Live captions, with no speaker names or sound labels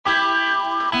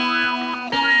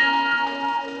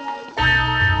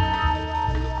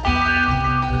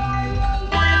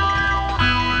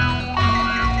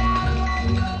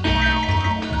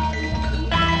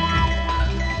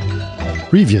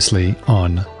Previously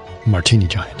on Martini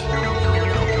Giant.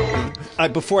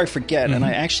 Before I forget, and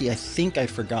I think I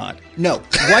forgot. No,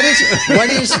 what is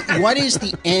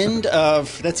the end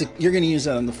of? You're going to use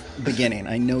that on the beginning.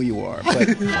 I know you are, but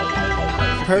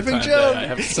perfect joke.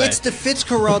 It's the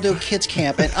Fitzcarraldo Kids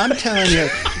Camp, and I'm telling you,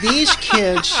 these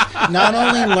kids not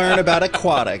only learn about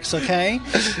aquatics, okay,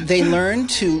 they learn a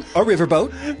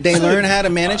riverboat. They learn how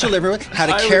to manage a riverboat, how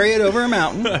to carry it over a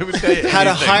mountain, how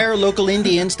to hire local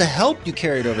Indians to help you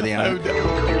carry it over the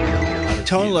mountain.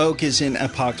 Tone Loc is in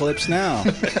Apocalypse Now.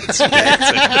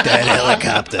 That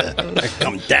helicopter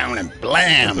come down and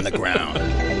blam the ground.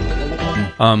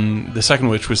 The second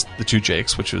which was The Two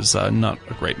Jakes, which was not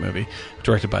a great movie,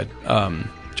 directed by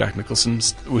Jack Nicholson,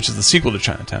 which is the sequel to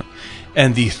Chinatown.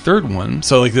 And the third one,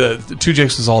 so like the Two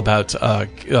Jakes was all about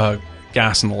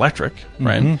gas and electric,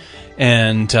 right? Mm-hmm.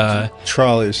 And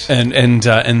trolleys. And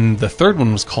the third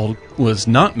one was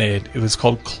not made. It was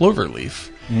called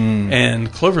Cloverleaf, and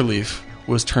Cloverleaf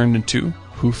was turned into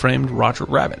Who Framed Roger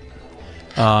Rabbit.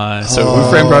 Who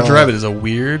Framed Roger Rabbit is a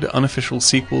weird, unofficial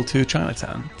sequel to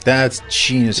Chinatown. That's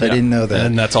genius. Yeah. I didn't know that.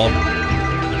 And that's all.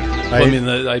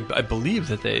 I believe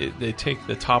that they take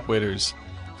the top waiters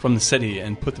from the city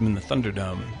and put them in the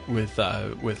Thunderdome with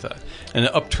an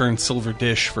upturned silver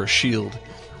dish for a shield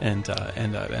and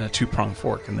a two-pronged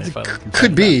fork, and they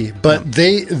could be, but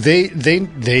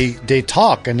they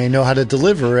talk and they know how to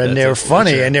deliver, and they're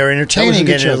funny and they're entertaining,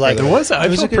 and they're like, I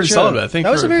was pretty solid. I think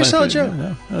that was a very solid joke.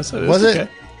 Was it? Okay.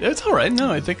 It's all right.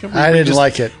 No, I think I didn't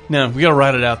like it. No, we got to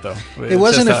ride it out though. It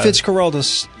wasn't a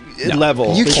Fitzcarraldo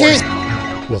level. You can't.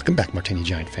 Welcome back, Martini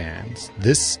Giant fans.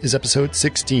 This is episode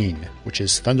 16, which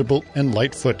is Thunderbolt and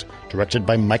Lightfoot, directed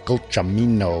by Michael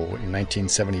Cimino in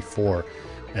 1974.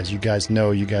 As you guys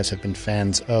know, you guys have been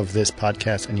fans of this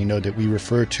podcast, and you know that we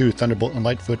refer to Thunderbolt and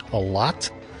Lightfoot a lot.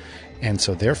 And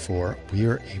so, therefore, we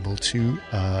are able to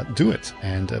do it.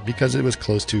 And because it was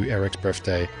close to Eric's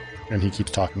birthday, and he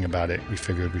keeps talking about it, we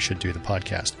figured we should do the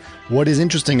podcast. What is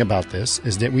interesting about this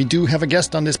is that we do have a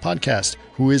guest on this podcast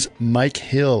who is Mike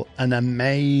Hill, an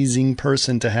amazing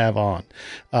person to have on.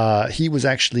 He was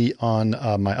actually on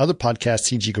my other podcast,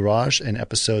 CG Garage, in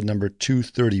episode number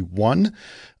 231.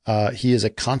 He is a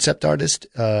concept artist.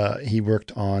 He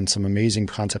worked on some amazing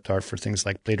concept art for things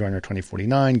like Blade Runner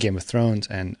 2049, Game of Thrones,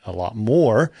 and a lot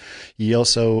more. He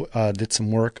also did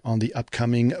some work on the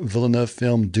upcoming Villeneuve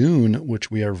film Dune, which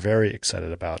we are very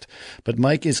excited about. But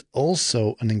Mike is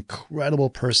also an incredible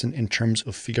person in terms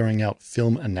of figuring out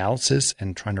film analysis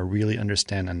and trying to really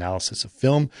understand analysis of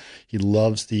film. He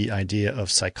loves the idea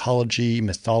of psychology,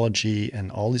 mythology,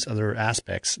 and all these other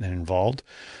aspects that are involved.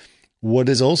 What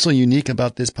is also unique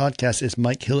about this podcast is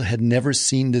Mike Hill had never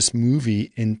seen this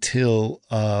movie until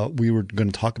we were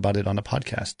going to talk about it on a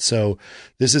podcast. So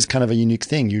this is kind of a unique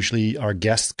thing. Usually our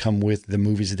guests come with the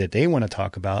movies that they want to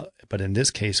talk about. But in this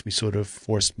case, we sort of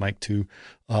forced Mike to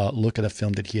look at a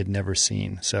film that he had never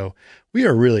seen. So we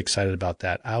are really excited about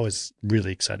that. I was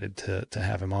really excited to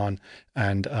have him on.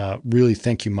 And really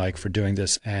thank you, Mike, for doing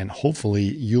this. And hopefully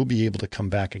you'll be able to come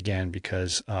back again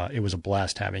because it was a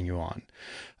blast having you on.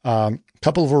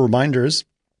 Couple of reminders.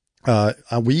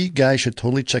 We guys should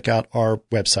totally check out our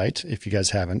website if you guys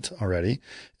haven't already,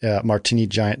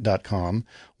 martinigiant.com.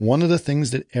 One of the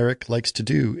things that Eric likes to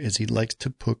do is he likes to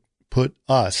put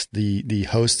us, the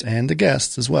hosts and the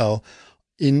guests as well,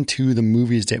 into the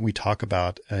movies that we talk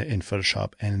about in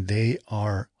Photoshop, and they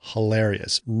are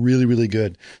hilarious. Really, really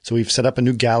good. So we've set up a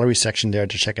new gallery section there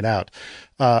to check it out.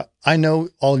 I know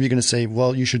all of you are going to say,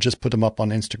 well, you should just put them up on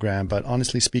Instagram. But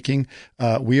honestly speaking,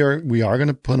 we are going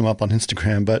to put them up on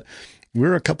Instagram, but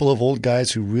we're a couple of old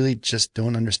guys who really just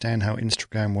don't understand how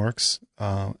Instagram works.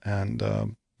 I don't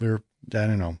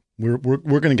know.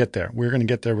 We're going to get there. We're going to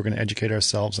get there. We're going to educate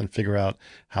ourselves and figure out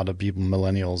how to be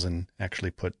millennials and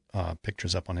actually put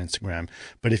pictures up on Instagram.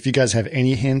 But if you guys have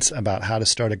any hints about how to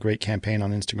start a great campaign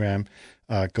on Instagram,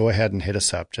 go ahead and hit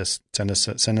us up. Just send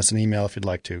us an email if you'd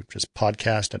like to. Just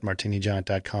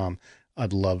podcast@martinigiant.com.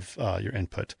 I'd love your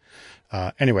input.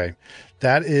 Anyway,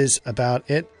 that is about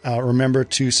it. Remember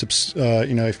to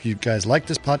if you guys like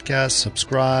this podcast,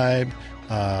 subscribe.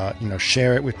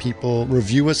 Share it with people.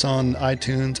 Review us on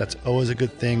iTunes. That's always a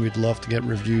good thing. We'd love to get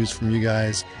reviews from you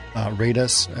guys. Rate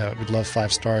us. We'd love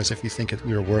 5 stars if you think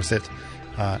we are worth it.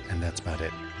 And that's about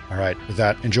it. All right. With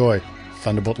that, enjoy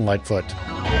Thunderbolt and Lightfoot.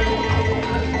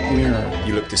 Smear.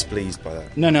 You look displeased by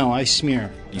that. No, I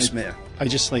smear. You smear? I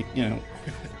just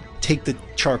take the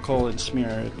charcoal and smear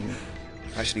it.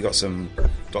 I actually got some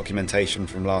documentation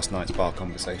from last night's bar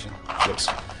conversation. Looks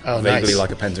vaguely nice.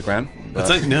 like a pentagram.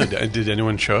 No, did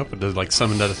anyone show up? Did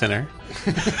summoned out of thin air?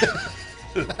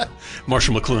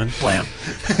 Marshall McLuhan, blam.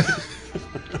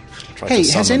 tried Hey,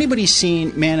 to has summon. anybody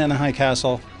seen Man in the High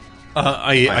Castle?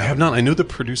 I have not. I know the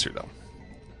producer though,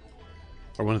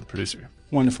 or one of the producers.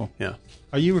 Wonderful. Yeah.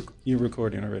 Are you you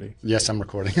recording already? Yes, I'm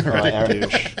recording already.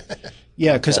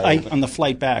 Yeah, because on the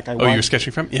flight back, I Oh, watched. you're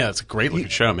sketching from? Yeah, it's a great looking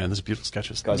show, man. There's beautiful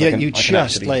sketches. Guys, Yeah, I can just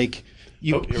actually like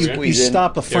you Oh, here we go. you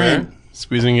stop the Here frame.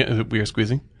 Squeezing it. We are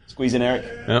squeezing. Squeeze in Eric.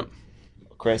 Yep.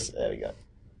 Chris, there we go.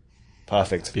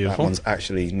 Perfect. Beautiful. That one's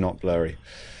actually not blurry.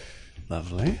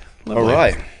 Lovely. All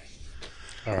right.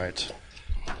 All right.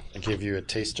 I give you a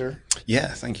taster. Yeah,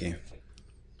 thank you.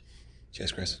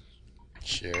 Cheers, Chris.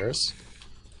 Cheers.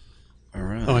 All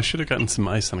right. Oh, I should have gotten some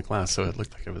ice on a glass so it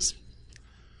looked like it was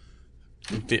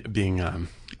being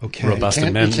robust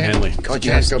and manly. God,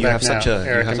 You you can't go have back such now. a Eric, I'm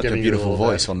you have such a giving you a beautiful little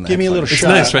voice bit. on there. Give me a little It's shot.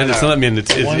 nice, right? It's not. I mean, it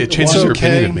changes your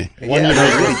opinion of me. One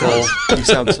universal. You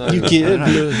sound so. You get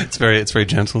It's very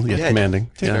gentle yet Yeah,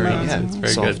 commanding. yeah, It's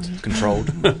very soft, good.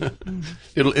 controlled.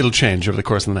 It'll change over the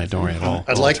course of the night. Don't worry at all.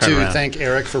 I'd It'll like turn to around. thank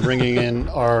Eric for bringing in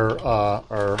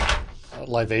our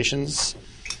libations.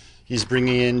 He's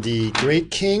bringing in the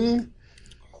Great King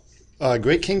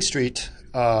Street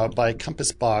by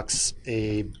Compass Box,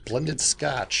 a blended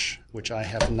Scotch, which I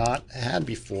have not had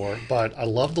before, but I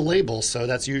love the label, so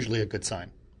that's usually a good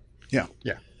sign. Yeah.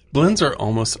 Yeah. Blends are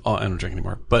almost. I don't drink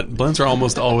anymore, but blends are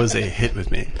almost always a hit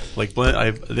with me. Like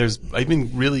I've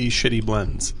been really shitty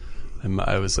blends.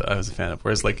 I was a fan of.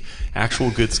 Whereas like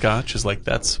actual good Scotch is like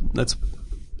that's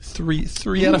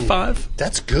three out of 5.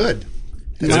 That's good.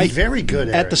 That's very good,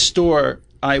 Eric. At the store,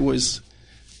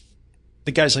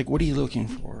 the guy's like, "What are you looking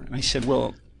for?" And I said,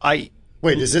 "Well,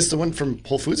 Wait, is this the one from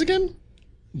Whole Foods again?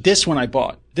 this one I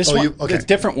bought. This Oh, one, okay. a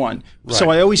different one." So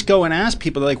I always go and ask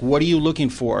people, like, "What are you looking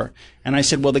for?" And I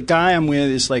said, "Well, the guy I'm with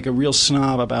is like a real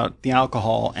snob about the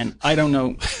alcohol, and I don't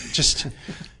know, just."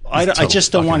 I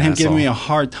just don't fucking want him giving me asshole. a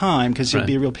hard time because it'd Right.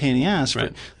 be a real pain in the ass. Right.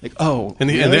 But like, oh, And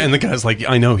really? the guy's like,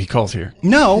 I know he calls here.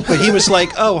 No, but he was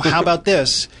like, "Oh, how about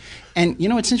this?" And you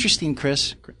know what's interesting,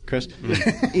 Chris,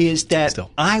 is that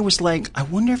Still. I was like, I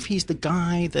wonder if he's the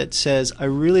guy that says, "I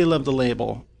really love the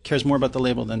label," cares more about the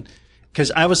label than because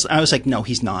I was like, no,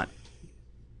 he's not,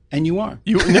 and you are.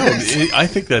 I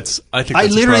think that's. I literally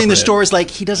in the appropriate. store is like,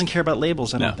 he doesn't care about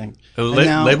labels. I No. don't think. The And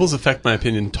now- labels affect my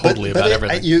opinion totally about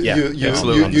everything. You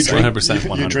absolutely. you drink 100%, you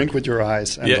 100%. drink with your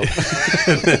eyes. And Yeah,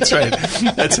 that's right.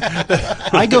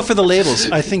 I go for the labels.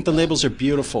 I think the labels are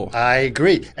beautiful. I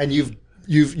agree. And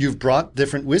you've brought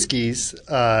different whiskeys,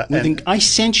 I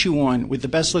sent you one with the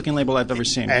best looking label I've ever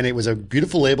seen. and it was a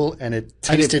beautiful label, and it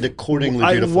I did- tasted accordingly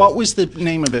beautiful. What was the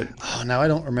name of it? Oh, now I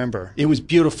don't remember. It was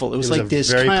beautiful. It was was like a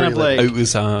this very kind of pretty like It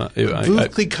was.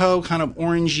 Veuve Clicquot, kind of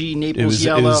orangey, Naples It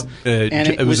yellow. was. and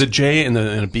It was a J and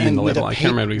a B in and the with label. a I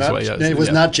can't remember not- exactly. it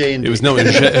was not J and It was B. no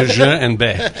J and B.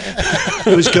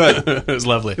 It was good. It was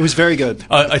lovely. It was very good.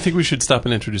 I think we should stop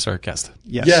and introduce our guest.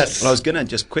 Yes. Yes. Well, I was going to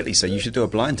just quickly say you should do a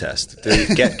blind test.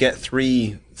 Get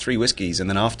three whiskeys, and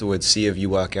then afterwards see if you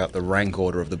work out the rank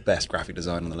order of the best graphic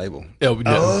design on the label.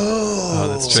 Oh,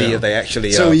 that's true. See if they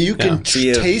actually. So you can See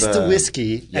if, taste the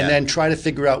whiskey yeah. and then try to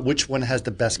figure out which one has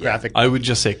the best graphic. I would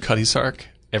just say Cutty Sark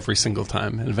every single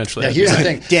time, and eventually. Now, I'd here's be the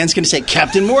like, thing. Dan's going to say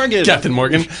Captain Morgan. Captain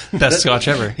Morgan, best Scotch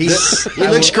ever. He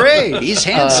looks great. He's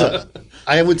handsome.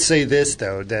 I would say this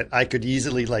though, that I could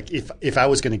easily, like, if I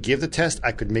was going to give the test,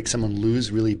 I could make someone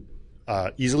lose really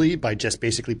easily by just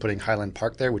basically putting Highland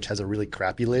Park there, which has a really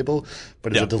crappy label,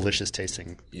 but it's Yeah. a delicious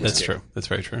tasting. That's true. That's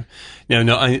very true. No.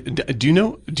 Do you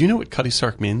know what Cutty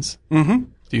Sark means? Mm-hmm.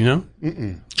 Do you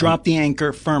know? Drop the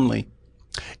anchor firmly.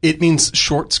 It means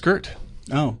short skirt.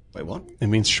 Oh. Wait, what? It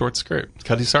means short skirt.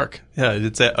 Cutty Sark. Yeah,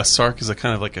 it's a sark is a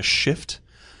kind of like a shift,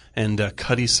 and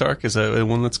Cutty Sark is a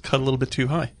one that's cut a little bit too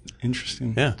high.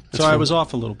 Interesting. Yeah, that's So I true. was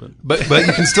off a little bit. But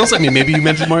you can still say, maybe you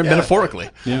meant it more metaphorically.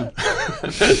 Yeah.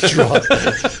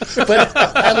 But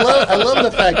I love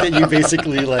the fact that you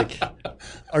basically like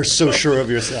are so sure of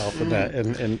yourself in that.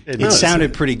 And It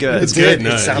sounded pretty good. It's good.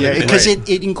 No, It sounded Yeah, great. because it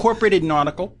incorporated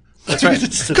nautical. That's right.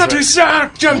 Cutty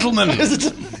Sark, gentlemen.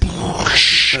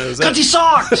 Cutty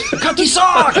socked! Cutty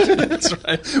socked! That's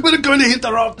right. We're going to hit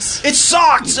the rocks. It's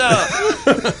socked,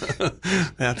 sir!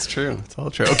 That's true. It's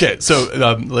all true. Okay, so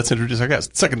let's introduce our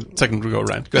guest. Second go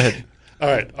around. Go ahead. All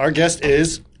right. Our guest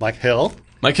is Mike Hill.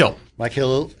 Mike Hill. Mike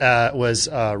Hill was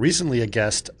recently a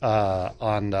guest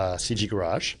on CG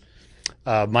Garage.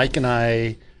 Mike and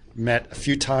I met a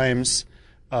few times.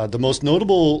 The most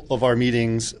notable of our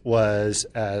meetings was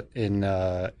in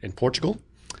Portugal.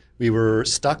 We were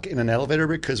stuck in an elevator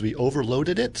because we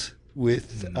overloaded it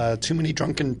with too many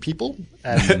drunken people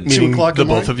at 2 Meaning o'clock the in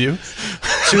the both morning. of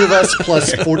you. two of us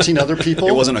plus 14 other people.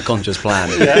 It wasn't a conscious plan.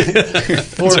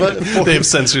 Four of us- They have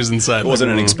sensors inside. It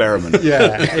wasn't an experiment.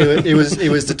 Yeah, it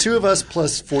was the two of us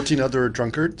plus 14 other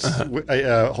drunkards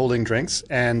holding drinks,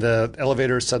 and the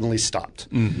elevator suddenly stopped.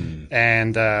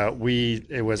 And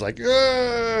it was like,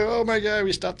 oh my God,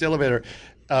 we stopped the elevator.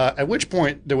 At which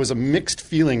point, there was a mixed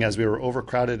feeling as we were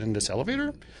overcrowded in this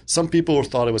elevator. Some people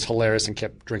thought it was hilarious and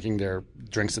kept drinking their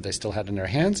drinks that they still had in their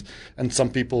hands. And some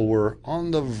people were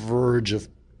on the verge of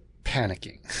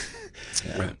panicking.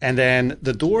 Right. And then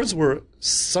the doors were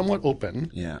somewhat open.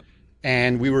 Yeah.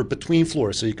 And we were between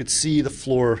floors, so you could see the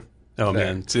floor. Oh, there.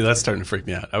 man. See, that's starting to freak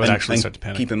me out. I would actually start to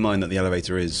panic. Keep in mind that the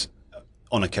elevator is,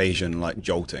 on occasion, like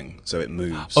jolting, so it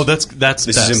moves. Oh, that's This best.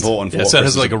 is important for Yeah, what so it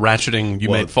Chris has is- like a ratcheting, you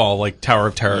may Well, fall, like Tower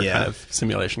of Terror yeah. kind of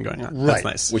simulation going on. Right. That's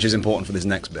nice. Which is important for this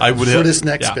next bit. I would For this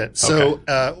next yeah, bit. So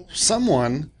okay.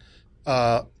 someone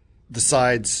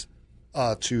decides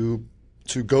to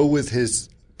go with his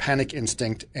panic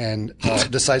instinct and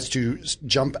decides to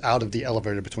jump out of the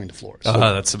elevator between the floors.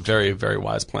 That's a very, very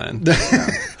wise plan.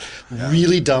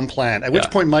 Really dumb plan. At which Yeah.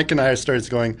 point Mike and I started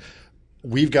going,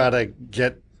 we've got to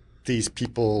get these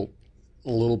people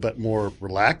a little bit more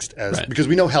relaxed Right. because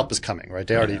we know help is coming, right?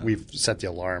 We've set the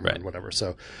alarm Right. and whatever.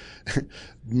 So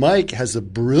Mike has a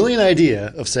brilliant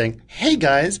idea of saying, hey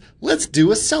guys, let's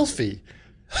do a selfie.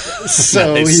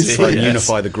 So Nice. he's Yeah. like, Yes.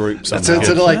 unify the group to somehow. get That's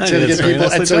people, very and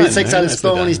nicely so he done. takes out Very his nicely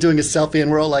phone, done. he's doing a selfie, and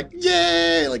we're all like,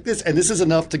 yay, like this. And this is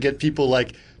enough to get people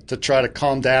like to try to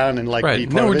calm down and like be Right.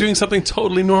 part No, of we're it. doing something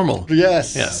totally normal.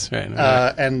 Yes. Yes, right,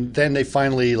 right. And then they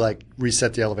finally like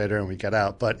reset the elevator and we got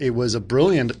out. But it was a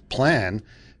brilliant plan,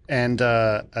 and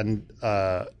that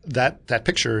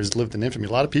picture has lived in infamy.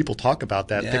 A lot of people talk about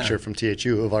that Yeah. picture from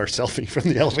THU of our selfie from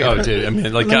the elevator. Oh, dude. I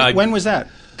mean, like, When was that?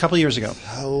 A couple of years ago.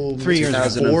 3 years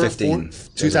ago. 2015.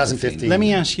 2015. Let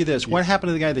me ask you this: what happened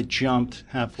to the guy that jumped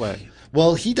halfway?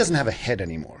 Well, he doesn't have a head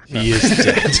anymore. he is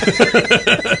dead.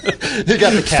 He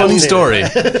got the Funny story.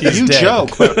 He's You dead.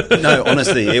 joke, but No,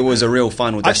 honestly, it was a real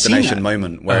Final I've seen Destination that.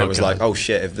 moment where Oh, it was God. like, oh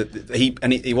shit! If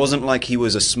it wasn't like he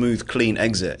was a smooth, clean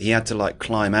exit. He had to like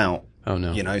climb out. Oh,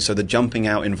 no. You know, so the jumping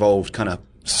out involved kind of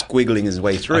squiggling his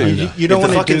way through. You don't if wanna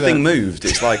the fucking do thing that. moved,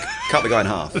 it's like cut the guy in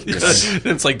half. You know?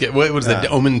 It's like, what was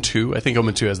that? Omen 2? I think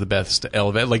Omen 2 has the best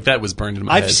elevator. Like, that was burned in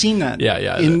my head. I've seen that.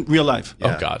 Yeah. in real life.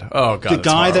 Oh, God. Oh, God. The it's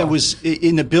guy that horrible. was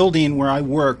in the building where I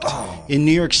worked in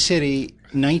New York City,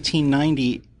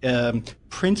 1990,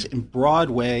 Prince and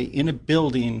Broadway in a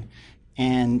building,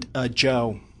 and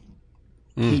Joe,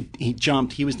 he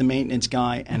jumped. He was the maintenance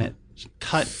guy, and it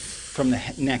cut from the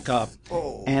neck up.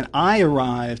 And I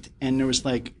arrived, and there was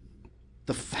like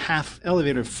the half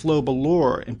elevator flow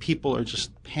below, and people are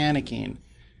just panicking.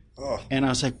 And I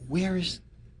was like, "Where is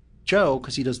Joe?"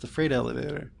 Because he does the freight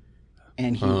elevator,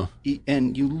 and he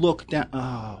and you look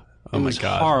down. It my was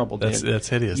God. horrible. That's- dude. that's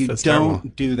hideous. You That's don't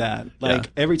terrible. do that. Like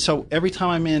every time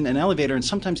I'm in an elevator, and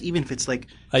sometimes even if it's like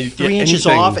Yeah, 3 inches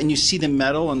anything- off, and you see the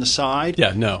metal on the side,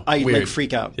 Yeah, no. I weird. like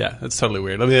freak out. Yeah, that's totally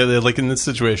weird. I mean, like in this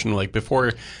situation, like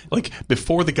before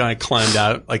the guy climbed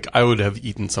out, like I would have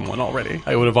eaten someone already.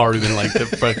 I would have already been like,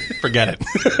 forget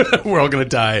it. We're all going to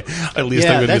die. At least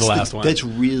I'm going to be the last one. That's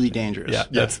really dangerous. Yeah,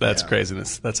 that's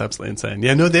craziness. That's absolutely insane.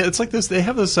 Yeah, no, it's like this. They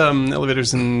have those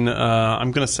elevators in.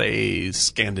 I'm going to say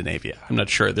Scandinavia. I'm not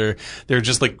sure. They're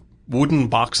just like wooden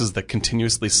boxes that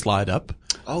continuously slide up.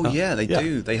 Oh yeah, they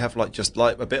do. They have like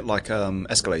a bit like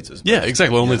escalators. Yeah,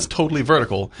 exactly. Only it's totally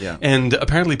vertical. Yeah. And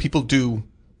apparently people do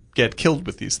get killed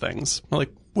with these things,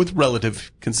 like with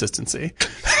relative consistency.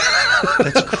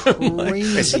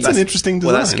 Crazy. It's an interesting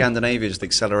design. Well, that's Scandinavia just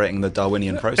accelerating the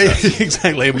Darwinian process.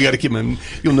 Exactly. We got to keep them.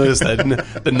 You'll notice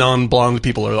that the non-blonde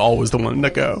people are always the one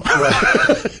that go.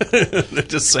 They're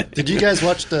just saying. Did you guys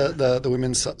watch the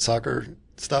women's soccer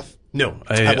stuff? No,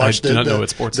 I watched do not know what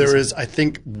sports There is. is, I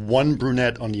think, one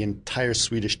brunette on the entire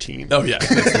Swedish team. Oh yeah,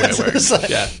 that's the way it works. It's like-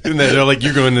 Yeah, and they're like,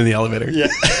 you're going in the elevator. Yeah.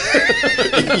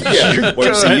 Yeah,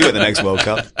 won't see you at the next World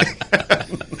Cup.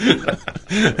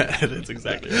 That's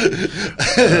exactly right.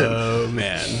 Oh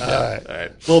man. All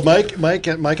right. Well, Mike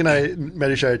and I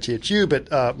met each other at THU,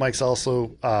 but Mike's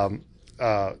also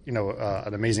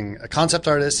an amazing concept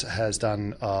artist, has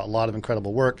done a lot of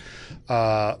incredible work.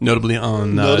 Notably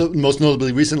on Most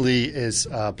notably recently is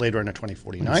Blade Runner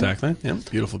 2049. exactly. Yeah,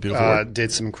 beautiful work.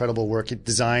 Did some incredible work. He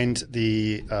designed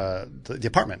the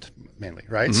apartment mainly,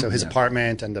 right? So his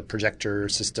apartment and the projector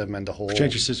system and the whole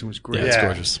Projector system was great. Yeah, it's yeah.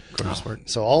 gorgeous work.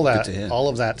 So all to hear.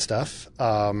 of that stuff,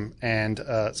 and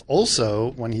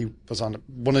also when he was on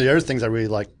one of the other things I really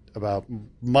liked about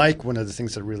Mike, one of the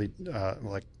things that really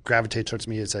gravitate towards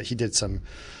me is that he did some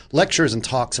lectures and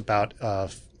talks about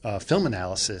film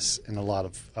analysis in a lot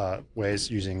of ways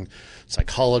using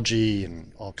psychology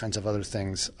and all kinds of other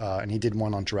things. And he did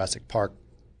one on Jurassic Park,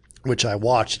 which I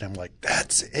watched, and I'm like,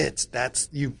 that's it. That's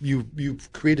you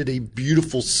created a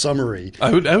beautiful summary.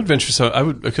 I would venture so. I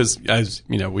would, because as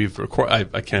you know, we've I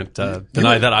can't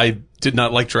deny that I did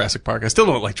not like Jurassic Park. I still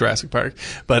don't like Jurassic Park,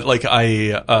 but like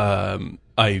I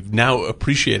now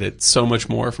appreciate it so much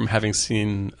more from having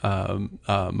seen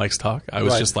Mike's talk. I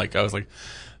was just like, oh,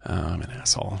 I'm an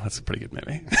asshole. That's a pretty good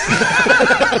movie.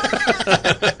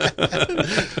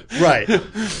 Right.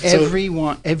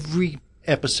 Every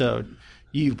episode,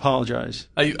 you apologize.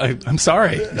 I'm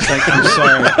sorry. It's like, I'm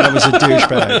sorry, I was a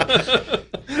douchebag.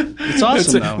 It's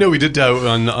awesome, though. No, we did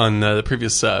on the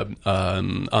previous on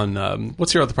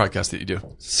what's your other podcast that you do?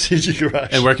 CG Garage.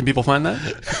 And where can people find that?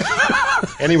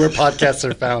 Anywhere podcasts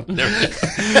are found. We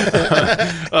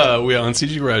on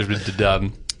CG Garage we did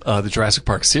the Jurassic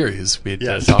Park series. We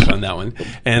had talked on that one,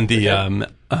 and the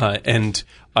and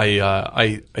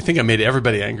I think I made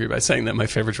everybody angry by saying that my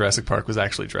favorite Jurassic Park was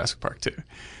actually Jurassic Park 2.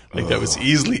 Like that was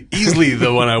easily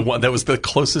the one I want. That was the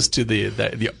closest to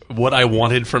the what I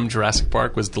wanted from Jurassic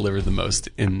Park was delivered the most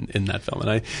in that film,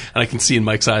 and I can see in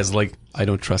Mike's eyes like I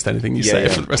don't trust anything you say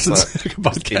for the rest of the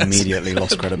podcast. Immediately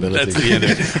lost credibility. That's the end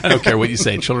of it. I don't care what you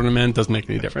say. Children of Men doesn't make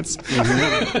any difference.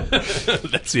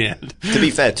 That's the end. To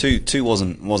be fair, two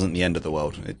wasn't the end of the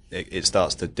world. It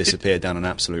starts to disappear down an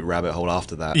absolute rabbit hole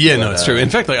after that. Yeah, no, it's true. In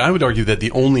fact, like I would argue that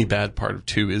the only bad part of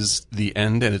 2 is the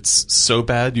end, and it's so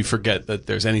bad you forget that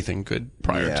there's anything good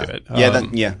prior to it.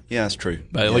 That's true.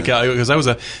 But like, because I was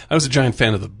a giant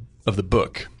fan of the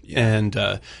book. And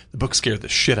the book scared the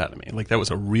shit out of me. Like that was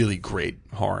a really great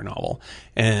horror novel,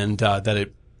 and that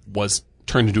it was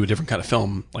turned into a different kind of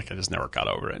film. Like I just never got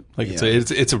over it. Like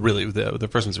it's a really the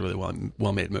first one's a really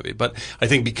well made movie. But I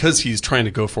think because he's trying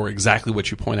to go for exactly what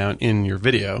you point out in your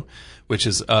video, which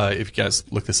is if you guys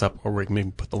look this up, or we can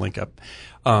maybe put the link up,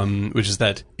 which is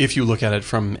that if you look at it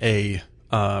from a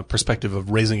perspective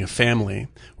of raising a family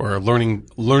or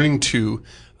learning to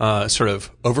sort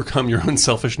of overcome your own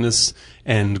selfishness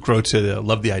and grow to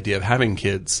love the idea of having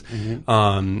kids.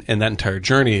 And that entire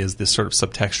journey is this sort of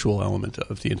subtextual element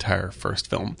of the entire first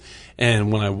film.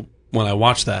 And when I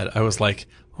watched that, I was like,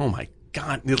 oh my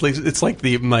God, it's like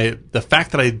the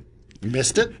fact that I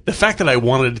missed it. The fact that I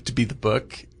wanted it to be the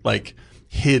book, like,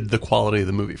 hid the quality of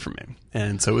the movie from me.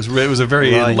 And so it was a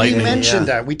very enlightening. You mentioned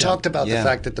that. We talked about the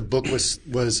fact that the book was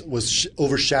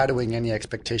overshadowing any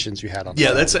expectations you had on.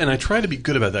 Yeah, and I try to be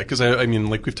good about that because I mean,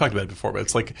 like we've talked about it before, but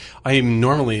it's like I am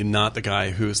normally not the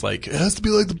guy who's like it has to be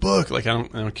like the book. Like I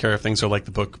don't care if things are like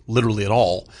the book literally at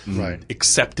all, right?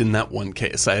 Except in that one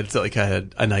case, I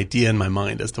had an idea in my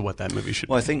mind as to what that movie should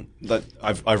be. Well, I think that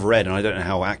I've read, and I don't know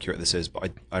how accurate this is, but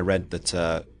I read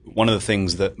that one of the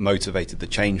things that motivated the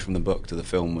change from the book to the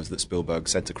film was that Spielberg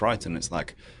said to Crichton, it's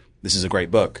like, this is a great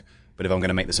book, but if I'm going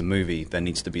to make this a movie, there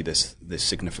needs to be this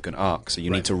significant arc. So you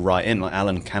need to write in, like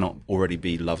Alan cannot already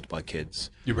be loved by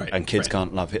kids. You're right. And kids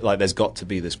can't love it. Like there's got to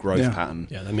be this growth pattern.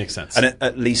 Yeah, that makes sense. And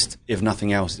at least, if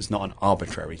nothing else, it's not an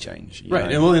arbitrary change. Right.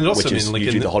 Know, and also, which is like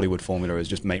usually the Hollywood formula is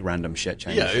just make random shit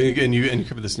change. Yeah, and you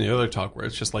covered this in the other talk where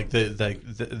it's just like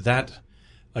that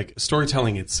like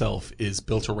storytelling itself is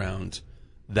built around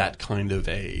that kind of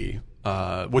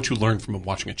what you learn from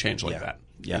watching a change like that.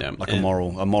 Yeah, you know? Like a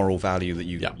moral value that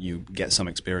you get some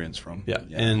experience from. Yeah.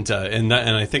 And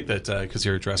I think that because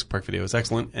your Jurassic Park video is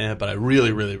excellent, but I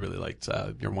really liked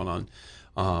your one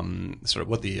on sort of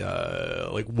what the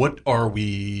what are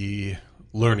we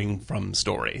learning from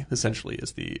story essentially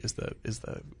is the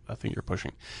thing you're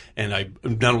pushing, and I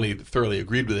not only thoroughly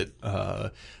agreed with it.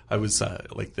 I was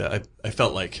I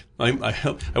felt like I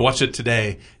watched it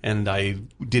today and I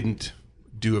didn't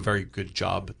do a very good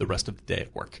job the rest of the day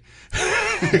at work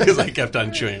because I kept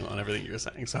on chewing on everything you were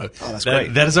saying. So that's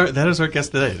great. That is our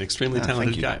guest today, an extremely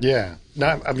talented guy. Yeah.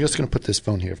 No, I'm just going to put this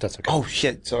phone here if that's okay. Oh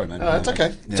shit! Sorry, man. That's okay.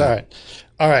 Yeah. It's all right.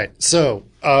 All right. So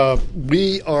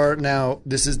we are now.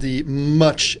 This is the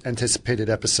much anticipated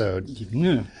episode.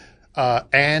 Yeah.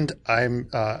 And I'm.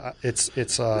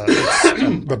 It's a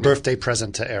birthday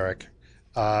present to Eric.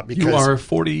 Because you are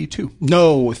 42.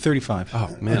 No, 35.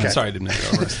 Oh man, Okay. I'm sorry I didn't make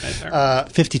it overestimate there.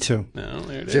 52. No,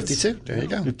 there it is. 52. There you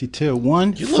go. 52.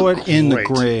 1 foot in the great.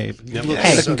 grave. Yep. look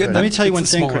Hey, so good. let me tell you one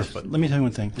It's thing, smaller Chris. foot. Let me tell you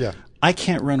one thing. Yeah. I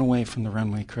can't run away from the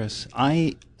runway, Chris.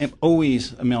 I am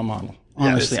always a male model.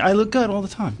 Honestly, it's- I look good all the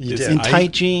time. You do. In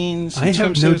tight jeans. I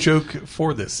have no swimsuits. joke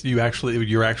for this. You're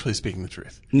actually speaking the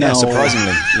truth. No, Yeah,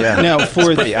 surprisingly. Yeah. No, for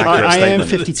It's a pretty accurate I am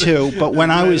statement. 52, but when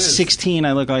I was 16,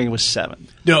 I looked like I was 7.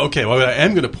 No, okay. Well, what I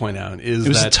am going to point out is It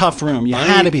was that a tough room. You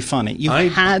had to be funny. You I-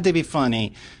 had to be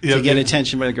funny Yeah, to get yeah.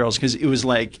 attention by the girls because it was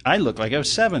like I looked like I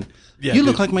was 7. Yeah, you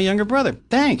look dude. like my younger brother.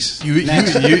 Thanks. You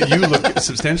look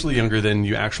substantially younger than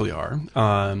you actually are.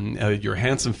 You're a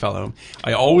handsome fellow.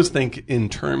 I always think in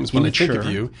terms when I think of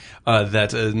Immature. you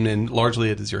that, and largely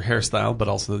it is your hairstyle, but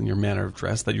also in your manner of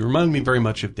dress, that you remind me very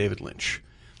much of David Lynch.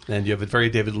 And you have a very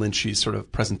David Lynchy sort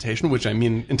of presentation, which I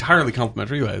mean entirely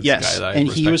complimentary. As Yes, a guy that I and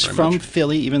he respect was very from much.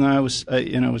 Philly. Even though I was,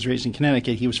 was raised in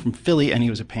Connecticut, he was from Philly, and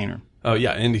he was a painter. Oh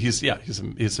yeah, and he's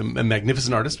a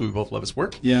magnificent artist. We both love his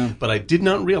work. Yeah. But I did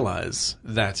not realize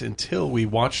that until we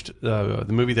watched the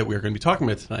movie that we are going to be talking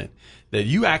about tonight, that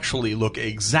you actually look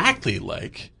exactly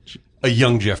like a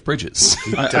young Jeff Bridges.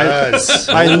 Does.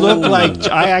 I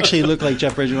actually look like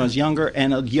Jeff Bridges when I was younger,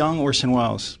 and a young Orson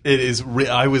Welles. It is.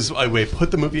 I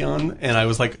put the movie on, and I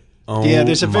was like, "Oh, Yeah,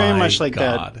 there's a very my much like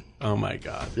that. God. Oh my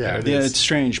god! Yeah. There it Yeah, is. it's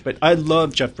strange, but I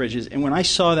love Jeff Bridges. And when I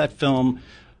saw that film,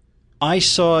 I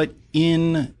saw it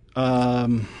in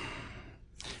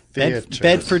Theaters.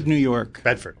 Bedford, New York.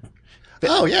 Bedford.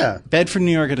 Oh, yeah. Bedford,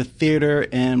 New York, at a theater,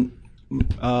 and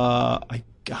I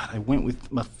went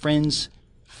with my friend's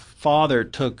father.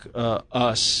 Took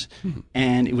us,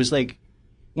 and it was like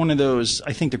one of those.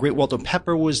 I think the Great Walter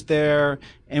Pepper was there,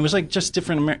 and it was like just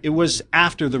different. It was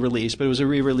after the release, but it was a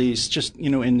re-release, just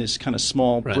in this kind of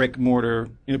small Right. brick mortar,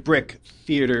 brick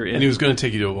theater. And he was going to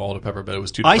take you to Walter Pepper, but it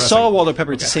was too. I depressing. saw Walter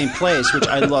Pepper at the same place, which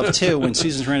I love too. When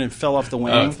Susan Sarandon fell off the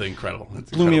wing, Oh, it's incredible!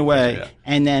 It's blew me incredible. away. Yeah.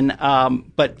 And then,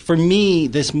 but for me,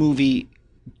 this movie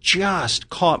just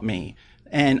caught me,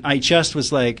 and I just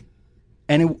was like,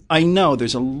 I know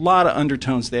there's a lot of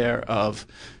undertones there of.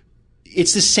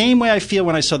 It's the same way I feel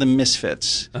when I saw the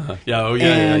Misfits. Uh-huh. Yeah. Oh, yeah,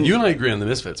 And- yeah. You and I agree on the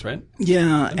Misfits, right?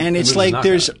 Yeah, and it's movie's like not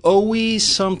there's bad. always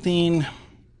something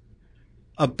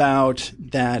about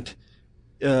that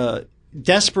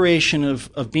desperation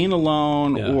of being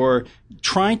alone Yeah. or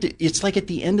trying to. It's like at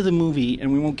the end of the movie,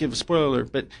 and we won't give a spoiler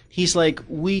alert, but he's like,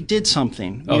 "We did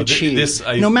something. We Oh, achieved.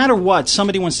 No matter what,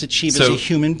 somebody wants to achieve as a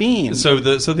human being." So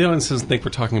the audience doesn't think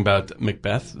we're talking about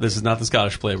Macbeth. This is not the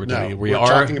Scottish play we're doing. No, We we're are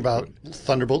talking about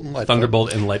Thunderbolt and Lightfoot.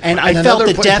 Thunderbolt and Lightfoot. and I And felt another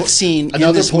the point- death scene in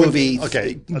another this point- movie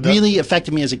okay, really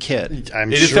affected me as a kid.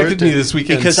 I'm It sure affected me this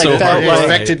weekend Because I so felt hard. It like-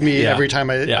 affected me Yeah. every time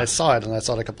I Yeah. saw it, and I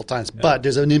saw it a couple times. But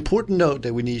there's an important note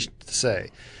that we need to say.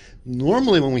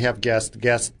 Normally, when we have guests, the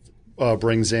guest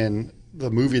brings in the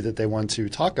movie that they want to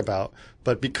talk about.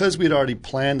 But because we'd already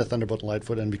planned the Thunderbolt and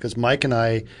Lightfoot, and because Mike and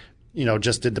I,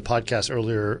 just did the podcast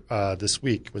earlier this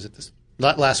week, was it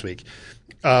last week?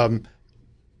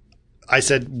 I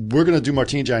said, we're going to do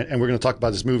Martini Giant and we're going to talk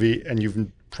about this movie, and you've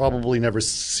probably never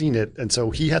seen it. And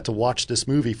so he had to watch this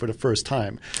movie for the first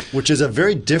time, which is a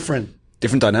very different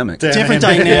dynamic. Different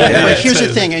dynamic. Yeah. But here's the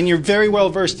thing, and you're very well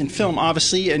versed in film,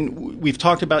 obviously, and we've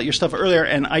talked about your stuff earlier,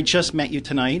 and I just met you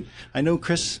tonight. I know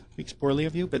Chris speaks poorly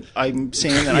of you, but I'm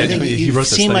saying that I think he you wrote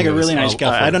this seem thing like a that was really nice all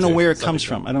guy. for I don't know too. where it Sorry, comes Joe.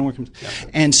 from. I don't know where it comes from.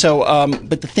 And so,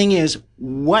 but the thing is,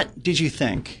 what did you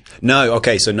think? No,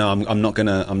 okay, so no, I'm not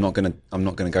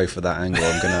gonna go for that angle.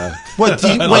 I'm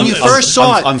gonna. When you first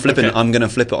saw it, I'm flipping. Okay. I'm going to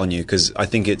flip it on you because I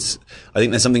think there's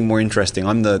something more interesting.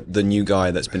 I'm the new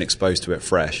guy that's been exposed to it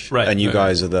fresh, Right, and you right.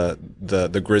 guys are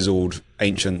the grizzled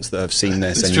ancients that have seen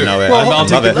this and true. you know it. Well, I'll and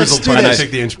take love the it. grizzled part, And I'll I-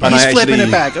 take the ancient and part. I He's flipping actually-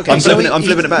 it back. Okay, I'm so flipping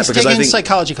it back he's because I taking think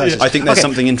psychology classes. I think there's Okay.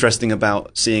 something interesting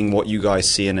about seeing what you guys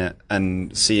see in it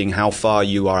and seeing how far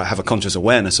you have a conscious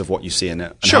awareness of what you see in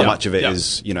it and Sure. how much of it Yeah.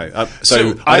 is So,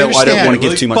 So I don't understand. want to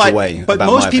give too much but, away. But about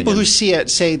most my people opinion. who see it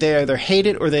say they either hate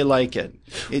it or they like it.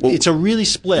 It's a really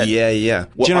split. Yeah. Do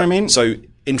you know what I mean? So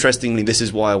interestingly, this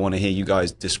is why I want to hear you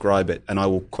guys describe it, and I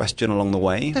will question along the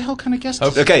way. What the hell kind of guest?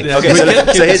 Okay. Yeah, Okay. get So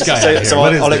this here's, guy out of here. so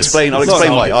What is I'll this? explain. I'll Look,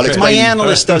 explain why. I'll okay. explain. My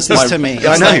analyst does this to me.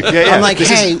 I It's know. like- Yeah. I'm like, This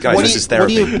hey, is, guys, what do this you? is What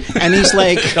do you? therapy. And he's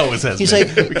like, It always has he's been.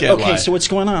 like, We can't okay, lie. so what's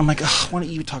going on? I'm like, oh, why don't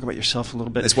you talk about yourself a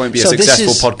little bit? This won't be a So this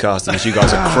successful is- podcast unless you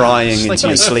guys are crying it's like into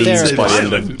your my sleeves therapist. by the end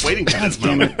I've of. been waiting for this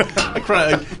moment. I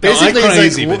cry. Basically, I it's cry like,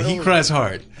 easy, but he cries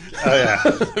hard. Oh, yeah.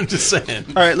 I'm just saying.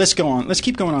 All right, let's go on. Let's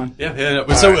keep going on. Yeah.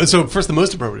 So first, the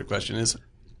most appropriate question is,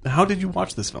 how did you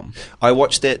watch this film? I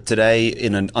watched it today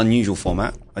in an unusual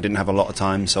format. I didn't have a lot of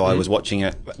time, so I was watching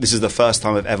it. This is the first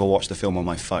time I've ever watched a film on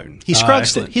my phone. He scrugs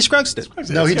it. excellent. He scrugs it.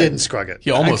 No, he didn't scrug it.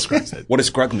 He almost scrugs it. What does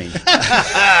scrug mean?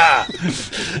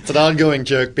 It's an ongoing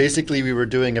joke. Basically, we were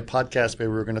doing a podcast where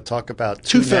we were going to talk about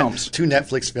Two films. two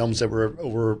Netflix films that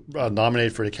were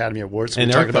nominated for the Academy Awards. So And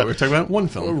we Eric, we're talking about one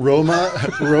film.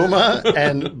 Roma,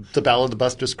 and The Ballad of the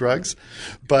Buster Scruggs.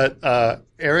 But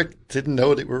Eric didn't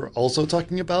know that we were also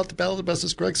talking about The Ballad of the Buster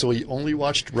Scruggs, so he only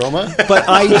watched Roma. But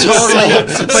I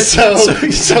totally.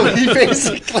 So he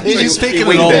basically He's taking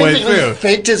it all the way through.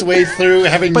 faked his way through,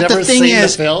 having But never the thing seen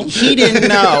is, the film. he didn't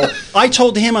know. I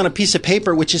told him on a piece of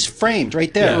paper, which is framed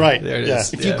right there. Right. There it Yeah.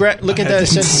 is. If you look at that, it didn't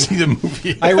says, see the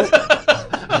movie. It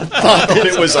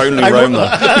was only Roma.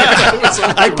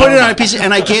 I put it on a piece,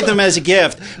 and I gave them as a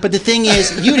gift. But the thing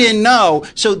is, you didn't know.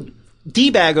 So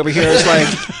D-Bag over here is like,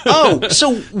 oh,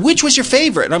 so which was your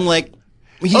favorite? And I'm like,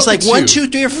 he's like, 1, 2,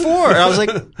 3, or 4. And I was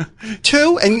like,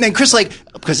 2? And then Chris like,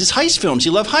 because it's heist films.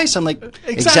 You love heists. I'm like,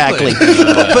 exactly.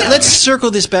 But let's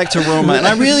circle this back to Roma. And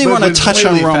I really want to touch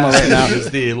on Roma right now. Is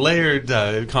the layered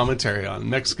commentary on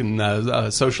Mexican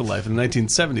social life in the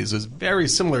 1970s was very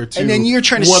similar to. And then you're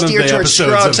trying to one of steer the towards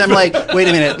episodes Scruggs. of- I'm like, wait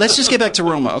a minute. Let's just get back to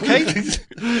Roma, okay?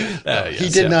 He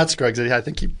did not Scruggs it. I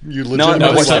think you No,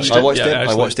 legitimately watched I watched it. it. Yeah, I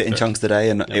actually, watched it in fair. chunks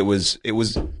today, and it was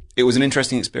an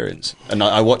interesting experience. And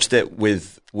I watched it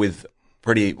with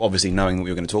pretty obviously knowing that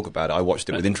we were going to talk about it. I watched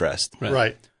it with interest,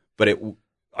 Right. but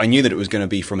I knew that it was going to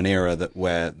be from an era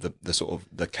where the sort of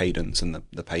the cadence and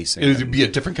the pacing. It would be a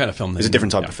different kind of film. It's a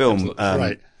different type of film. absolutely.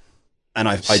 Right. And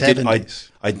I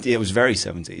 70s. it was very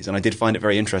 70s, and I did find it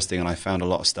very interesting, and I found a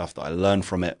lot of stuff that I learned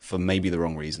from it for maybe the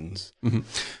wrong reasons. Mm-hmm.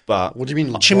 But What do you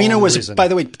mean? Chimino wrong was, reason? by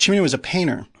the way, Chimino was a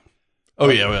painter. Oh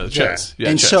yeah, well, chess. Yeah,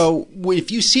 And chess. so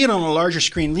if you see it on a larger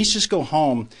screen, at least just go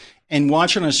home and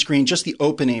watch it on a screen, just the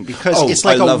opening, because it's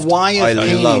like a Wyeth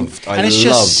painting. And it's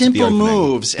just simple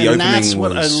moves, and that's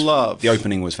what I love. The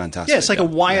opening was fantastic. Yeah, it's like a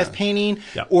Wyeth painting,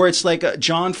 Yeah. or it's like a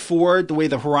John Ford, the way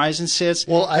the horizon sits.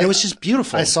 Well, and it was just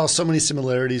beautiful. I saw so many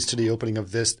similarities to the opening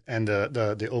of this and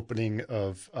the opening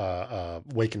of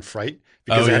Wake and Fright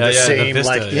because Oh, they had yeah, the yeah, the same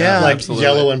vista, like yeah, like absolutely.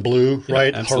 yellow and blue,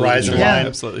 right? absolutely Horizon true. line,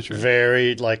 Absolutely true.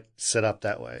 very like set up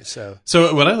that way. So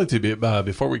what I'd like to be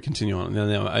before we continue on,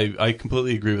 I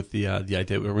completely agree with the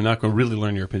idea where we're not going to really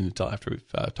learn your opinion until after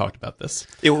we've talked about this.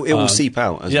 It will seep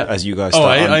out as you guys Oh,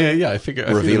 start. I figure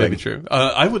that revealing. would be true.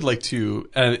 I would like to,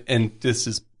 and this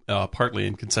is partly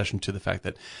in concession to the fact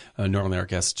that normally our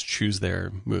guests choose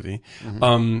their movie.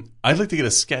 I'd like to get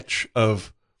a sketch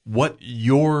of what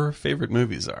your favorite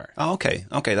movies are. Oh, okay.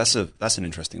 That's an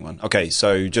interesting one. Okay,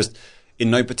 so just in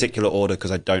no particular order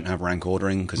because I don't have rank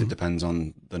ordering because it depends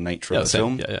on the nature of the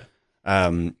same. film.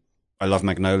 Yeah. I love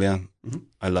Magnolia.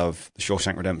 I love The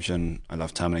Shawshank Redemption. I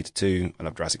love Terminator 2. I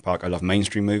love Jurassic Park. I love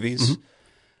mainstream movies.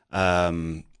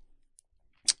 Films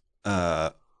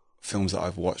that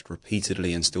I've watched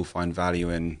repeatedly and still find value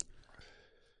in.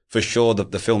 For sure,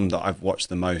 the film that I've watched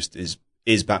the most is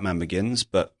Batman Begins,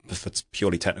 but for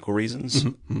purely technical reasons.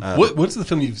 What's the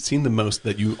film you've seen the most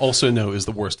that you also know is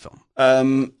the worst film?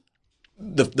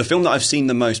 The film that I've seen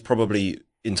the most probably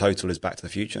in total is Back to the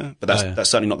Future, but that's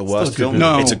certainly not the Still a worst good film. movie.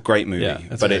 No. It's a great movie, Yeah,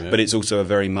 that's a great movie. but it's also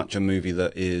very much a movie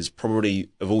that is probably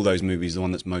of all those movies the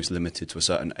one that's most limited to a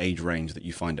certain age range that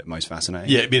you find it most fascinating.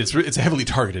 Yeah, I mean it's a heavily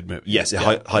targeted movie. Yes,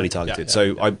 highly targeted. Yeah,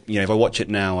 So if I watch it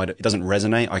now, it doesn't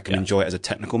resonate. I can enjoy it as a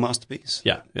technical masterpiece.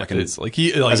 Yeah, I can, it's like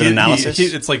as an analysis.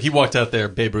 it's like he walked out there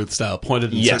Babe Ruth style,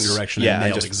 pointed in a certain direction, and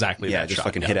nailed exactly. Yeah, that just shot.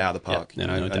 fucking hit it out of the park. Yeah,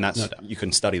 and no that's doubt. you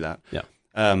can study that. Yeah.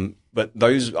 But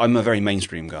those, I'm a very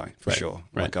mainstream guy for Right, sure.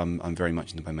 right. Like I'm very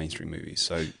much into my mainstream movies.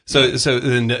 So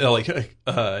then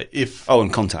if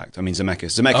and Contact. I mean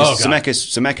Zemeckis, Oh, God.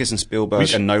 Zemeckis and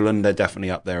Spielberg and Nolan. They're definitely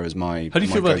up there as my. how do you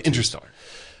my feel about go-tos. Interstellar?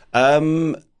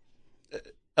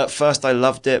 At first, I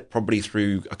loved it, probably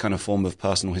through a kind of form of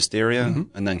personal hysteria,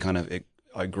 and then kind of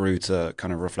I grew to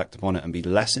kind of reflect upon it and be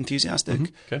less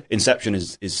enthusiastic. Okay. Inception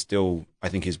is still, I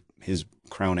think, his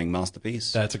crowning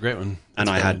masterpiece. That's a great one. And That's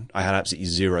I brilliant. had absolutely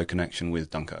zero connection with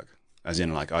Dunkirk, as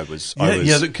in like I was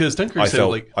because Dunkirk I said,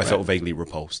 felt like, I felt right. vaguely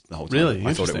repulsed the whole time. Really?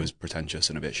 I thought it Interesting. was pretentious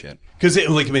and a bit shit. Because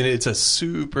it's a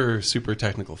super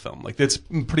technical film. Like it's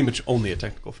pretty much only a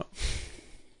technical film.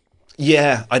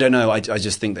 Yeah, I don't know. I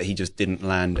just think that he just didn't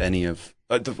land any of.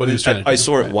 What he was trying to I do,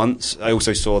 saw it right. once. I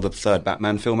also saw the third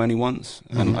Batman film only once,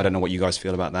 and I don't know what you guys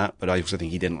feel about that, but I also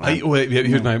think he didn't land.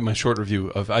 Here's my short review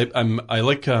of I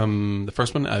like the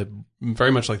first one. I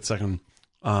very much like the second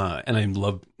one, and I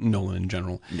love Nolan in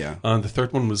general. Yeah. The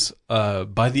third one was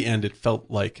by the end it felt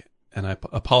like, and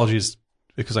apologies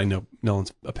because I know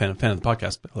Nolan's a fan of the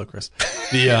podcast. But hello, Chris.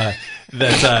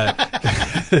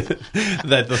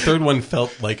 That the third one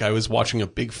felt like I was watching a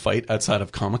big fight outside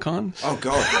of Comic-Con. Oh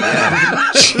God!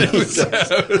 Yeah.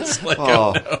 It's like,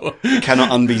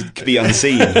 Cannot be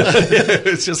unseen.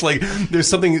 it's just like there's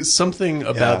something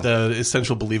about the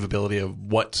essential believability of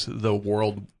what the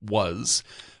world was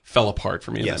fell apart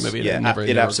for me in that movie. Yeah, and I it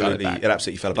never absolutely got it back.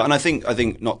 fell apart. And I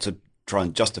think not to try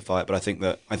and justify it, but I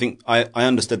think I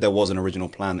understood there was an original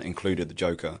plan that included the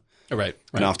Joker. Right.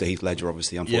 And after Heath Ledger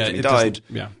obviously unfortunately it died, doesn't-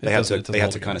 yeah, it they had doesn't- it to doesn't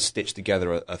hold kind of together. stitch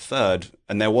together a third,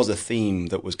 and there was a theme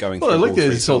that was going Well, I through like all three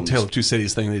this whole films. Tale of Two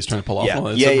Cities thing that he's trying to pull off. Yeah. Well,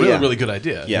 it's Yeah, a really, yeah. really good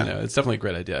idea. Yeah. You know, it's definitely a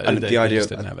great idea. And They the idea, just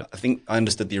didn't have it. I think I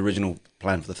understood the original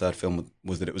plan for the third film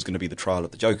was that it was going to be the trial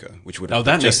of the Joker, which would Oh, have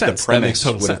that makes just sense. the That premise makes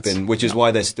total would have sense. been, which is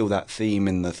why there's still that theme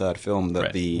in the third film that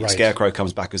Right. the Right. Scarecrow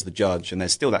comes back as the judge, and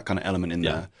there's still that kind of element in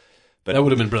Yeah. there. But That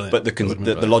would have been brilliant. But That would have been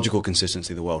the brilliant. logical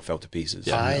consistency of the world fell to pieces.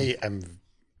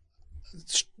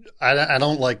 I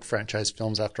don't like franchise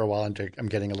films after a while. I'm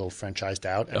getting a little franchised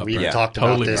out, and we yeah, talked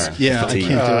totally about this. right. Yeah, I Fatigue.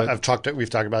 can't do it. We've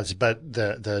talked about this, but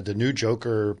the new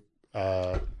Joker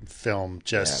film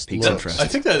just piques looks. interest. I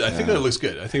think that looks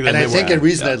good. I think that And I they think were- a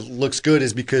reason yeah. that looks good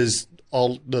is because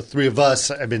all the three of us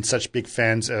have been such big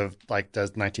fans of like the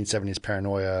 1970s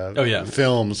paranoia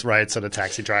films, right? So the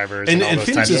Taxi Drivers and all And those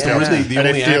Phoenix types is of films. really the And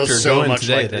only it feels actor so going much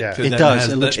today like, that yeah. could- It that does.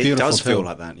 has It looks that- It beautiful. does feel too.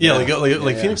 like that. Yeah,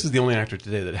 like Phoenix is the only actor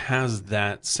today that has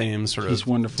that same sort of He's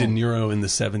wonderful. De Niro in the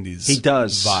 70s He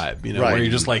does. vibe, you know, Right. where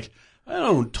you're just like, I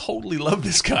don't totally love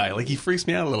this guy. Like he freaks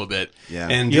me out a little bit. Yeah.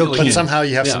 And Yo, like, But he- somehow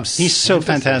you have yeah. some. He's so sympathy.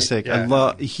 fantastic. I Yeah.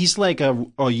 love. He's like a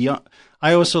young.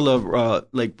 I also love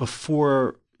like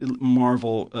before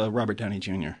Marvel, Robert Downey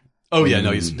Jr. Oh yeah,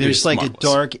 no, he's There's like marvelous. a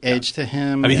dark edge to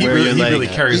him. I mean, he where really, you're he like, really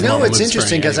carries. You know, Marvel it's moves for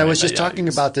interesting me because I anyway, was just but yeah, talking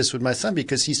he's- about this with my son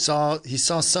because he saw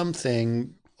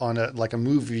something on a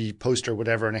movie poster or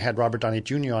whatever, and it had Robert Downey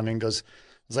Jr. on it, and goes, I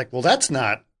was like, well, that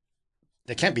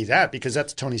can't be that because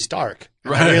that's Tony Stark.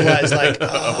 And I realized like,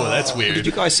 Oh, that's weird. Did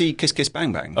you guys see Kiss Kiss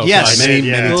Bang Bang? Oh, Yes, God,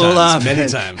 many Love.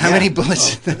 times. How many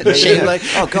bullets? Shane, like,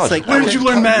 Oh, God. it's like, Where did you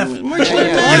learn math?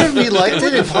 part of me liked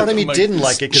it and part of me didn't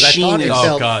like it because I thought it Oh,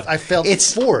 felt God. I felt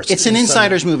It's forced. It's an in some-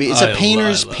 insider's movie. It's a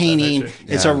painter's love that painting. picture.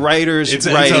 It's a writer's It's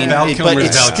writing. a Val but Kilmer's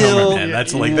it's Val still Kilmer, man.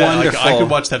 That's like that. Like, wonderful. I could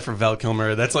watch that for Val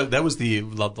Kilmer. That was the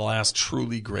last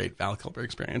truly great Val Kilmer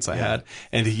experience I had,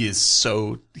 and he's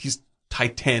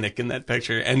Titanic in that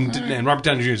picture, and Robert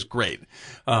Downey Jr. is great,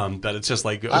 but it's just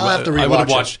like I'll have to I would have rewatch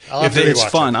it. watched I'll have if to they- It's rewatch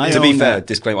fun. I To be own fair, that.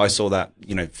 disclaimer, I saw that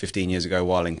 15 years ago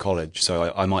while in college,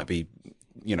 so I might be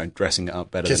dressing it up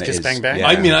better Kiss than Kiss it is. Bang Bang? Yeah.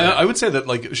 I mean, I would say that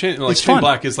like Shane It's fun.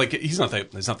 Black is like he's not the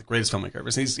greatest filmmaker ever.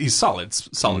 He's solid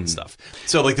stuff.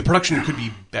 So like the production could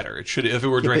be better. It should if it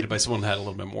were directed by someone who had a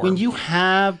little bit more. When you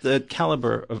have the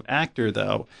caliber of actor,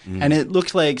 though, and it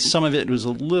looked like some of it was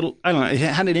a little, I don't know, it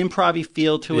had an improv-y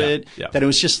feel to Yeah, it, yeah. that it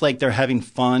was just like they're having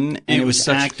fun, and it was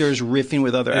such- actors riffing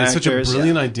with other And it's actors. such a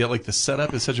brilliant idea. Like the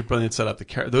setup is such a brilliant setup.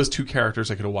 Those two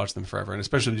characters, I could have watched them forever. And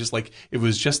especially just like it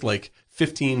was just like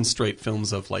 15 straight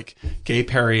films of like Gay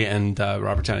Perry and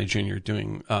Robert Downey Jr.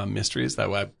 doing mysteries. That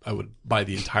way, I would buy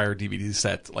the entire DVD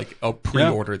set. Like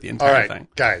pre-order the All entire right, thing.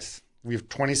 guys, we've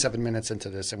 27 minutes into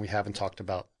this and we haven't talked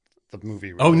about the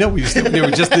movie. Oh no, we were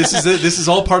just this is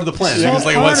all part of the plan. Because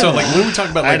like when we talk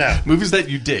about I know. like movies that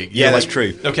you dig, Yeah, you're that's like,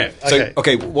 true. Okay, Okay.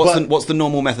 Okay, But- what's the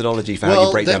normal methodology for how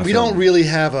you break down a we film? don't really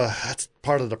have that's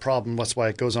part of the problem. That's why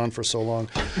it goes on for so long.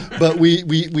 But we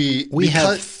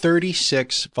have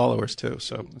 36 followers, too,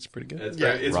 so that's pretty good. yeah,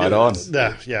 it's Right really on.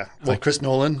 nice. yeah. Well, Chris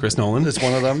Nolan Chris is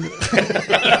one of them.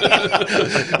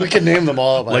 We can name them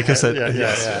all. but Like I said,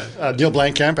 Neil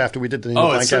Blomkamp. After we did the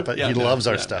Neil it's so- Blomkamp, yeah, he yeah, loves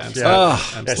our yeah, stuff. absolutely. Yeah.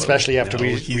 Absolutely. Especially after You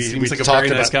know, we he seems like a talked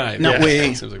very nice about- guy. No Yeah. way.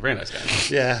 Seems like a very nice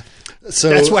guy. Yeah. So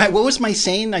That's why. What was my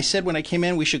saying? I said when I came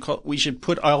in,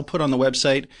 I'll put on the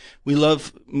website. We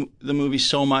love the movie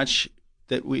so much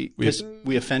that we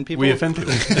offend people. We offend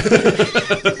people.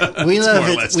 We love more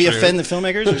or it. less We true. offend the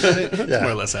filmmakers. Or something. yeah.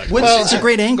 More or less accurate. Well, it's a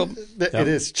great angle. It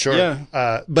is, sure.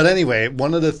 Yeah. But anyway,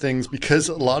 one of the things, because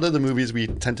a lot of the movies we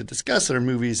tend to discuss are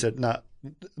movies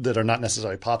that are not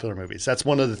necessarily popular movies. That's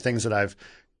one of the things that I've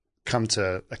come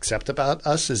to accept about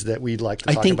us is that we like to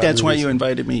I talk think about that's why movies. you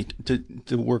invited me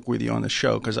to work with you on the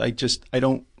show, because I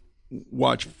don't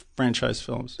watch franchise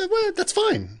films. Well, that's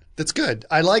fine. That's good.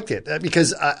 I liked it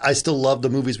because I still love the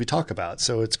movies we talk about,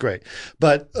 so it's great.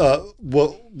 But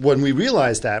when we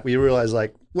realized that, we realized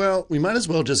like, well, we might as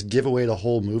well just give away the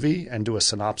whole movie and do a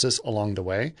synopsis along the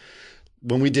way.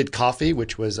 When we did Coffee,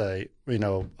 which was the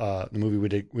movie we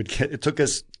did, it took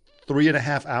us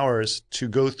 3.5 hours to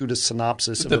go through the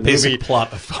synopsis The of a basic movie,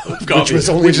 plot of which Coffee, was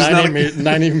only is not a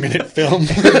 90-minute film.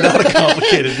 not a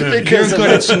complicated movie. You're Because of good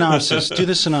the- at synopsis. Do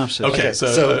the synopsis. Okay.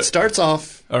 So it starts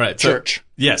off All right. church.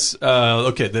 Yes.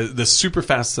 Okay. The super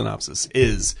fast synopsis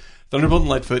is Thunderbolt and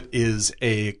Lightfoot is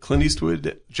a Clint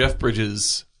Eastwood, Jeff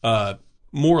Bridges,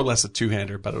 more or less a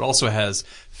two-hander, but it also has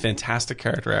fantastic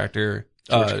character actor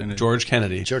George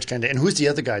Kennedy. George Kennedy. And who's the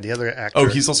other guy? The other actor? Oh,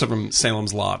 he's also from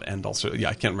Salem's Lot, and also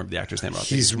I can't remember the actor's name.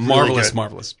 He's really marvelous, good.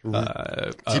 marvelous.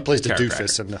 He plays the character doofus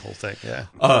actor. in the whole thing. Yeah.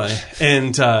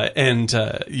 And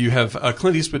you have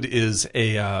Clint Eastwood is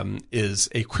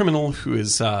a criminal who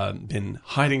has been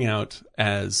hiding out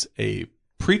as a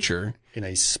preacher In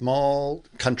a small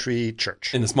country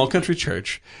church. in a small country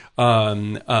church,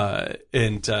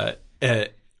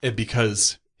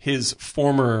 because his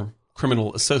former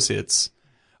criminal associates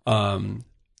want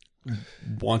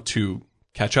to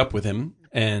catch up with him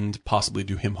and possibly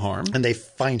do him harm. And they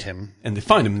find him. And they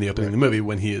find him in the opening of the movie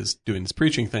when he is doing his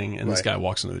preaching thing, and this Right. guy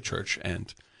walks into the church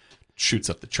and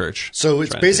shoots up the church. So it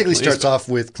trying to basically take Clint starts off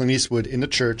with Clint Eastwood in the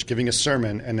church giving a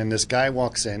sermon, and then this guy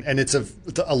walks in, and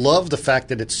I love the fact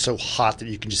that it's so hot that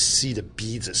you can just see the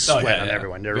beads of Eastwood. sweat on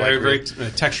everyone. They're very, like, very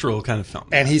textural kind of film.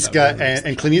 and he's That got really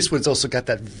and Clint Eastwood's also got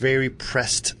that very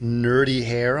pressed, nerdy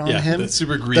hair on Yeah, him. that's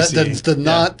super greasy.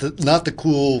 Not the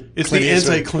cool. It's Clint the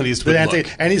Eastwood. anti-Clint Eastwood look.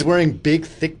 And he's wearing big,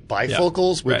 thick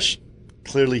bifocals, Yeah, which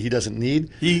clearly he doesn't need.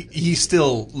 He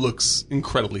still looks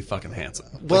incredibly fucking handsome.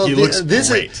 Well, he looks this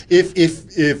great.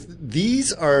 if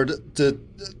these are the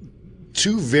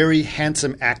two very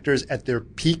handsome actors at their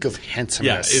peak of Yeah,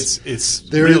 handsomeness. it's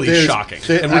There- really there's- shocking.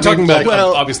 there- And we're I talking mean, about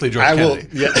well, obviously George I will.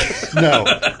 Kennedy. Yeah, no.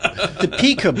 The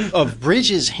peak of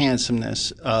Bridges'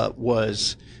 handsomeness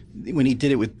was when he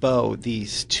did it with Bo,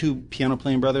 these two piano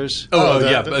playing brothers.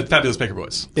 Fabulous Baker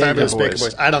Boys. Fabulous Baker Baker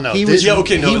Boys. I don't know. He This- was, Yeah,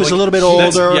 okay, no, he was like, a little bit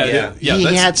that's- older. yeah, he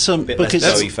that's had some bit less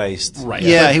because doughy faced. Right.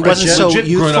 yeah, he But wasn't Jeff- so legit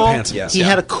grown-up youthful. handsome. Yes. He Yeah.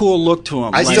 had a cool look to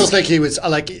him. I Like- still think he was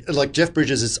like Jeff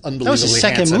Bridges is that unbelievably was his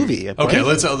second handsome. movie. Okay, right?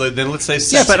 let's say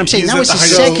sexy. Yeah, but I'm saying He's that at was the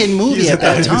his height of- second movie he's at the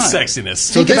height that of his time.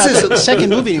 sexiness. Think this about is- the second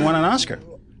movie, he won an Oscar.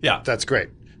 Yeah, That's great.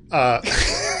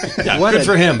 yeah, What good a-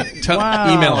 for him.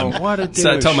 Wow, Email him. what a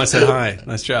Tell him I douche. said hi.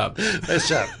 Nice job. Nice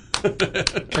job.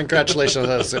 Congratulations on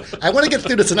that. I want to get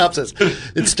through the synopsis.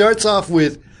 It starts off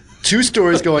with two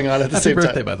stories going on at the same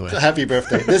birthday, time. by the way. Happy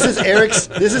birthday. This is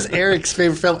Eric's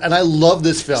favorite film, and I love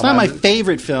this film. It's not my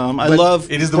favorite film. I love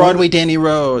it is the Broadway one- Danny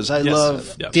Rose. I Yes,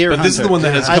 love yeah. Deer But Hunter. this is the one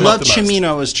that has I come love up the most.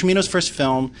 Cimino. It was Cimino's first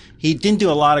film. He didn't do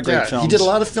a lot of great films. He did a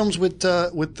lot of films with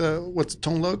what's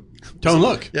Tone Loc? Tone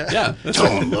Loc. Yeah. Yeah, that's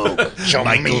right.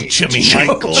 Michael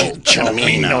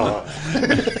Cimino.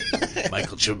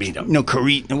 Michael Cimino.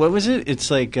 No, what was it? It's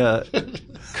like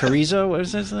Carrizo. What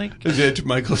was it like?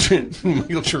 Michael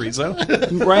Chorizo.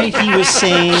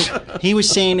 Right? He was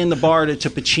saying in the bar to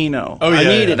Pacino. Oh, I yeah,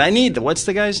 need yeah. it. I need it. What's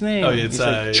the guy's name? Oh, it's, He's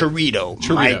like, Chorito.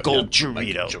 Michael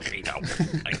yeah.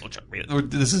 Chorito. Michael Chorizo.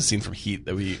 This is a scene from Heat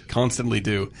that we constantly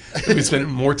do. We spend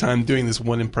more time doing this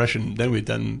one impression than we've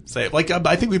done.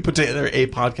 I think we put together a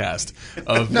podcast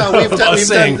of No, of us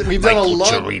saying we've done a Michael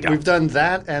lot. Chorizo. We've done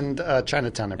that and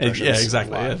Chinatown impressions. Yeah,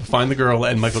 exactly. Yeah. Find the Girl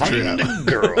and Michael Chorizo.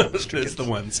 Girl. It's the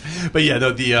ones. But yeah,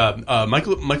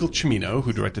 Michael Cimino,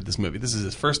 who directed this movie, this is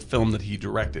his first film that he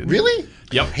directed. Really?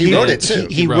 Yep. He wrote it too.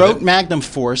 He wrote wrote it. Magnum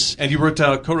Force. And he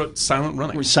co-wrote Silent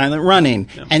Running. Silent Running.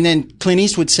 And then Clint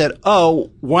Eastwood said,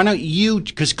 "Oh, why don't you?"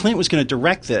 Because Clint was going to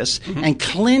direct this, and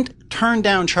Clint turned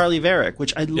down Charlie Varick,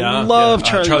 which I love. yeah.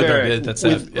 Charlie Charlie Varick Varick, that's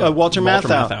with it, yeah. Walter Walter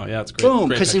Matthau. Matthau, yeah, it's great. Boom,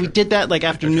 Great because he picture. did that like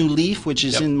after New Leaf, which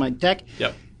is Yep. in my deck.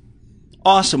 Yep.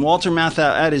 Awesome, Walter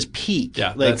Matthau at his peak. Yeah,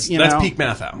 like, that's peak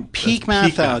Matthau. Peak That's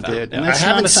peak Matthau, Matthau. dude. Yeah. And I that's not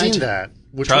haven't a seen science- that.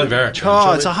 Which Charlie one? Varick.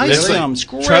 Oh, it's a heist It's like film. It's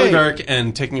great. Charlie Varick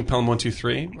and Taking Pelham 1, 2,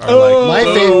 3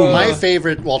 are My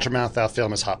favorite Walter Matthau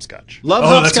film is Hopscotch. Love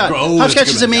Oh, that's Hopscotch. a gr- oh, that's Hopscotch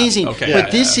good is one, yeah. amazing. Okay. But Yeah,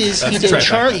 this yeah. is That's he right did back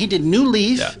Charlie. then. He did New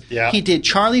Leaf. Yeah. Yeah. He did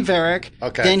Charlie Varick.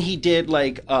 Okay. Then he did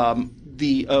like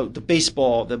the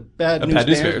baseball, the Bad News Bad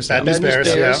News Bears. Bears, yeah. Bad News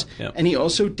Bears, yeah. And he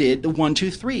also did the 1, 2,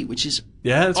 3, which is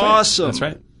Yeah, that's right. awesome. That's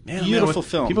right. Yeah, Beautiful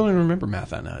film. People don't even remember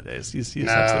Matthau nowadays. He's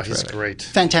No, absolutely he's terrific. great.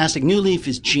 fantastic. New Leaf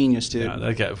is genius, dude. Yeah,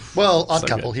 that guy. Well, so Odd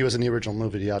Couple. good. He was in the original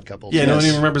movie, The Odd Couple. Yeah, no one Yes.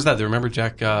 even remembers that. They remember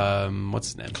Jack. What's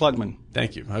his name? Klugman.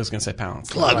 Thank you. I was going to say Palance.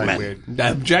 Klugman.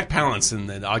 Weird. Jack Palance in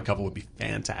the Odd Couple would be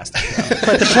fantastic.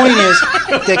 But the point is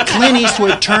that Clint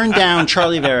Eastwood turned down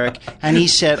Charlie Varick, and he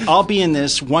said, "I'll be in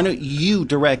this. Why don't you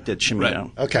direct it,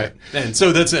 Cimino?" Right. Okay. And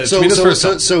so that's it. So, Cimino's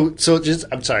first film. so just,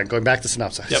 I'm sorry, going back to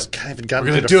synopsis. Yep. I haven't gotten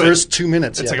We're to gonna the do it. first 2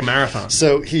 minutes It's yet. like a marathon.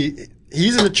 So he's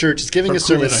in the church, he's giving Or a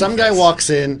sermon. Kool-Aid on Some your guy face. walks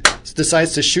in,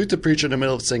 decides to shoot the preacher in the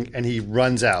middle of the thing, and he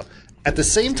runs out. At the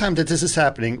same time that this is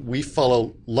happening, we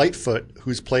follow Lightfoot,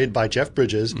 who's played by Jeff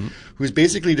Bridges, Mm-hmm. who's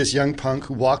basically this young punk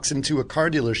who walks into a car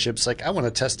dealership. It's like, I want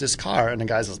to test this car. And the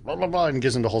guy says, blah, blah, blah, and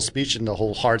gives him the whole speech and the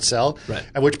whole hard sell. Right.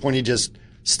 At which point he just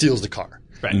steals the car.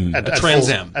 Right. At Trans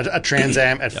full- Am. a Trans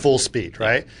Am at full speed,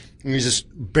 right? And he's just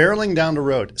barreling down the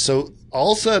road. So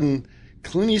all of a sudden,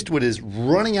 Clint Eastwood is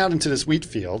running out into this wheat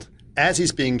field as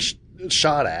he's being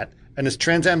shot at, and this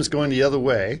Trans Am is going the other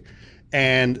way,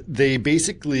 and they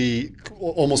basically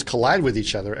almost collide with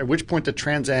each other. At which point the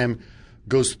Trans Am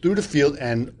goes through the field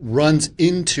and runs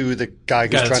into the guy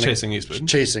who's trying chasing Eastwood.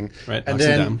 And Right, knocks him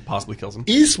then down, possibly kills him.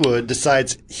 Eastwood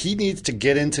decides he needs to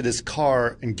get into this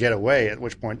car and get away, at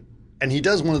which point, and he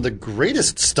does one of the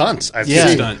greatest stunts I've seen.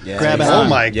 Stunt. Yeah. Grab Oh on.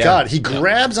 my God. He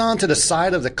grabs onto the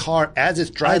side of the car as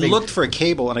it's I driving. looked for a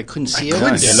cable and I couldn't see it.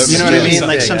 couldn't see You know what I it. mean?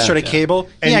 Like Yeah, some sort of cable. He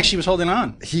And- actually was holding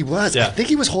on. He was. Yeah. I think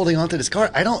he was holding onto this car.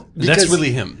 I don't. That's because-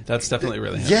 really him. That's definitely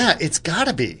really him. Yeah, it's got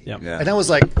to be. Yeah. Yeah. And I was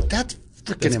like, that's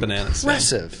freaking That's bananas,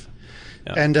 impressive.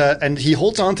 Yeah. And he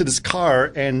holds onto this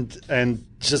car and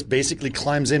just basically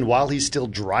climbs in while he's still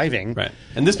driving. Right.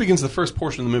 And this begins the first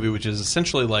portion of the movie, which is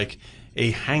essentially like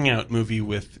a hangout movie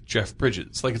with Jeff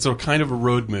Bridges. Like it's a kind of a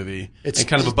road movie and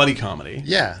kind of a buddy comedy.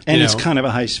 Yeah. And You it's know? kind of a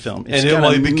heist film. It's And it- got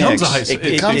well, a it becomes mix. a heist. It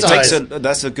becomes takes a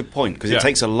that's a good point because Yeah. it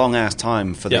takes a long ass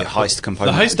time for the Yeah. heist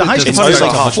component. The heist The heist doesn't part is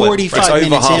start like off 45 it's over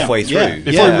minutes halfway in. through. Yeah.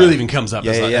 before it really even comes up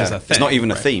Yeah, as, yeah, a, yeah. as a thing. It's not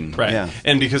even a theme. Right. Yeah.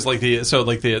 And because like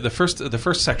the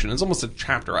first section is almost a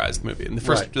chapterized movie. And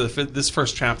this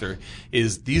first chapter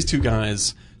is these two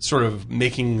guys sort of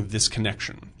making this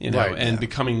connection, Right, and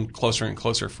becoming closer and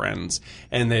closer friends,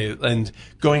 and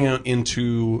going out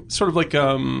into sort of like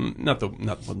not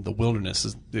the wilderness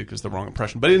is the wrong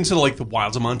impression, but into like the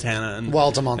wilds of Montana and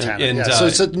Wilds of Montana. and, So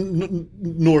it's a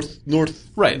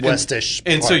right, westish.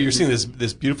 and so part. you're seeing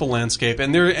this beautiful landscape,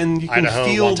 and you can Idaho,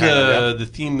 feel Montana, the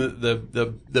theme,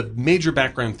 the major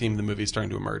background theme of the movie is starting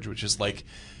to emerge, which is like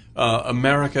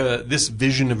America. This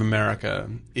vision of America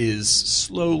is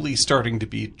slowly starting to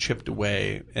be chipped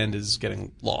away and is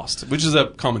getting lost, which is a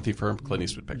common theme for Clint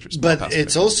Eastwood pictures. But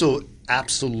it's also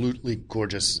absolutely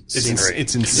gorgeous scenery.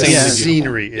 It's insanely The beautiful.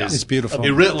 scenery Yeah. is It's beautiful.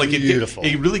 It really, beautiful.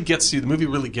 It really gets you. The movie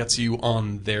really gets you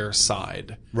on their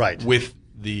side, Right. with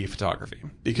the photography,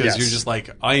 because Yes. you're just like,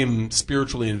 I am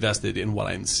spiritually invested in what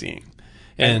I'm seeing.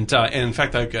 And in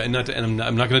fact, I'm not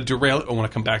going to derail it. I want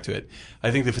to come back to it.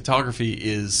 I think the photography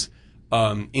is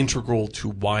integral to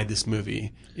why this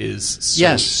movie is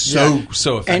so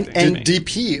effective. And to me.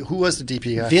 DP. Who was the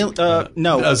DP guy?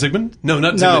 No. Zygmunt? No,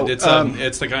 not No, Zygmunt.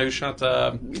 It's the guy who shot.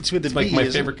 It's with the like B, my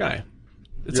isn't favorite it? guy.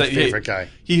 It's Your favorite guy.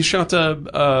 He shot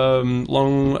Long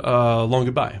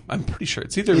Goodbye. I'm pretty sure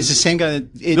it's either It's the same guy.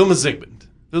 Vilma Zygmunt.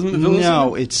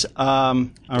 No, it's all right.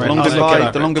 The Long I'll look it Goodbye.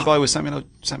 up. The Long Goodbye with Samuel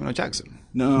L. Jackson.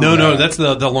 No, that's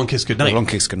the Long Kiss Goodnight. The Long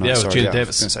Kiss Goodnight, Yeah, with sorry, Gina yeah. I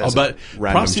Davis. was gonna say, But it's a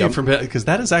random props to you jump. for because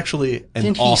that is actually an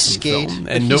Didn't he awesome skate? film,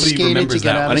 But and he nobody skated to remembers get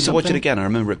that. out one. I need to watch it something? again. I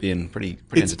remember it being pretty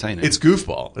entertaining. It's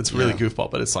goofball. It's really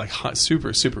goofball, but it's like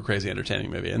super, super crazy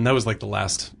entertaining movie. And that was like the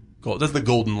last goal. That's the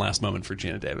golden last moment for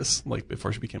Gina Davis, like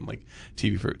before she became like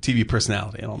TV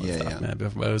personality and all that stuff. yeah. Man,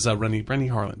 it was a Rennie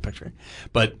Harlan picture.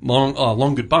 But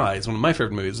Long Goodbye is one of my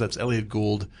favorite movies. That's Elliot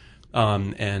Gould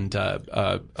and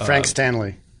Frank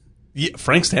Stanley. Yeah,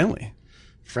 Frank Stanley.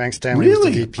 Frank Stanley Really?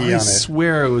 was the DP I on it.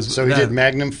 swear it was. So he that- did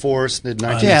Magnum Force, did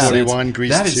 1941, Yeah.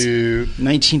 Grease That is- 2.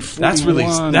 1941. That's really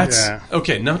Yeah.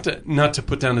 okay. Not to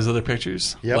put down his other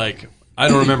pictures. Yep. Like I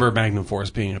don't remember Magnum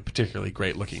Force being a particularly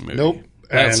great looking movie. Nope.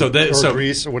 Or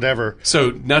Grease or whatever.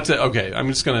 So not to okay. I'm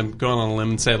just gonna go on a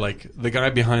limb and say like the guy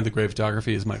behind the great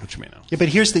photography is Michael Cimino. Yeah, but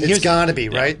here's It's got to be,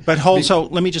 right? But so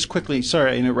let me just quickly.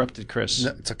 Sorry, I interrupted Chris. No,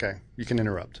 it's okay. You can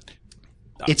interrupt.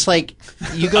 It's like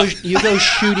you go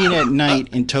shooting at night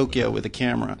in Tokyo with a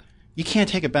camera. You can't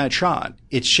take a bad shot.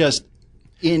 It's just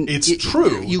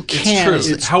True. You can't. It's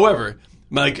true. However,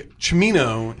 like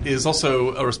Cimino is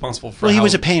also responsible for. Well, he how-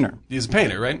 was a painter. He's a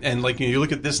painter, right? And like you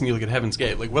look at this and you look at Heaven's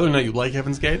Gate. Like whether or not you like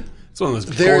Heaven's Gate, it's one of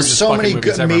those. There's gorgeous so fucking many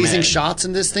movies ever amazing made. shots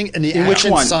in this thing, and the In which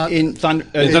action one? shot- In Thunder,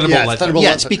 Thunderbolt yeah, Lightning. Thunderbolt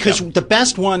yes, Lightning. because Yeah. the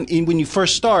best one when you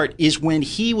first start is when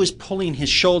he was pulling his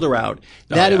shoulder out.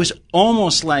 That yeah. it was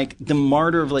almost like the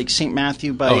Martyr of like St.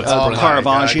 Matthew by it's brilliant.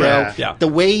 Caravaggio. God, yeah. The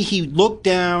way he looked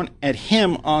down at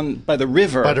him by the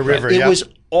river. By the river, it yeah. was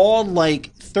all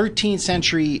like 13th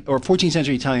century or 14th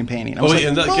century Italian painting. I was like,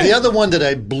 and Well, the other one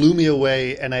that blew me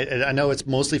away, and I know it's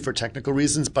mostly for technical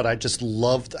reasons, but I just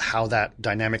loved how that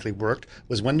dynamically worked,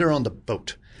 was when they're on the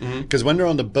boat. Because when they're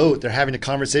on the boat, they're having a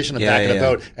conversation on the back of the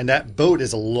boat, and that boat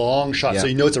is a long shot, so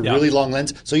you know it's a really long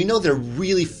lens. So you know they're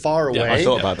really far away. I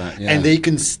thought about that, yeah. And they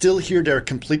can still hear their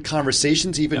complete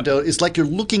conversations, even though it's like you're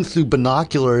looking through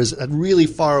binoculars at really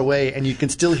far away, and you can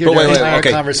still hear their entire okay.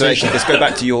 conversation. So let's go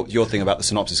back to your thing about the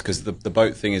synopsis, because the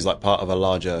boat thing is like part of a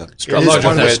larger It is part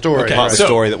of the story. Okay. part of the So-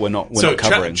 story that we're not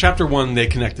covering. Chapter 1, they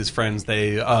connect as friends.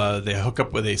 They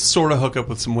sort of hook up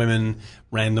with some women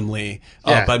randomly.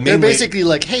 Yeah, But they're mainly, basically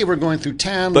like like, hey, we're going through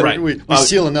town, But- we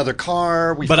steal another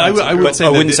car. But I would say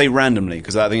I that wouldn't say randomly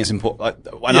because I think it's important.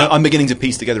 I'm beginning to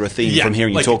piece together a theme from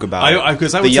hearing you talk about it.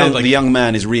 Because I would say, like, the young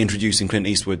man is reintroducing Clint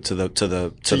Eastwood to the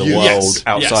world Yes.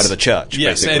 outside of the church.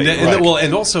 Yes, basically.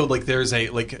 and also like there's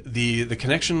the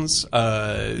connections.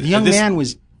 The young man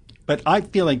was, but I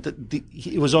feel like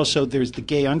it was also there's the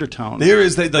gay undertone. There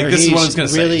is this is what I was going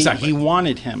to say. Really, Exactly. he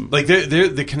wanted him. Like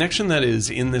the connection that is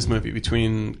in this movie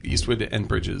between Eastwood and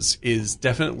Bridges is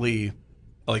definitely,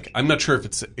 like, I'm not sure if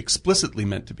it's explicitly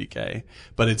meant to be gay,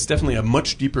 but it's definitely a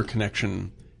much deeper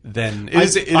connection than it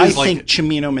is. I like, think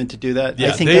Cimino meant to do that. Yeah,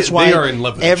 I think they- that's why they are in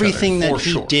love with each everything other, that for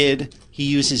he sure. did, he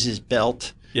uses his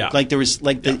belt. Yeah. Like there was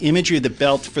like the imagery of the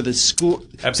belt for the school.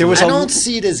 There Absolutely. was I a, don't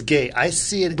see it as gay. I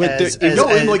see it but as, there- as, no,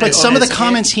 as, like- but some of the as-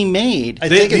 comments he made. I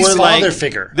think it's were like, father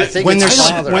figure. I think when it's there's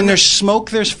father. when there's smoke,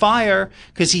 there's fire.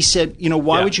 Because he said,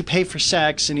 why Yeah. would you pay for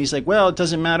sex? And he's like, well, it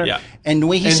doesn't matter. Yeah. And the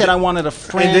way he And said, the- I wanted a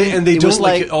friend. and they it don't was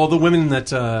like all the women that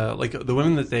the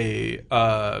women that they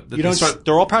that you they don't. start,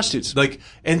 They're all prostitutes. like,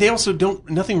 and they also don't.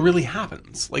 Nothing really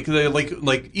happens. Like they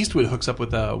like Eastwood hooks up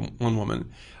with one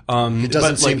woman. He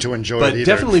doesn't seem to enjoy it either.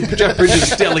 Definitely, Jeff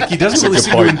Bridges. Like he doesn't really good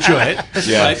seem point. to enjoy it.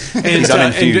 Yeah. Right? And, He's and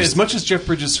uninfused. as much as Jeff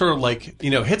Bridges sort of like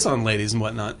hits on ladies and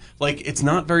whatnot, like it's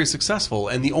not very successful.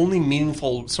 And the only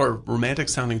meaningful sort of romantic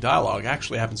sounding dialogue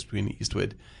actually happens between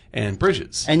Eastwood and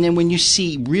Bridges. And then when you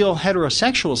see real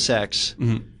heterosexual sex,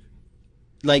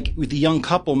 like with the young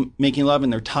couple making love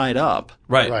and they're tied up,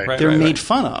 Right. they're made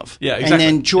fun of. Yeah, And exactly.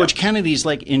 then George Yeah. Kennedy's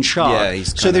like in shock. Yeah, he's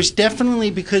so kinda- there's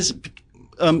definitely because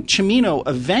Cimino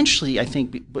eventually, I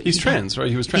think, He's trans, right?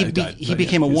 He was trans. died, he but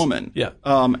became a he's- woman. Yeah.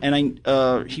 And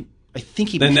I think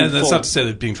he Then became that's full. not to say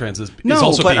that being trans is No,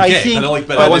 also but being I gay. think- I don't like,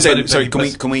 but but I I want just- to say, sorry,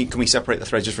 but- can we separate the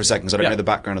thread just for a second? Because I don't Yeah. know the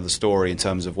background of the story in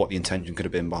terms of what the intention could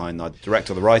have been behind the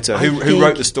director or the writer. I Who think-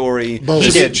 wrote the story? Both.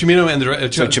 He did. Cimino and the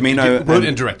So Cimino wrote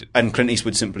and directed. and Clint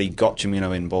Eastwood simply got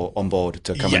Cimino on board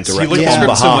to come and Yes, he direct liked the on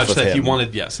script so behalf much of that him. he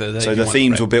wanted. Yes, So the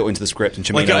themes were built into the script, and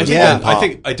Cimino Like, I, was Yeah. I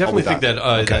think I definitely think that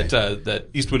Okay. that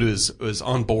Eastwood was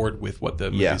on board with what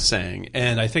the movie Yeah. is saying,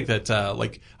 and I think that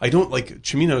I don't like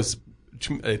Cimino's.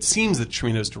 It seems that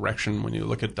Cimino's direction, when you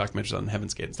look at documentaries on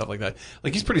Heaven's Gate and stuff like that,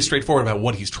 like he's pretty straightforward about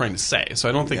what he's trying to say. So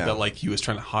I don't think Yeah. that like he was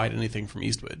trying to hide anything from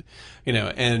Eastwood,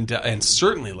 and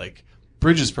certainly like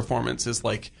Bridges' performance is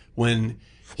like when.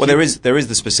 Well, there is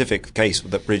the specific case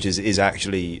that Bridges is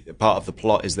actually part of the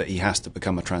plot is that he has to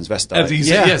become a transvestite.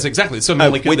 Yes, exactly. So I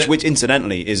mean, like, which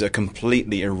incidentally is a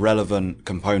completely irrelevant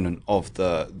component of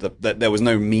the there was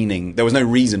no meaning, there was no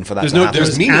reason for that. There's to no happen.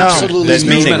 there's meaning. Absolutely There's no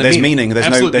meaning. amount of There's meaning. There's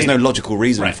Absolute no meaning. logical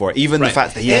reason Right. for it. Even Right. the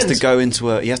fact that he has And- to go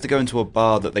into a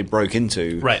bar that they broke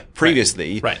into Right.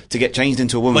 previously Right. to get changed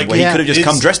into a woman Like, where yeah, he could have just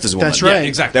come it's- dressed as a woman. That's right. Yeah,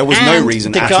 exactly. There was and no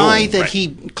reason the at guy all. that Right. he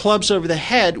clubs over the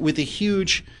head with a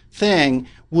huge thing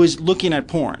was looking at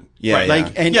porn. Yeah, Right. yeah.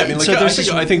 Like, and Yeah, I mean, like, so I there's think-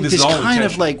 this, I think this is this all kind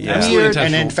of intentional. like Yeah. Absolutely weird.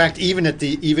 intentional. And in fact,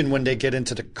 even when they get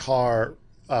into the car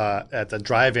at the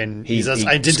drive-in, he says, he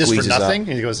 "I did this for squeezes nothing," up.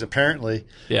 and he goes, "Apparently."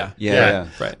 yeah, Yeah.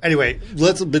 right. Anyway,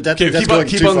 that's Okay, that's keep going on-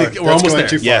 keep too on far. the- we're That's almost going there.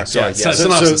 too far. Yeah, sorry,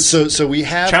 yeah. So we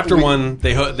have Chapter 1,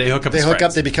 they hook up. They as hook up.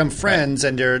 friends. They become friends,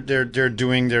 and they're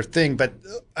doing their thing. But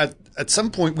at some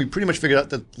point, we pretty much figured out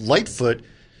that Lightfoot,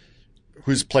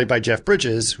 who's played by Jeff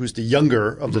Bridges, who's the younger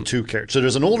of the two characters. So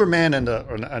there's an older man and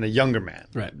a younger man,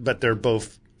 Right. But they're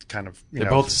both kind of They're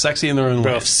both sexy in their own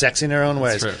both ways. sexy in their own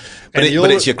ways. true. But, And the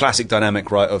older- it's your classic dynamic,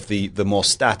 right, of the more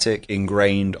static,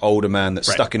 ingrained older man that's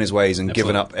Right. stuck in his ways and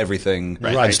given Absolutely. up everything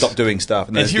Right. and stopped doing stuff.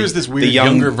 And there's here's this weird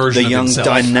younger version the of young himself.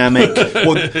 dynamic.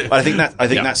 Well, I think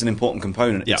Yeah. that's an important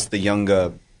component. Yeah.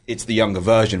 It's the younger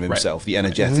version of himself, the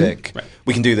energetic. Right.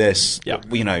 We can do this. Yeah.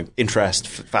 Interest,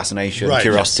 fascination, Right.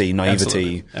 curiosity, Yes.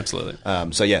 naivety. Absolutely.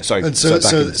 So yeah, sorry. And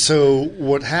so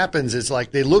what happens is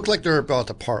like they look like they're about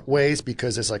to part ways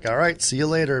because it's like, all right, see you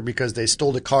later, because they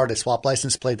stole the car, they swap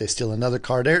license plate, they steal another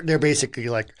car. They're basically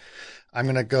like, I'm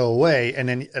going to go away. And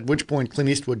then at which point Clint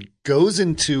Eastwood goes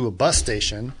into a bus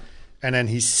station, and then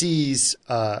he sees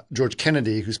George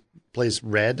Kennedy, who plays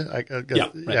Red. Yeah,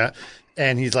 right.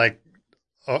 And he's like,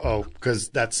 because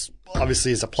that's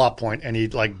obviously is a plot point, and he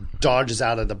like dodges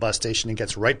out of the bus station and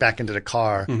gets right back into the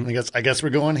car. And he goes, I guess we're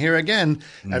going here again.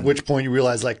 At which point you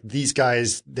realize like these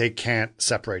guys, they can't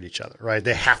separate each other, right?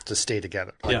 They have to stay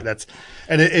together. Like Yeah. that's,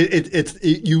 and it's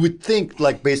you would think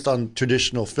like based on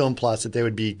traditional film plots that they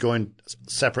would be going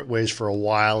separate ways for a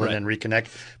while and then reconnect,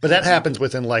 but that happens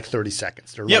within like 30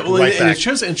 seconds. They're Yeah, like, well, right and back.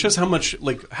 it shows how much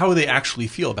like how they actually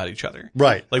feel about each other.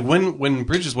 Right. Like when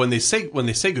Bridges when they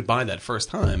say goodbye that first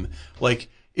time, like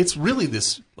it's really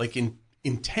this like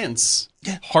intense,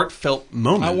 heartfelt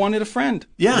moment. I wanted a friend.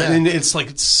 Yeah, and it's like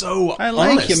it's so. I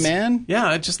like honest. you, man.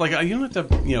 Yeah, it's just like you don't have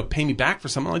to pay me back for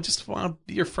something. I just want to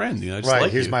be your friend. I just Right,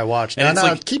 like here's you. my watch. And No, it's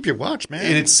like, keep your watch, man.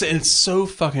 and it's so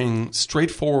fucking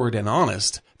straightforward and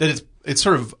honest that it's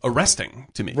sort of arresting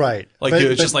to me. Right. Like But- it's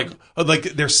but- just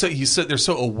like they're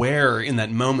so aware in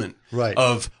that moment. Right.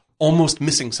 Of almost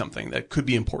missing something that could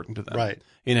be important to them. Right.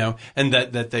 And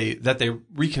that they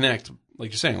reconnect. Like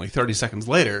you're saying, like 30 seconds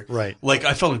later, Right. Like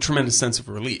I felt a tremendous sense of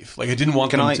relief. Like I didn't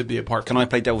want them to be apart. Can I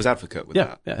play devil's advocate with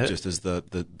that? Yeah. Just as the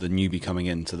newbie coming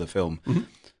into the film,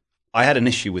 I had an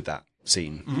issue with that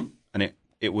scene, and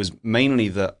it was mainly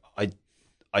that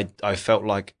I felt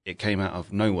like it came out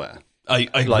of nowhere. I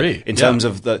agree. Like, in terms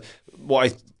of what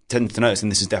I tend to notice,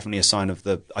 and this is definitely a sign of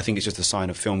I think it's just a sign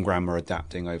of film grammar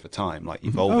adapting over time, like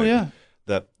evolving. Oh, yeah.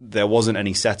 That there wasn't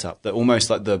any setup. That almost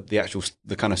like the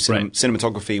kind of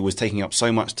cinematography was taking up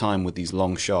so much time with these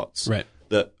long shots. Right.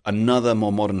 That another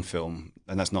more modern film,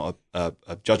 and that's not a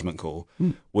judgment call,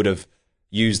 would have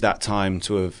used that time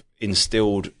to have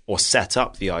instilled or set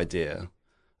up the idea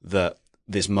that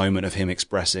this moment of him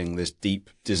expressing this deep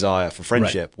desire for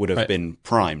friendship would have been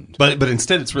primed. But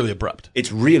instead, it's really abrupt.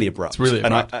 It's really abrupt. It's really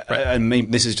abrupt. And maybe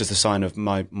this is just a sign of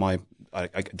my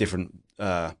different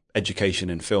education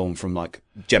in film from like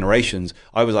generations.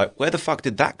 I was like, where the fuck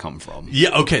did that come from?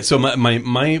 Yeah. Okay. So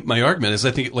my argument is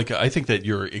I think that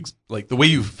you're like the way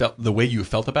you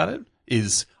felt about it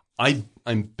is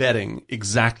I'm betting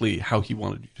exactly how he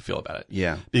wanted you to feel about it.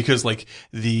 Yeah. Because like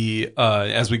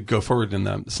as we go forward in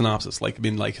the synopsis, like I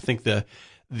mean, like I think the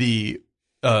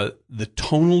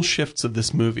tonal shifts of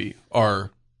this movie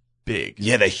are big.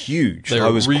 Yeah, they're huge. They're I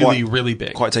was really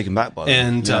big. quite taken back by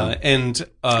them. And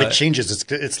it changes.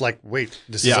 It's like, wait,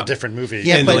 this is a different movie.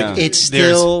 Yeah, And, but like, it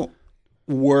still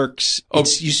works.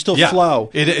 You still flow.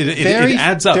 It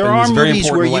adds up. There in are this very movies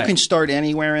where important you way. can start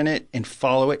anywhere in it and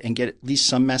follow it and get at least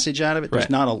some message out of it. There's Right.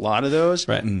 not a lot of those.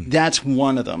 Right. That's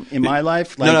one of them. In my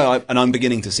life, like, and I'm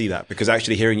beginning to see that because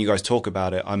actually hearing you guys talk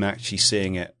about it, I'm actually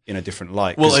seeing it in a different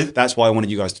light. Well, That's why I wanted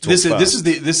you guys to talk this first. is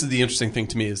the interesting thing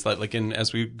to me is that like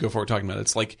as we go forward talking about it,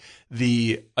 it's like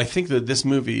I think that this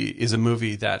movie is a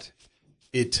movie that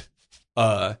it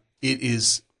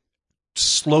is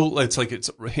slow. It's like it's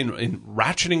in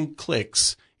ratcheting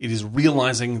clicks. It is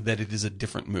realizing that it is a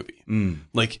different movie.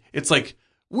 Like it's like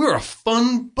we're a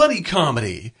fun buddy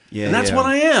comedy, and that's what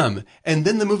I am. And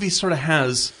then the movie sort of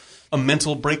has a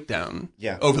mental breakdown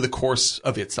over the course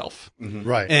of itself,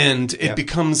 Right. and it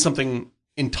becomes something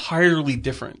entirely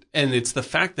different. And it's the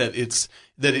fact that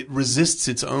it resists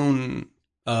its own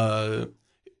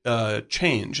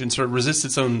change and sort of resists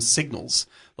its own signals,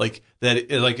 like that.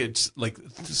 It's like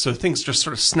so things just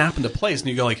sort of snap into place, and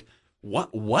you go like,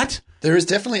 what? There is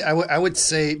definitely, I would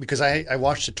say, because I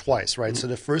watched it twice, right? So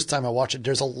the first time I watched it,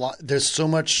 there's so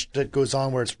much that goes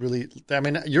on where it's really, I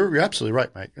mean, you're absolutely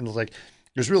right, Mike. And like,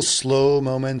 there's real slow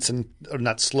moments or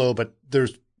not slow, but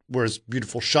where's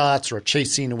beautiful shots or a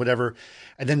chase scene or whatever.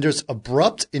 And then there's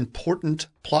abrupt, important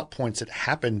plot points that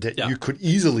happen that you could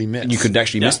easily miss. And you could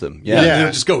actually miss them. Yeah, Yeah.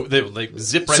 they just go. They like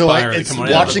zip right so by her. it's They come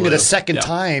right out of watching the it a blue. second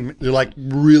time, you're like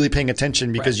really paying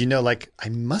attention because you know, like I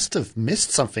must have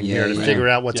missed something here to figure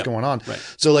out what's going on. Right.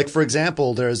 So, like for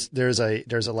example, there's a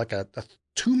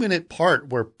 2-minute part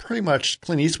where pretty much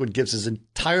Clint Eastwood gives his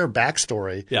entire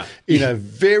backstory in a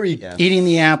very eating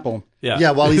the apple.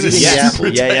 while he's eating the apple.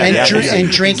 And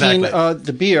drinking Exactly.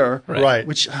 the beer, Right.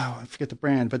 which I forget the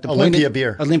brand, but the Olympia point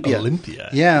beer. Olympia.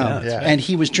 Yeah, that's And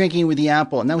he was drinking with the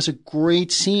apple, and that was a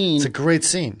great scene. It's a great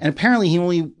scene. And apparently,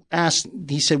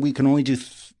 he said we can only do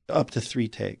up to 3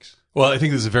 takes. Well, I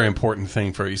think this is a very important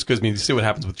thing for you because I mean, you see what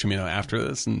happens with Cimino after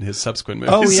this and his subsequent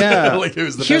movies. Oh yeah. Like, it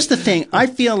was the Here's best. the thing. I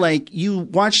feel like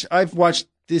I've watched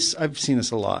this. I've seen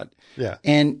this a lot. Yeah.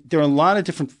 And there are a lot of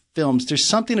different films. There's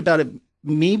something about it,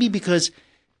 maybe because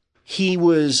he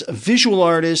was a visual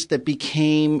artist that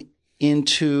became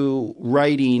into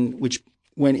writing, which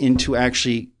went into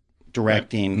actually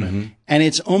directing. Mm-hmm. And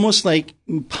it's almost like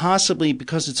possibly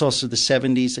because it's also the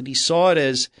 70s that he saw it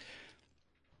as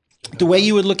the way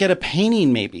you would look at a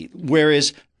painting, maybe.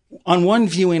 Whereas on one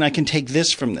viewing, I can take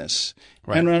this from this.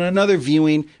 Right. And on another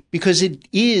viewing, because it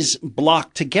is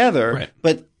blocked together,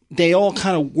 but they all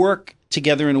kind of work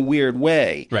together in a weird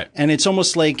way. Right. And it's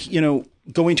almost like,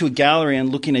 going to a gallery and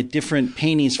looking at different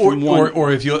paintings from one.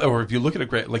 Or if you look at a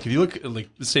great, like if you look like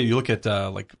say you look at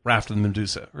like Raft of the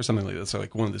Medusa or something like that, so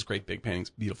like one of those great big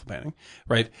paintings, beautiful painting,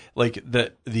 right? Like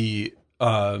the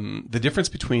difference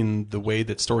between the way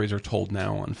that stories are told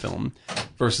now on film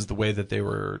versus the way that they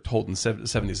were told in the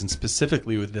 70s, and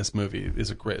specifically with this movie it's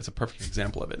a perfect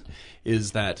example of it,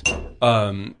 is that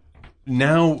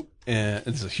now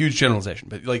it's a huge generalization,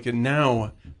 but like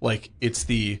now, like it's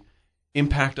the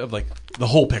impact of like the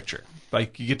whole picture.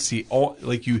 Like you get to see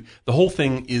the whole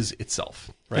thing is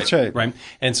itself, right? That's right. Right.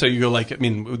 And so you go like, I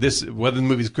mean, whether the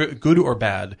movie's good or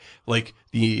bad, like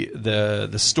the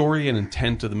story and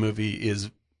intent of the movie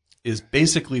is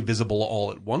basically visible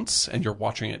all at once, and you're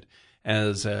watching it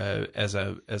as a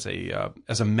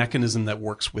mechanism that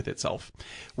works with itself.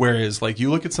 Whereas like you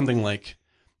look at something like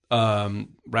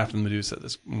Raft and Medusa,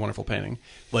 this wonderful painting,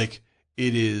 like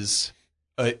it is.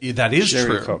 That is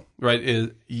Jericho. true,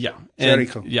 right? Yeah,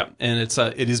 Jericho. Yeah, and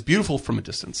it is beautiful from a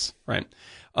distance, right?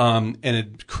 And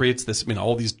it creates this,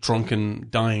 all these drunken,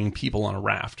 dying people on a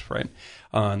raft, right?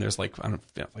 And there's like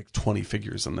 20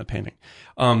 figures in the painting,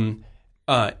 and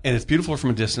it's beautiful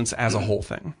from a distance as a whole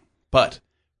thing. But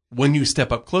when you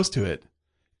step up close to it,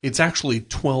 it's actually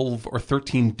 12 or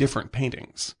 13 different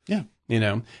paintings. Yeah,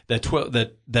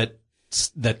 that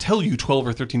tell you 12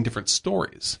 or 13 different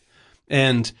stories.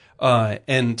 And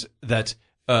that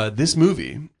this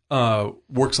movie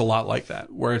works a lot like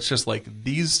that, where it's just like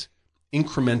these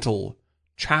incremental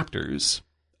chapters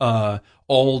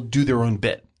all do their own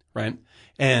bit, right?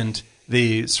 And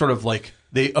they sort of like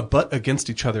they abut against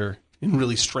each other in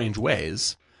really strange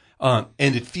ways, and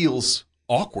it feels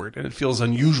awkward and it feels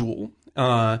unusual.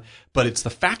 But it's the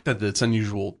fact that it's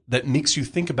unusual that makes you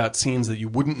think about scenes that you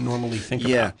wouldn't normally think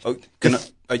about. Oh,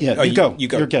 you go. You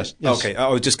go. Your guest. Yes. Okay, I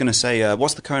was just going to say,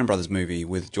 what's the Coen Brothers movie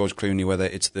with George Clooney, where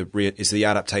it's the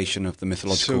adaptation of the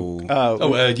mythological...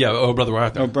 Oh, Brother, We're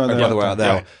Out There. Oh, Brother, We're Out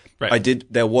There. Yeah. Right.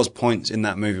 There was points in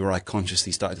that movie where I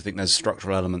consciously started to think there's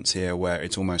structural elements here where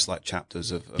it's almost like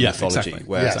chapters of mythology. Exactly.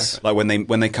 Where, Yes. like when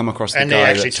they come across the And guy they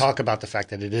actually that's- talk about the fact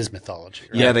that it is mythology.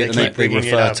 Right? Yeah, they keep bringing it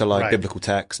refer up. to like Right. biblical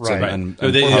texts Right. and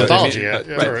Oh, they- mythology. right.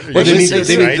 Or Well, they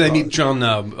Ulysses, right? meet John.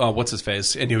 What's his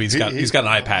face? And he's got an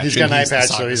eye patch. He's got an and eye patch,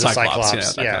 the so he's a Cyclops.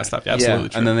 that kind Yeah. of stuff. Yeah, absolutely.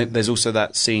 True. And then there's also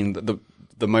that scene that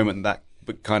the moment that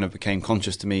kind of became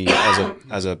conscious to me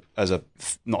as a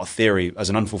not a theory, as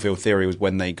an unfulfilled theory, was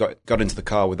when they got into the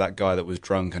car with that guy that was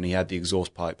drunk and he had the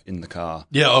exhaust pipe in the car.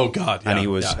 Yeah. Oh God. Yeah,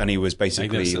 And he was basically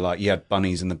Magnificent. like, he had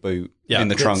bunnies in the boot, Yeah. in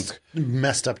the It's trunk.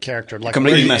 Messed up character. Like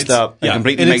Completely really- messed it's- up. yeah. It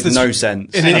completely And makes it's no this-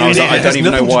 sense. and And I was it like, I has don't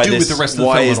even know nothing to why do with the rest of the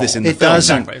why film is at this all. in the It film.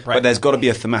 doesn't. Right. But there's got to be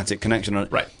a thematic connection.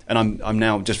 Right. And I'm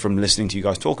now, just from listening to you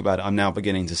guys talk about it, I'm now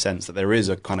beginning to sense that there is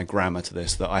a kind of grammar to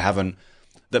this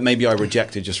that maybe I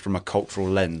rejected just from a cultural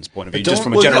lens point of view, just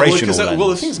from a generational lens. Well,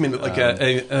 the thing is,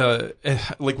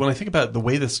 like when I think about the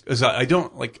way this is, I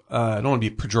don't want to be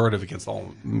pejorative against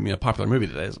all popular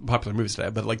movies today,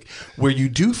 but like where you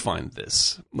do find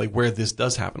this, like where this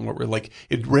does happen, where we're like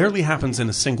it rarely happens in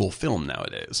a single film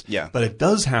nowadays. Yeah. But it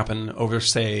does happen over,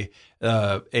 say,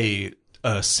 a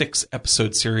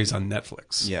 6-episode series on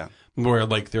Netflix. Yeah. Where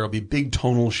like there'll be big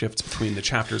tonal shifts between the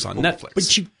chapters on Netflix.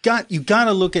 But you got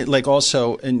to look at like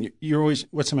also, and you're always,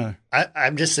 what's the matter?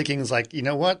 I'm just thinking, it's like, you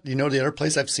know what? The other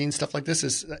place I've seen stuff like this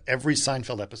is every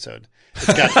Seinfeld episode. It's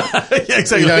got, yeah,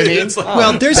 exactly. You know what I mean? It's like-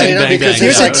 Well, there's I know, a because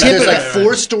there's a tip. there's like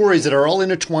 4 stories that are all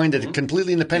intertwined that are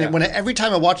completely independent. When every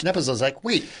time I watch an episode, it's like,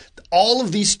 wait, all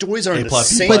of these stories are in the plot.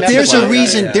 same But there's episode. a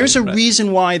reason. yeah, There's a right.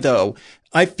 reason why, though.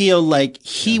 I feel like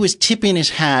he was tipping his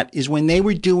hat is when they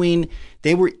were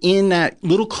in that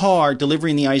little car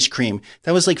delivering the ice cream.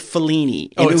 That was like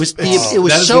Fellini, and it was that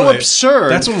is so one of my- absurd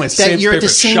that's one of my that you're at the favorite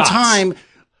same shots. time.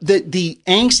 The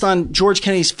angst on George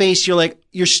Kennedy's face. You're like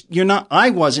you're not. I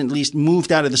wasn't at least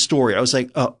moved out of the story. I was like,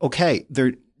 oh, okay,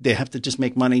 they have to just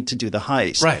make money to do the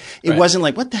heist. Right, It right. wasn't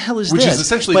like, what the hell is Which this? is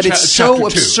essentially but it's so chapter 2.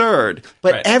 absurd.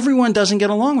 But Right. everyone doesn't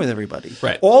get along with everybody.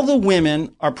 Right. All the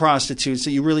women are prostitutes that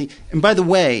you really, and by the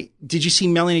way, did you see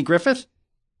Melanie Griffith?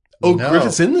 Oh, No.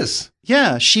 Griffith's in this.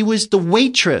 Yeah, she was the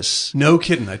waitress. No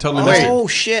kidding. I totally missed it. Oh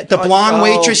shit! The blonde Oh,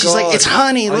 waitress, she's like, God. it's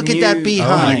honey, look I at that knew-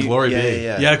 behind. Oh, glory Yeah, be.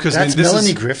 yeah. Yeah, because That's this Melanie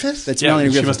is, Griffith? That's yeah, Melanie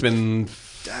she Griffith. must have been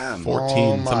 14, Oh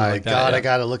something my like that. God, yeah. I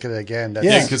got to look at it again. That's,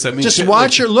 Yeah, because I mean, Just shit,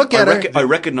 watch her, look at her. I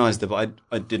recognized it, but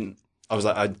I didn't. I was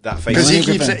like, that face. Because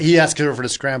Melanie he asks her for the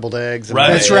scrambled eggs. And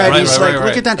Right. That's Yeah, right. right, He's right, like, right,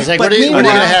 look at that. It's like, but what are you going to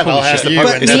meanwhile, have? I'll ask you.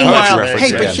 But And then meanwhile, Poetry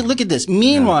reference, hey, yeah. but look at this.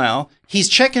 Meanwhile, he's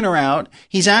checking her out.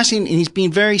 He's asking, and he's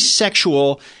being very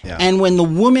sexual. Yeah. And when the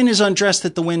woman is undressed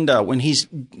at the window, when he's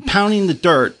pounding the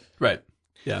dirt, Right.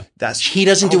 Yeah. he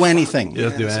doesn't do anything. He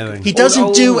doesn't do anything. He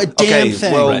doesn't do a damn okay,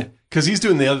 thing. well, Right. Because he's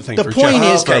doing the other thing. The for point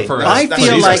Jeff- is, for- I that's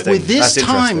feel like interesting. with this That's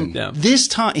time,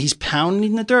 interesting. Yeah. he's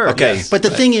pounding the dirt. Okay. Yes. But the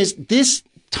thing is, this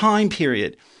time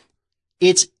period,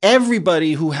 it's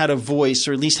everybody who had a voice,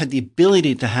 or at least had the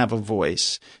ability to have a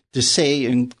voice, to say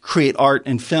and create art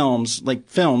and films,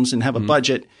 and have a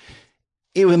budget.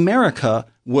 In America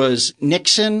was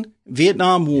Nixon,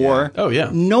 Vietnam War. Oh, yeah.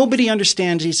 Nobody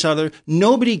understands each other.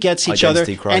 Nobody gets each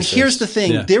Identity other. crisis. And here's the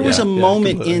thing. Yeah, there was a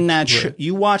moment completely. in that Completely.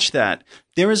 you watch that.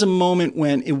 There was a moment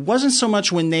when it wasn't so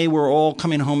much when they were all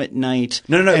coming home at night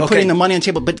No, and okay. putting the money on the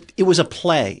table, but it was a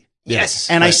play. Yes.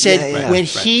 And I Right. said, Yeah, yeah, when right.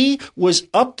 he was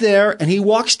up there and he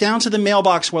walks down to the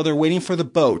mailbox while they're waiting for the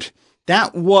boat,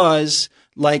 that was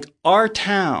like our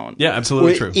town. Yeah,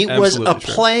 absolutely Where true. It was a Absolutely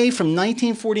true. play from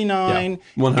 1949.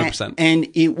 Yeah, 100%. And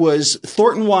it was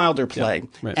Thornton Wilder play.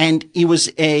 Yeah, right. And it was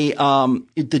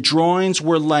the drawings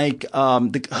were like,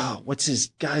 what's his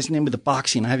guy's name with the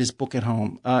boxing? I have his book at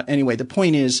home. Anyway, the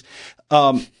point is,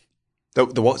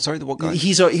 The what? Sorry, the what guy?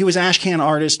 he was Ashcan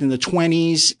artist in the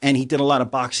 20s, and he did a lot of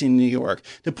boxing in New York.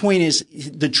 The point is,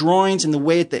 the drawings and the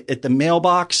way at the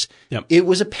mailbox, Yep. it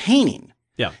was a painting.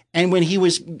 Yeah. And when he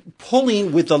was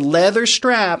pulling with the leather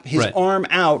strap, his Right. arm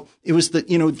out, it was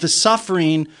the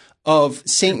suffering of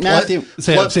St. Matthew.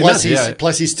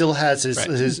 Plus, he still has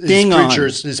his Ding on.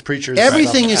 preachers. His preachers.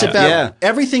 Everything is about Yeah.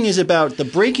 everything is about the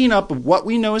breaking up of what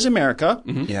we know as America.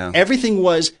 Yeah. Everything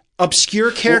was obscure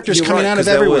characters You're coming right, out of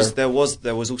 'cause everywhere.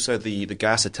 There was also the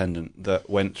gas attendant that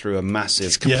went through a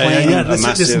massive Yeah. a This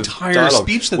massive entire dialogue,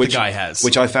 speech that which, the guy has.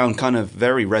 which I found kind of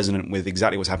very resonant with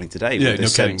exactly what's happening today. Yeah, with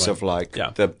this no kidding, sense right. of like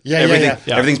Yeah.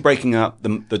 everything's breaking up.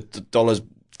 The dollars.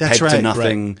 That's head to right.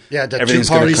 nothing. Yeah, the everything's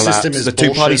two-party gonna collapse. system is the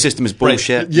two-party bullshit. system is Right.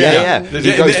 bullshit. Yeah.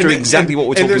 He goes through exactly what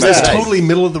we're talking and about there's today. this totally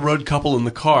middle of the road couple in the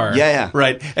car. Yeah, yeah.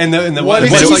 Right. And the What is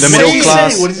what's he like, the saying? middle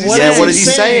class. What is he What saying? is what is he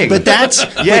saying? But that's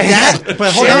but hold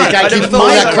Yeah, on. the guy keeps My-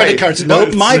 pulling out credit cards.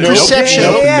 Nope. my Nope. perception.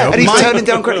 and he's my- turning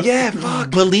down credit. Yeah,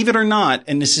 fuck. Believe it or not,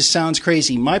 and this sounds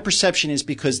crazy, my perception is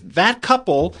because that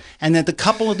couple and that the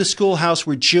couple of the schoolhouse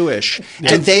were Jewish,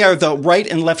 and they are the right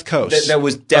and left coast. There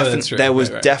was that's true.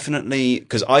 Right. definitely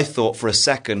because I thought for a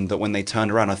second that when they turned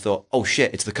around, I thought, oh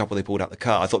shit, it's the couple they pulled out the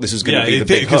car. I thought this was going to be the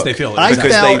big because hook. they feel it. I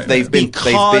because felt they've been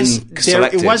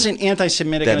selected. it wasn't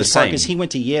anti-Semitic They're on the his part same. because he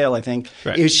went to Yale, I think.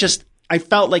 Right. It was just I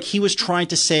felt like he was trying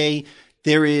to say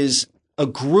there is a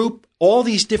group, all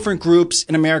these different groups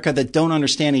in America that don't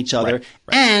understand each other,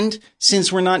 and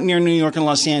since we're not near New York and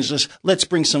Los Angeles, let's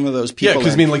bring some of those people.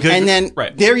 because, in. I mean, like, and then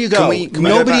right. there you go. Can we go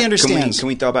Nobody back? understands. Can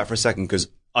we dial back for a second? Because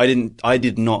I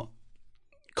did not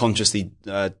consciously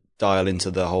dial into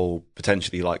the whole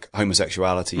potentially like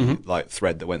homosexuality like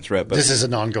thread that went through it. But This is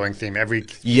an ongoing theme. Every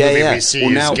Yeah, movie yeah. we see Well,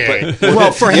 is now- gay. but-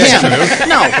 well, for him, no.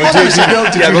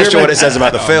 yeah, I'm not sure what it says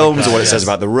about the films or what it says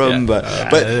about the room,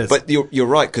 Yeah. but you're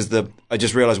right because I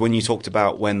just realised when you talked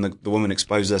about when the woman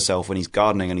exposes herself when he's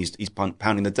gardening and he's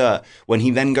pounding the dirt, when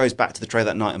he then goes back to the tray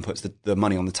that night and puts the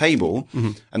money on the table,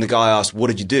 and the guy asks, "What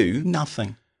did you do?"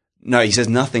 Nothing. No, he says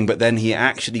nothing, but then he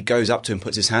actually goes up to him,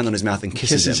 puts his hand on his mouth, and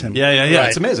kisses him. Yeah. Right.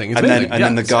 It's amazing. It's And amazing.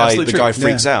 then the It's guy absolutely true.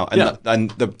 freaks out, and Yeah.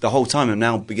 and the whole time I'm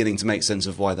now beginning to make sense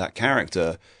of why that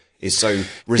character is so There's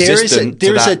resistant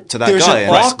to that guy. an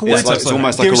And awkward, it's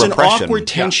almost like there's a an repression. awkward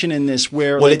tension in this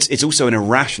where Well, like, it's also an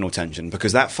irrational tension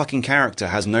because that fucking character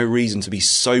has no reason to be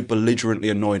so belligerently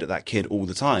annoyed at that kid all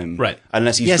the time, Right.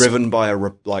 Unless he's Yes. driven by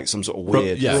like some sort of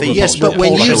weird yeah, thing. Yes, but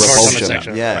when like you a see-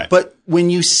 repulsion, yeah. But when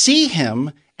you see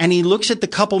him and he looks at the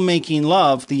couple making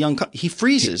love, the young he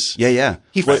freezes. Yeah.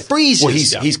 He freezes. Well,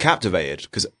 he's captivated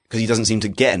because he doesn't seem to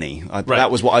get any. Right. That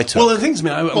was what I took. Well, the things,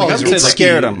 man, I would say, it like,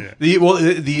 scared him.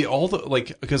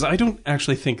 Because I don't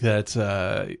actually think that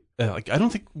I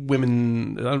don't think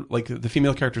women like the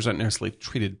female characters aren't necessarily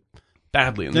treated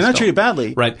badly. In They're this not film. treated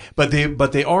badly. right? But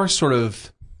they are sort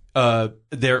of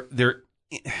they're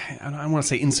I don't want to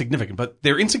say insignificant, but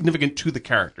they're insignificant to the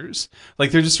characters.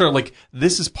 Like they're just sort of like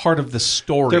this is part of the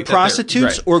story. They're that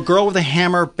prostitutes right. or a girl with a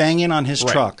hammer banging on his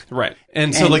Right, truck. right?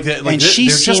 And so And, like and they're she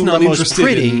just seemed not the most interested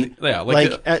pretty, in,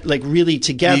 like really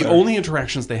together. the only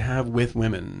interactions they have with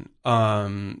women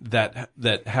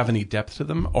that have any depth to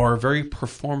them are very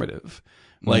performative.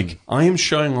 Like I am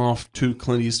showing off to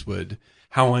Clint Eastwood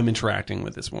how I'm interacting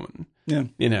with this woman. Yeah.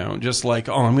 You know, just like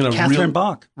I'm going to Catherine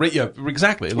Bach. Right? Yeah,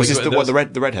 exactly. was Like,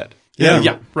 this the redhead?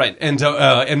 yeah, right. And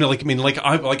like I mean,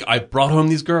 I brought home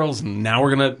these girls, and now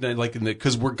we're gonna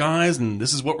because we're guys, and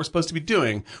this is what we're supposed to be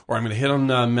doing. Or I'm gonna hit on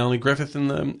Melanie Griffith in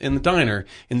the diner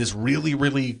in this really,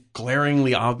 really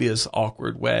glaringly obvious,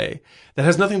 awkward way that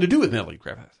has nothing to do with Melanie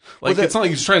Griffith. Like it's not like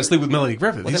he's trying to sleep with Melanie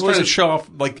Griffith. He's trying to show off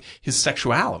like his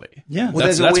sexuality. Yeah. Well,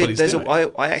 that's what he's doing.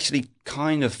 I actually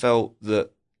kind of felt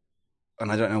that,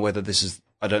 and I don't know whether this is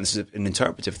an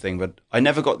interpretive thing, but I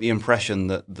never got the impression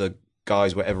that the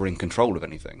guys were ever in control of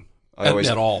anything. At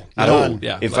all. At No. all.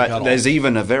 Yeah, In like, fact, at all. there's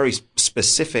even a very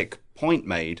specific point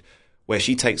made where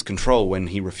she takes control when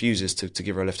he refuses to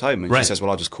give her a lift home, and she says,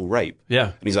 "Well, I'll just call rape." Yeah,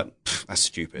 and he's like, "That's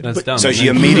stupid." That's dumb. So she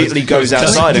immediately goes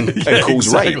outside and calls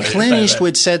exactly. rape. Clint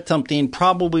Eastwood said something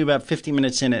probably about 50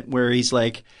 minutes in it where he's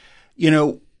like,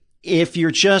 if you're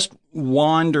just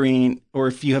wandering or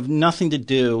if you have nothing to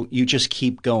do, you just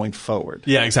keep going forward.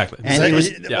 Yeah, exactly. And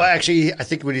Well, actually, I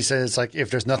think what he said is like, if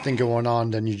there's nothing going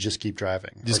on, then you just keep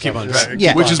driving. Just keep on driving.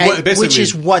 Yeah, which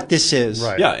is what this is.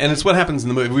 Right. Yeah, and it's what happens in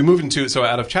the movie. We move into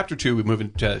out of chapter 2, we move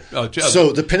into.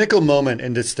 So the pinnacle moment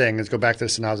in this thing, let's go back to the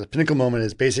synopsis. The pinnacle moment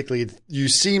is basically you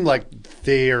seem like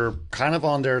they're kind of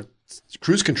on their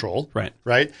cruise control,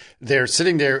 right? They're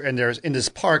sitting there and there's in this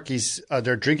park.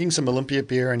 They're drinking some Olympia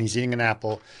beer and he's eating an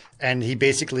apple, and he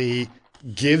basically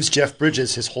gives Jeff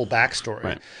Bridges his whole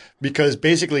backstory because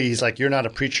basically he's like, "You're not a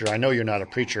preacher. I know you're not a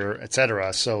preacher,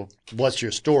 etc. So what's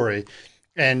your story?"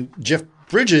 And Jeff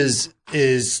Bridges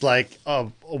is like a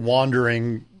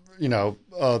wandering,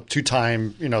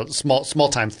 two-time, small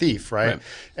time thief, right?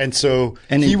 And so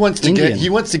he wants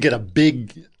to get a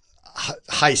big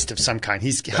heist of some kind.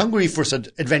 He's hungry for some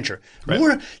adventure.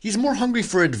 He's more hungry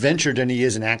for adventure than he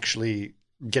is in actually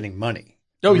getting money.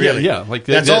 Oh, really. yeah. Like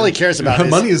that's all he cares about.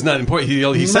 Money is not important.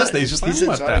 He says that. He's just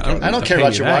like, I don't care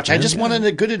about your watch. I just wanted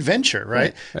a good adventure,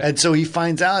 right? And so he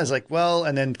finds out, he's like, well,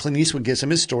 and then Clint Eastwood gives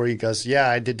him his story. He goes, yeah,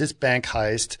 I did this bank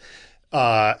heist,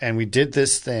 and we did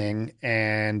this thing,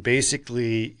 and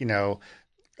basically,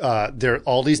 there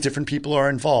all these different people are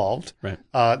involved. Right.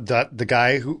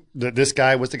 This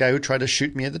guy was the guy who tried to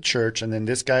shoot me at the church, and then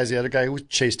this guy's the other guy who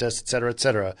chased us, et cetera, et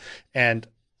cetera. And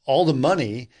all the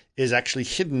money is actually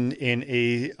hidden in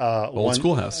a old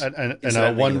schoolhouse. In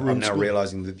a one-room. I'm now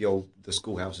realizing that the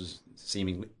schoolhouse is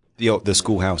seemingly the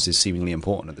schoolhouse is seemingly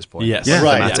important at this point. Yes,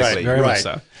 right, very much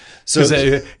so. So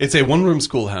it's a one-room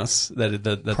schoolhouse that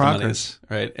the money is,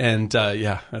 right? And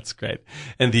that's great.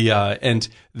 And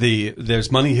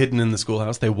there's money hidden in the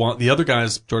schoolhouse. They want the other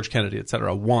guys, George Kennedy, et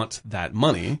cetera, want that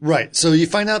money. Right. So you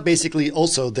find out basically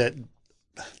also that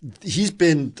he's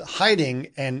been hiding,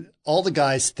 and all the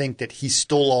guys think that he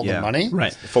stole all the money.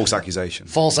 Right. False accusation.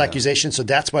 Accusation. So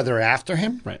that's why they're after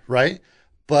him. Right.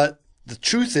 But the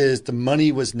truth is, the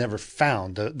money was never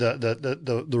found.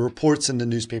 The reports in the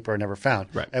newspaper are never found.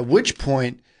 Right. At which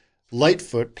point,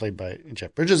 Lightfoot, played by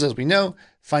Jeff Bridges, as we know,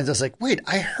 finds us like, wait,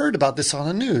 I heard about this on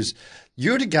the news.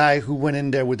 You're the guy who went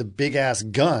in there with a big ass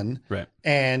gun, right?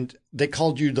 And they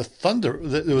called you the Thunder.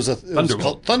 It was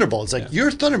called Thunderbolt. It's like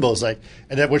you're Thunderbolt. It's like,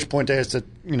 and at which point there's the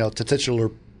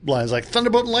titular lines like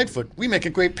Thunderbolt and Lightfoot. We make a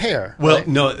great pair. Well, right?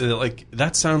 no, like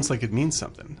that sounds like it means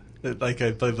something.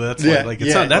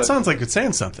 That sounds like it's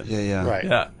saying something. Yeah. Right.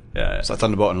 Yeah. It's like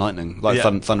Thunderbolt and Lightning,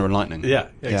 thunder and lightning. Yeah,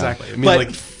 exactly. I mean,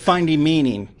 but finding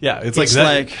meaning. Yeah, it's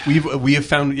like we have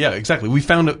found. Yeah, exactly. We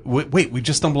found. Wait, we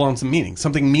just stumbled on some meaning.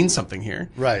 Something means something here.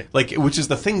 Right. Like, which is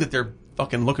the thing that they're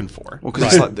fucking looking for. Well,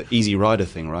 because it's like the Easy Rider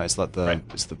thing, right? It's like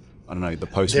it's the I don't know, the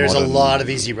postmodern. There's a lot of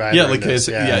Easy Rider. Yeah, like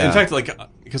in fact, like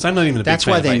because I'm not even a big That's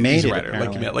fan why they of made Easy it. Rider.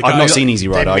 I've not seen Easy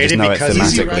Rider. I just know it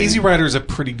thematically. Easy Rider is a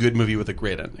pretty good movie with a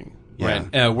great ending,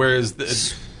 right?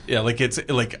 Whereas,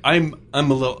 I'm a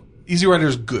little. Easy Rider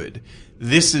is good.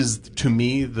 This is, to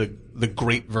me, the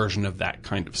great version of that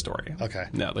kind of story. Okay.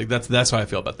 No, like that's how I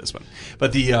feel about this one.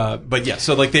 But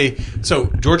so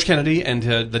George Kennedy and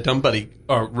the dumb buddy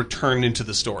are returned into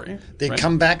the story. They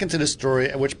come back into the story,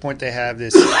 at which point they have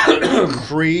this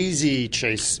crazy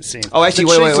chase scene. Oh, actually,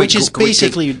 wait. Which is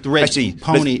basically the Red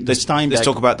Pony, the Steinbeck. Let's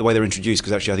talk about the way they're introduced,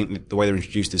 because actually I think the way they're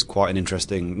introduced is quite an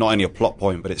interesting, not only a plot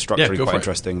point, but it's structurally quite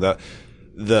interesting. That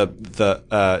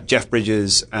the Jeff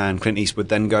Bridges and Clint Eastwood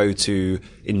then go to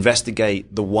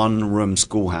investigate the one-room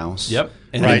schoolhouse. Yep.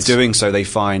 And in doing so, they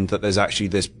find that there's actually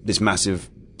this massive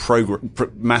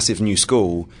massive new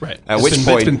school. Right.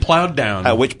 It's been plowed down.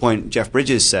 At which point, Jeff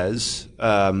Bridges says,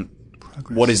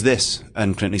 "What is this?"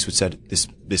 And Clint Eastwood said,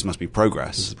 "This must be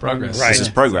progress. This is progress. Right. This is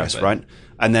progress, right?"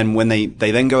 And then when they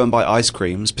then go and buy ice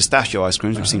creams, pistachio ice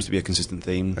creams, which seems to be a consistent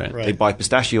theme. Right. They buy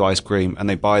pistachio ice cream and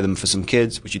they buy them for some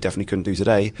kids, which you definitely couldn't do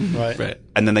today. Right.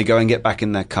 And then they go and get back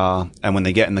in their car. And when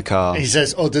they get in the car, he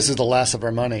says, "Oh, this is the last of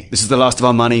our money. This is the last of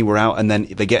our money. We're out." And then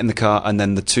they get in the car, and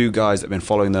then the two guys that have been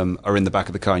following them are in the back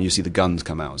of the car, and you see the guns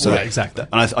come out. So exactly.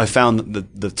 And I found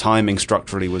that the timing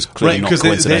structurally was clearly not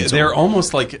coincidental. They're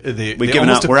almost like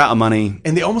we're out of money,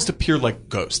 and they almost appear like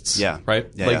ghosts. Yeah. Right.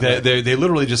 Yeah, they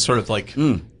literally just sort of like.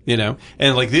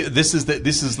 And like this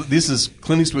is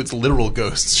Clint Eastwood's literal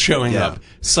ghosts showing up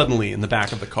suddenly in the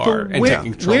back of the car and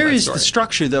taking control. Where of that is story. the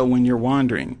structure though when you're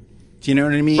wandering? Do you know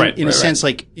what I mean? Right, in a sense,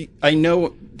 like I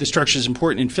know the structure is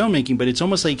important in filmmaking, but it's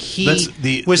almost like he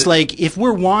That's was like, if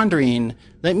we're wandering,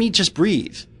 let me just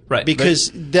breathe. Right.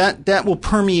 Because that will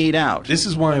permeate out. This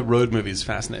is why road movies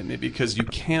fascinate me, because you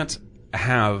can't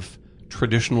have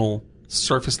traditional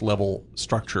surface level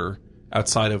structure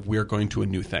outside of we're going to a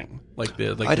new thing. I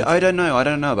don't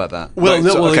know about that.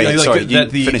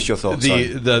 Finish your thoughts.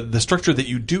 The structure that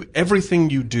you do, everything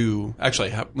you do.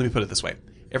 Actually, let me put it this way: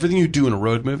 everything you do in a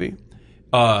road movie,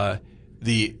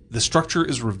 the structure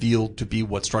is revealed to be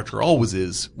what structure always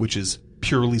is, which is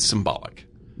purely symbolic.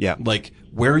 Yeah, like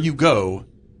where you go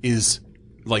is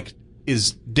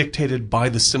dictated by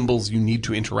the symbols you need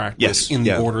to interact with in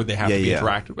the order they have to be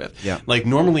interacted with. Yeah. Like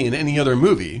normally in any other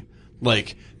movie,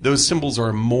 like those symbols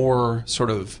are more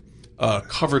sort of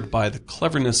covered by the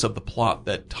cleverness of the plot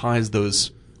that ties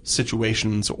those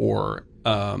situations or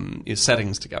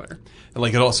settings together. And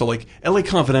like it also, like L.A.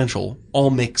 Confidential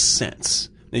all makes sense.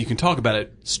 Now you can talk about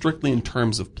it strictly in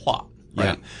terms of plot,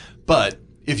 right? Yeah. But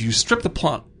if you strip the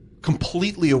plot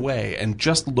completely away and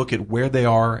just look at where they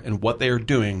are and what they are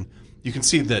doing, you can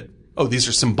see that, oh, these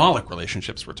are symbolic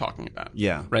relationships we're talking about.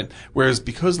 Yeah. Right? Whereas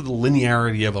because of the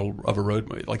linearity of a road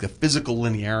movie, like the physical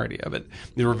linearity of it,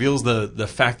 it reveals the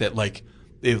fact that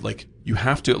you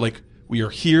have to, we are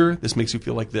here, this makes you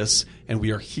feel like this, and we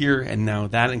are here, and now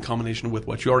that in combination with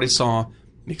what you already saw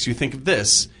makes you think of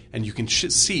this, and you can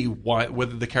see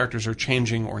whether the characters are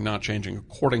changing or not changing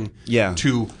according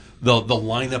to the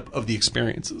lineup of the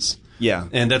experiences. Yeah,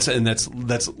 and that's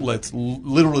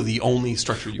literally the only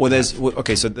structure you can have.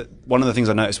 One of the things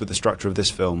I noticed with the structure of this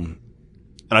film,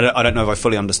 and I don't know if I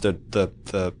fully understood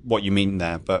the what you mean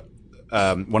there, but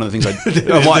one of the things I don't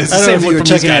know if you were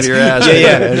checking out of your ass.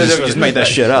 Yeah, just made that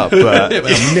shit up. But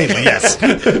mainly, yes.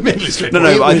 Mainly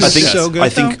No,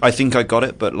 I think I got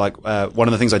it. But one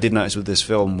of the things I did notice with this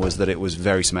film was that it was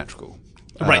very symmetrical.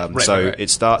 Right.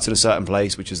 It starts at a certain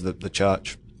place, which is the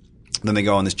church. Then they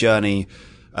go on this journey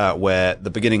where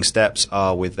the beginning steps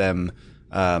are with them,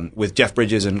 with Jeff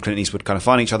Bridges and Clint Eastwood kind of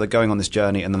finding each other, going on this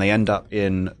journey, and then they end up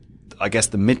in, I guess,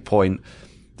 the midpoint.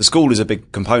 The school is a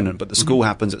big component, but the school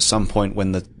happens at some point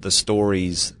when the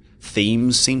story's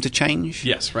themes seem to change.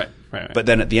 Yes, right. But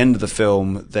then at the end of the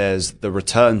film, there's the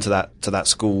return to that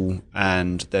school,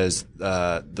 and there's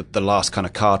the last kind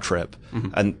of car trip,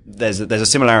 and there's a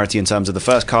similarity in terms of the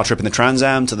first car trip in the Trans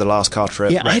Am to the last car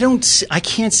trip. Yeah, right. I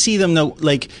can't see them though,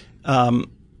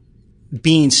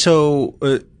 being so.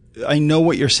 I know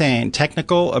what you're saying,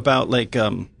 technical about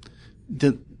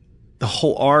the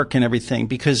whole arc and everything,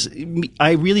 because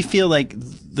I really feel like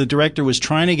the director was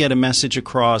trying to get a message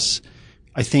across.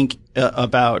 I think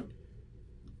about.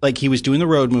 Like he was doing the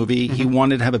road movie. He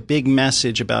wanted to have a big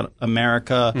message about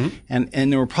America,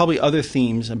 and there were probably other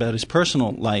themes about his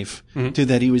personal life too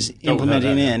that he was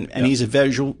implementing in. And he's a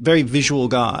very visual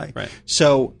guy. Right.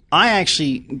 So I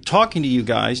actually, talking to you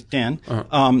guys, Dan,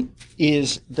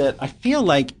 is that I feel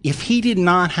like if he did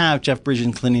not have Jeff Bridges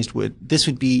and Clint Eastwood, this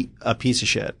would be a piece of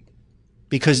shit.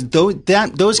 Because those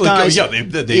guys,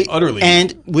 they utterly,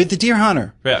 and with the Deer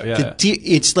Hunter,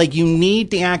 it's like you need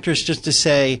the actors just to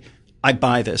say, I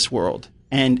buy this world,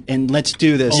 and let's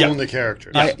do this. Own the character.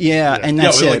 And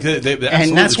that's it.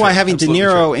 And that's why having De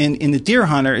Niro in the Deer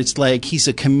Hunter, it's like he's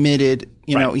a committed,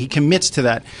 he commits to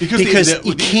that. Because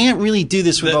he can't really do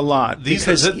this with a lot.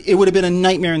 Because it would have been a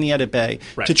nightmare in the edit bay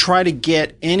to try to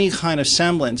get any kind of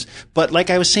semblance. But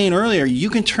like I was saying earlier, you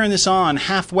can turn this on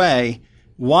halfway,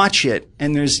 watch it,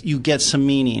 and you get some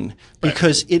meaning.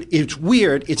 Because it's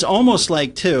weird. It's almost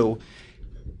like, too,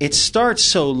 it starts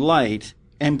so light.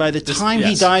 And by the time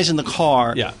he dies in the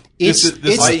car,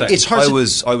 it's hard.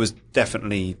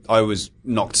 I was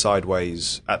knocked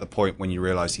sideways at the point when you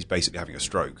realize he's basically having a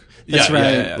stroke. That's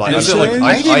right.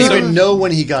 I didn't even know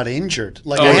when he got injured.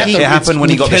 It happened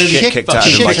when he got the shit kicked out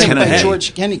of him by Kennedy.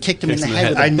 George Kennedy kicked him in the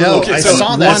head. I know. I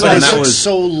saw that. But it took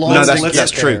so long. No,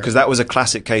 that's true, because that was a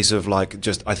classic case of I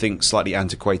think slightly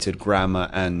antiquated grammar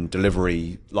and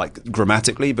delivery,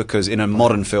 grammatically. Because in a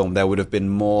modern film, there would have been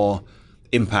more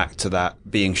impact to that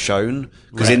being shown,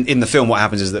 because in the film what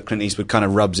happens is that Clint Eastwood kind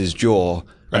of rubs his jaw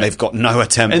and they've got no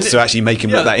attempt to actually make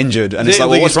him look that injured, and it's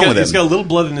what's wrong with him? He's got a little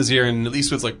blood in his ear, and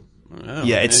Eastwood's like,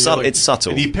 it's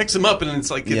subtle, and he picks him up, and it's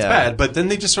like it's bad, but then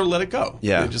they just sort of let it go.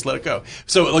 They just let it go.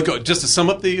 So just to sum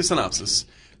up the synopsis,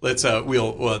 let's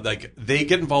they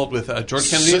get involved with George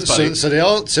Kennedy and his buddy. So they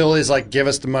all always give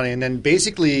us the money, and then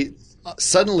basically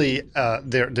suddenly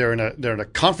they're in a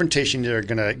confrontation. They're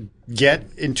going to get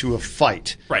into a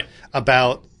fight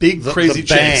about crazy the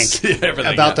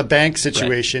bank, the bank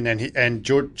situation, and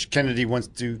George Kennedy wants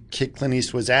to kick Clint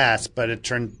Eastwood's ass, but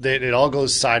it all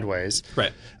goes sideways.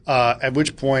 Right. At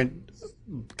which point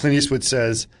Clint Eastwood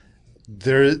says,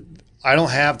 I don't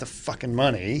have the fucking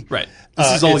money. Right.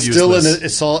 This is all it's still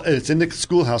useless. it's in the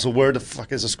schoolhouse. Well, where the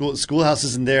fuck is the school? The schoolhouse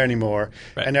isn't there anymore.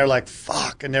 Right. And they're like,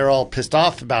 fuck. And they're all pissed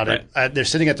off about it. They're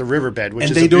sitting at the riverbed, which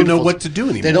And is they a don't know beautiful- what to do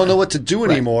anymore. They don't know what to do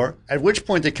anymore. At which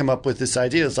point they come up with this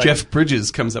idea. It's like, Jeff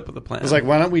Bridges comes up with a plan. it's like,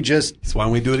 why don't we just So why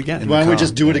don't we do it again?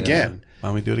 do it again? Why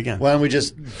don't we do it again? Why don't we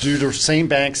just do the same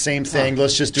bank, same thing?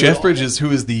 Let's just do it Jeff all. Bridges, who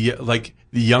is the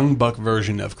young buck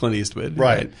version of Clint Eastwood,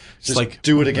 Right. Just Just like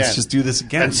do it again. Let's just do this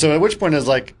again. And so at which point it's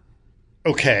like,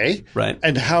 okay. Right.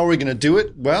 And how are we going to do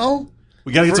it? Well,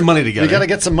 we got to get some money together. we got to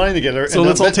get some money together. So and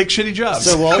let's all that- take shitty jobs.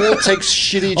 So we'll take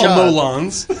shitty I'll mow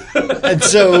jobs. lawns. And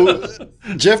so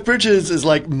Jeff Bridges is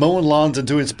like mowing lawns and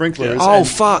doing sprinklers. Oh, and,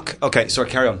 fuck. Okay, sorry,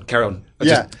 carry on.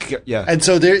 yeah. Yeah. And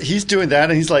so he's doing that,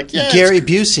 and he's like, yeah. Gary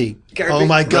Busey Oh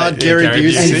my God, Right, Gary Gary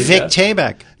Busey. and Busey. Vic Yeah.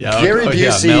 Tayback. Yeah, Gary oh, yeah,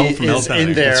 Busey Mel from is Mel in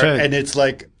Downing. there, That's right. and it's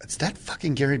like, is that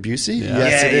fucking Gary Busey? Yeah.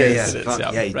 Yes, it is. It is, Fuck,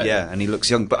 yeah, yeah, right. yeah, and he looks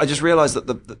young. But I just realised that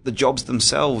the jobs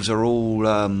themselves are all.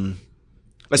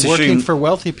 Let's Working assume for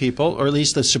wealthy people, or at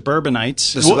least the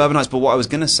suburbanites. the suburbanites. But what I was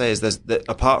going to say is,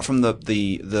 apart from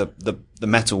the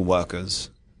metal workers,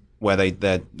 where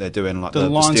they're doing like the the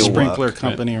lawn steel sprinkler work.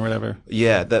 company or whatever.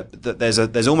 Yeah, that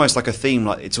there's almost like a theme,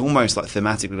 like it's almost like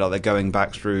thematically like they're going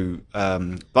back through,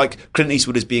 like Clint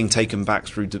Eastwood is being taken back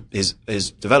through his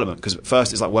development, because at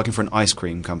first it's like working for an ice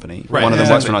cream company. Right, One of them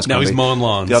works exactly. for an ice cream Now he's company. mowing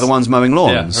lawns. The other one's mowing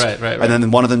lawns. Yeah, right. And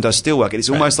then one of them does steel work. It's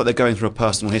almost like they're going through a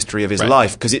personal history of his Right.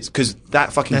 life, because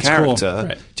that fucking That's cool. character,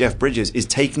 Right. Jeff Bridges, is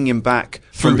taking him back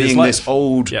Through from his being life. this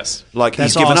old, Yes. like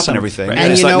That's he's given up awesome. on everything. Right.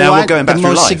 And it's you like know now what? we're going back the through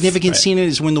most life. significant scene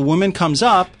is when the woman comes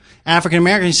up, African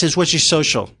American, he says, "What's your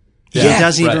social?" He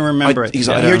doesn't even Right. remember He's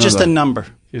like, I it. don't You're just a remember. number.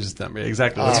 You're just dumb.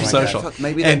 Exactly. What's Oh your my God. social? Fuck,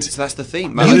 maybe And that's the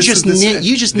theme. No, You this just is-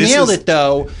 this nailed is- it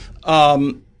though.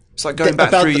 It's like going back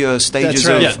about through the- your stages that's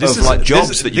right. of, Yeah, of like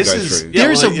jobs that you go is, through. Yeah,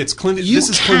 There's well, a- it's Clint. you This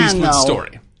is Clint can Eastwood's know.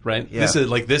 story, right? Yeah.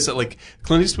 Like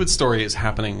Clint Eastwood's story is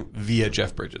happening via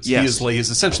Jeff Bridges. Yes. He's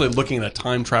essentially looking at a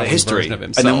time traveling History, version of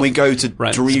and himself. then we go to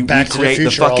Right. Back to the recreate the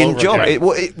Future all fucking over job. again.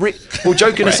 Well,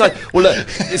 joking aside, well, look,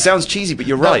 it sounds cheesy, but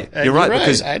you're right. you're You're right, right,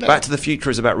 because I know. Back to the Future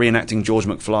is about reenacting George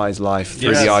McFly's life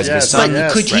through Yes, the eyes of his yes, son. but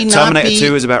yes. Could he not Terminator be?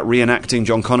 2 is about reenacting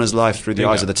John Connor's life through the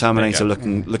Bingo. eyes of the Terminator,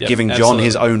 Bingo. Yep, giving John absolutely.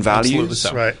 his own Absolutely values.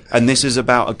 so. Right. And this is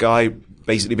about a guy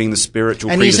basically being the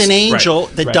spiritual And he's an predis- angel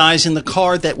Right, that right. dies in the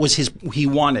car that was he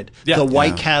wanted. Yeah. The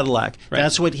white Yeah. Cadillac. Right.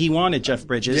 That's what he wanted, Jeff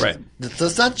Bridges. Right.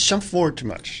 Does not jump forward too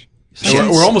much.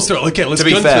 We're almost there. Okay, let's To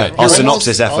be go fair, into our it.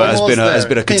 synopsis effort has been almost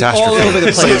a there. catastrophe. all over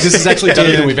the So place. this is actually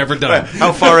better than we've ever done.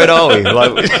 How far in are we?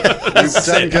 Like, We've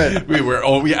done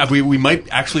good. We might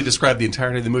actually describe the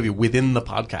entirety of the movie within the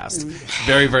podcast.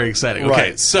 Very, very exciting. Okay,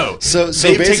 Right. so So they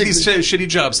take basically- these shitty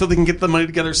jobs so they can get the money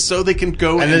together, so they can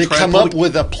go And then they try come to pull up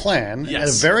with a plan, Yes. and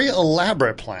a very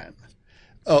elaborate plan,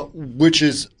 which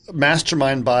is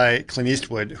masterminded by Clint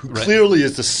Eastwood, who clearly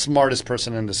is the smartest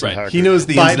person in this Right. entire He group. knows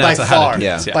the by, ins and outs by of how to far. do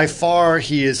this, yeah. By far,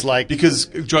 he is like because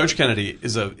George Kennedy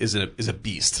is a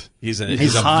beast. He's a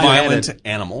high-headed. violent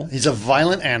animal. he's a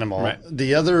violent animal. Right.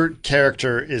 The other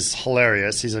character is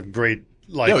hilarious. He's a great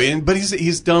But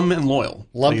he's dumb and loyal.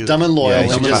 Like, dumb and loyal. Yeah, he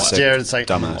he's a just classic stared. It's like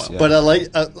dumbass, yeah.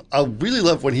 But I really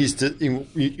love when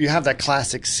you have that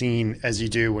classic scene as you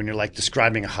do when you're like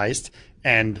describing a heist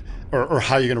and or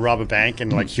how you're going to rob a bank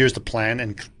and like here's the plan,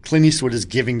 and Clint Eastwood is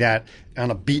giving that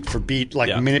on a beat for beat, like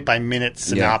Yeah. minute by minute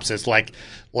synopsis, like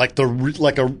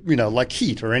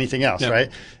Heat or anything else, Yeah. right?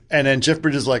 And then Jeff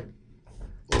Bridges is like,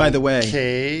 By the way.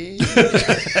 okay,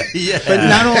 But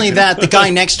not only that, the guy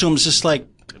next to him is just like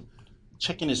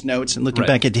checking his notes and looking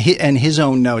Right. back at his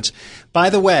own notes. By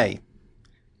the way,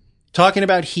 talking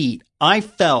about Heat, I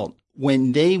felt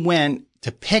when they went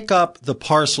to pick up the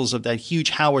parcels of that huge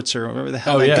howitzer, or whatever the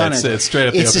hell Oh, that yeah, gun it's- is. it's straight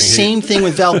up the It's the opening same thing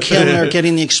with Val Kilmer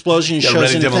getting the explosion and Yeah, shows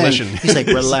ready him the demolition. thing. He's like,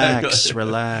 relax, Exactly.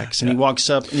 relax. And he walks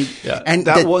up and Yeah. and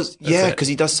that the- was it. because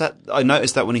he does that. I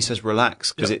noticed that when he says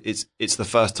relax, because it's the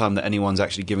first time that anyone's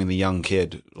actually giving the young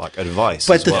kid like advice.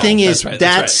 But as the well. thing is, That's right, that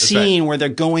that's right, that's scene where they're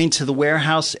going to the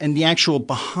warehouse and the actual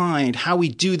behind, how we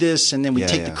do this, and then we Yeah,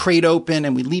 take yeah. the crate open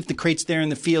and we leave the crates there in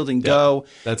the field and go.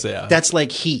 That's That's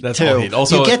like Heat That's too. all Heat.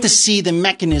 Also, you get to see the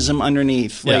mechanism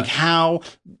underneath, Yeah. like how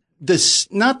this,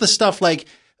 not the stuff like,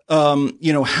 how are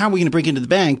we going to break into the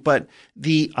bank? But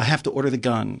I have to order the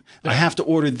gun. I have to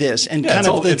order this, and Yeah, kind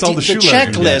of it's all the shoe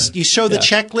leather. checklist. Yeah. You show the Yeah.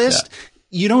 checklist.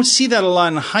 You don't see that a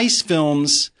lot in heist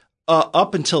films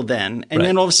up until then, and Right.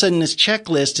 then all of a sudden this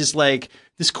checklist is like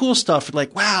this cool stuff.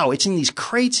 Like, wow, it's in these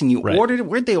crates, and you Right. ordered it.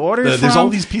 Where'd they order it from? There's all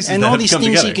these pieces and that all have these come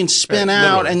things together. you can spin Right,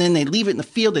 out, literally. and then they leave it in the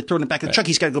field. They throw it back in the truck.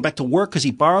 He's got to go back to work because he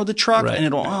borrowed the truck, Right. and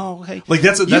it'll. Oh, okay. Like,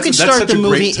 that's you can that's start such the a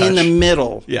movie great touch. in the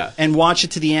middle, Yeah. and watch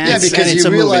it to the end. yeah, and because it's you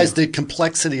a realize movie. the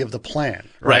complexity of the plan.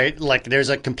 right? Like there's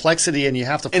a complexity, and you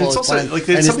have to follow And it's the also plan, like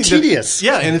and it's it's tedious.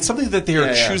 and it's something that they are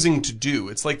Yeah. choosing to do.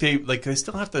 It's like they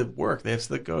still have to work. They have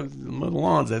to go mow the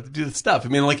lawns. They have to do the stuff. I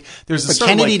mean, like there's a But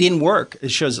certain, Kennedy like, didn't work.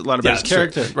 It shows a lot about his sure.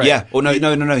 character. Right. Yeah. Well,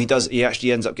 no. He does. He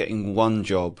actually ends up getting one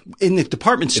job. In the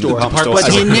department store. department store But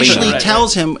as he a cleaner. initially Right,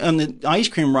 tells him on the ice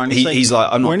cream run, He's like,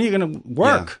 I'm not- when are you going to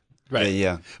work? Right.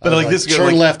 Yeah. But like this, turn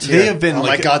like, left here. they have been. Oh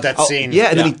like, my god, that Oh, scene. yeah,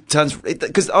 and then Yeah. he turns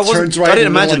because Turns right I didn't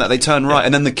in the imagine middle, that they turn right,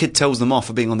 and then the kid tells them off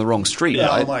for being on the wrong street. Yeah.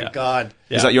 Right? Oh my god.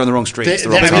 He's like, "You're on the wrong street. It's the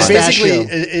They- wrong I mean, time." Pistachio.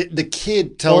 basically, the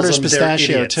kid tells Orders them they're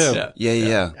pistachio, idiots. too.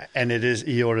 Yeah. And it is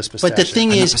he orders pistachio. But the thing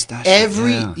And the is,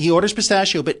 pistachio, he orders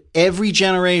pistachio, but every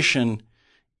generation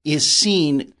is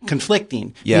seen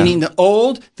conflicting. Yeah. Meaning the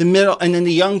old, the middle, and then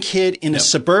the young kid in a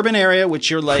suburban area, which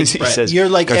you're like, He says, you're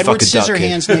like "Go Edward fuck a duck, kid."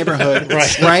 Scissorhands neighborhood,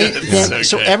 right? Then,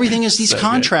 so everything is these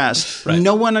contrasts. Right.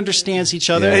 No one understands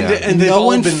each other, Yeah, yeah. And they've no all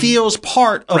one been- feels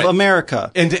part of Right.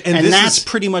 America. And this that's is-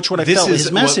 pretty much what I this felt is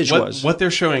his message what, was. What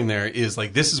they're showing there is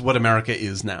like this is what America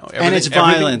is now, And it's everything-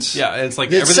 violence. Yeah, it's like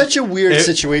It's everything- such a weird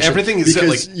situation. Everything is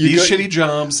because like you these go- shitty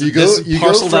jobs. You go, this you go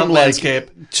parceled out from like landscape.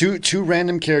 two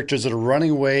random characters that are running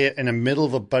away in the middle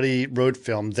of a buddy road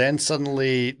film. Then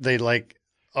suddenly they like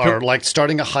are like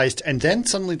starting a heist, and then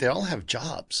suddenly they all have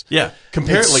jobs. Yeah,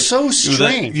 compare It's it like so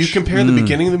strange. You compare the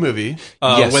beginning of the movie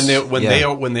Yes. when Yeah.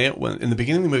 in the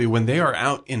beginning of the movie when they are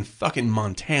out in fucking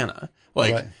Montana,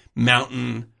 like Right.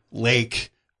 mountain,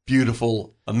 lake,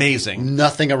 beautiful, amazing.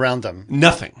 Nothing around them.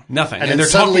 Nothing, And and then they're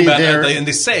suddenly talking about, they're- and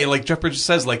they say, like Jeff Bridges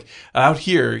says, like out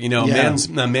here, you know, Yeah.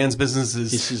 man's business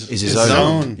is Is his his own.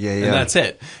 own. Yeah. and that's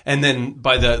it. And then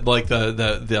by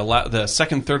the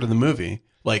second third of the movie,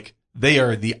 like they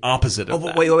are the opposite of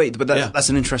that. Wait. But Yeah. that's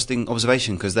an interesting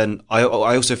observation because then I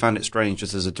also found it strange,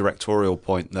 just as a directorial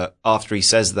point, that after he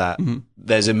says that, Mm-hmm.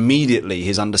 there's immediately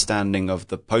his understanding of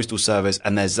the postal service,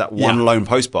 and there's that one Yeah. lone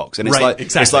post box, and it's Right, like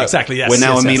exactly, it's like, exactly, yes, we're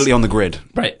now yes, immediately yes. on the grid,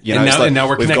 Right. You And know, it's now- and now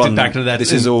we're we've connected back to that.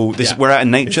 This is all. Yeah. We're out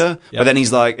in nature, yeah. but then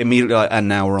he's like immediately like, and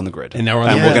now we're on the grid, And now we're on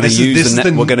the we're grid. going to This is- use this is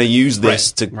the- we're going to use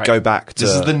this Right, to right. go back to.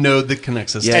 This is the node that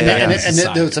connects us. Yeah, to yeah, back And, to and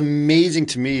society. what's amazing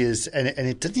to me is, and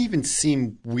it doesn't even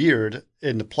seem weird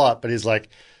in the plot, but he's like,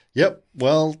 yep,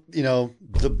 well, you know,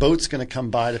 the boat's going to come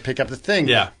by to pick up the thing.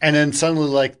 Yeah. And then suddenly,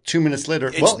 like 2 minutes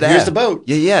later, well, there. here's the boat.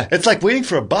 Yeah. It's like waiting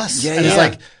for a bus. Yeah, and it's yeah.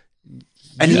 like,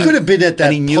 and you could have been at that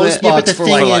and he knew post it. Yeah, box but the for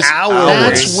thing like is, hours.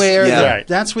 that's where Yeah.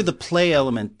 that's where the play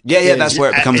element. Yeah, that's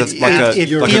where it becomes It- like a It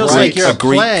You're feels right. like you're a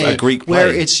Greek play, play where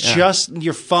it's Yeah. just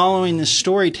you're following the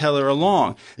storyteller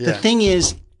along. The Yeah. thing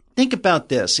is, think about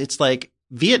this: it's like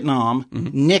Vietnam,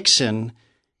 Nixon.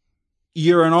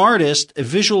 You're an artist, a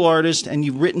visual artist, and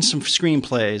you've written some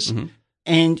screenplays,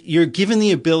 and you're given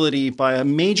the ability by a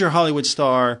major Hollywood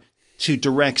star to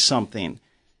direct something.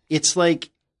 It's like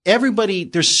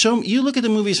everybody, you look at the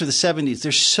movies for the 70s,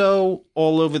 they're so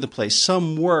all over the place.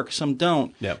 Some work, some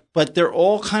don't. Yep. But they're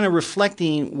all kind of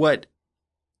reflecting what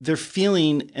they're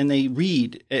feeling and they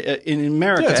read in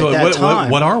America Yeah, at so that what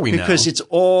time. are we now? Because it's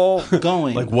all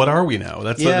going. Like, what are we now?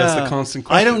 That's the constant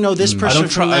question. I don't know this person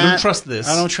from that. I don't trust this.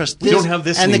 I don't trust We this. don't have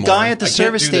this And anymore. the guy at the I can't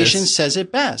service do this. station says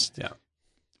it best. Yeah.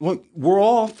 Well, we're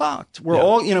all fucked. We're Yeah.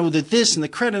 all, the this and the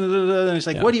credit. And it's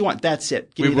like, Yeah. what do you want? That's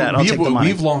it. Give me that. I'll take the money.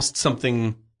 We've lost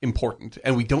something important,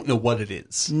 and we don't know what it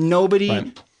is.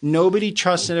 Nobody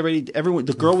trusts everybody. Everyone,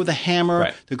 the girl with the hammer,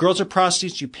 Right. the girls are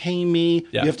prostitutes. You pay me.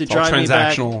 Yeah. You have to It's all drive me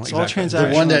back. transactional. It's all Exactly. transactional.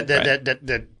 The one Right.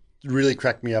 that really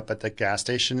cracked me up at the gas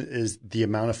station is the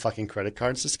amount of fucking credit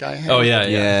cards this guy had. Oh yeah.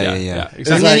 Yeah.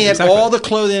 Exactly. And then he had Exactly. all the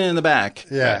clothing in the back.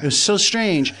 Yeah. It was so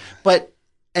strange.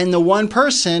 And the one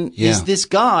person Yeah. is this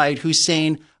guide who's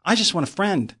saying, I just want a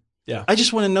friend. Yeah. I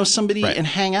just want to know somebody Right. and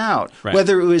hang out. Right.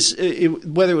 Whether it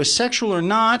was sexual or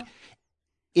not,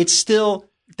 it's still,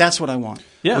 that's what I want.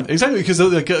 Yeah, exactly.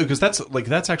 Because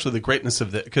that's actually the greatness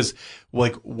of it. Because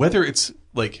like whether it's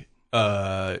like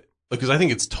because I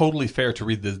think it's totally fair to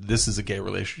read this as a gay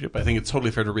relationship. I think it's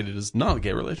totally fair to read it as not a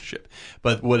gay relationship.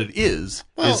 But what it is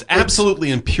absolutely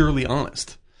and purely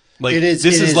honest. Like It is-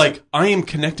 this it is is- like I am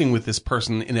connecting with this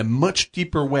person in a much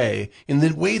deeper way, in the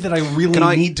way that I really Can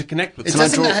I- need to connect with. It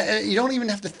someone. doesn't. You don't even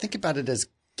have to think about it as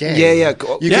gay. Yeah. You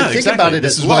can Yeah, think exactly. about it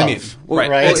This as is what I love, mean. right?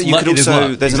 Right. It's You could it is also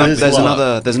love. there's It is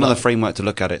love. another framework to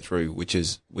look at it through, which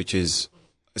is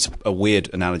it's a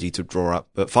weird analogy to draw up,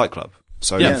 but Fight Club.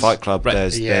 So in Yes. Fight Club, Right.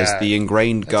 there's Yeah. the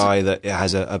ingrained guy that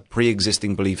has a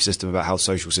pre-existing belief system about how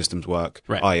social systems work,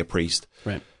 Right. i.e. a priest,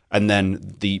 Right. and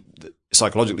then the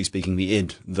psychologically speaking, the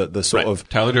id, the sort Right. of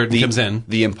Tyler Durden comes in.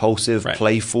 the impulsive, Right.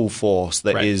 playful force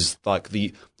that is Right. like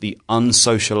the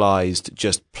unsocialized,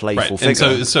 just playful figure.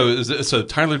 And so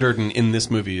Tyler Durden in this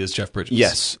movie is Jeff Bridges.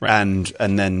 Yes, right.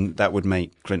 and then that would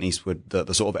make Clint Eastwood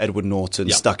the sort of Edward Norton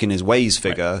stuck in his ways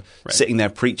figure, sitting there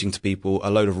preaching to people a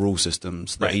load of rule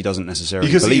systems that he doesn't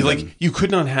necessarily believe in. You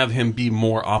could not have him be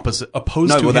more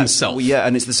opposed to himself. Yeah,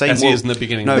 and it's the same as he is in the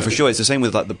beginning. No, of the for movie. sure, it's the same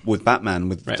with with Batman,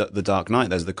 with the Dark Knight.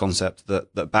 There's the concept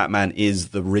that Batman is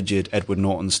the rigid Edward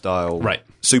Norton style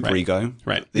superego.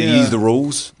 Right. He's the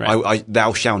rules. Right.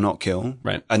 Thou shalt not kill.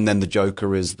 Right. And then the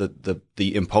Joker is the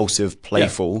impulsive,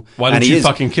 playful. Why don't you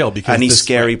fucking kill? Because and he's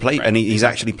scary, and he's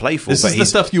actually playful. This but is the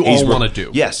stuff you all want to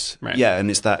do. Yes. Yeah, and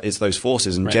it's those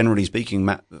forces. And generally speaking,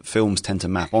 films tend to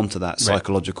map onto that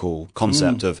psychological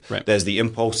concept of there's the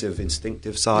impulsive,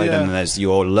 instinctive side, and then there's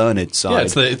your learned side,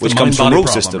 it's which the comes from mind-body rule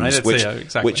problem,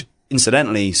 systems, right? which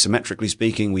incidentally, symmetrically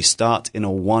speaking, we start in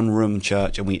a one-room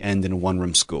church and we end in a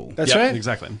one-room school. That's right.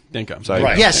 Exactly. Dinko. So,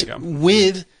 Yes,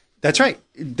 that's right.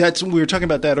 We were talking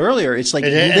about that earlier. It's like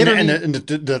literally,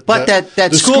 but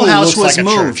that schoolhouse was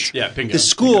moved. Yeah, bingo. The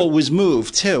school was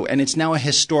moved too, and it's now a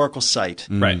historical site.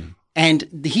 Right.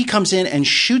 And he comes in and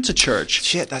shoots a church.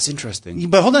 Shit, that's interesting.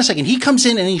 But hold on a second. He comes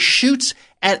in and he shoots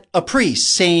at a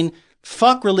priest saying,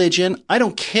 fuck religion. I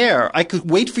don't care. I could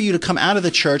wait for you to come out of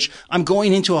the church. I'm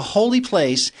going into a holy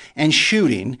place and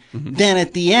shooting. Then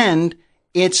at the end,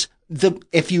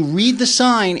 if you read the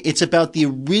sign, it's about the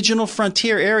original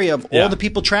frontier area of all the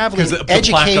people traveling,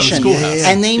 education,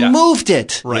 and they moved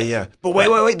it. Right. Yeah. But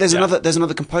wait. There's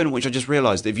another component which I just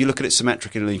realized. If you look at it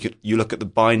symmetrically, you look at the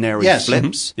binary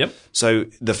flips. Yep. So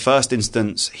the first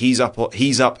instance, he is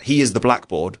the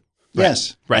blackboard.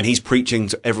 Yes. Right. And he's preaching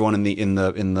to everyone in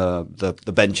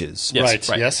the benches. Yes.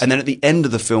 Right. Yes. And then at the end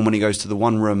of the film, when he goes to the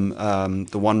one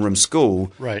room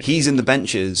school, he's in the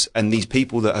benches, and these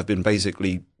people that have been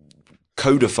basically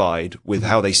codified with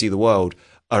how they see the world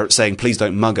are saying, please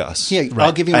don't mug us. Yeah,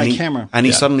 I'll give you my camera. And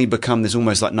he's suddenly become this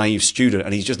almost like naive student,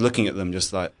 and he's just looking at them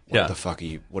just like, what the fuck are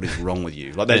you, what is wrong with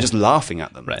you? Like they're just laughing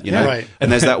at them, you know? Right.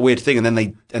 And there's that weird thing, and then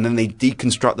they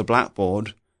deconstruct the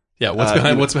blackboard. Yeah, what's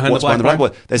behind the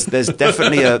blackboard? There's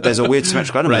definitely there's a weird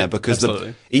symmetrical element there, because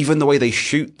absolutely. even the way they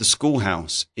shoot the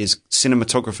schoolhouse is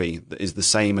cinematography that is the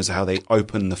same as how they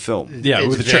open the film. Yeah,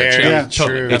 with the church. very Yeah, true.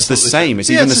 totally. It's the same. It's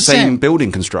Yeah, even it's the the same same.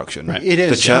 building construction. Right. It is.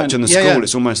 The church and the school. Yeah.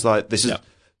 It's almost like this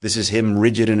is him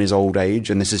rigid in his old age,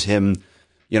 and this is him,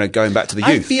 going back to the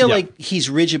youth. I feel like he's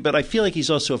rigid, but I feel like he's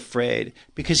also afraid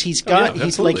because he's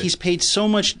paid so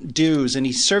much dues, and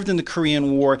he served in the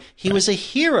Korean War. He was a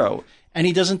hero, and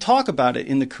he doesn't talk about it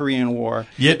in the Korean War.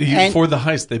 Yet for the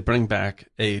heist, they bring back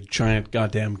a giant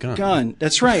goddamn gun.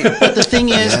 That's right. But the thing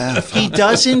is, he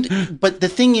doesn't. But the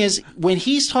thing is, when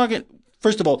he's talking,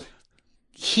 first of all,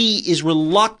 he is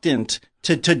reluctant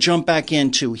to jump back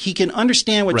into. He can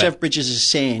understand what Jeff Bridges is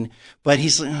saying, but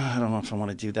he's like, I don't know if I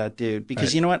want to do that, dude.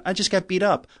 Because you know what? I just got beat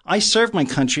up. I served my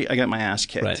country. I got my ass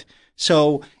kicked. Right.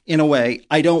 So in a way,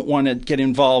 I don't want to get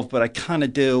involved, but I kind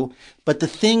of do. But the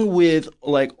thing with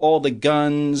like all the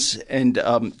guns and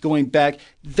going back,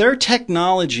 their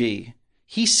technology,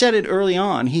 he said it early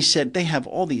on. He said they have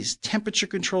all these temperature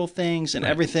control things and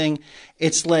everything.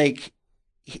 It's like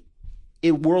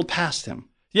it whirled past him.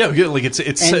 Yeah, like it's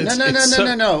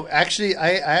No. Actually,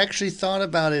 I actually thought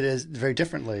about it as very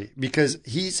differently, because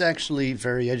he's actually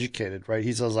very educated, right?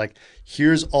 He's like,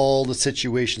 here's all the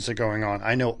situations that are going on.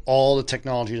 I know all the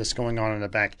technology that's going on in the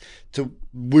back,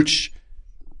 which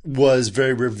was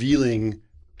very revealing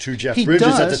to Jeff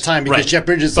Bridges at the time, because Jeff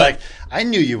Bridges is like, I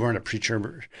knew you weren't a preacher.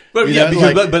 But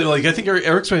I think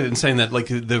Eric's right in saying that, like,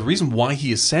 the reason why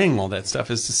he is saying all that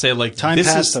stuff is to say, like,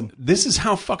 this is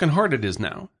how fucking hard it is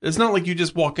now. It's not like you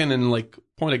just walk in and like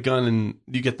point a gun and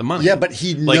you get the money. Yeah, but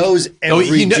he knows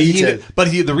every detail.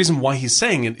 The reason why he's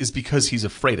saying it is because he's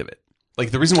afraid of it.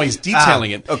 Like, the reason why he's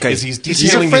detailing it is he's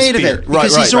detailing he's afraid his fear. of it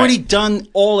because he's already done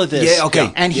all of this. Yeah,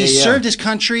 okay. And he served his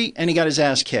country and he got his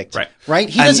ass kicked. Right?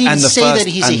 He doesn't even say that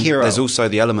he's a hero. There's also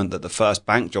the element that the first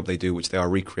bank job they do, which they are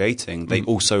recreating, they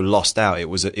also lost out. It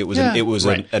was an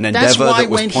endeavor That's why that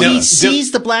was when pointless. he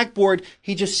sees the blackboard,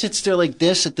 he just sits there like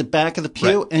this at the back of the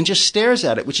pew and just stares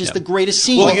at it, which is the greatest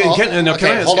scene. Well,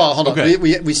 hold on. Okay.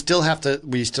 We still have to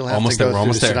go through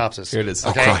the synopsis. Here it is.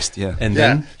 Okay. Oh Christ, yeah. And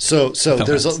then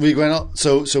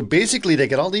so basically they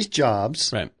get all these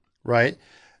jobs, right?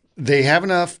 They have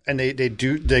enough, and they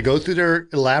go through their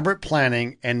elaborate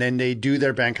planning, and then they do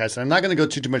their bank heist. And I'm not going to go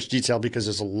too much detail because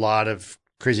there's a lot of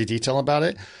crazy detail about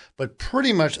it, but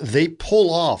pretty much they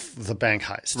pull off the bank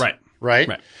heist. Right.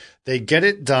 They get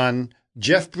it done.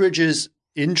 Jeff Bridges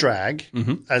in drag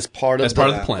as part of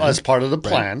the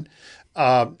plan.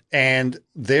 And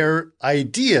their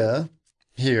idea,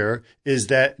 here is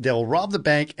that they'll rob the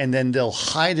bank and then they'll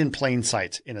hide in plain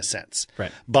sight, in a sense,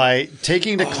 Right. by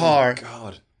taking the car.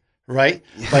 God. Right,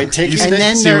 by taking And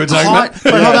then See they're what I'm talking caught.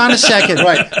 But hold on a second.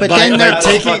 Right. But By- then by they're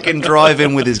taking- Fucking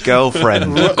driving with his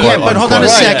girlfriend. Yeah, but hold on a Right,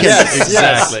 second. yes,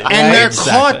 Exactly. And they're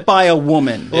Exactly. caught by a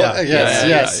woman. Yes,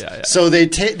 yes. yeah. So they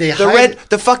hide.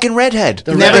 The fucking redhead.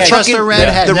 Never redhead. trust a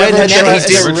redhead. The Never redhead. trust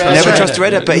Never a redhead. never trust a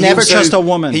redhead. But Never he also, trust a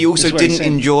woman, He also is what he's didn't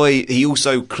saying. enjoy. He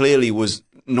also clearly was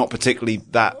not particularly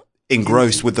that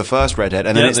engrossed with the first redhead,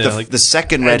 and then Yeah, it's yeah, the like- the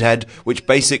second redhead, which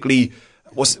basically.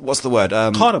 What's the word?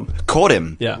 Caught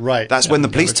him. Yeah. Right. That's when the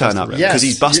police Never trust turn the up redhead. Yes. because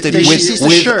he's busted They- she with sees the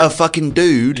shirt. a fucking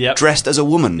dude Yep. dressed as a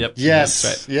woman. Yep. Yes.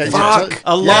 That's Yeah, right. Fuck.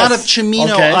 A lot of Yes.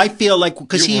 Cimino, Okay. I feel like,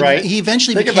 because he Right.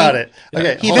 eventually think became, about it.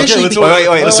 Okay, He hold on. eventually let's-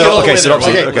 became, wait, so- okay, wait,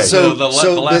 synopsis. wait, Okay. So, the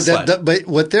so last slide. but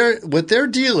what their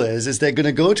deal is they're going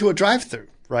to go to a drive-through,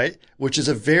 right? Which is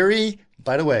a very,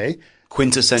 by the way,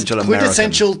 Quintessential American.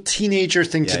 quintessential teenager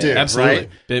thing to do, Absolutely.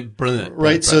 right? Brilliant.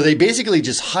 Right. So they basically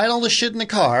just hide all the shit in the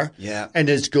car, Yeah. and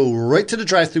just go right to the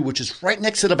drive-through, which is right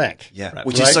next to the bank. Yeah, Right.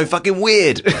 which Right. is so fucking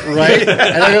weird. Right?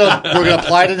 And we're gonna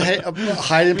apply it and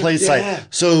hide in plain sight.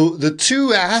 So the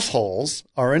two assholes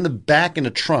are in the back in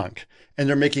the trunk, and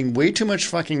they're making way too much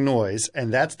fucking noise,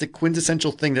 and that's the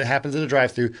quintessential thing that happens in a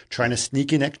drive-through, trying to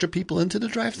sneak in extra people into the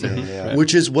drive-through,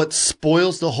 which is what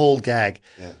spoils the whole gag.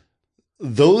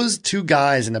 Those two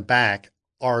guys in the back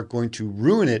are going to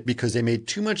ruin it because they made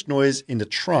too much noise in the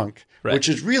trunk, Right. which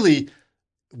is really,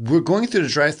 we're going through the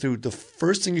drive-through. The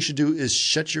first thing you should do is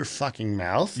shut your fucking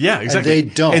mouth. Yeah, exactly. And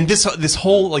they don't. And this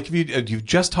whole, like, if you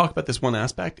just talk about this one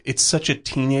aspect, it's such a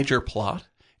teenager plot.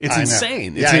 It's I know.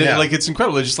 insane. Yeah, I know. Like, it's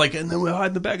incredible. It's just like, and then we'll hide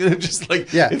in the back, and it's just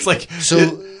like, Yeah. it's like,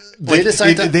 So they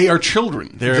decide that they are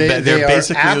children. They're they are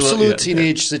basically absolute yeah,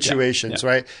 teenage yeah, situations, yeah.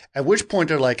 right? At which point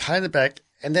they're like hide in the back,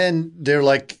 and then they're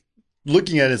like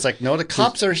looking at it. It's like, no, the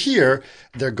cops are here.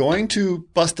 They're going to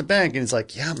bust the bank, and it's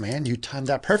like, yeah, man, you timed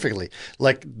that perfectly.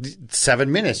 Like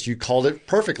 7 minutes, you called it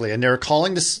perfectly, and they're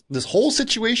calling this whole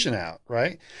situation out,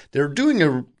 right? They're doing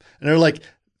and they're like,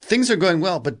 things are going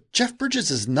well, but Jeff Bridges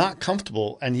is not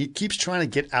comfortable, and he keeps trying to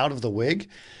get out of the wig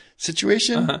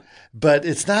situation, but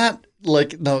it's not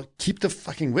like, no, keep the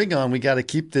fucking wig on. We got to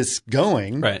keep this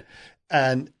going. Right.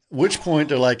 And which point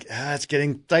they're like, it's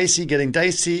getting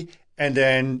dicey. And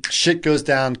then shit goes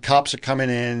down. Cops are coming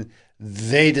in.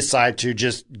 They decide to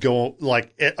just go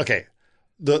like, okay,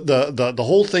 the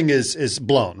whole thing is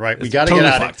blown, right? We got to totally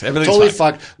get out fucked. of Everything's Totally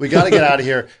fucked. fucked. We got to get out of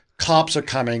here. Cops are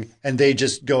coming, and they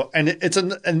just go. And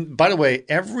and by the way,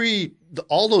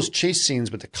 all those chase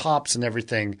scenes with the cops and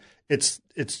everything, it's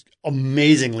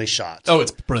amazingly shot. Oh,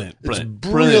 it's brilliant. It's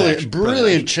Brilliant.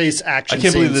 brilliant chase I action.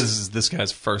 can't believe scenes. this is this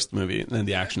guy's first movie, and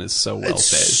the action is so well It's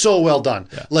staged. so well done.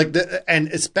 Like and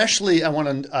especially I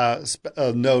want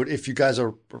to note, if you guys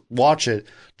watch it,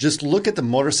 just look at the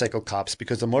motorcycle cops,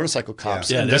 because the motorcycle cops,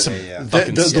 Yeah, and there's some the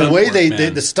fucking the stunt way work, they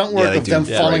man. the stunt work they of do them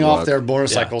great falling off work. their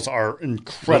motorcycles are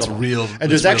incredible. That's real- And that's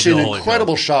there's real actually an Holy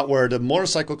incredible cow. shot where the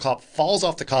motorcycle cop falls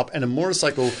off the cop and the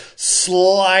motorcycle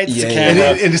slides the Yeah, and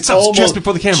camera. it stops just almost-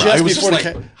 before the camera. just I was just before like,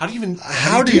 the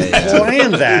how do you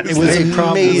plan that? It was They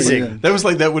probably amazing. did. That was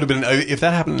like, that would have been, if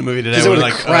that happened in the movie today, I Because it would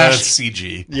have would've like, crashed. that's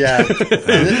CG. Yeah.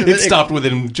 It stopped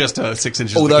within just 6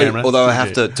 inches of the camera. Although I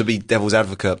CG. have to be devil's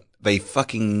advocate, they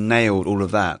fucking nailed all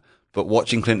of that. But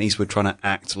watching Clint Eastwood trying to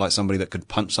act like somebody that could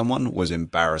punch someone was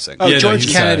embarrassing. Oh, Yeah, no, George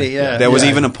he's, Kennedy, yeah. There was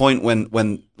Yeah. even a point when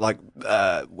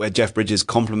where Jeff Bridges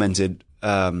complimented,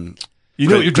 You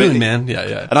know what you're doing, Clint- man.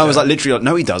 Yeah. and I was like, literally, like,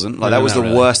 no, he doesn't. Like, No, that was not the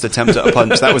really. worst attempt at a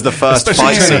punch. That was the first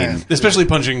fight scene. Especially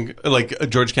punching, like,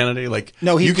 George Kennedy. Like,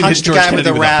 No, he you can hit punched the George guy with Kennedy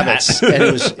the a bat. rabbits, and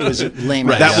it was lame.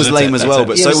 Right. That Yeah, was that's lame it, as that's well, it.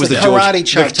 but Yeah, so it's was the like George. karate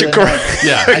chop to the head.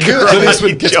 Yeah. I do- Clint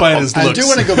Eastwood gets by in his I looks. do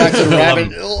want to go back to the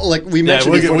rabbit. Like we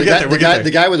mentioned we'll before, get there, we'll get there.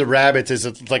 the guy with the rabbits is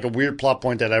like a weird plot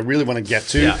point that I really want to get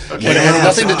to. Yeah. But Okay. it has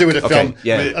nothing to do with the Okay. film,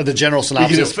 Yeah. the general We can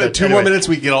synopsis. just, but 2 more anyway. minutes,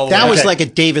 we get all the That way. was Okay. like a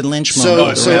David Lynch So,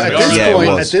 moment. so Yeah, at it this was. Yeah, it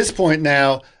point, was. at this point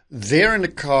now, they're in the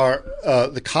car.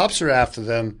 The cops are after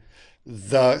them.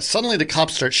 Suddenly the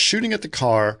cops start shooting at the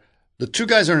car. The two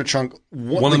guys are in the trunk.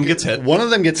 One of them gets hit. One of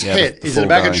them gets Yeah, hit. the He's in the full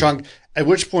back of the guy. trunk. At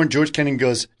which point George Kennedy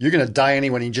goes, "You're going to die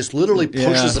anyway." He just literally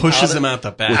pushes him out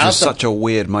the back. Which out was the- such a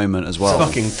weird moment as well.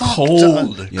 fucking fucked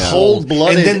cold. up,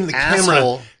 cold-blooded And then the camera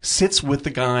asshole. sits with the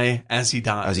guy as he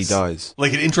dies. As he dies.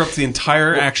 Like, it interrupts the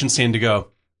entire action scene to go,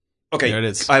 Okay, there it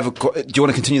is. I have do you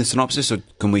want to continue the synopsis, or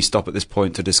can we stop at this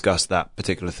point to discuss that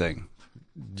particular thing?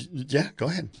 Yeah, go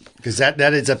ahead. Because that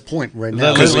is a point right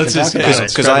now. Let's we can just- talk yeah, about it.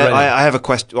 let's Because Right. I have a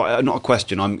question, well, not a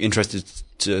question. I'm interested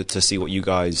to see what you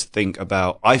guys think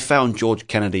about. I found George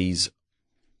Kennedy's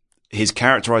his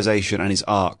characterization and his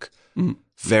arc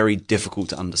very difficult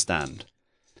to understand.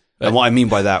 And what I mean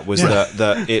by that was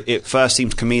that it first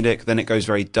seems comedic, then it goes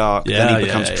very dark, then he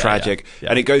becomes tragic,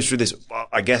 and it goes through this. Well,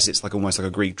 I guess it's like almost like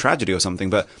a Greek tragedy or something.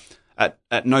 But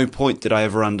at no point did I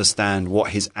ever understand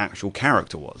what his actual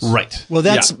character was. Right. Well,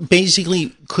 that's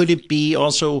basically. Could it be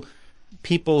also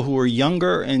people who are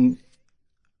younger and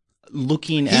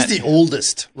looking He's the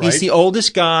oldest, right? He's the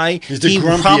oldest guy. He's the he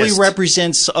grumpiest. probably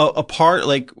represents a part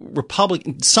like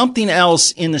Republican, something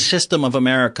else in the system of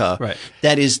America Right.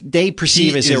 that is they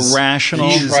perceive as irrational.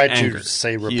 He is Tried to anger. say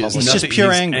He is Republican. It's just nothing-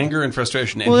 pure he's anger. and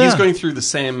frustration, and Well, he's yeah. going through the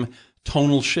same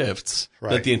tonal shifts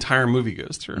Right. that the entire movie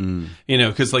goes through. You know,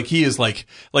 because like he is like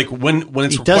when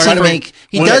it's He doesn't required-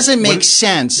 make when-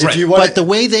 sense. If you wanna- But the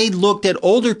way they looked at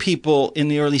older people in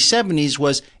the early 70s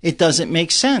was it doesn't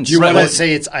make sense. Do you want Right. to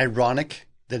say it's ironic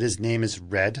that his name is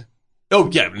Red? Oh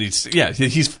yeah,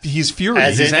 he's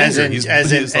furious. As He's in, angry.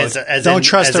 Don't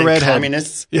trust as a in redhead.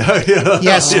 communists? yeah.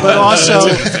 Yes, but also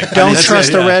don't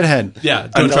trust a redhead. Yeah,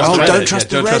 Don't don't trust trust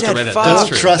the the redhead. redhead. Fuck. That's Don't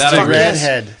true. trust That a I agree.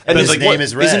 redhead. And And his it's name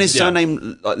is Red. Isn't his Yeah.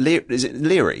 surname is it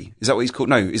Leary? Is that what he's called?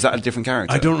 No, is that a different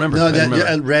character? I don't remember. No, I don't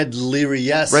remember. Red Leary,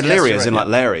 yes. Red yes, Leary you're is in right. like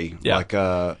Larry. Yeah. Like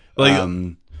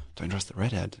don't trust the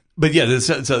redhead. But yeah,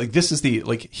 so like this is the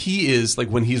like he is like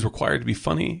when he's required to be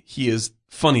funny, he is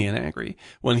funny and angry.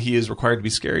 When he is required to be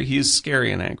scary, he is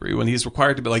scary and angry. When he's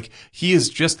required to be like he is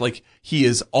just like he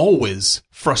is always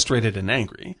frustrated and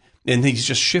angry. And he's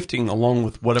just shifting along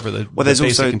with whatever the Well, there's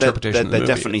basic also interpretation of the there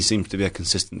movie definitely is. seems to be a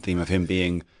consistent theme of him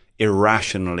being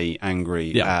irrationally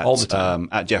angry Yeah, all the time.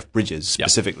 at Jeff Bridges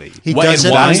specifically. He Why-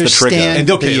 doesn't why- That's the trigger. understand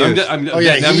And okay, the I'm, youth. I'm, Oh,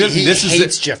 yeah, I'm, he this is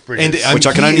hates Jeff Bridges. and Which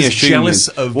I can he only is assume jealous is,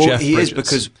 of well, Jeff he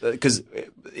Bridges. is because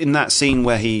in that scene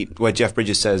where Jeff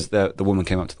Bridges says the woman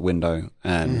came up to the window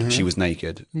and she was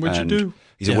naked. What'd you and do?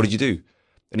 He said, Yeah. "What did you do?"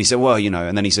 And he said, "Well,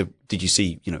 and then he said, "Did you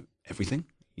see everything?"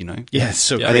 Yes,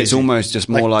 so And it's almost just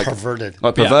more like perverted.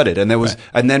 like perverted. And there was,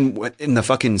 and then in the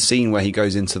fucking scene where he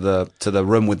goes into the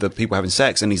room with the people having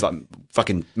sex, and he's like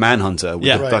fucking Manhunter with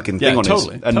Yeah. the Right. fucking Yeah, thing on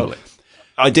totally, his. And totally.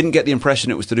 I didn't get the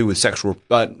impression it was to do with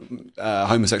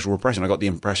homosexual repression. I got the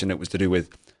impression it was to do with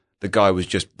the guy was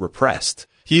just repressed.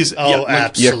 He's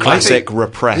absolutely. Your classic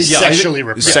repressed. He's sexually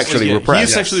repressed. Sexually He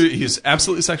repressed. is he's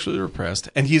absolutely sexually repressed,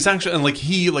 and he's actually and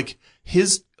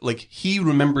he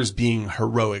remembers being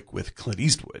heroic with Clint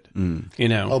Eastwood.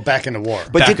 Oh, back in the war.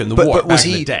 back in the war, But was back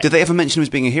in he? the day. Did they ever mention him as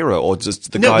being a hero, or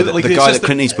just the No, guy but, like, the it's guy just that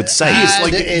Clint Eastwood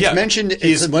saved? He's Mentioned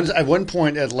he's- at one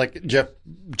point at like Jeff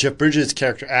Bridges'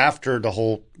 character after the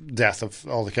whole death of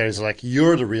all the characters, like,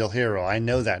 you're the real hero. I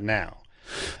know that now.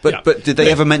 But did they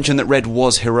ever mention that Red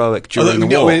was heroic during the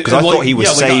no, war? Because I thought he was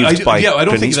saved by I don't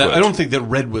Clint think that. Eastwood. I don't think that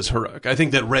Red was heroic. I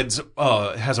think that Red's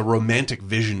has a romantic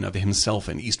vision of himself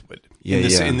and Eastwood.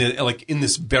 In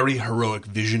this very heroic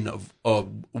vision of a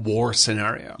war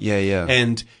scenario. Yeah.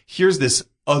 And here's this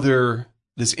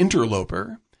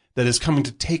interloper that is coming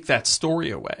to take that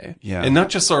story away. Yeah. And not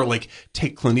just sort of like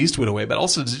take Clint Eastwood away, but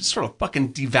also to just sort of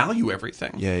fucking devalue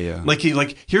everything. Yeah. Like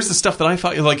here's the stuff that I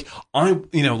thought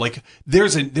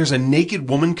there's a naked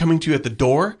woman coming to you at the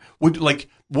door.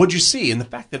 What'd you see? And the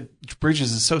fact that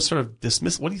Bridges is so sort of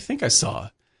dismissive. What do you think I saw?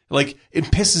 Like it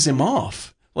pisses him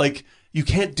off. Like you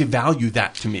can't devalue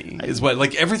that to me. Is what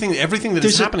like everything that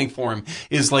is happening for him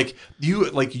is like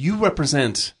you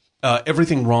represent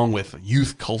everything wrong with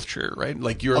youth culture, right?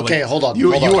 Like you're Okay, hold on.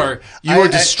 You are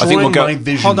destroying my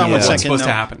vision. Hold on of one what's second. supposed to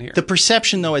No. happen here. The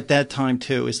perception, though, at that time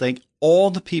too, is like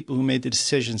all the people who made the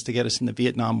decisions to get us in the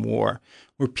Vietnam War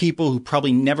were people who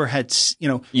probably never had, they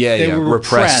were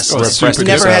repressed, repressed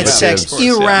never had conservatives. sex,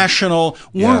 irrational,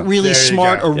 weren't really There you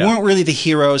smart, go. or weren't really the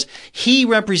heroes. He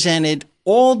represented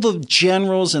all the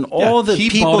generals and all the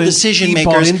people, decision he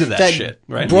bought makers into that shit,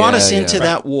 right? brought Yeah, us into yeah.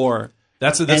 that war.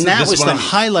 That's And this that is was what the I mean.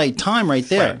 highlight time right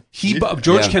there. Right.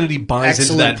 George Kennedy buys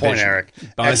into Excellent that point, vision. Eric.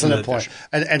 Buys into Excellent that point.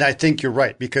 vision. And I think you're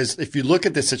right, because if you look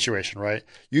at this situation, right,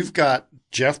 you've got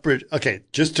Jeff Bridges. Okay,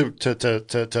 just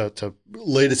to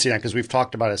lay the scene out, because we've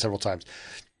talked about it several times.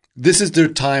 This is their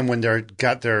time when they're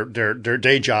got their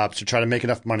day jobs to try to make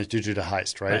enough money to do the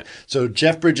heist, right? So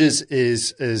Jeff Bridges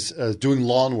is doing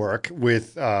lawn work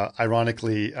with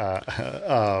ironically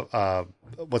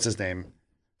what's his name?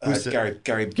 Who's the- Gary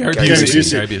Gary Gary Busey.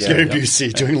 Busey. Gary Busey. Gary Yeah.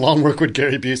 Busey, doing lawn work with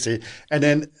Gary Busey. And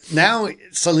then now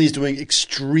suddenly he's doing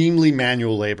extremely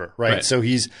manual labor, right? So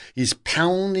he's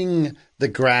pounding the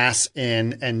grass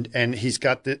in and he's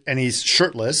got he's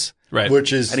shirtless. Right.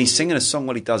 Which is And he's singing a song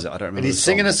while he does it. I don't remember. and he's the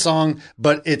singing song. a song,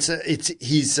 but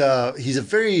he's a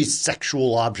very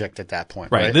sexual object at that point,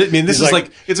 right? Right. I mean, this He's is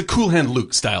like it's a Cool Hand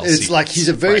Luke style. it's sequence. like he's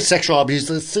a very sexual object. He's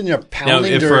just sitting there Now,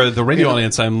 pounding. for the radio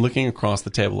audience, I'm looking across the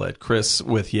table at Chris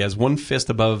he has one fist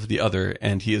above the other,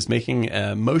 and he is making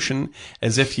a motion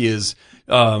as if he is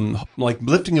like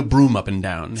lifting a broom up and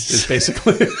down is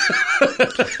basically.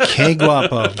 Que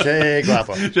guapo. Que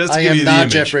guapo. Just to I give you am the not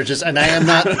image. Jeff Bridges, and I'm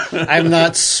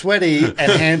not sweaty and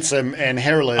handsome and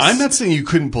hairless. I'm not saying you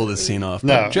couldn't pull this scene off. But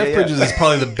No. Jeff Bridges is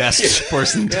probably the best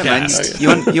person to Man, cast.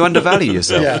 you undervalue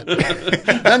yourself.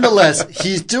 Yeah. Nonetheless,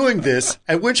 he's doing this,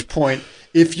 at which point,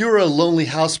 if you're a lonely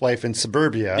housewife in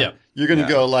suburbia, Yeah. you're going to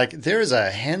go like, there's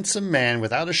a handsome man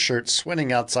without a shirt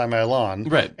sweating outside my lawn.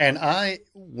 Right. And I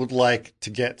would like to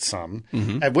get some.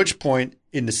 Mm-hmm. At which point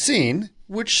in the scene,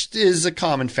 which is a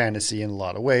common fantasy in a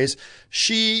lot of ways,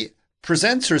 she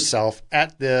presents herself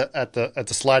at the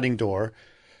sliding door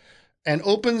and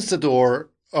opens the door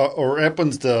or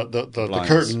opens the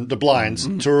curtain, the blinds,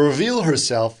 Mm-hmm. to reveal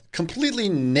herself completely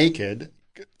naked,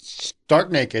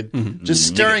 stark naked, Mm-hmm. just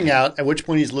staring out, at which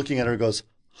point he's looking at her and goes,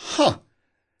 huh,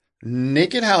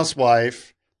 naked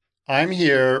housewife, I'm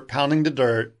here pounding the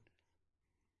dirt.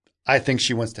 I think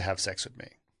she wants to have sex with me,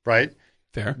 right?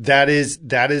 Fair. That is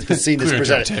the scene that's Clear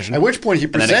presented. interpretation. At which point he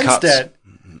then it presents cuts. that.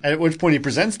 At which point he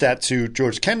presents that to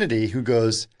George Kennedy, who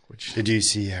goes, "Did you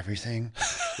see everything?"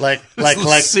 Like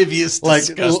lascivious,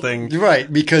 disgusting.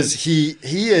 right? Because he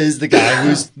is the guy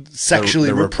who's sexually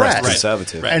the repressed repressed,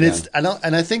 conservative. and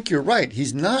Yeah. I think you're right.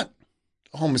 He's not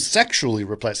homosexually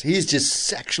repressed. He's just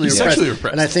sexually He's repressed. sexually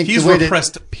repressed. And I think he's the way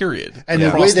repressed. Period. and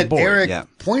Across the way the that board. Eric yeah.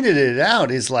 pointed it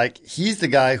out is like he's the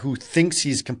guy who thinks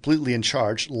he's completely in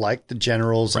charge, like the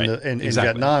generals Right. in Exactly.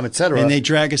 Vietnam, etc. And they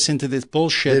drag us into this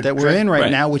bullshit that we're in right,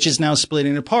 Right. now, which is now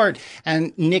splitting apart.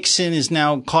 And Nixon is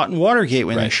now caught in Watergate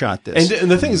when they shot this.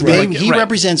 And the thing is, He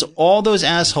represents all those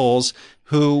assholes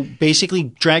who basically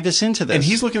dragged us into this. And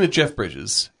he's looking at Jeff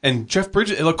Bridges, and Jeff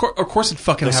Bridges, of course, it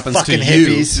fucking Those happens fucking to you,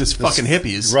 hippies. just fucking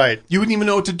hippies, right. You wouldn't even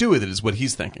know what to do with it, is what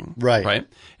he's thinking, Right. Right.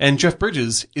 And Jeff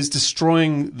Bridges is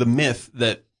destroying the myth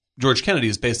that George Kennedy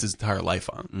has based his entire life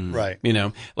on, Right. You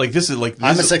know, like this is like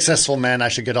I'm a successful man. I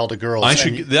should get all the girls. I And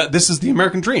should. This is the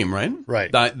American dream, right? Right.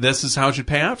 This is how it should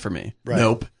pay out for me. Right.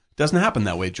 Nope, doesn't happen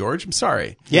that way, George. I'm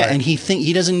sorry. yeah, Right. and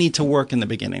he doesn't need to work in the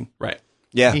beginning. Right.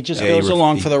 Yeah. He just Yeah, goes he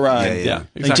along for the ride. Yeah, Yeah. Like,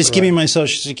 Exactly. just give me my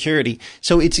Social Security.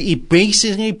 So it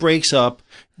basically breaks up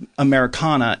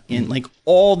Americana in like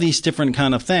all these different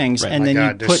kind of things, and my then God,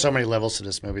 you there's put. so many levels to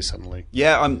this movie suddenly.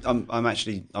 Yeah,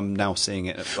 I'm now seeing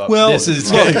it. But Well, This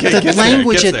is- well, gets the there,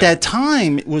 language gets at there. that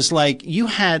time was like you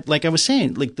had, like I was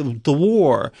saying, like the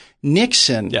war,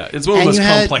 Nixon. Yeah, it's one of the and most you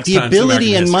had complex the times in ability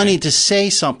American and money history. to say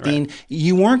something.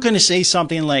 You weren't going to say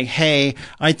something like, "Hey,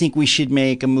 I think we should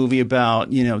make a movie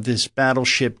about this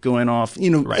battleship going off,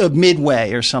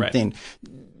 Midway or something."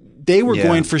 They were Yeah.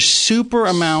 going for super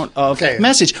amount of Okay.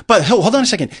 message. But hold on a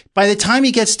second. By the time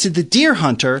he gets to the Deer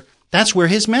Hunter, that's where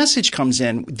his message comes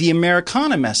in, the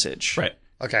Americana message. Right.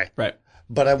 Okay. Right.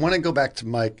 But I want to go back to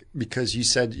Mike because you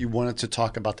said you wanted to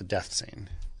talk about the death scene.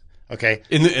 Okay.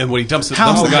 And when he dumps the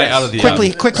How, guy out of the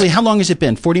quickly, how long has it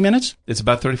been? 40 minutes? it's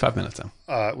about 35 minutes now.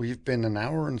 We've been an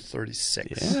hour and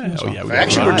 36. Yeah. Oh yeah.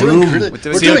 Actually, Right. we're doing Room. good.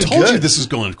 We're We're See, I doing told you good. this was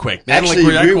going quick. Man. Actually,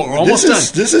 we're almost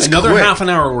this done. is Another quick. half an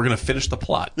hour. We're going to finish the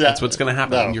plot. Yeah. That's what's going to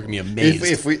happen. No. And you're going to be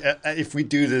amazed. If we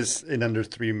do this in under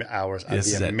 3 hours, I'd This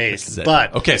be is it. amazed. This is it.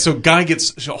 But okay, so guy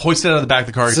gets hoisted out of the back of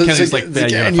the car. Kennedy's like, yeah, you're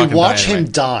and gonna you fucking watch die him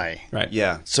anyway. die. Right.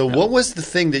 yeah. So what was the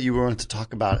thing that you wanted to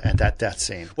talk about at that death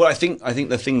scene? Well, I think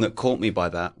the thing that caught me by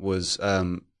that was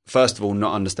first of all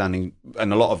not understanding,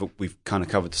 and a lot of it we've kind of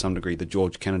covered to some degree, the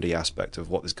George Kennedy aspect of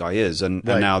what this guy is, and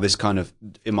now this kind of,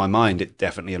 in my mind, it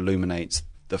definitely illuminates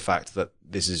the fact that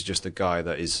this is just a guy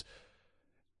that is.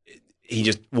 He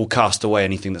just will cast away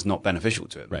anything that's not beneficial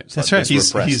to him. Right. It's That's like right. this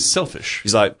He's repressed- selfish.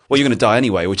 He's like, well, you're going to die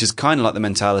anyway, which is kind of like the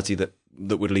mentality that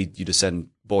would lead you to send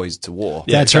boys to war.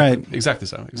 Yeah, That's exactly. right. Exactly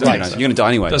so. You Exactly know, so. you're going to die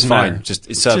anyway. Doesn't it's fine. matter. Just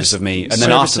it's service Just of me. And then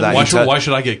service after of that, Why he should, why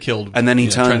should I get killed? and then he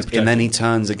trying to turns protect and then you? he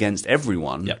turns against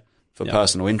everyone Yep. for Yep.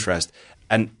 personal interest,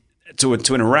 and to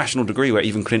an irrational degree where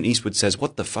even Clint Eastwood says,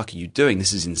 "What the fuck are you doing?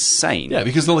 This is insane." Yeah,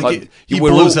 because he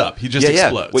we're blows up. He just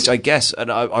explodes. Which I guess, and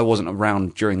I wasn't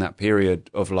around during that period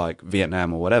of like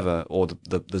Vietnam or whatever, or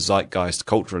the zeitgeist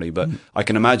culturally, but I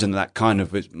can imagine that kind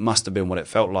of it must have been what it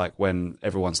felt like when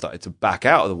everyone started to back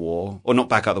out of the war, or not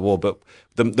back out of the war, but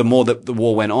the more that the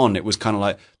war went on, it was kind of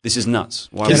like, this is nuts.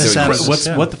 Why are we Get us doing out of this?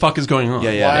 this. What the fuck is going on?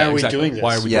 Yeah, yeah. Why are we exactly. doing this?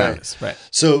 Why are we Yeah. doing this? Right.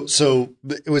 So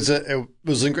it was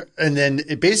and then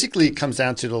it basically comes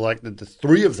down to the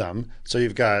three of them. So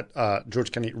you've got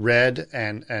George Kennedy, Red,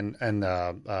 and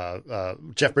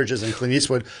Jeff Bridges and Clint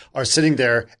Eastwood are sitting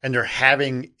there and they're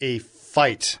having a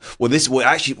fight. This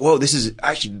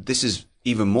is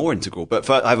even more integral. But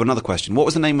I have another question. What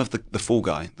was the name of the fool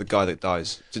guy, the guy that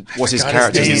dies? What's his forgot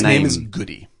character's his His name? name is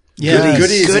Goody. Yeah.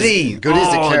 Goody's Goody. Goody's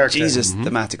the Oh, character. Jesus,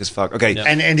 thematic as fuck. Okay.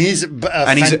 And he's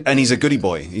And he's a goody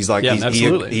boy. He's like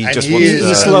absolutely. he And just he wants is- to,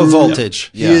 He's low voltage.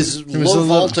 He is low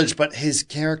voltage, but his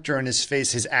character and his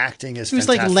face, his acting is He was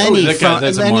fantastic. like Lenny that guy- from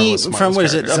that's a marvelous what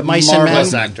is it? character. Mice and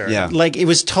marvelous Men. actor. Yeah. Like it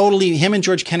was totally him and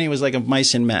George Kennedy was like a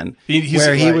Mice and Men, He's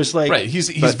where he right. was like, right. He's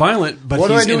violent, but What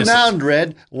do he's I do innocent. now,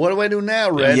 Red? What do I do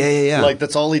now, Red? Yeah. Like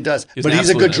that's all he does. He's But an he's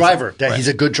a absolute good driver. innocent. He's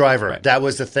a good driver. Right. That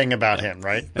was the thing about him,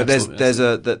 right? But there's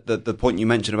the point you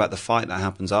mentioned about the fight that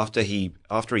happens after he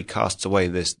casts away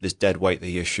this dead weight that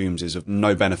he assumes is of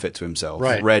no benefit to himself.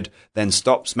 Right. Red then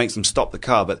makes them stop the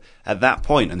car, but at that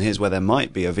point, and here's where there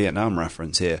might be a Vietnam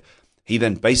reference here, he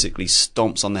then basically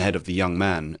stomps on the head of the young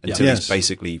man until Yes. he's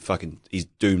basically he's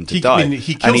doomed to He- die. I mean,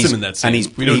 he kills him in that scene.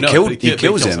 And We don't know, he but he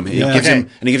kills kills him. him. He Yeah. gives Okay. him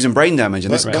and he gives him brain damage,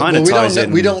 and this kind of we ties don't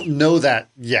in. we don't know that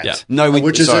yet. Yeah. No,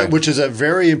 which is sorry. which is a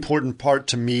very important part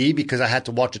to me because I had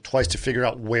to watch it twice to figure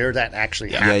out where that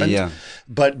actually happened. yeah.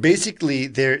 But basically,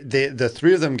 the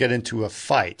three of them get into a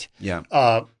fight. Yeah.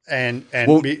 And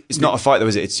Well, it's not a fight though,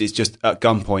 is it? It's just at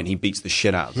gunpoint he beats the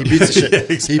shit out of them. He beats the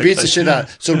shit. He beats the shit out.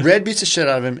 So Red beats the shit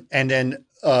out of him, and then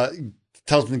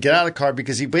tells him to get out of the car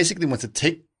because he basically wants to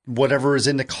take whatever is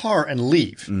in the car and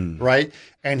leave, right?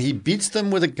 And he beats them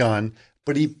with a gun,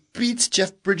 but he beats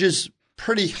Jeff Bridges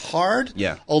pretty hard.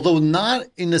 Yeah. Although not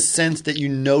in the sense that you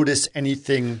notice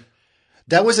anything.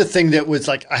 That was a thing that was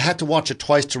like I had to watch it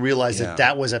twice to realize Yeah.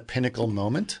 that was a pinnacle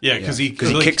moment. Yeah, because he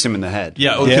like, kicks him in the head.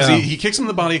 Yeah, because Yeah. he kicks him in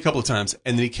the body a couple of times,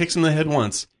 and then he kicks him in the head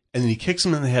once, and then he kicks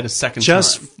him in the head a second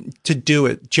just time. to do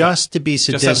it, just to be Just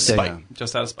out of sadistic. spite.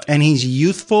 Just out of spite. And he's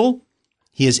youthful.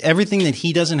 He has everything that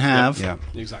he doesn't have. Yeah.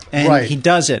 Exactly. And Right. he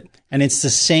does it. And it's the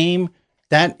same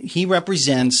that he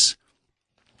represents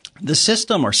the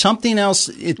system or something else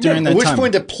during At that which time.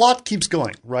 point the plot keeps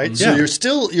going, right? So Yeah. you're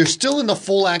still in the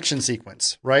full action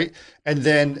sequence, right? And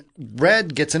then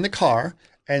Red gets in the car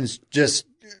and just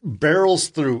barrels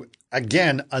through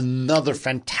again another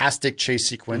fantastic chase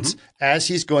sequence as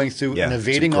he's going through Yeah, and it's a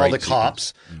evading all the great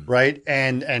cops, right?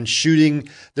 And shooting.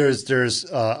 There's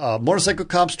motorcycle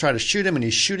cops try to shoot him, and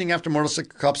he's shooting after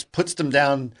motorcycle cops, puts them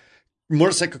down.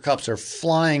 Motorcycle cops are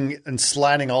flying and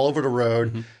sliding all over the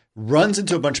road. Runs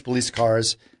into a bunch of police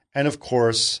cars. And of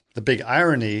course, the big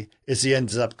irony is he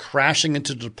ends up crashing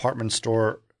into the department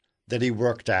store that he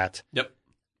worked at Yep.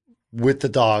 with the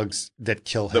dogs that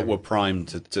kill him. That were primed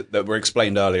that were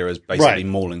explained earlier as basically Right.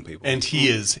 mauling people. And he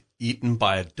is eaten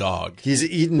by a dog. He's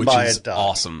eaten which by is a dog.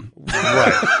 awesome.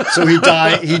 Right. So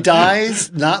he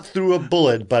dies not through a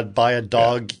bullet, but by a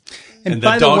dog. And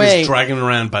by the the dog way, is dragging him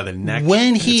around by the neck.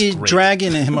 when It's he is great.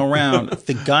 dragging him around,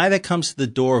 the guy that comes to the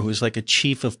door, who's like a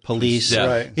chief of police, Yeah.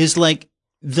 Right. is like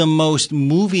the most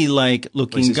movie-like He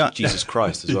looking says guy. Jesus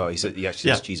Christ as well. He actually Yeah.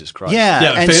 says Jesus Christ. Yeah,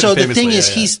 Yeah, and so the famously, thing is,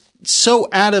 yeah. he's so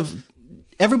out of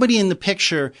everybody in the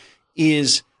picture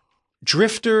is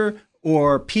drifter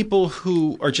or people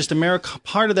who are just America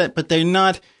part of that, but they're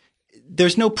not.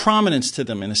 There's no prominence to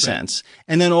them in a sense,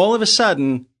 and then all of a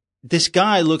sudden, this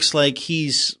guy looks like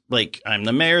he's like I'm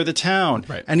the mayor of the town,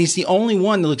 Right. and he's the only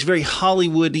one that looks very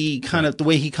Hollywood-y kind of the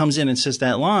way he comes in and says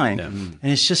that line, and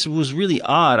it was really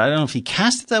odd. I don't know if he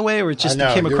cast it that way or it just I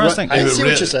know. came You're across right. that. I see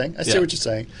really- what you're saying. I see yeah. what you're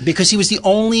saying. Because he was the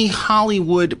only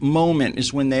Hollywood moment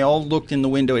is when they all looked in the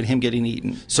window at him getting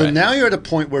eaten. So Right. now you're at a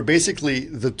point where basically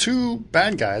the two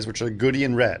bad guys, which are Goody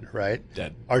and Red, right,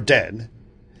 Dead. are dead.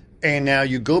 And now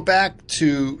you go back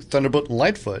to Thunderbolt and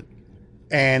Lightfoot,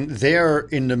 and they're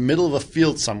in the middle of a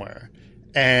field somewhere.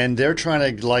 And they're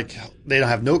trying to, they don't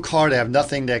have no car, they have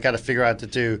nothing, they got to figure out what to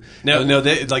do. No,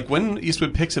 they, like when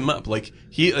Eastwood picks him up, like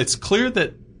it's clear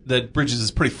that Bridges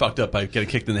is pretty fucked up by getting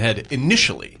kicked in the head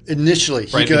initially. Initially,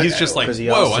 Right? goes- He's just like, Because he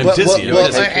whoa, also- I'm Well, dizzy. I'm well,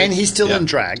 dizzy. and he's still Yeah. in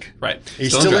drag. Right.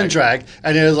 He's still in drag.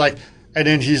 And then and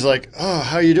then he's like, "Oh,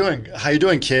 how you doing? How you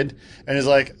doing, kid?" And he's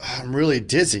like, oh, "I'm really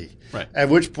dizzy." Right. At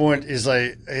which point he's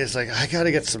like, "I got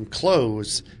to get some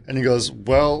clothes." And he goes,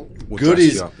 "Well, We'll dress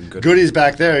Goody's you up in good- Goody's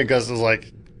back there." He goes, "Like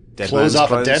Dead clothes man's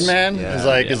off a clothes? dead man."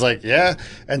 Yeah. He's like, "Yeah."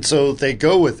 And so they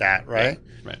go with that, right?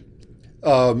 Right.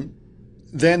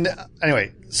 Then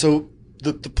anyway, so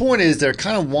the point is they're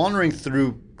kind of wandering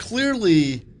through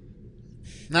clearly,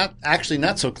 not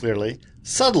so clearly,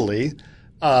 subtly.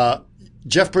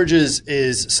 Jeff Bridges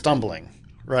is stumbling,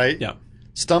 right? Yeah.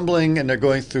 Stumbling, and they're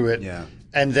going through it. Yeah.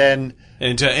 And then,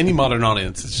 And to any modern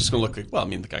audience, it's just going to look like, well, I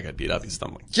mean, the guy got beat up, he's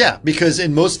stumbling. yeah, because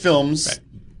in most films, Right.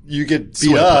 you get the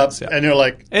beat way it up, plays, yeah. and you're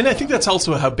like, And I think that's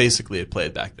also how basically it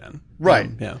played back then. right.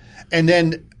 Yeah. And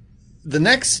then the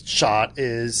next shot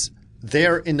is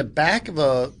they're in the back of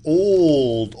a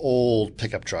old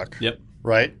pickup truck. Yep.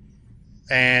 Right?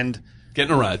 And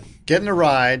Getting a ride. getting a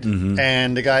ride,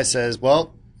 and the guy says,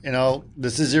 "Well,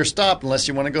 this is your stop unless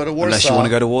you want to go to Warsaw. Unless you want to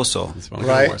go to Warsaw.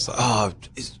 Right. Warsaw. Oh,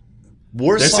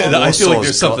 Warsaw. I feel like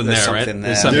there's Warsaw's something got- there, there's right? something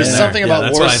there. Something There's there. something about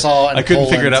that's why Warsaw and I couldn't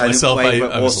figure it out Poland. myself. Wait,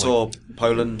 I was Warsaw, like,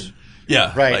 Poland.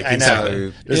 yeah, Right, like, I know.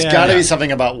 exactly. There's Yeah. got to Yeah. be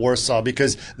something about Warsaw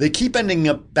because they keep ending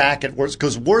up back at Warsaw.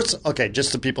 Because Warsaw, okay,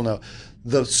 just so people know,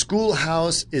 the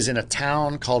schoolhouse is in a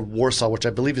town called Warsaw, which I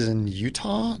believe is in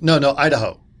Utah. No,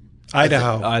 Idaho.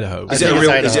 Idaho. Is think it a it's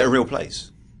real? Idaho. Is it a real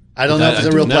place? I don't know I if it's a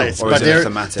don't real know. place, Or but is it they're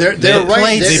thematic? they're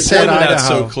right. They They said pointed out Idaho.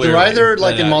 so clearly. They're either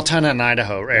like that- in Montana and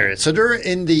Idaho area. So they're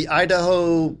in the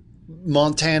Idaho,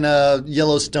 Montana,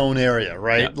 Yellowstone area,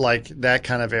 right? Yeah. Like that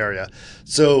kind of area.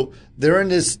 So they're in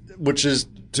this, which is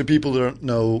to people who don't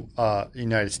know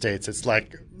United States, it's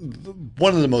like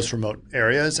one of the most remote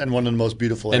areas and one of the most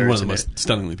beautiful and areas. one of the in most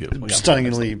stunningly beautiful. Yeah.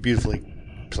 stunningly, beautifully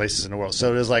places in the world.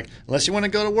 So it was like, unless you want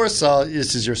to go to Warsaw,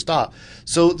 this is your stop.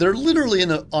 So they're literally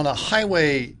on a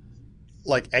highway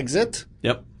like exit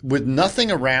Yep. with nothing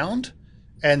around,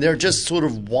 and they're just sort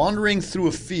of wandering through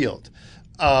a field.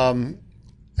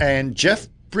 And Jeff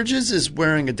Bridges is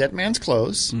wearing a dead man's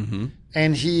clothes, and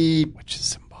Which is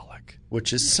symbolic.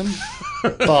 which is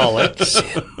symbolic,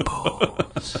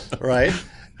 right?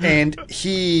 And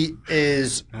he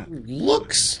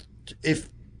looks,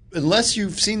 unless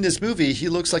you've seen this movie, he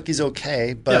looks like he's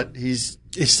okay, but he's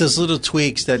It's those little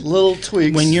tweaks that little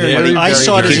tweaks. when you're. Very, I very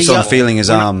saw it good. as Keeps a on young. feeling his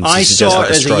arms. I to suggest saw like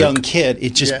it as a stroke. young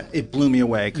kid. Yeah. It blew me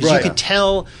away because Right. you could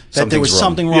tell that there Something's was wrong.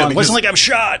 something wrong. Yeah, It wasn't because like I'm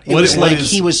shot. It what was it- what like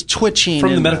is- he was twitching. From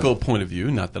the and- medical point of view,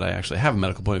 not that I actually have a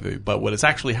medical point of view, but what is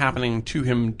actually happening to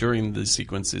him during the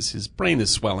sequence is his brain is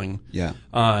swelling. Yeah.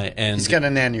 And He's got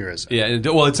an aneurysm. yeah,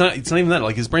 well, it's not even that.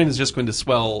 Like his brain is just going to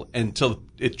swell until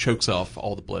it chokes off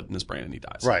all the blood in his brain and he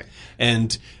dies. Right.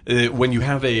 And when you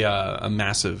have a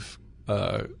massive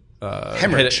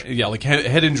Hemorrhage.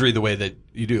 head injury, the way that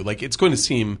you do, like it's going to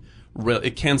seem,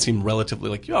 it can seem relatively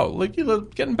like you're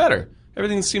getting better.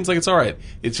 Everything seems like it's all right.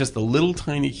 It's just the little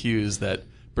tiny cues that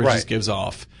Bridges Right. gives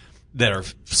off that are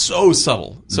so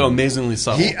subtle, so amazingly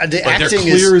subtle. The but they're acting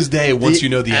clear is, as day once you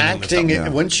know the ending. acting. Of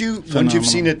something. Once you've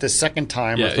seen it the second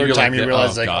time or Yeah, third you're time, like, you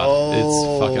realize oh, like, God, oh,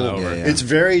 it's fucking over. Yeah. It's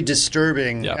very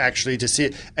disturbing Yeah. actually to see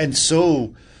it, and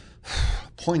so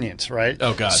poignant, right?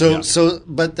 Oh, God, So yeah.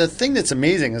 but the thing that's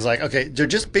amazing is like, okay, they're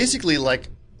just basically like,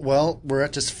 well, we're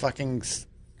at this fucking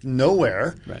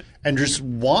nowhere, Right. and just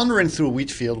wandering through a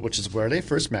wheat field, which is where they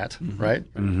first met, Mm-hmm. right?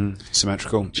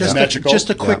 Symmetrical. Just, Yeah. a, Magical. just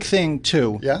a quick Yeah. thing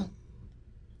too. Yeah.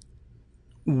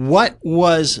 What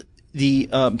was the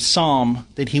psalm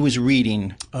that he was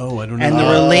reading, Oh, I don't know. and the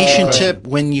relationship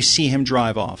when you see him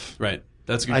drive off? Right.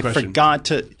 That's a good I question. forgot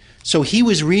to. So he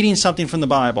was reading something from the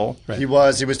Bible. He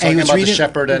was And talking he was about the reading-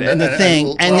 shepherd and the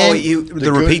thing, and Oh,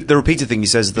 then- the repeated thing he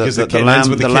says that Because the, the kid lamb ends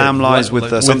with the kid. lies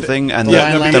with With- something and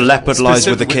Yeah, the no, leopard lies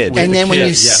with the kid. And then when you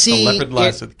yes, see the leopard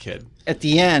lies it- with the kid. At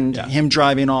the end, Yeah. him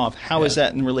driving off. How is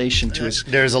that in relation to his?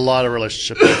 There's a lot of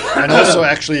relationship there. And also,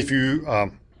 actually, if you,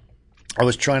 I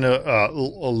was trying to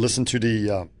listen to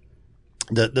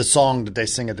the song that they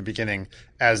sing at the beginning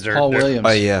as they're Paul they're- Williams.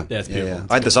 Oh yeah, Yeah, it's beautiful.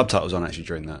 I had the subtitles on actually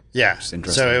during that. Yeah, It's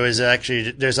interesting. so it was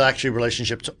actually there's actually a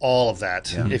relationship to all of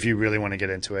that if you really want to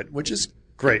get into it, which is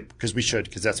great because we should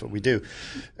because that's what we do.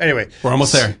 Anyway, We're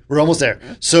almost there. We're almost there.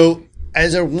 So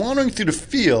as they're wandering through the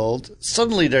field,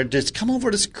 suddenly they just come over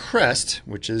this crest,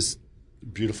 which is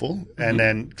beautiful, and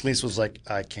then Clint Eastwood's like,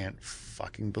 I can't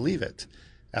fucking believe it.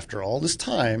 After all this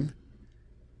time,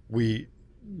 we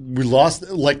lost,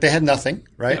 like they had nothing,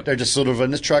 right? Yep. They're just sort of in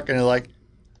this truck and they're like,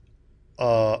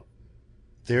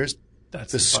 there's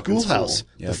That's the the fucking schoolhouse, school.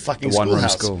 Yeah, the fucking the one-room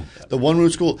schoolhouse, school. the one-room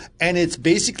school. And it's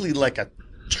basically like a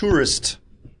tourist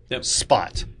Yep.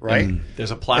 spot, right?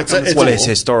 There's a plaque It's on a- the it's Well, a- it's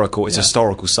historical. It's a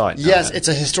historical site. now. Yes, it's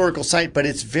a historical site, but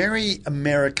it's very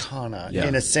Americana Yeah.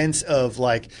 in a sense of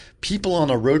like people on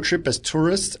a road trip as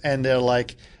tourists, and they're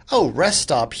like, "Oh, rest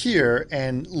stop here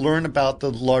and learn about the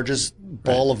largest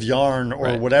ball of yarn or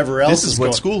Right. whatever else." This is going.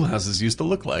 what schoolhouses used to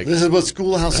look like. This is what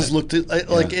schoolhouses looked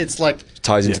like. It's like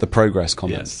ties into the progress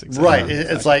comment. Yes, exactly. right.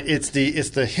 It's like it's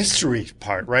the history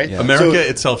part, right? America So-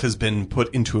 itself has been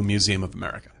put into a museum of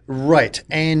America. right,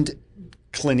 and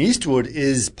Clint Eastwood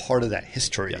is part of that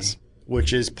history, Yes.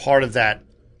 which is part of that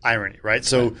irony, right?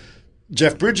 So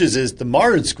Jeff Bridges is the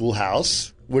modern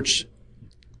schoolhouse, which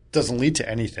doesn't lead to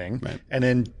anything, Right. and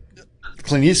then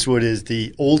Clint Eastwood is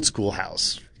the old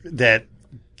schoolhouse that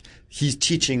he's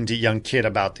teaching the young kid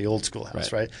about the old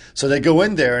schoolhouse, right? So they go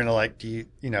in there and they're like,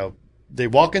 they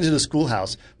walk into the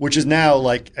schoolhouse, which is now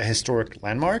like a historic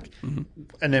landmark,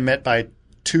 and they're met by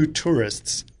two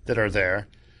tourists that are there.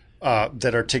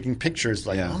 that are taking pictures.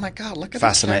 Like, Yeah. oh my god, look at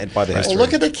Fascinated by the history. Oh,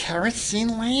 look at the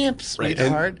kerosene lamps, Right.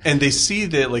 sweetheart. And they see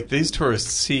that, like, these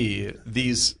tourists see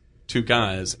these two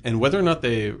guys, and whether or not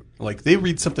they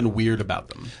read something weird about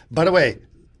them. By the way,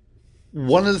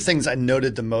 one of the things I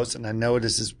noted the most, and I know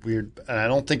this is weird, and I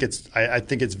don't think I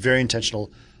think it's very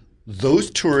intentional. Those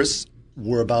tourists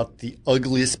were about the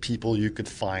ugliest people you could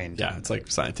find. Yeah, it's like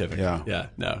scientific. Yeah.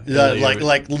 No.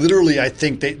 Like literally, I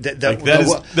think that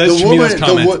That's Chimino's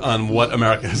comment on what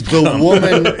America has become. the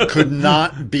woman could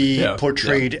not be Yeah,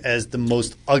 portrayed as the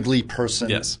most ugly person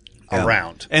Yes.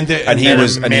 around. And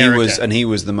he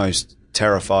was the most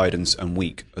terrified and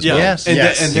weak as well. Yes. And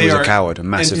Yes. and He they was are a coward, a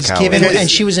massive and coward. And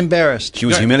she was embarrassed. She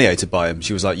was Right. humiliated by him.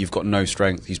 She was like, "You've got no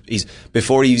strength." He's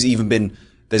before he's even been.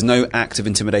 There's no act of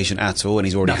intimidation at all, and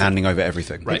he's already handing over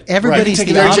everything. Right. Everybody's Right.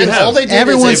 the They're just- opposite. all they did is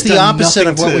Everyone's they've the done opposite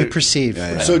of nothing what we to- perceive.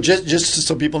 So just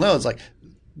so people know, it's like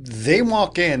they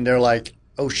walk in, they're like,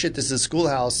 "Oh shit, this is a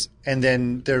schoolhouse," and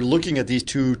then they're looking at these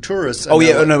two tourists. And Oh yeah,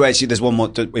 they're like- no. Actually, there's one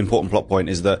more important plot point: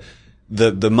 is that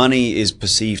the money is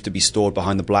perceived to be stored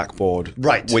behind the blackboard,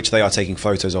 Right. which they are taking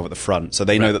photos of at the front. So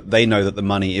they know that the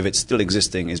money, if it's still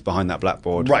existing, is behind that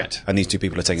blackboard, Right. And these two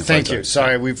people are taking Thank photos. you.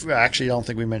 Sorry, we've actually I don't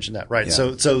think we mentioned that. Right.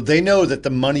 Yeah. So they know that the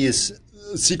money is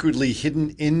secretly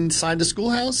hidden inside the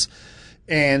schoolhouse,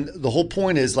 and the whole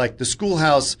point is like the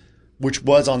schoolhouse, which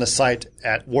was on the site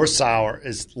at Warsaw,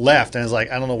 is left, and is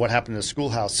like, I don't know what happened to the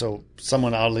schoolhouse. So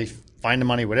someone oddly find the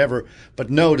money, whatever. But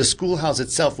no, the schoolhouse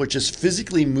itself, which is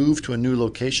physically moved to a new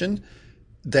location,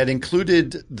 that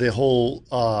included the whole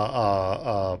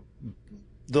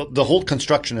the whole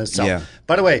construction itself. Yeah.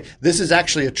 By the way, this is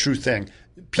actually a true thing.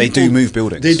 They do move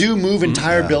buildings. They do move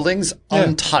entire buildings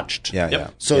untouched. Yeah, yeah.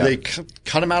 So Yeah. they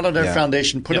cut them out of their Yeah.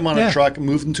 foundation, put them on Yeah. a truck,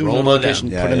 move them to Roll another them down.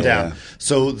 location, Yeah, put them yeah, down. yeah.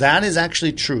 So that is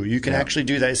actually true. You can actually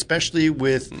do that, especially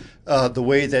with the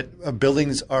way that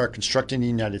buildings are constructed in the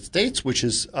United States, which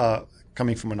is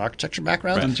coming from an architecture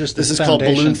background. And just This the is called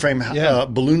balloon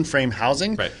foundation. balloon frame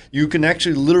housing. Right. You can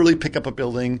actually literally pick up a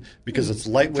building because it's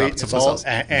lightweight. It's It's someplace all else.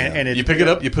 and it, You pick it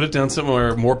up, you put it down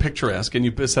somewhere more picturesque, and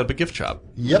you set up a gift shop.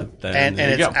 Yep, Then and there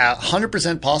you it's go.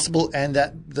 100% possible, and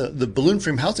that the balloon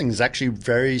frame housing is actually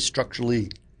very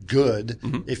structurally good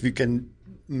if you can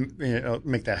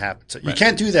make that happen. So you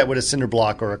can't do that with a cinder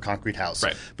block or a concrete house,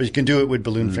 Right. but you can do it with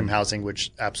balloon frame housing,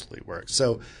 which absolutely works.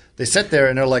 So they sit there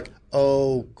and they're like,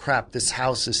 "Oh crap, this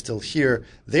house is still here."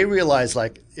 They realize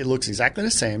like it looks exactly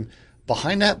the same.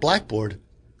 Behind that blackboard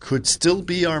could still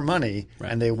be our money,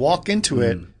 and they walk into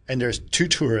it, and there's two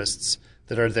tourists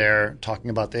that are there talking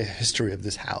about the history of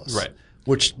this house, Right.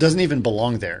 which doesn't even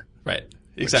belong there. Right.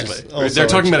 Exactly. is also They're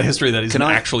talking about a history that isn't Can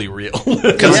I- actually real.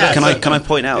 Can I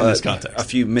point out In this context. a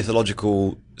few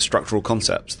mythological structural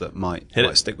concepts that might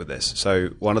it. stick with this?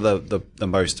 So one of the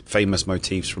most famous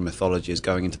motifs from mythology is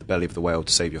going into the belly of the whale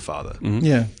to save your father.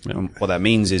 Yeah. And what that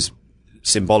means is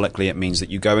symbolically it means that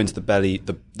you go into the belly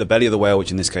of the whale,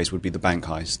 which in this case would be the bank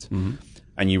heist,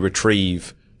 and you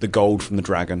retrieve the gold from the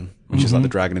dragon, which is like the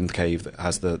dragon in the cave that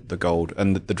has the gold.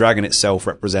 And the dragon itself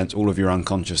represents all of your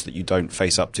unconscious that you don't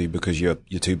face up to because you're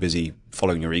too busy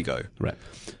following your ego. Right.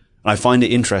 And I find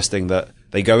it interesting that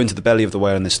they go into the belly of the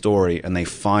whale in this story and they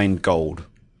find gold.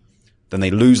 Then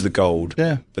they lose the gold.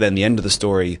 Yeah. But then the end of the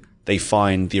story, they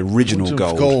find the original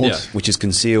gold, Yeah. which is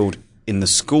concealed in the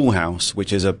schoolhouse,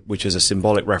 which is a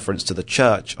symbolic reference to the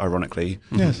church, ironically.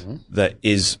 Yes. That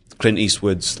is Clint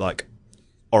Eastwood's like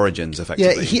origins, Yeah,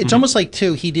 effectively. it's almost like,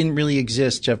 too, he didn't really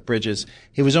exist, Jeff Bridges.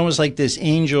 He was almost like this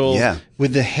angel Yeah.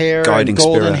 with the hair, Guiding and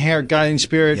golden spirit. hair, guiding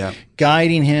spirit, Yeah.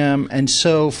 guiding him, and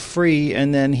so free,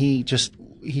 and then he just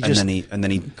and then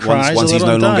he cries once a he's little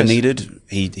no and longer dies. needed,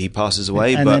 he passes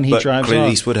away. And but then he but drives Clint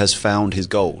off. Eastwood has found his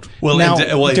gold. Well, Now, there's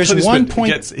Clint Eastwood one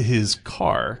point- gets his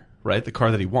car, right? The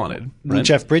car that he wanted. Right?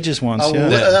 Jeff Bridges wants. Oh,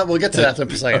 yeah. we'll get to that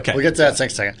in a second. Okay. We'll get to that in a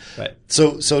second. Right.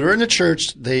 So they're in the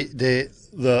church.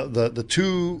 The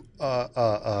two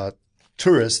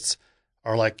tourists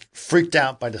are like freaked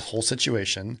out by the whole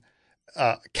situation.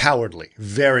 Cowardly,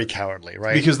 very cowardly,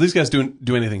 right? Because these guys don't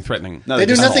do anything threatening. No, they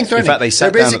do just- nothing threatening. In fact, they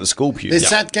sat They're down at the school pews. They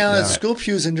sat down at the school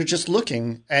pews and they're just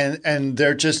looking, and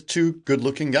they're just two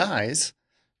good-looking guys,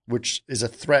 which is a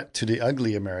threat to the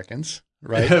ugly Americans,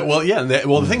 right? Well, yeah. The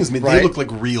thing is, I mean, Right. they look like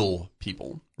real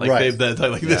people. Like Right. they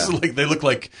this. Like they look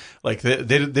like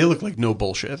they look like no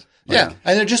bullshit. Yeah,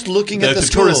 and they're just looking at The the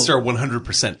school. tourists are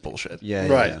 100% bullshit. Yeah,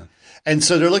 Right. yeah. And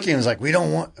so they're looking and it's like, we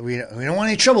don't want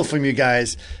any trouble from you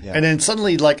guys. Yeah. And then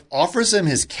suddenly like offers him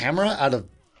his camera out of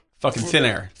Fucking thin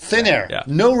air. Thin air. Yeah.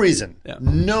 No reason. Yeah.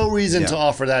 No reason to Yeah.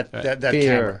 offer that Fear.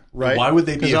 camera. Right. Why would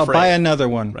they be Because I'll afraid? buy another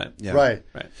one. Right. Yeah. Right.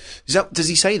 Right. Does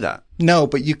he say that? No,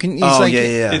 but you can. He's Oh, like,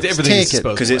 yeah. Everything Take is it.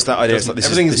 disposable. Because it's that idea. It's like,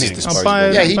 Everything is this meaningless. I'll buy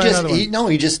it. Yeah, Buy another one.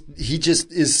 he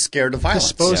just is scared of violence.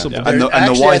 Disposable. Yeah. And the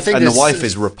Actually, I wife think and the this wife is-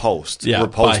 is repulsed, Yeah,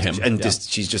 repulsed, by him. and Yeah.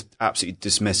 she's just absolutely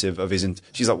dismissive of his.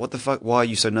 She's like, "What the fuck? Why are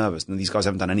you so nervous?" And these guys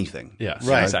haven't done anything. Yeah.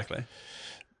 Right. Exactly.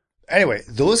 Anyway,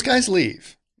 those guys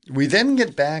leave. We then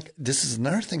get back. This is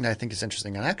another thing that I think is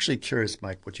interesting. I'm actually curious,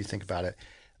 Mike, what you think about it.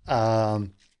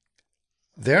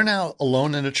 They're now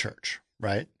alone in a church,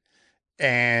 right?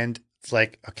 And it's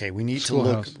like, okay, we need to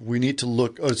look. Schoolhouse. We need to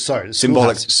look. Oh, sorry,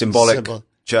 Symbolic schoolhouse.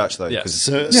 church though, Yeah. because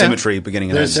So- symmetry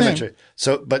beginning and There's end. symmetry.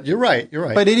 So, but you're right. You're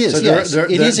right. But it is, So yes. they're-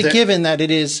 It is a they're- given that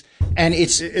it is, and it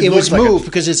looks was like moved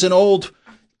because it's an old,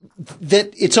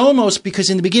 that it's almost because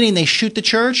in the beginning they shoot the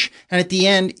church, and at the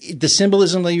end, the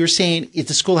symbolism that you were saying,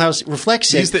 the schoolhouse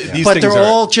reflects it, These but things they're are-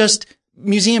 all just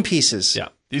museum pieces. Yeah.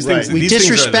 These Right. things. We these things are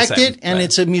the disrespect same. it, and Right.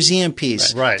 it's a museum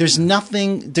piece. Right. There's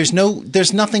nothing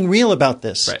real about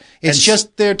this. Right. It's And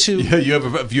just there to. You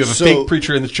have a So- fake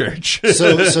preacher in the church.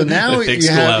 So now A fake you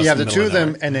schoolhouse have in the middle two of of them,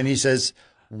 nowhere. and then he says,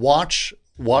 "Watch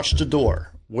the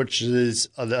door," which is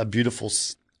a beautiful.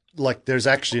 Like, there's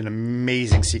actually an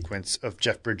amazing sequence of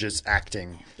Jeff Bridges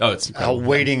acting, Oh, it's incredible.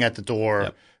 waiting at the door.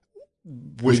 Yep.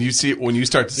 When you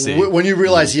start to see When you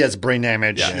realize he has brain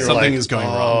damage, Yeah, you're something like, is going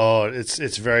oh, wrong.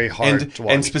 it's very hard to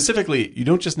watch. and specifically, you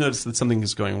don't just notice that something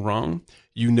is going wrong.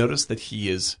 You notice that he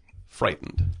is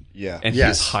frightened. Yeah. And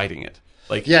Yes. he is hiding it.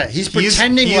 Like Yeah, he's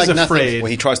pretending he is like nothing. afraid. Well,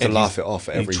 he tries to and laugh he's- it off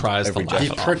at he every tries to every laugh He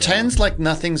it off. pretends like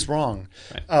nothing's wrong,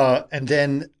 and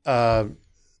then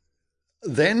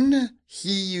he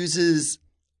uses.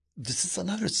 This is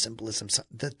another symbolism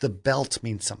that the belt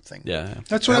means something. Yeah.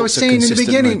 That's what I was Belt's a saying in the consistent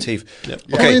beginning. motif. Yep.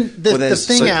 Pulling the there's-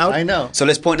 thing so- out. I know. So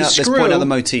let's point The out screw. the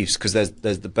motifs because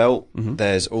there's the belt.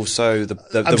 There's also the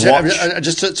I'm watch.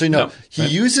 just so you know, No, he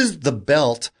uses the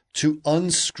belt to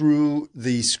unscrew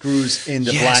the screws in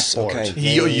the Yes, blackboard. okay.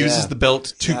 He Yeah, uses yeah. the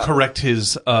belt to correct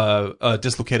his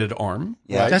dislocated arm.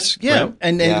 Yeah. That's Right.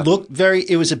 and Yeah. it looked very.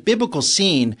 It was a biblical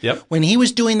scene. Yep. When he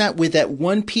was doing that with that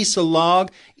one piece of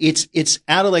log, it's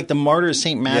out of like the Martyr of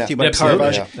Saint Matthew by Absolutely.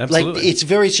 Caravaggio. Yeah. Absolutely.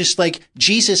 Like it's just like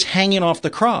Jesus hanging off the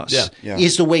cross. Yeah. Yeah.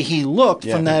 Is the way he looked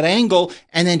Yeah. from that angle,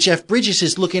 and then Jeff Bridges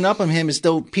is looking up on him as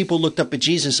though people looked up at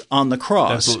Jesus on the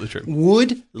cross. Absolutely true.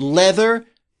 Wood, leather,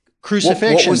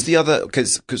 crucifixion. What was the other?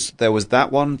 Because there was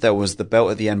that one. There was the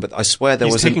belt at the end, but I swear there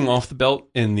He's was taking off the belt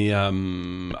in the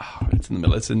it's in the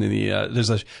middle. It's in the there's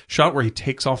a shot where he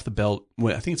takes off the belt.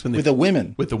 I think it's when they with the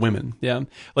women? with the women. Yeah,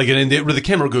 like where the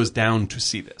camera goes down to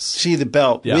see this. See the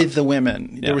belt Yeah. with the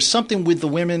women. Yeah. There was something with the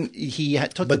women. He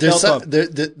took But the there's belt off.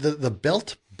 the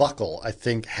belt buckle, I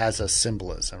think, has a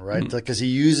symbolism, right? Because he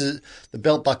uses the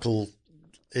belt buckle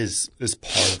is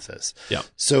part of this. Yeah.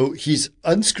 So he's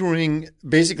unscrewing.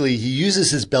 Basically, he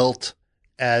uses his belt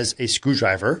as a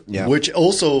screwdriver, Yeah. which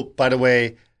also, by the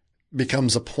way,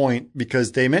 becomes a point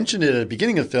because they mentioned it at the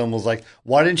beginning of the film. Was like,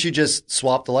 why didn't you just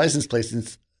swap the license plate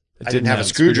since I didn't have a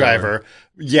screwdriver?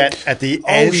 Yet at the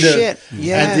end, shit. of,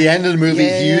 Yeah. at the end of the movie,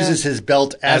 Yeah, he yeah. uses his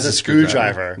belt as a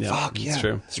screwdriver. Yeah, Fuck, yeah.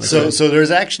 It's true. So there's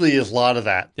actually a lot of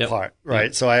that Yep. part,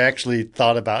 right? So I actually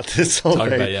thought about this whole Talk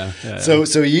thing. about- yeah. So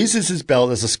he uses his belt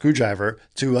as a screwdriver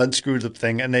to unscrew the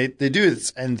thing, and they do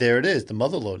this, and there it is. The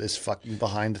motherlode is fucking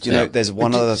behind the You know, thing. there's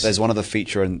one other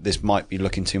feature, and this might be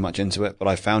looking too much into it, but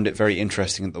I found it very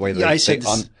interesting the way that Yeah, I they said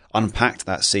this- unpacked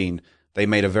that scene. They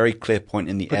made a very clear point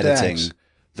in the the editing axe.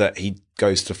 that he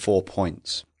goes to 4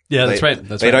 points. Yeah, that's right.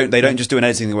 That's they right. don't just do an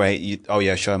editing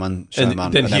where show man,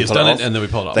 And then he has pull done off. it, and then we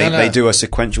pull it off. They do a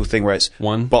sequential thing where it's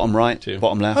one, bottom right, two.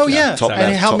 bottom left, Oh, yeah. top And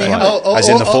left, how top many- right, as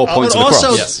in the 4 points but of the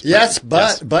also- cross. Yes.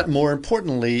 but more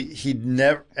importantly, he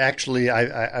never actually.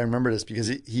 I remember this because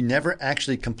he never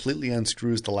actually completely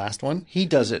unscrews the last one. He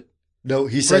does it. No,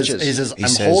 he says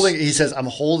Bridges. I'm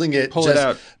holding it. Pull just, it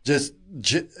out.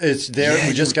 It's there. Yeah,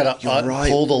 we just gotta you're right.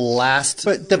 pull the last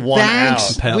But the one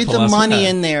bags out. with Pull the us money out.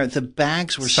 in there, the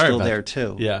bags were Sorry still about there it.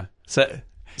 too. Yeah. So,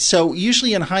 So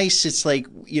usually in heists, it's like,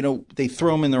 they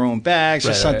throw them in their own bags or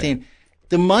Right, something.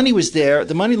 The money was there.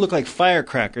 The money looked like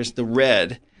firecrackers, the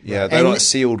red. Yeah, they're And- like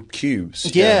sealed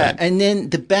cubes. Yeah. And then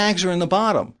the bags are in the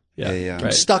bottom, yeah.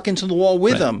 Right. stuck into the wall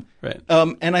with Right, them. right.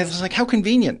 And I was like, how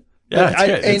convenient. Yeah, But it's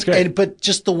great, it's great. but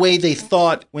just the way they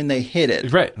thought when they hit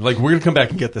it. Right. Like, we're going to come back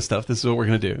and get this stuff. This is what we're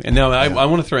going to do. And now I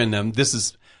want to throw in this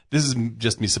is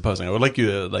just me supposing. I would like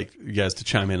you guys to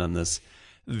chime in on this.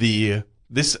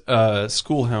 This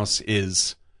schoolhouse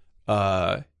is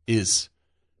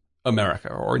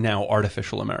America, or now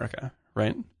artificial America,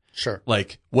 right? Sure.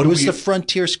 Like, what It do was we? the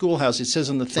Frontier Schoolhouse. It says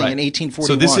on the thing Right. in 1841.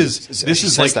 So this It is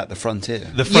says like that the frontier.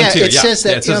 the frontier. Yeah, it says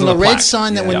that Yeah, it says on the red plaque.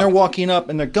 sign that when Yeah. they're walking up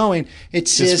and they're going, it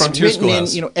says Frontier written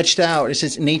Schoolhouse. in, etched out. It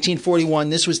says in 1841,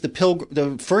 this was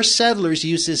the first settlers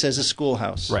used this as a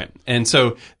schoolhouse. Right. And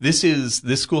so this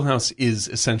schoolhouse is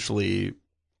essentially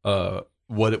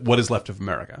what is left of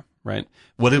America, right?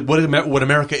 What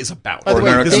America is about. By the Or way,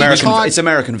 American- they American- taught- it's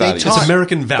American they values. taught- It's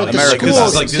American values. But the Like, this is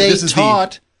schools, like- this they is the-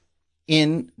 taught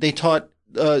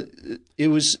it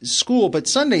was school, but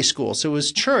Sunday school, so it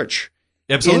was church.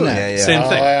 Absolutely, in that. same Oh,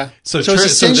 thing. yeah. So it's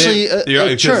essentially a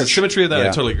the church. symmetry of that. I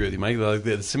Yeah. totally agree with you, Mike.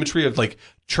 The symmetry of like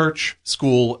church,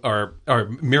 school are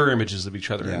mirror images of each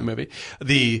other in the movie.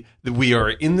 We are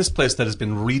in this place that has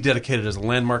been rededicated as a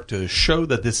landmark to show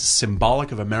that this is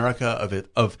symbolic of America,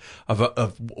 of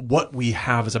what we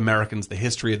have as Americans, the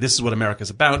history. This is what America is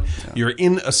about. Yeah. You're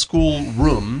in a school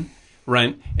room.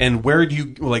 Right. And where do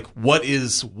you like what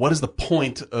is the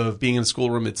point of being in a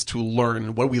schoolroom? It's to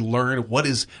learn. What do we learn? What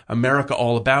is America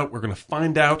all about? We're going to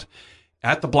find out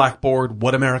at the blackboard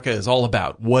what America is all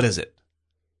about. What is it?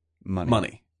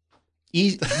 Money.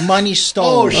 Money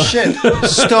stolen. Oh shit!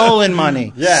 Stolen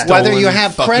money. Yeah. Whether you Stolen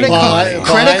have fucking credit money.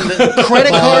 card,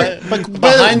 credit card,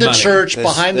 behind the money. church,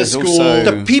 There's- behind the there's school. also-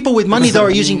 the people with money though are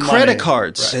using Money. credit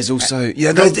cards. There's also they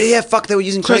were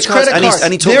using So credit it's cards. credit cards.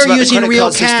 And he talks They're about the using credit real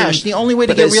card system, cash. The only way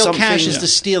to but get there's real cash something- is to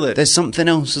steal it. There's something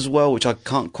else as well, which I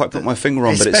can't quite put my finger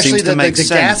on, but it Especially seems to make the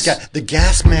sense. the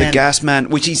gas man. The gas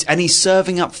man, he's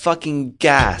serving up fucking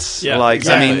gas. Yeah, like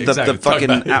exactly, I mean, the exactly. Talk fucking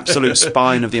about it. absolute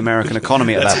spine of the American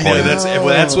economy at that Yeah, point.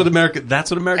 that's what America. That's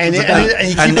what America's And- about. and he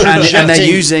keeps and they're projecting-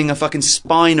 using a fucking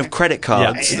spine of credit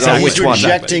cards. Yeah, So exactly. he's Which one?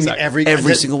 rejecting Exactly.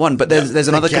 Every single one. But there's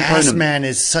another the gas component. man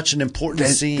is such an important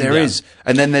scene. There is,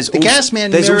 and then there's The gas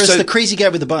man there's mirrors also, the crazy guy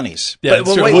with the bunnies. Yeah, But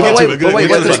it's true. wait, We'll wait, get to wait, it. Good. wait, We'll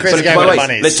wait, get to it. crazy guy wait, with wait.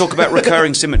 bunnies. Let's talk about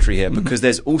recurring symmetry here, because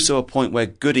there's also a point where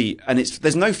Goody, and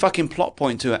there's no fucking plot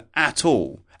point to it at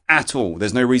all. At all.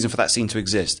 There's no reason for that scene to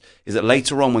exist. Is that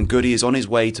later on when Goody is on his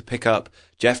way to pick up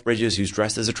Jeff Bridges, who's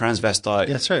dressed as a transvestite,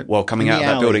 That's right. while coming In out the of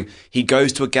that alley. building, he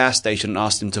goes to a gas station and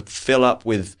asks him to fill up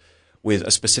with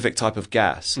a specific type of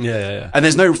gas. Yeah. And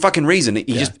there's no fucking reason.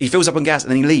 He fills up on gas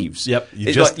and then he leaves. Yep.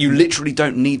 It's like you literally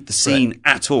don't need the scene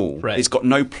at all. Right. It's got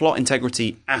no plot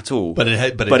integrity at all. But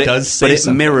it does say But it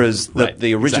something. mirrors Right,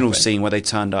 the original exactly. scene where they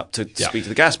turned up to Yeah. speak to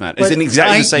the gas man. But It's in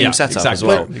exactly the I- same Yeah, setup as exactly.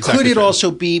 well. But Exactly could it true. also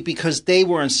be because they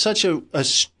were on such a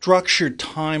structured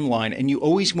timeline and you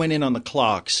always went in on the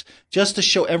clocks just to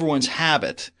show everyone's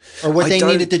habit or what I they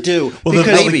don't- needed to do? Well,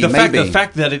 because maybe. the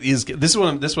fact that it is this is what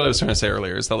I was trying to say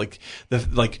earlier is that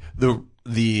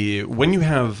the when you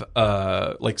have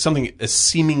like something as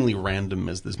seemingly random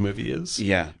as this movie is,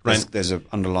 Yeah, right. there's an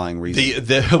underlying reason.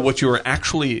 What you are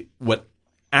actually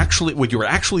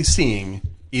seeing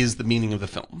is the meaning of the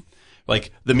film.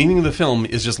 Like the meaning of the film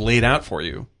is just laid out for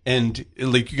you, and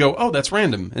like you go, oh, that's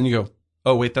random, and you go,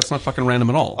 oh wait, that's not fucking random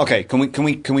at all. Okay, can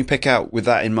we pick out, with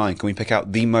that in mind, can we pick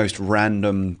out the most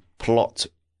random plot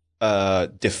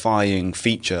defying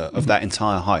feature of that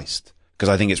entire heist? Because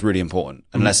I think it's really important.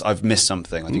 Unless I've missed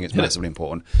something, I think it's massively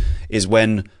important. Is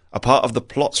when a part of the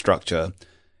plot structure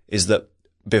is that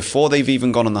before they've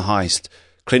even gone on the heist,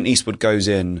 Clint Eastwood goes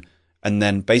in and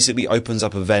then basically opens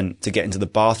up a vent to get into the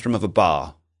bathroom of a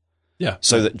bar, Yeah.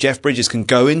 so that Jeff Bridges can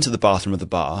go into the bathroom of the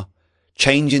bar,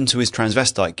 change into his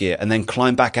transvestite gear, and then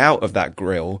climb back out of that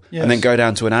grill and then go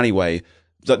down to an alleyway.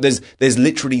 So there's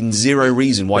literally zero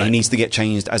reason why he needs to get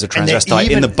changed as a And they transvestite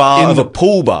in even- the bar in of the- a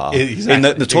pool bar. Exactly, In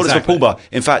the toilets of a exactly. pool bar.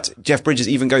 In fact, Jeff Bridges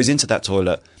even goes into that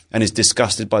toilet and is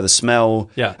disgusted by the smell.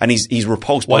 Yeah. And he's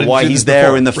repulsed Why by didn't why you do he's this there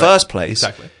before? in the Right. first place.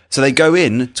 Exactly. So they go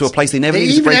in to a place they never They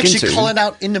needed to even break actually into. call it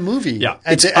out in the movie. Yeah.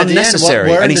 It's At the end, unnecessary.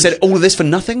 we're in And he the- said, all of this for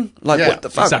nothing? Like, Yeah, what the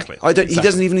fuck? exactly. He Exactly.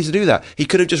 doesn't even need to do that. He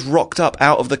could have just rocked up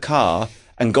out of the car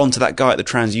and gone to that guy at the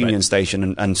TransUnion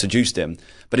station and seduced him.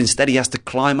 But instead he has to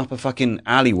climb up a fucking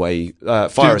alleyway, fire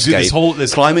Do this escape,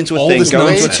 this- climb into a all thing, this go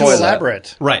Way into a nonsense. too toilet.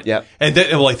 elaborate. Right. Yep. And then,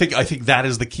 well, I think that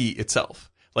is the key itself.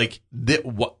 Like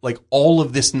like all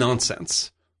of this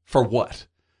nonsense for what?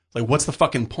 Like what's the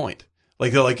fucking point?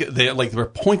 They're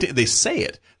pointing. They say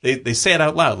it. They say it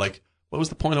out loud. Like what was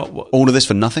the point of what, All of this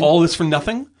for nothing? all this for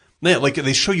nothing? Yeah, like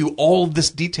they show you all this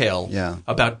detail Yeah.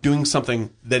 about doing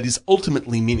something that is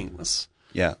ultimately meaningless.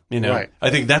 Yeah. You know, Right. I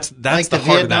think that's Like the the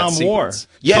heart of that Vietnam War. sequence.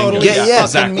 Yeah, Totally yeah.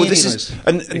 exactly. Well, this is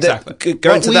meaningless. Exactly.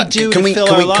 Going What to we that. do Can to we fill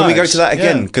can we our can we go lives. to that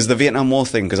again? Yeah. Because the Vietnam War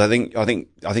thing. Because I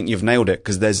think you've nailed it.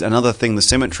 Because there's another thing, the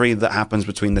symmetry that happens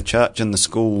between the church and the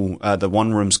school, the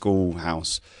one-room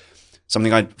schoolhouse.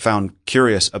 Something I found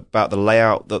curious about the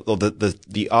layout, or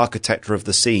the architecture of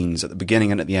the scenes at the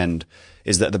beginning and at the end,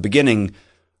 is that at the beginning,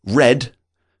 Red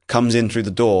comes in through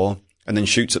the door and then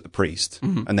shoots at the priest,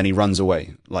 and then he runs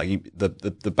away. Like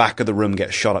the back of the room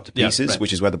gets shot up to pieces,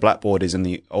 which is where the blackboard is in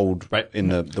the old in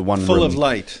the one full room of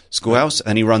light schoolhouse,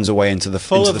 and he runs away into the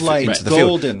full into of the, light, into the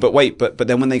golden. field. But wait, but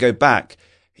then when they go back,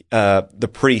 the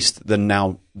priest then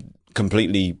now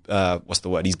completely what's the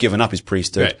word? He's given up his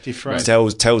priesthood.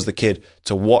 Tells the kid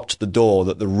to watch the door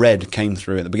that the red came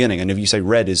through at the beginning. And if you say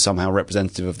red is somehow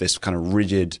representative of this kind of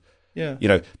rigid, you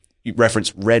know, you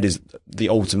reference red is the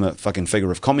ultimate fucking figure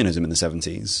of communism in the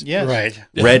 70s. Yeah, Right.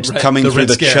 Red coming through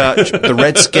the church. The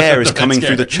Red Scare is coming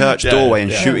through the church doorway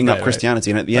and shooting up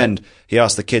Christianity. And at the end, he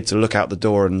asks the kid to look out the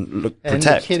door and protect. And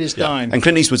the kid is dying. And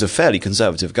Clint Eastwood's a fairly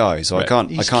conservative guy, so I can't.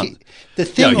 The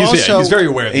thing also, he's very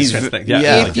aware of these kinds of things.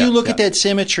 If you look at that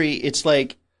symmetry, it's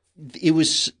like it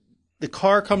was. The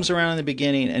car comes around in the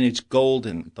beginning and it's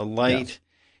golden. The light.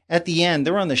 At the end,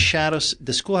 they're on the shadows.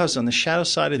 The schoolhouse is on the shadow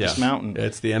side of this mountain.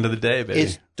 It's the end of the day, baby.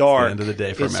 It's dark. It's the end of the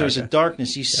day for America. There's a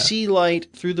darkness. You see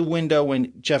light through the window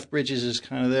when Jeff Bridges is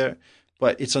kind of there,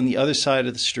 but it's on the other side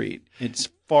of the street. It's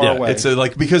far away. It's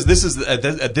like because this is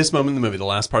at this moment in the movie, the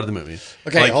last part of the movie.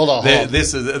 Okay, like, hold on.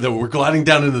 This is we're gliding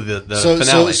down into the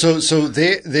finale. So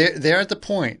they're at the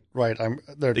point, right?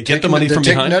 They get the money from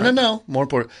behind. No. More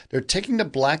important, they're taking the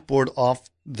blackboard off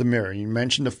the mirror. You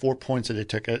mentioned the 4 points that they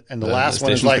took it, and the last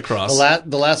one is like the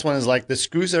last one is like the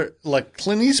screws are like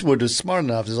Clint Eastwood is smart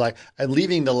enough. Is like I'm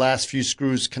leaving the last few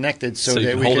screws connected so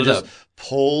that we can just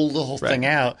pull the whole thing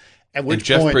out. At which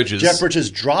point, Jeff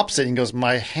Bridges drops it and goes,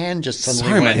 "My hand just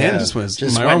suddenly went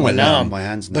my arm went numb. My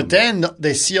hand's numb." But then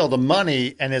they see all the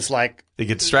money, and it's like they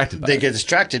get distracted. Get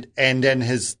distracted, and then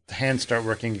his hands start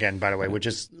working again. By the way, which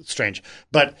is strange.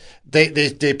 But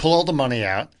they pull all the money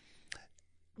out.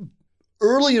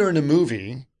 Earlier in the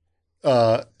movie,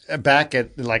 back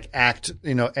at like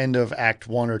end of Act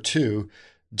 1 or 2,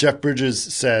 Jeff Bridges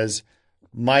says,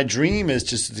 "My dream is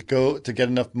just to get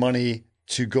enough money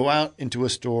to go out into a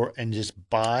store and just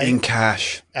buy in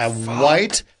cash a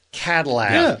white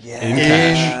Cadillac in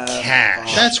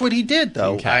cash." That's what he did,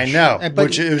 though. I know, but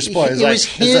which it was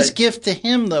his gift to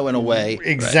him, though, in a way.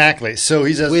 Exactly. So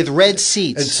he says with red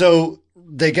seats, and so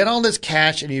they get all this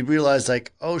cash, and he realized,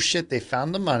 like, oh shit, they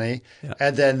found the money. Yeah.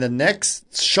 And then the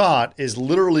next shot is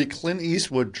literally Clint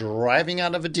Eastwood driving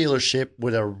out of a dealership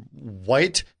with a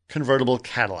white convertible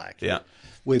Cadillac. Yeah.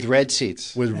 With red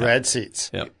seats. Red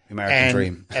seats. Yep.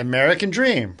 American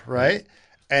Dream, right?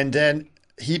 And then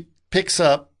he picks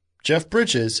up Jeff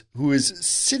Bridges, who is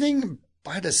sitting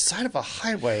by the side of a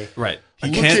highway. Right.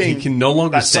 He can no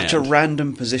longer stand. That's such a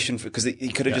random position because he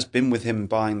could have just been with him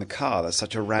buying the car. That's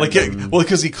such a random.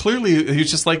 Because he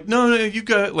was just like, no, you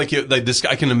got like this.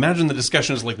 I can imagine the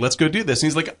discussion is like, let's go do this. And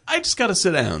he's like, I just got to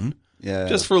sit down. Yeah.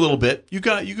 Just for a little bit. You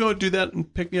go do that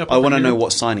and pick me up. I want to know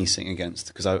what sign he's sitting against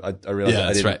because I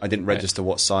realized I didn't register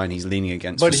what sign he's leaning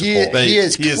against. But he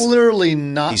is clearly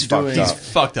not doing. He's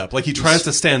fucked up. Like he tries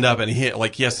to stand up and he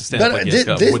has to stand up. Like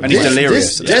and he's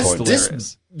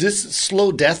delirious. This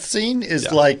slow death scene is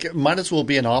like might as well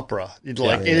be an opera. It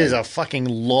is a fucking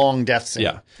long death scene.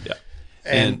 Yeah.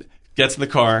 And gets in the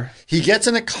car. He gets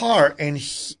in a car and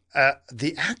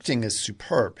the acting is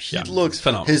superb. He looks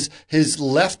phenomenal. His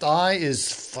left eye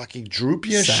is fucking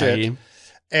droopy as shit.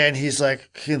 And he's like,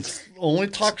 he only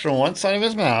talks from one side of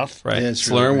his mouth. Right. Yeah,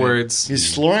 slurring words.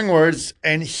 He's slurring words.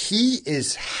 And he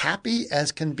is happy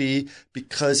as can be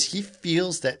because he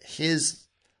feels that his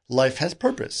life has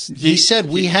purpose. He said,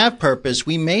 we have purpose.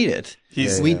 We made it.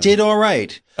 We did all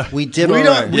right. We did all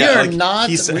right. We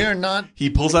are not. He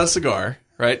pulls out a cigar.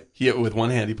 Right, with one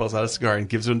hand he pulls out a cigar and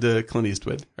gives one to Clint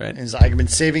Eastwood. Right, and he's like, I've been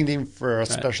saving them for a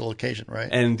special occasion. Right,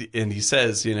 and he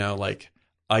says, like,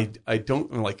 I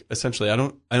don't like essentially I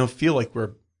don't feel like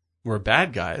we're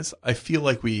bad guys. I feel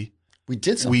like we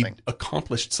did something. We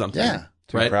accomplished something. Yeah,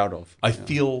 to be proud of. I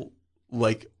feel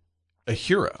like a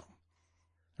hero.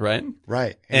 Right,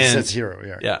 right. And he says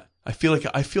hero. Yeah, I feel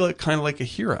like kind of like a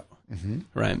hero. Mm-hmm.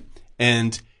 Right,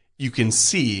 and you can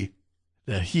see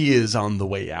that he is on the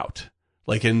way out.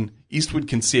 Like, and Eastwood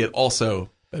can see it also,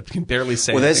 but can barely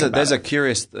say anything about there's a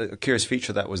curious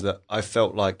feature that was that I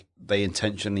felt like they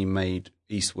intentionally made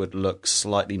Eastwood look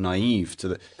slightly naive to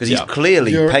because he's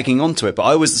clearly pegging onto it. But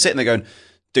I was sitting there going,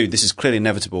 dude, this is clearly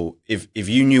inevitable. If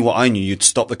you knew what I knew, you'd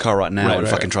stop the car right now and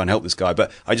fucking try and help this guy.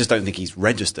 But I just don't think he's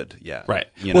registered yet. Right.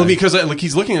 Well, because like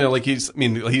he's looking at it like he's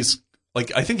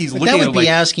like I think he's looking at it like. That would be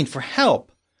asking for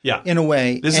help. Yeah, in a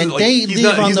way, and they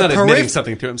live on the peripheral.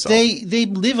 Something to himself. They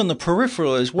live on the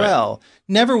peripheral as well.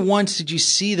 Right. Never once did you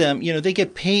see them. They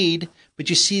get paid but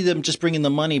you see them just bringing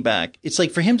the money back. It's like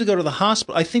for him to go to the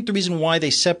hospital. I think the reason why they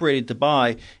separated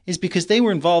Dubai is because they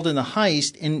were involved in the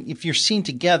heist, and if you're seen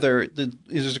together,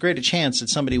 there's a greater chance that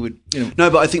somebody would.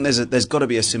 No, but I think there's got to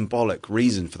be a symbolic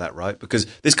reason for that, right? Because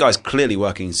this guy's clearly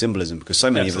working in symbolism. Because so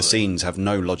many of the scenes have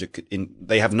no logic.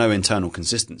 They have no internal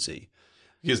consistency.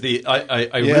 Because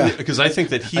really, because I think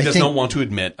that he does not want to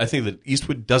admit. I think that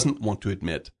Eastwood doesn't want to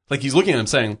admit. Like he's looking at him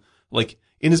saying, like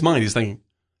in his mind, he's thinking,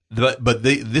 but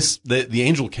the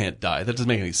angel can't die. That doesn't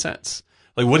make any sense.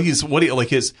 Like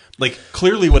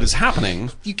clearly what is happening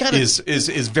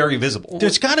is very visible.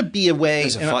 There's got to be a way.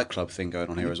 There's a Fight Club thing going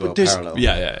on here as well. There's, parallel.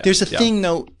 Yeah. There's a thing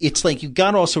though. It's like you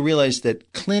got to also realize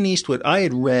that Clint Eastwood. I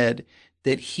had read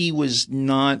that he was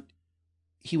not.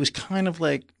 He was kind of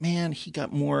like, man, he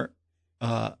got more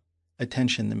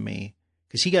attention than me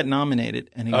because he got nominated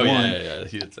and he won. Yeah.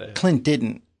 He did say Clint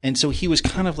didn't, and so he was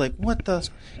kind of like, what the?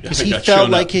 Because he felt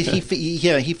like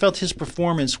he felt his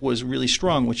performance was really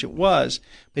strong, which it was,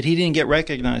 but he didn't get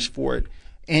recognized for it.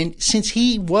 And since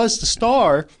he was the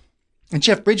star, and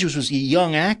Jeff Bridges was a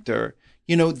young actor,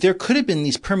 there could have been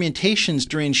these permutations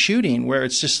during shooting where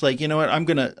it's just like, you know what,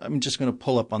 I'm just gonna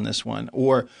pull up on this one,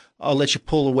 or I'll let you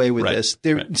pull away with this.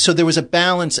 So there was a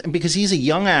balance, because he's a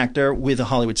young actor with a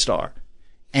Hollywood star,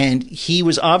 and he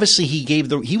was obviously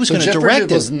he was going to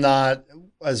direct it. Was not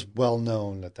as well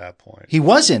known at that point. He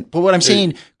wasn't, but what I'm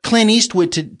saying, Clint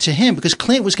Eastwood to him, because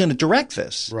Clint was going to direct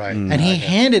this, right? And he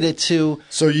handed it to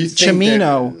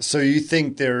Cimino. So you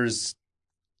think there's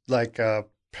like a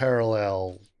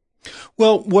parallel?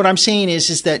 Well, what I'm saying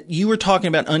is that you were talking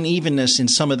about unevenness in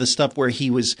some of the stuff where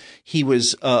he was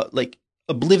like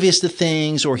oblivious to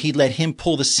things, or he let him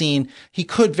pull the scene. He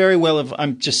could very well have,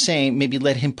 I'm just saying, maybe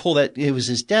let him pull that. It was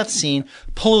his death scene,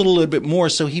 pull it a little bit more,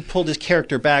 so he pulled his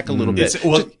character back a little bit.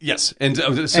 Yes.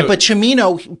 But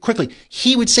Cimino, quickly,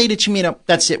 he would say to Cimino,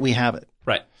 "That's it, we have it."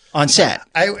 Right. On set.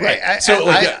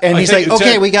 And he's like,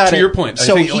 "Okay, we got it." To your point,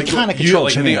 so he kind of controlled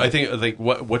Cimino. I think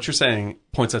what you're saying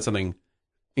points out something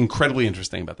incredibly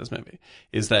interesting about this movie,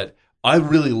 is that I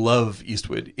really love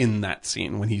Eastwood in that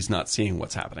scene when he's not seeing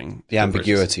what's happening. The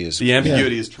ambiguity is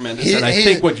tremendous, and I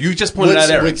think what you just pointed out,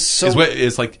 Eric,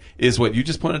 is what you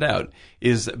just pointed out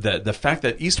is that the fact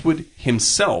that Eastwood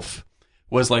himself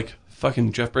was like,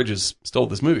 "Fucking Jeff Bridges stole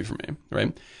this movie from me,"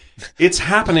 right? It's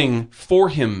happening for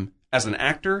him as an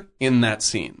actor in that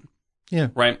scene,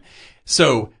 right?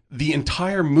 So the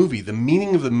entire movie, the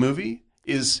meaning of the movie,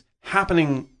 is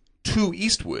happening to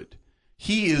Eastwood.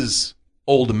 He is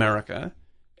old America,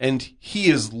 and he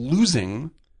is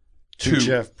losing to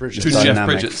Jeff Bridges. To Jeff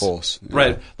Bridges. Force. Yeah.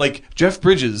 Right. Like, Jeff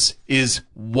Bridges is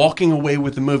walking away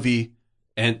with the movie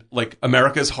and, like,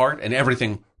 America's heart and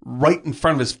everything right in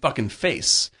front of his fucking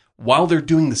face while they're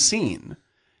doing the scene.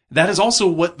 That is also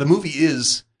what the movie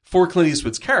is for Clint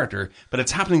Eastwood's character, but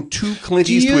it's happening to Clint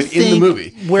Eastwood in the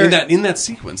movie, in that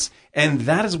sequence. And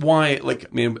that is why, like,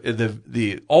 I mean,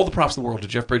 all the props in the world to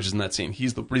Jeff Bridges in that scene.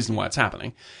 He's the reason why it's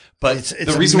happening. But it's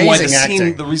the reason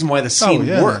why the scene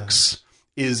works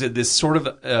is that this sort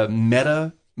of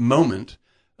meta moment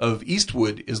of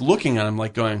Eastwood is looking at him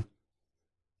like going,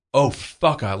 "Oh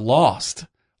fuck, I lost.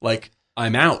 Like,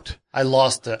 I'm out. I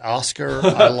lost the Oscar.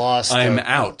 I'm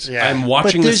out. Yeah. I'm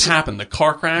watching this happen. The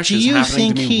car crash is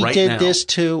happening to me right now." Do you think he did this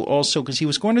too also because he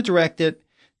was going to direct it?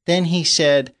 Then he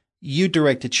said, "You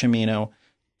directed Cimino."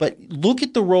 But look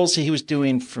at the roles that he was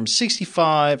doing from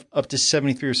 65 up to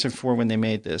 73 or 74 when they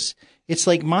made this. It's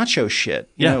like macho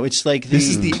shit. You know, it's like this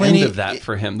is the end of that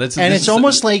for him. It's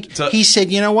almost like he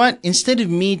said, "You know what? Instead of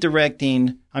me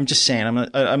directing, I'm just saying,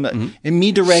 and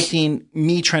me directing,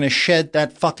 me trying to shed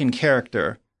that fucking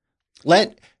character,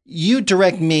 let you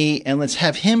direct me, and let's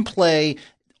have him play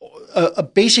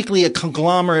basically a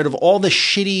conglomerate of all the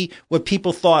shitty what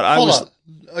people thought I was."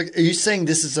 Are you saying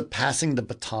this is a passing the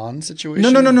baton situation? No.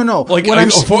 Like, for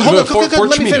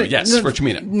Cimino, yes, for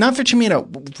Cimino. Not for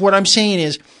Cimino. What I'm saying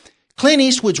is Clint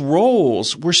Eastwood's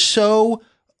roles were so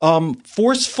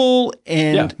forceful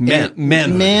and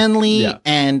manly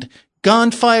and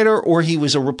gunfighter, or he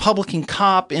was a Republican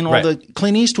cop in all the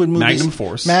Clint Eastwood movies.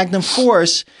 Magnum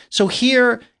Force. So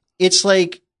here it's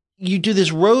like you do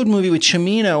this road movie with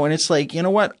Cimino, and it's like, you know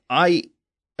what?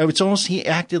 It's almost he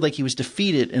acted like he was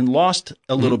defeated and lost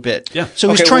a little bit. Yeah. So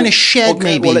he was trying to shed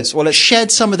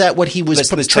shed some of that what he was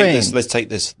portraying. Let's take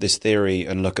this theory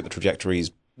and look at the trajectories.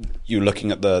 You're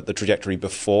looking at the trajectory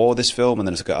before this film, and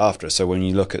then let's look at after. So when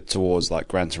you look at towards like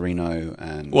Gran Torino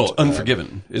and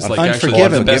Unforgiven is like Unforgiven.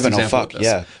 actually the best example of this.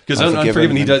 Yeah, because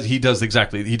Unforgiven he does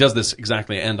this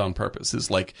exactly and on purpose.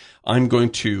 Is like I'm going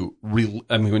to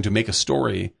make a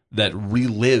story that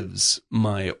relives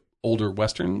my older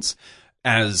westerns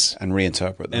as and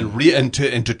reinterpret them.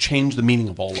 and to change the meaning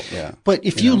of all of them. Yeah. But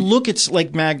if you look at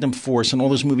like Magnum Force and all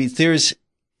those movies,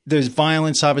 there's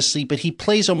violence, obviously, but he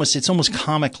plays it's almost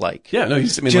comic-like. Yeah, no,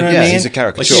 he's, I mean, Do you know like, what I mean? he's a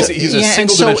caricature. Like, he's a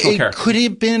single-dimensional character. Could it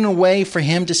have been a way for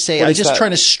him to say, I'm just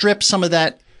trying to strip some of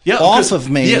that off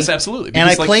of me? Yes, absolutely. And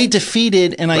I Because, play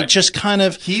defeated, and I just kind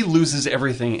of... He loses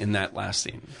everything in that last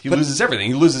scene. He loses everything.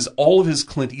 He loses all of his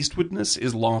Clint Eastwoodness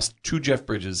is lost to Jeff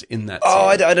Bridges in that scene. Oh,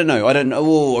 I don't know. I don't know.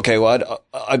 Oh, okay. Well,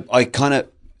 I kind of...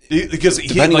 Because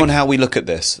depending on how we look at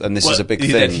this, and this is a big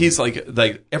thing. He's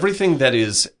like everything that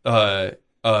is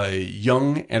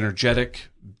young, energetic,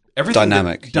 everything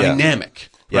dynamic,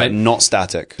 yeah, right? Not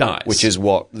static, dies. Which is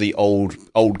what the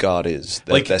old guard is.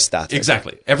 They're static.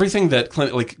 Exactly. Everything that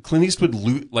Clint Eastwood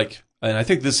and I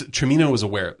think Cimino is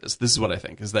aware of this. This is what I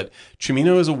think, is that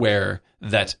Cimino is aware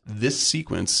that this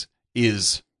sequence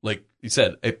is, like you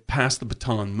said, a pass the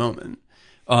baton moment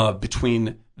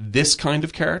between this kind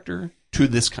of character to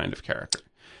this kind of character.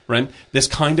 Right? This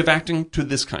kind of acting to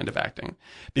this kind of acting,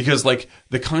 because like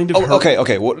the kind of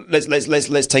okay. Well,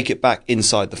 let's take it back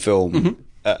inside the film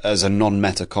as a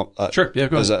non-meta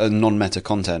as a non-meta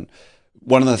content.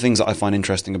 One of the things that I find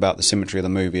interesting about the symmetry of the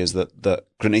movie is that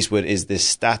Clint Eastwood is this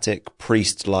static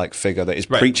priest-like figure that is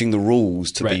preaching the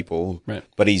rules to people,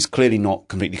 but he's clearly not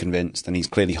completely convinced, and he's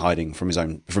clearly hiding from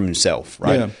himself.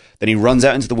 Right? Yeah. Then he runs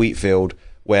out into the wheat field,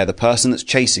 where the person that's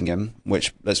chasing him,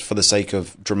 which let's for the sake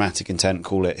of dramatic intent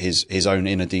call it his own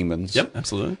inner demons. Yep,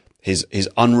 absolutely. His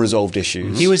unresolved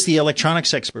issues. He was the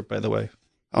electronics expert, by the way.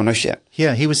 Oh, no shit.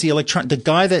 Yeah, he was the the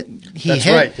guy that he That's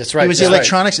hit. right. That's right. He was the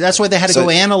electronics. That's why they had to go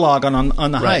analog on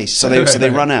the heist. So they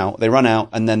run out,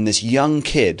 and then this young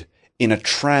kid in a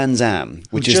Trans Am,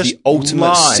 which is the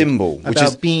ultimate symbol, which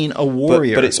is being a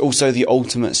warrior. But it's also the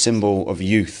ultimate symbol of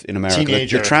youth in America.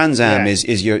 Teenager. The Trans Am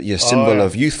is your symbol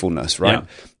of youthfulness, right? Yeah.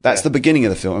 That's the beginning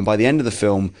of the film, and by the end of the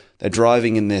film, they're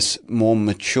driving in this more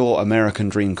mature American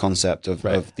dream concept of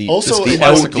the Also, the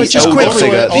classical- Just elder quickly,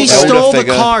 figure. he the elder stole the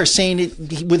figure. car, saying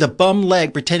it with a bum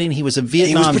leg, pretending he was a He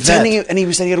Vietnam was pretending, vet. and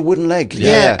he said he had a wooden leg.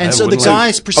 Yeah, and so the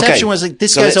guy's perception was like,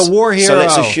 this guy's a war hero. So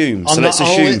let's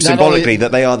assume symbolically only-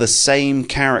 that they are the same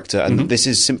character, and this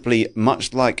is simply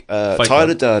much like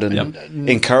Tyler Club. Durden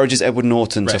encourages Edward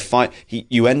Norton to fight.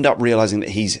 You end up realizing that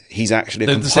he's actually a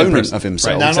They're the same component person. of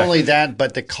himself. Not Exactly. only that,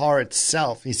 but the car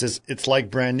itself, he says, it's like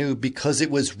brand new because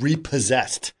it was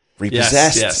repossessed.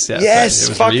 Repossessed. Yes, Yes, it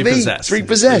was fuck me. repossessed. It's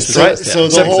repossessed, So- right? So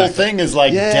the whole thing is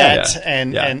like debt Yeah.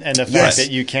 and the fact Yes.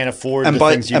 that you can't afford And the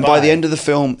by things you buy. by the end of the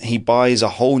film, he buys a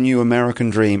whole new American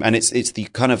dream, and it's the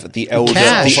kind of the elder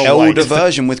Cash.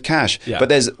 version with cash. Yeah. But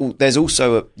there's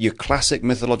also your classic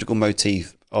mythological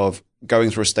motif of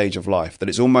going through a stage of life, that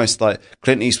it's almost like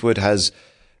Clint Eastwood has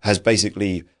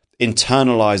basically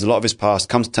internalized a lot of his past,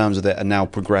 come to terms with it, and now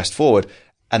progressed forward.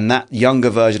 And that younger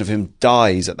version of him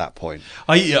dies at that point.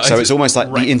 So it's almost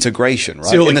like the integration, right?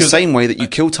 So, in the same way that you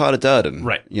kill Tyler Durden,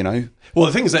 right? You know. Well,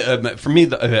 the thing is that for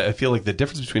me, I feel like the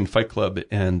difference between Fight Club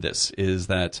and this is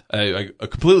that I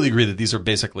completely agree that these are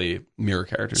basically mirror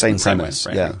characters. Same in the premise,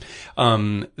 way,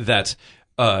 right?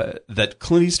 That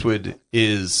Clint Eastwood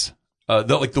is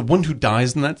the one who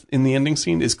dies in the ending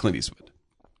scene is Clint Eastwood.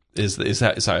 Is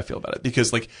how I feel about it,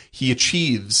 because like he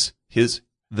achieves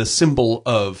the symbol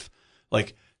of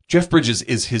like Jeff Bridges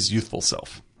is his youthful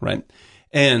self, right?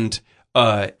 And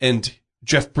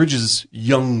Jeff Bridges'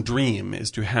 young dream is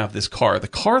to have this car. The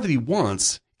car that he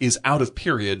wants is out of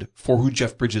period for who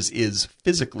Jeff Bridges is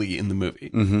physically in the movie.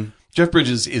 Mm-hmm. Jeff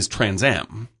Bridges is Trans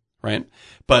Am, right?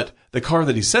 But the car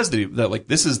that he says that like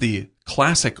this is the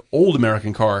classic old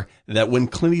American car that when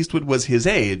Clint Eastwood was his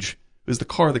age was the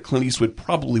car that Clint Eastwood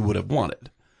probably would have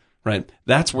wanted. Right?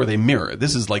 That's where they mirror.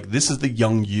 This is the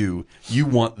young you. You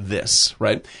want this,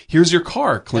 right? Here's your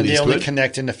car, Clint and they Eastwood. only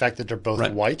connect in the fact that they're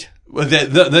both white. Well, they've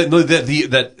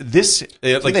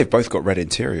both got red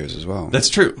interiors as well. That's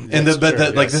true. And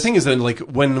the thing is that like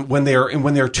when they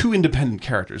are two independent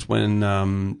characters, when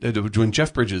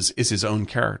Jeff Bridges is his own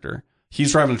character,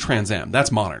 he's driving a Trans Am.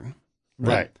 That's modern.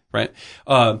 Right.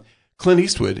 Clint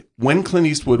Eastwood, when Clint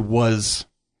Eastwood was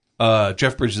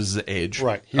Jeff Bridges' age.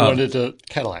 Right. He wanted a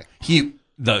Cadillac.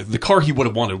 The car he would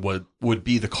have wanted would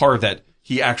be the car that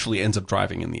he actually ends up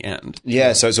driving in the end.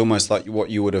 Yeah, so it's almost like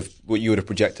what you would have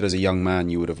projected as a young man.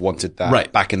 You would have wanted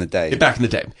that back in the day. Back in the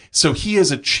day. So he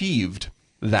has achieved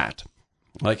that.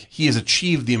 Like he has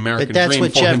achieved the American dream for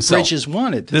himself. But that's what Jeff Bridges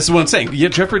wanted. This is what I'm saying. Yeah,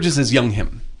 Jeff Bridges is young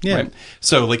him. Yeah. Right?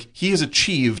 So like he has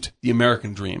achieved the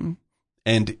American dream,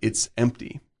 and it's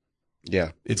empty.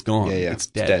 Yeah. It's gone. Yeah. It's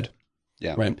dead.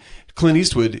 Yeah. Right. Clint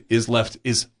Eastwood is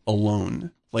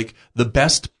alone. like the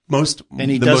best, most. And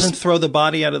he doesn't throw the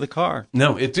body out of the car.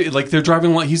 No, like they're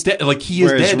driving along. He's dead. Like he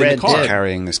is Whereas dead Red in the car, did.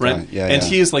 Carrying this guy. right? Yeah, and yeah.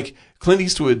 he is like Clint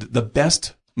Eastwood, the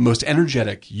best, most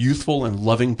energetic, youthful, and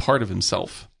loving part of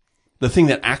himself. The thing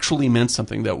that actually meant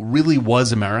something, that really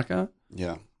was America,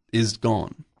 Yeah. is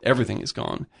gone. Everything is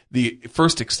gone. The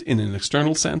first in an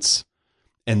external sense,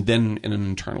 and then in an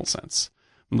internal sense.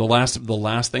 And the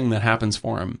last thing that happens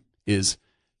for him is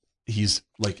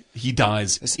he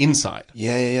dies inside.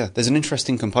 Yeah. There's an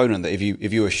interesting component that if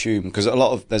you assume, because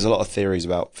there's a lot of theories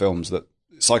about films, that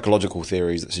psychological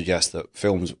theories that suggest that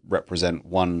films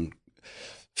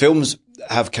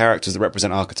have characters that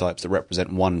represent archetypes that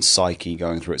represent one psyche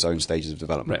going through its own stages of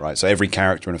development, right? So every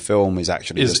character in a film is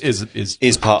actually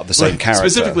is part of the same character.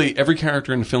 Specifically, every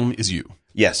character in a film is you.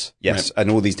 Yes, Right. and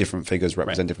all these different figures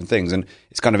represent different things, and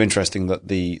it's kind of interesting that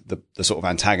the sort of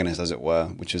antagonist, as it were,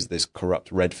 which is this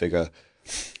corrupt red figure,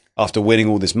 after winning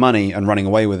all this money and running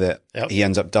away with it, he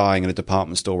ends up dying in a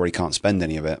department store where he can't spend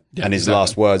any of it, and his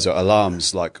last words are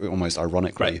alarms, like almost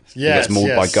ironically. Right. He gets mauled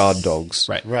by Yes. guard dogs,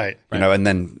 Right. You know, and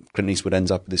then Clint Eastwood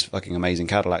ends up with this fucking amazing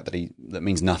Cadillac that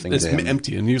means nothing It's to him.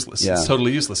 empty and useless. Yeah. It's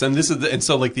totally useless. And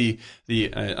so like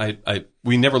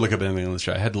we never look up anything on the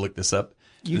show. I had to look this up.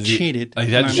 You cheated. I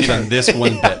had to cheat on this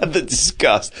one bit. The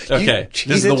disgust. Okay, You this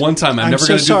is the cheated. one time I'm I'm never so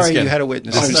going to do this sorry again. you had a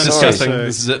witness. This I'm is so disgusting. sorry.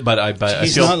 This is it. But I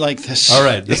He's feel not like this. all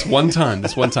right. This one time.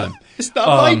 It's not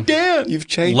like Dan. You've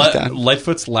changed, Dan.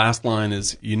 Lightfoot's last line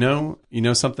is, you know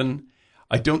something?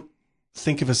 I don't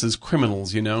think of us as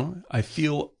criminals, I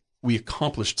feel we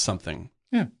accomplished something.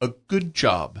 Yeah. A good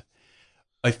job.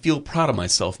 I feel proud of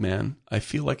myself, man. I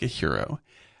feel like a hero.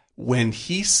 When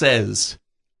he says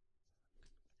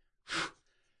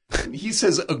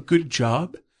a good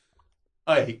job,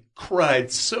 I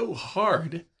cried so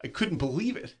hard. I couldn't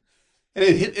believe it. And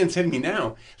it's hitting me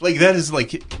now. Like that is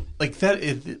like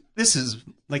that. This is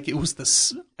like it was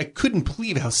this. I couldn't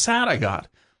believe how sad I got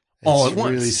all It's at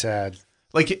once. really sad.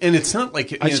 Like, and it's not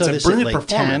like I it's saw a this brilliant at like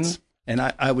 10, performance. and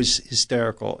I was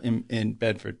hysterical in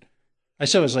Bedford. I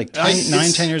saw it was like 10, It's-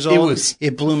 9, 10 years it old. was-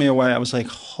 It blew me away. I was like,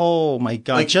 oh my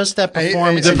God, Like, just that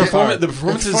performance. The in the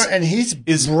performance car. And he's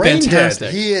is brain fantastic.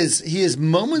 dead. He is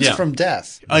moments Yeah. from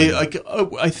death. I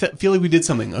feel like we did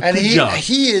something. And Good job.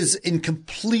 he is in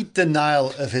complete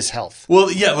denial of his health. Well,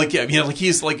 like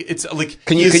he's like it's like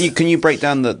Can you break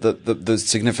down the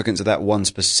significance of that one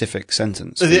specific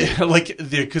sentence?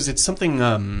 because it's something.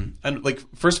 And like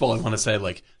first of all, I want to say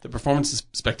like the performance is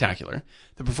spectacular.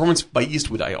 The performance by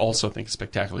Eastwood, I also think is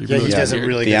spectacular. Yeah, he does a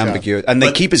really the good job. ambiguity, and they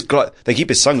But- keep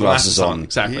his sunglasses Glasses on, on,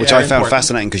 exactly. which Yeah, I found important.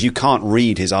 fascinating because you can't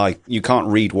read his eye, you can't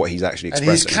read what he's actually And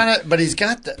expressing. but he's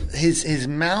got his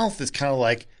mouth is kind of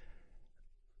like,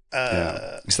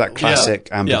 It's that classic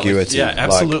ambiguity. Yeah,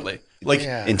 absolutely. Like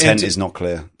Yeah. Intent is not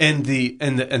clear.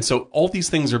 And so all these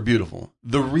things are beautiful.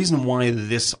 The reason why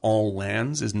this all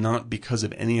lands is not because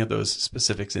of any of those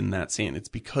specifics in that scene. It's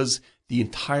because the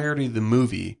entirety of the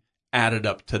movie added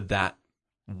up to that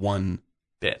one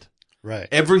bit. right.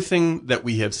 Everything that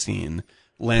we have seen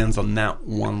lands on that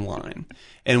one line.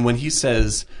 And when he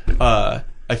says, I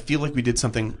feel like we did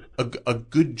something, a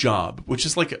good job, which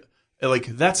is like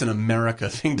that's an America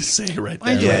thing to say right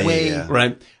By there. the way,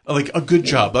 Right? Like a good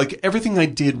job. Like everything I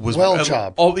did was Well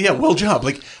job. well job.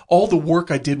 Like all the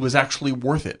work I did was actually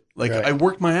worth it. Like Right. I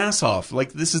worked my ass off.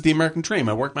 Like this is the American dream.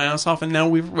 I worked my ass off and now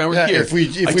we're Yeah, here. if we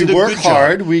I did a work good job.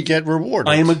 hard, we get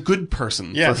rewarded. I am a good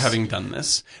person Yes. for having done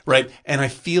this. Right? And I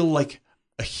feel like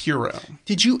a hero.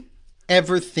 did you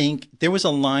ever think there was a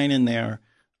line in there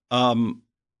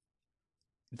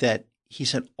that he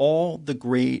said all the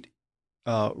great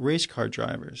race car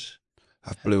drivers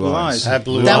Have blue eyes. Have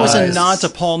blue that was a eyes. nod to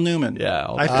Paul Newman. Yeah.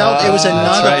 I felt it was a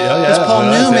nod right. Oh, yeah. because Paul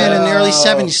Yeah. Newman in the early Oh.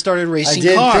 70s started racing I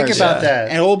did cars. think about that.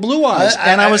 And old blue eyes. I-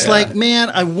 And I was I- like, man,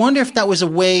 I wonder if that was a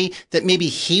way that maybe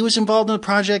he was involved in the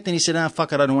project and he said,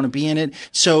 fuck it, I don't want to be in it.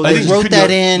 So I they think you wrote couldn't that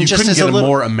go- in you just couldn't as get a little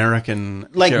more American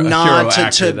like hero nod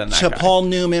actor than that to guy. Paul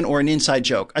Newman or an inside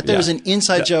joke. I thought it was an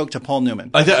inside joke to Paul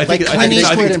Newman. I think- like I Clint think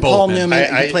Eastwood it's and both, Paul man.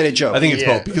 Newman, I- he played a joke. I think it's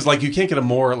Yeah. both because like you can't get a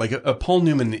more like a Paul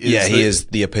Newman is He is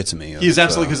the epitome. he is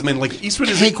absolutely because I mean like Eastwood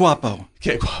is Hey, guapo.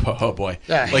 Okay, oh boy,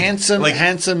 Yeah, handsome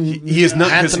He is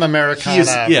not handsome 'cause Americana He is,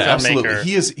 yeah, filmmaker. absolutely.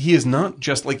 He is not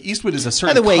just like Eastwood is a By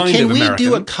certain the way, kind can of we American.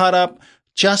 do a cut up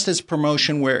just as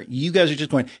promotion where you guys are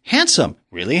just going handsome,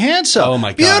 really handsome, Oh,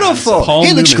 my God. beautiful. Paul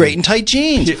He looks Newman. great in tight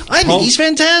jeans. Yeah, I Paul- think he's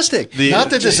fantastic. Not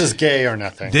that this is gay or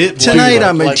nothing. Tonight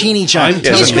I'm a like- teeny giant.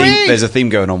 I'm He's telling you, great. There's a theme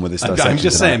going on with this. I'm dissection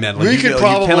just tonight. saying, man. Like, We you could you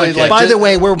probably, cannot like, get- By the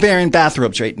way, we're wearing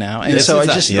bathrobes right now, and This so is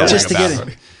I a- just yeah, just to like a get bathrobe.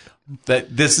 it.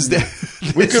 that this is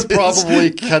We could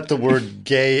probably cut the word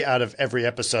gay out of every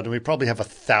episode, and we probably have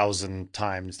 1,000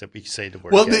 times that we say the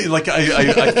word gay. like I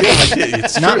feel like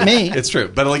it's Not true. me. It's true.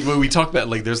 But like when we talk about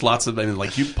like there's lots of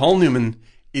Paul Newman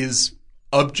is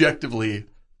objectively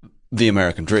The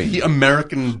American Dream. the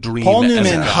American dream. Paul as a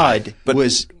Newman guy. HUD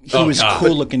was God.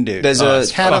 cool looking dude. There's a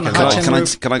hat on the can, hot I, tin can, I,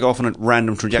 roof. can I go off on a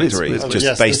random trajectory Please. just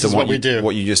Yes, based this on is what we do.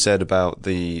 what you just said about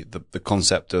the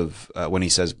concept of when he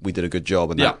says we did a good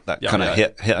job and that kind of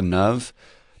hit a nerve.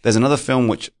 There's another film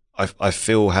which I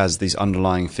feel has these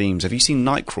underlying themes. Have you seen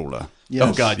Nightcrawler? Yes.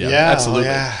 Oh God, yeah, Yeah, absolutely.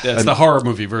 yeah. It's the horror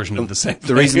movie version of the same.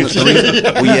 The reason,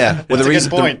 the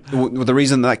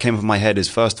reason that came from my head is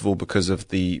first of all because of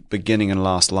the beginning and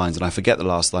last lines, and I forget the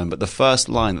last line, but the first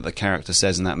line that the character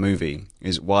says in that movie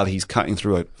is while he's cutting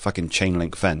through a fucking chain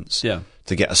link fence. Yeah.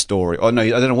 To get a story. Oh no, I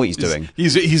don't know what he's doing.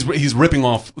 He's ripping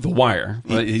off the wire.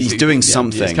 He's doing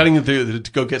something. He's cutting it through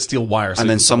to go get steel wire. So And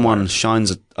then he can someone wire.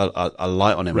 shines a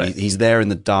light on him. Right. He's there in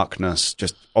the darkness,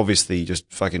 just obviously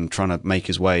just fucking trying to make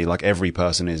his way like every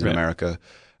person is in Right. America.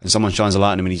 And someone shines a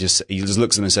light on him and he just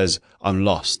looks at him and says, "I'm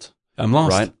lost." I'm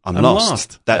lost. Right? I'm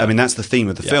lost. I mean, that's the theme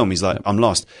of the film. He's like, I'm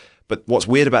lost. But what's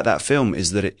weird about that film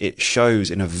is that it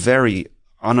shows in a very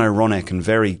unironic and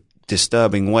very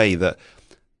disturbing way that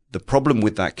the problem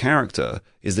with that character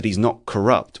is that he's not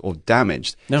corrupt or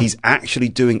damaged. No. He's actually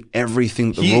doing everything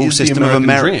that the He rule is the system of American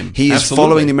America. dream. He is Absolutely.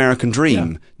 following the American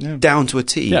dream down to a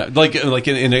T. Yeah, like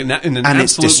in an And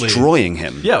it's absolutely destroying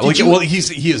him. Yeah,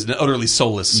 he is an utterly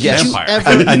soulless Yes. vampire,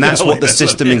 And that's what the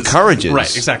system it is. encourages.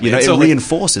 Right, exactly. You know, And it so,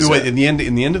 reinforces it. In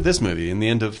the end of this movie, in the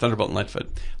end of Thunderbolt and Lightfoot,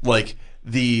 like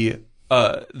the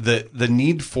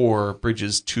need for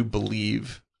Bridges to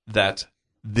believe that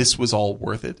this was all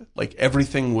worth it, like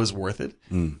everything was worth it,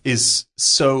 is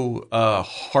so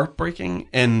heartbreaking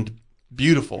and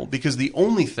beautiful, because the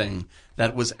only thing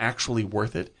that was actually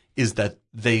worth it is that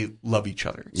they love each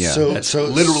other. Yeah. That's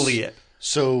literally it.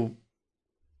 So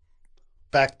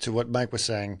back to what Mike was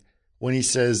saying, when he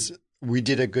says, we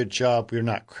did a good job, we're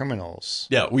not criminals.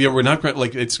 Yeah, we're not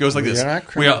like it goes like We this. are not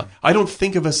criminals. I don't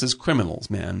think of us as criminals,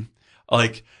 man.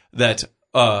 Like that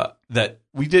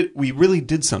we really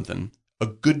did something, a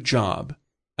good job.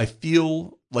 I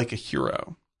feel like a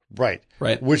hero. Right.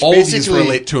 Right. Which all these basically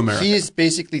relate to America. He is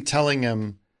basically telling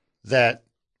him that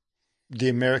the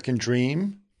American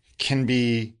dream can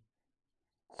be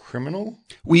criminal.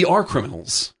 We are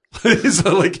criminals.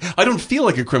 So like I don't feel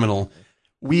like a criminal.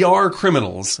 We are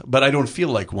criminals, but I don't feel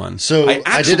like one. So I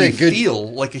I did actually a good-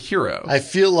 feel like a hero. I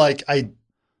feel like I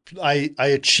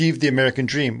achieved the American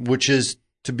dream, which is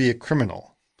to be a criminal.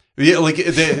 Yeah, like like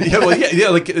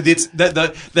it's that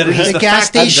it is The gas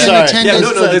fact that- station Sorry. attendant.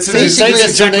 Yeah, no, that's They say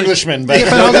this to an Englishman, but Yeah,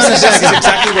 but hold on a That's second.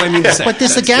 exactly what I mean to say. But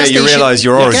this the gas Yeah, you station. realize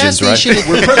your the origins, gas right? station,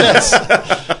 We're criminals.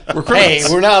 We're criminals.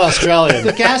 hey, we're not Australian.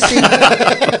 The gas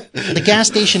station, the gas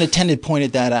station attendant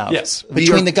pointed that out. Yes.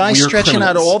 Between the guy we are stretching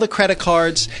out criminals. all the credit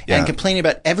cards Yeah. and complaining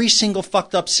about every single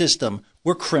fucked up system,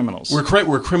 we're criminals. We're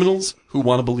criminals who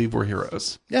want to believe we're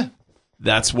heroes. yeah.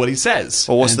 That's what he says.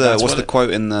 Well, what's And the that's what's what the quote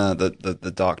in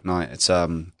the Dark Knight? It's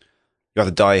you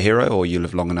either die a hero or you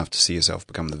live long enough to see yourself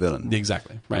become the villain.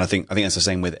 Exactly. Right. And I think that's the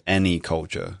same with any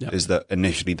culture. Yeah. Is that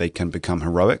initially they can become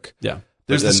heroic. Yeah.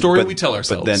 There's But the then- story but- we tell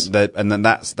ourselves. But then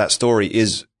that story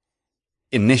is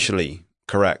initially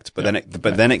correct, but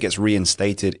then it gets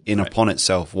reinstated in upon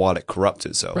itself while it corrupts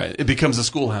itself. right. It becomes a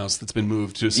schoolhouse that's been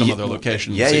moved to some other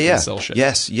location. Yeah, so you yeah, can sell shit.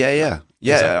 Yes, yeah.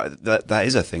 That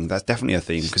is a thing. That's definitely a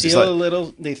theme because it's Steal a like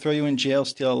little, they throw you in jail.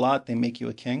 Steal a lot, they make you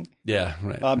a king. Yeah.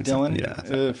 Right. Bob Dylan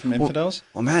Yeah. from Infidels.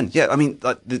 oh man, yeah. I mean,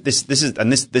 like, this is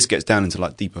and this gets down into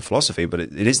like deeper philosophy, but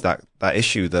it is that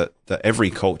issue that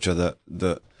every culture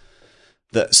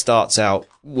that starts out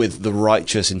with the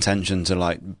righteous intention to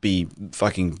like be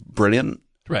fucking brilliant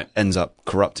Right. ends up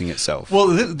corrupting itself. Well,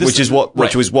 this which is what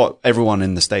right. what everyone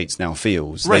in the States now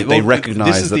feels. Right, They well,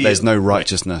 recognize this is that the- there's no right.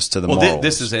 righteousness to the Well, morals.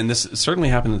 this certainly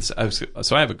happened.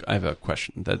 So I have a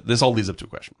question. That this all leads up to a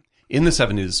question. In the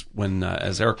 70s, when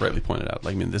as Eric rightly pointed out,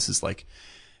 like I mean, this is like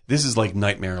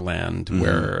nightmare land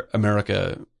where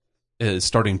America is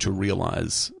starting to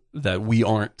realize that we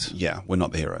aren't. Yeah, we're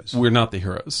not the heroes. We're not the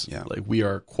heroes. Yeah. Like we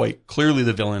are quite clearly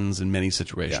the villains in many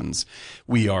situations.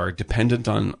 We are dependent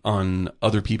on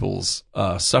other people's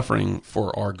suffering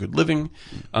for our good living.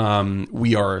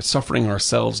 We are suffering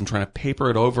ourselves and trying to paper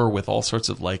it over with all sorts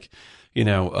of like,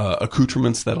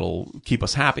 accoutrements that'll keep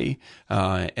us happy.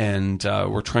 And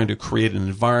we're trying to create an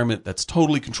environment that's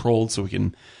totally controlled so we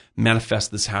can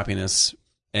manifest this happiness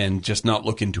and just not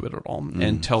look into it at all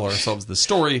and tell ourselves the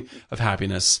story of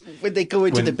happiness. When they go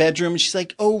into the bedroom, and she's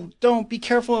like, "Oh, don't be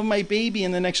careful of my baby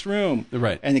in the next room."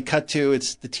 Right. And they cut to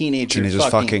it's the Teenagers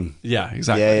fucking. fucking. Yeah,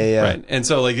 exactly. Yeah. Right. And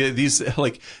so like these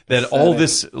like that all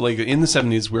this like in the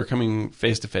 70s we're coming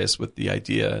face to face with the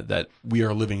idea that we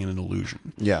are living in an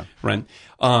illusion. Yeah. Right.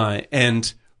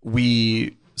 And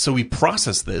we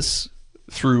process this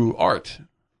through art,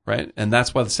 right? And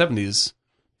that's why the 70s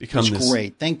become It's this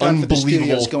great. Thank God for the unbelievable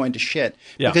studios going to shit.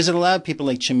 Yeah. Because it allowed people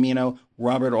like Cimino,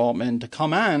 Robert Altman to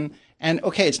come on. And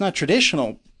okay, it's not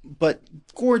traditional, but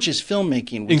gorgeous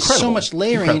filmmaking with Incredible. so much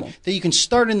layering Incredible. that you can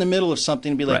start in the middle of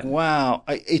something and be like, Right. wow,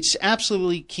 it's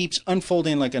absolutely keeps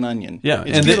unfolding like an onion. Yeah,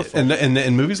 It's beautiful.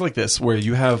 and movies like this where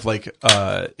you have like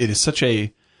it is such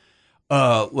a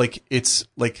like it's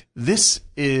like this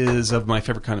is of my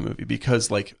favorite kind of movie because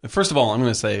like first of all I'm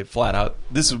going to say flat out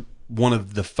this is one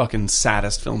of the fucking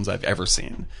saddest films I've ever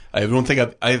seen. I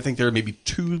think there are maybe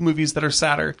 2 movies that are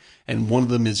sadder, and one of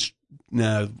them is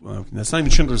that's not even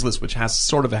Schindler's List, which has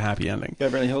sort of a happy ending.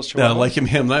 Beverly Hills Chihuahua. Like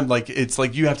him, I'm like it's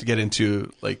like you have to get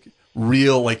into like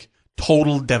real like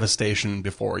total devastation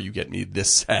before you get me this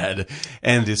sad,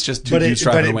 and it's just two dudes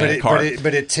driving away in a car.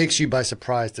 But it takes you by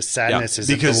surprise. The sadness is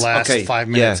because- the last 5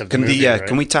 minutes of the can movie. Right?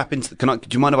 Can we tap into? Do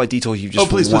you mind if I detour you just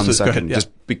please, for one please, go second? ahead,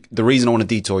 yeah. The reason I want to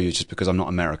detour you is just because I'm not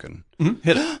American,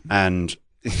 Hit it. and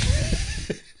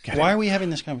Why are we having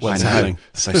this conversation? What's I know, happening?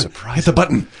 so surprised. Hit the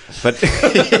button. But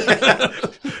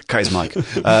cut his mic.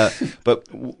 But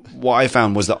what I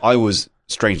found was that I was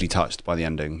strangely touched by the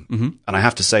ending, and I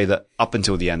have to say that up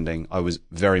until the ending, I was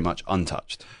very much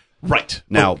untouched. Right.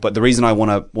 Now, but the reason I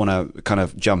want to kind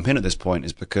of jump in at this point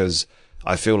is because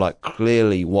I feel like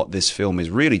clearly what this film is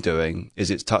really doing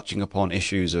is it's touching upon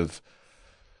issues of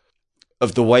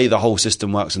the way the whole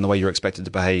system works and the way you're expected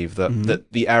to behave that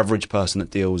the average person that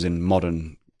deals in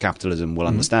modern capitalism will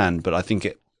understand. But I think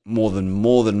it more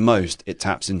than most, it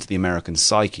taps into the American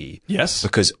psyche. Yes.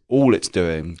 Because all it's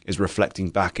doing is reflecting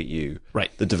back at you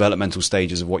Right. the developmental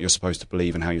stages of what you're supposed to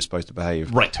believe and how you're supposed to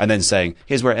behave. Right. And then saying,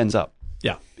 here's where it ends up.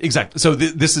 Yeah, exactly. So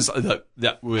this is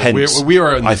Hence, we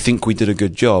are. In I think we did a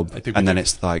good job. think we And then did.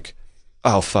 it's like,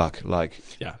 oh, fuck. Like,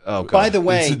 Yeah. oh, God. By the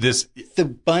way, This- the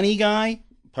bunny guy,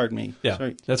 pardon me. Yeah,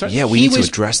 Sorry. that's right. Yeah, we He need to was-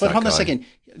 address but that hold on guy. a second.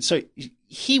 So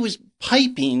he was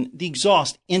piping the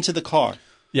exhaust into the car.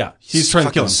 Yeah, he's trying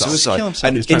to kill Fucking himself. Suicide. Kill himself.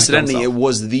 And He's trying to kill incidentally, it himself.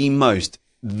 was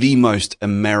the most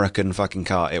American fucking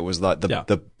car. It was like Yeah.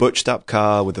 the butched up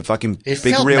car with the fucking It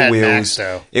big felt rear Mad wheels. Max,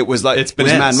 though. It was like It's it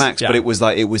was bananas. Mad Max, Yeah. but it was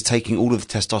like it was taking all of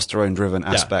the testosterone driven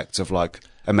aspects of like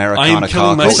I am Americana killing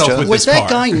car myself culture. with Was this that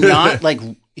car. guy not like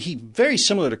he very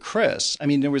similar to Chris? I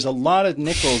mean, there was a lot of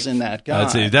nickels in that guy.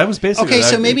 I'd say that was basically okay.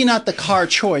 So that- maybe not the car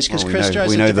choice because Well, Chris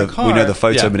drives a different car. we know the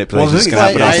photo Yeah. manipulation Well, is the going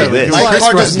to thing happen is, after this. My Chris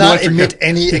car drives does an not electric emit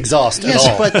any exhaust Yes,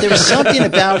 at all. but there was something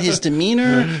about his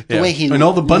demeanor, the Yeah. way he and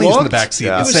all the bunnies in the looked. back seat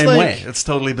Yeah. the It was same like- way. It's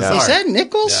totally bizarre. Is that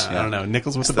Nichols? Yeah, I don't know.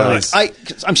 Nichols with the like-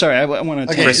 bunnies. I'm sorry. I want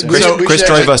to. Okay, Chris, so- Chris, so we Chris should-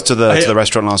 drove us to I- the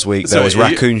restaurant last week. so There was you-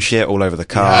 raccoon shit all over the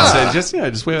car. So just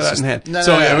wave that in hand. No,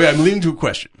 so no, no. I'm leading to a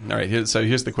question. All right. Here's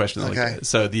the question. Okay.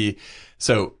 So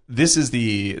this is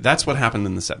that's what happened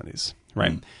in the 70s,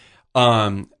 right?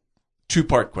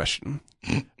 2-part question.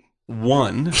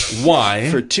 One, why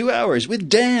For 2 hours with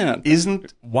Dan.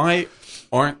 why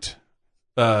aren't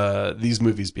these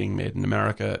movies being made in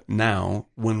America now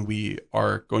when we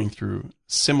are going through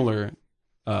similar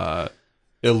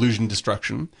illusion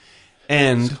destruction?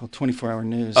 And 24-hour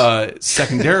news.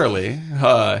 secondarily,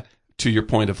 to your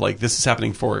point of like this is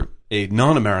happening for a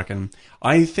non-American,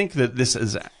 I think that this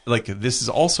is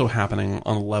also happening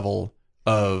on a level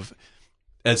of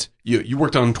as you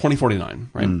worked on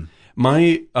 2049, right?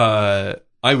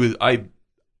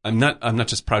 I'm not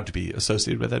just proud to be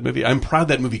associated with that movie. I'm proud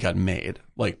that movie got made.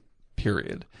 Like,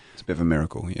 period. It's a bit of a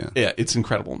miracle, yeah. Yeah, it's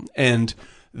incredible. And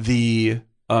the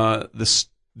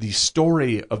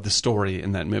story of the story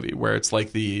in that movie, where it's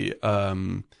like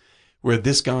where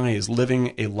this guy is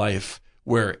living a life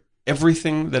where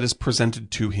everything that is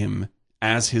presented to him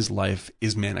as his life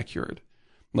is manicured,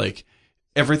 like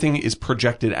everything is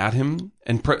projected at him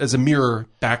and as a mirror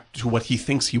back to what he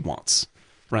thinks he wants,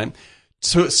 right?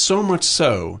 So much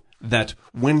so that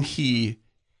when he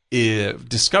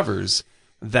discovers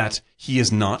that he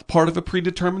is not part of a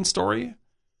predetermined story,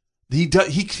 he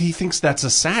thinks that's a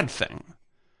sad thing.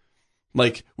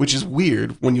 Like, which is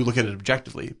weird when you look at it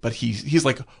objectively, but he's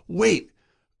like, wait,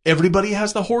 everybody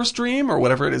has the horse dream or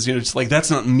whatever it is, it's like,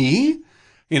 that's not me.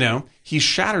 He's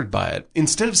shattered by it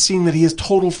instead of seeing that he has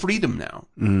total freedom now,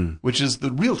 which is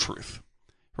the real truth.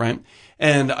 Right.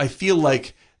 And I feel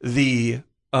like that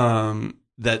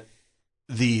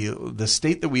the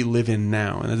state that we live in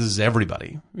now, and this is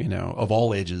everybody, of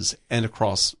all ages and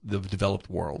across the developed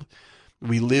world,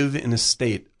 we live in a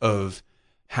state of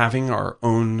having our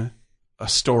own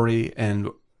story and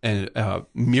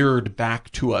mirrored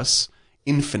back to us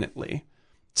infinitely.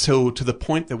 So to the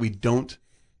point that we don't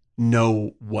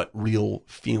know what real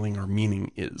feeling or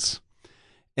meaning is.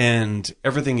 And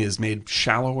everything is made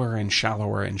shallower and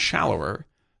shallower and shallower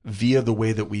via the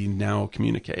way that we now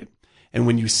communicate. And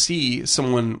when you see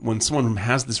when someone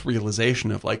has this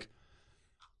realization of like,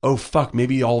 oh fuck,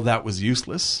 maybe all that was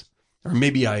useless, or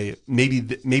maybe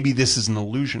this is an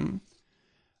illusion,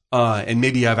 and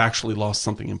maybe I've actually lost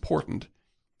something important,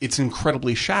 it's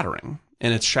incredibly shattering.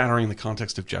 And it's shattering the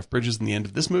context of Jeff Bridges in the end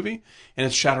of this movie, and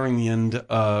it's shattering the end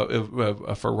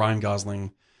for Ryan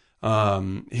Gosling,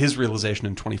 his realization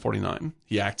in 2049.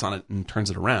 He acts on it and turns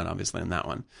it around, obviously, in that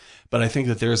one. But I think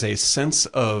that there's a sense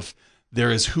of there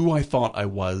is who I thought I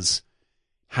was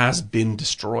has been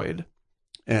destroyed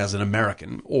as an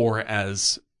American, or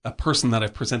as a person that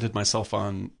I've presented myself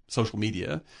on social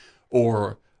media,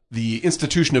 or the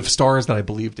institution of stars that I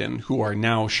believed in, who are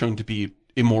now shown to be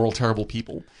immoral, terrible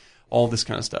people. All this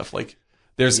kind of stuff. Like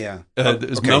there's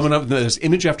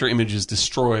image after image is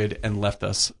destroyed and left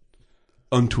us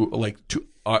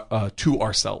to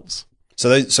ourselves. So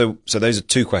those are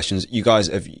two questions. Do you guys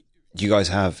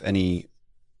have any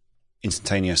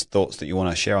instantaneous thoughts that you want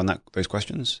to share on those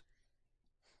questions?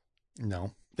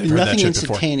 No. Nothing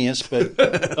instantaneous, but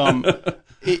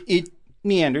it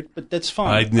meandered, but that's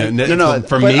fine.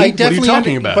 For me, what are you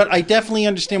talking about? But I definitely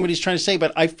understand what he's trying to say,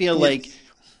 but I feel like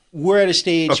we're at a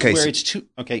stage where it's too...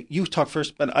 Okay, you talk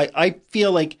first, but I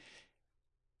feel like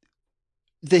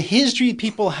the history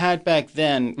people had back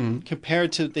then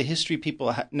compared to the history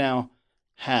people now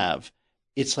have,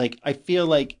 it's like, I feel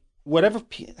like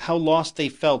how lost they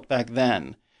felt back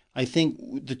then, I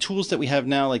think the tools that we have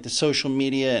now, like the social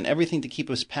media and everything to keep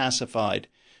us pacified,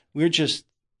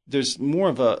 there's more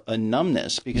of a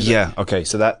numbness because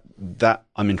so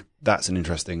that's an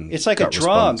interesting. It's like a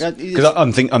drug because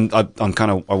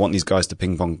I want these guys to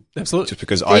ping pong absolutely just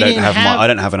because I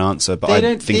don't have an answer, but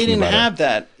they didn't have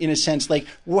that in a sense. Like,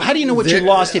 how do you know what you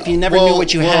lost if you never knew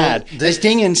what you had? As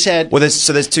Dingen said. Well, there's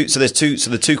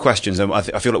the two questions, and I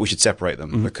feel like we should separate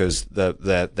them because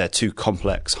they're two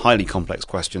highly complex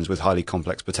questions with highly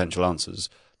complex potential answers.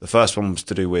 The first one was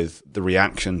to do with the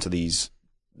reaction to these.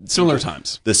 Similar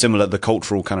times. The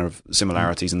cultural kind of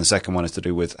similarities. And the second one is to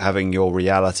do with having your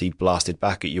reality blasted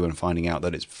back at you and finding out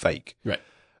that it's fake. Right.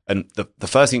 And the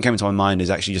first thing that came into my mind is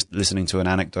actually just listening to an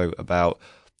anecdote about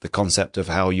the concept of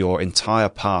how your entire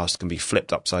past can be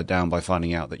flipped upside down by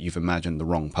finding out that you've imagined the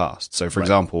wrong past. So, for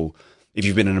example, if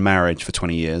you've been in a marriage for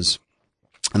 20 years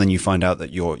and then you find out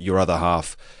that your other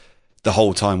half the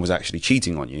whole time was actually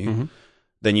cheating on you,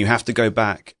 then you have to go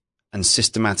back and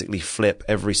systematically flip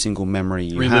every single memory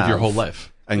you relive your whole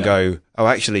life and go, oh,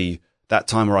 actually, that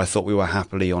time where I thought we were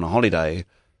happily on a holiday,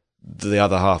 the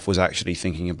other half was actually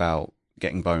thinking about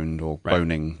getting boned or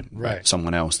boning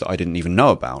someone else that I didn't even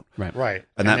know about. Right.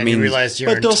 And that means you realize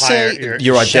your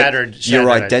shattered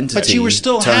identity. But you were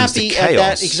still happy at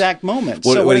that exact moment.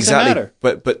 So what does that matter?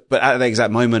 But at that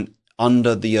exact moment,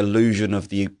 under the illusion of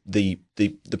the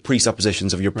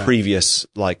presuppositions of your previous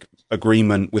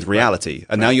agreement with reality,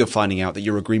 and now you're finding out that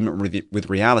your agreement with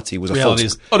reality was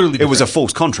a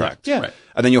false contract. Yeah. Right.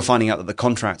 And then you're finding out that the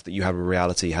contract that you have with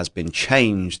reality has been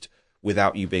changed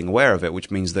without you being aware of it, which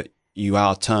means that you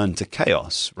are turned to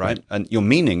chaos, right? And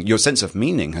your sense of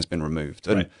meaning has been removed.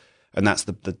 And that's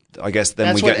I guess then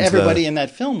that's we get what everybody in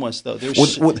that film was, though.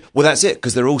 Well, that's it,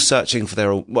 because they're all searching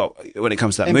for when it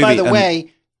comes to that movie. And by the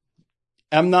way,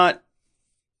 I'm not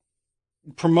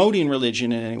promoting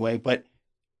religion in any way, but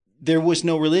there was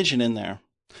no religion in there.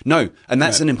 No, and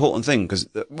that's an important thing, because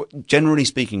generally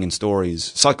speaking in stories,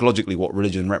 psychologically what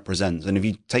religion represents, and if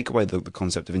you take away the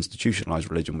concept of institutionalized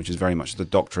religion, which is very much the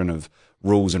doctrine of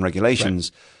rules and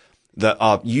regulations that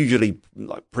are usually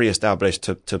pre-established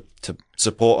to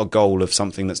support a goal of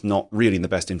something that's not really in the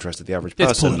best interest of the average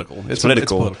person. It's political. It's a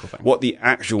political thing. What the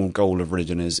actual goal of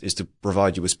religion is to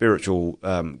provide you with spiritual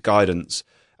guidance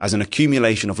as an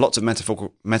accumulation of lots of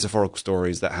metaphorical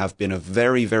stories that have been of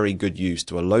very, very good use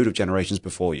to a load of generations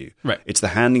before you. Right. It's the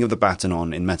handing of the baton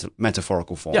on in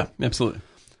metaphorical form. Yeah, absolutely.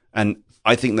 And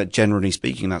I think that generally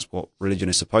speaking, that's what religion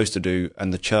is supposed to do,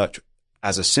 and the church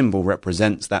as a symbol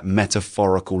represents that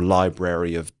metaphorical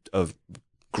library of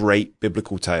great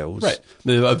biblical tales. Right.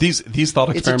 These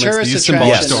thought experiments, these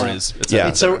symbolic stories.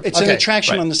 It's an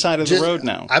attraction on the side of the road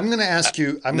now. I'm going to ask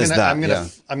you. I'm going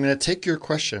to take your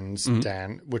questions,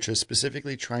 Dan, which is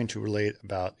specifically trying to relate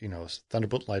about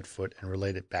Thunderbolt Lightfoot and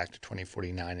relate it back to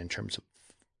 2049 in terms of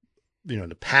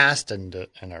the past and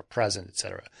our present,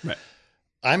 etc. Right.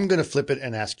 I'm going to flip it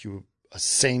and ask you a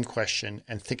same question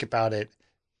and think about it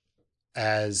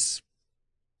as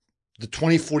the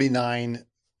 2049,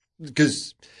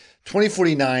 because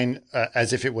 2049,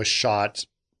 as if it was shot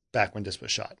back when this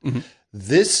was shot. Mm-hmm.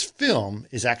 This film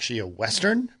is actually a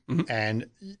Western and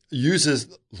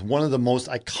uses one of the most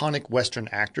iconic Western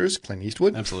actors, Clint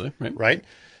Eastwood. Absolutely. Right.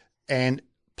 And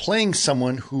playing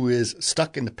someone who is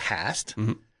stuck in the past,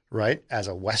 right, as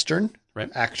a Western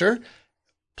actor,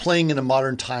 playing in the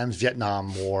modern times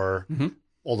Vietnam War,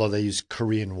 although they use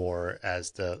Korean War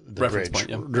as the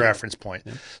reference point.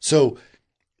 Yeah. So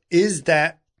is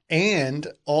that, and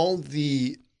all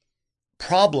the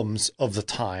problems of the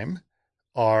time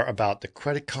are about the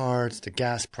credit cards, the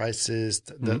gas prices,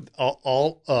 the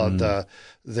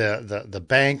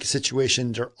bank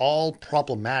situations are all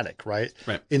problematic, right?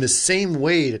 In the same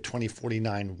way that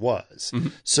 2049 was.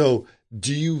 So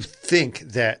do you think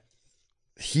that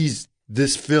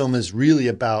this film is really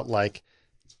about like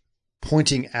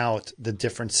pointing out the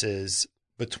differences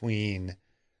between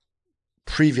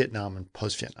pre-Vietnam and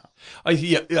post-Vietnam?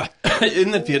 Yeah.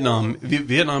 In the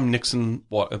Vietnam, Nixon,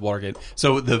 Watergate.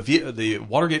 So the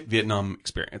Watergate Vietnam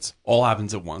experience all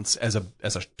happens at once as a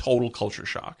total culture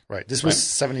shock. Right. This was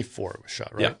 74. It was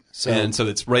shot, right? Yeah. So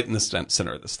it's right in the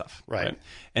center of this stuff. Right.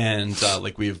 And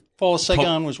we've Fall of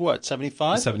Saigon was what,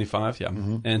 75? 75. Yeah.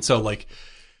 And so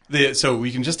so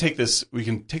we can just take this. We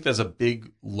can take that as a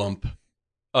big lump.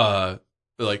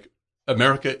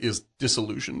 America is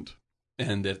disillusioned.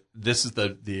 And that this is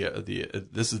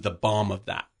this is the bomb of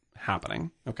that happening.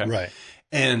 Okay, right.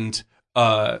 And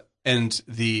there's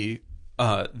the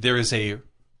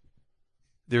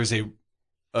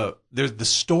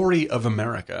story of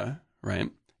America, right?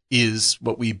 Is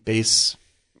what we base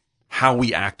how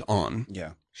we act on.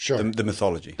 Yeah, sure. The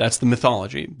mythology. That's the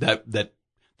mythology that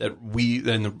we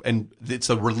and it's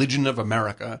the religion of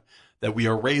America that we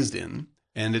are raised in,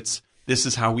 and this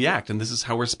is how we act, and this is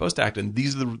how we're supposed to act, and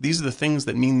these are the things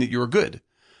that mean that you're good.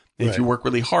 If you work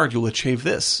really hard, you'll achieve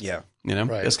this. Yeah,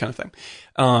 this kind of thing.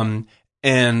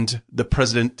 And the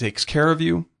president takes care of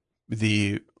you.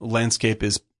 The landscape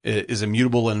is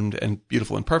immutable and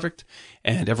beautiful and perfect,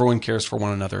 and everyone cares for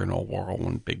one another, and we're all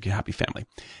one big happy family,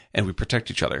 and we protect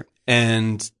each other.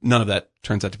 And none of that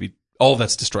turns out to be all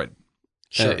that's destroyed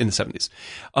in the 70s.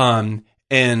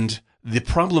 And the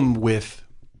problem with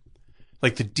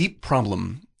the deep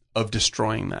problem of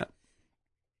destroying that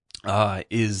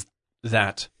is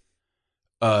that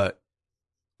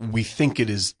we think it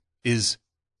is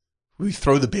we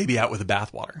throw the baby out with the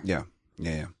bathwater.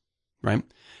 Yeah. Right?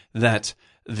 That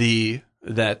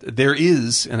there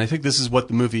is, and I think this is what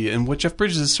the movie and what Jeff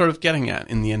Bridges is sort of getting at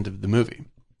in the end of the movie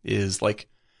is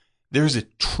there's a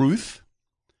truth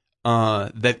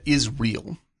that is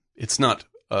real. It's not.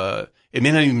 It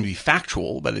may not even be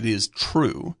factual, but it is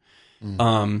true.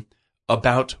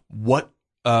 About what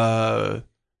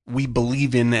we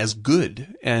believe in as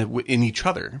good and in each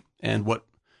other, and what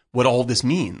all this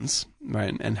means,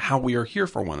 right? And how we are here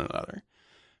for one another,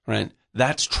 right?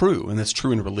 That's true, and that's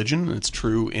true in religion, and it's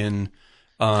true in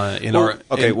the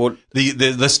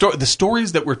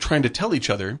stories that we're trying to tell each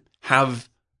other have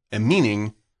a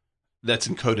meaning that's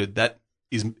encoded that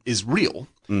is real,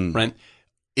 right?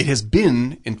 It has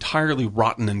been entirely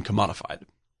rotten and commodified,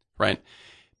 right?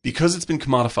 Because it's been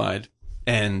commodified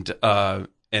and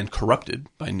corrupted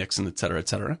by Nixon, et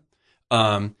cetera,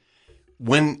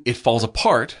 when it falls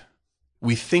apart,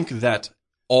 we think that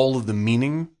all of the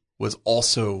meaning was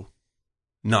also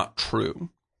not true.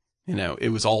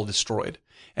 It was all destroyed.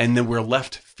 And then we're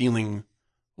left feeling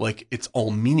like it's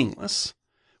all meaningless.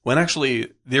 When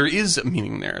actually there is a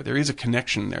meaning there. There is a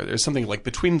connection there. There's something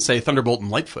between, say, Thunderbolt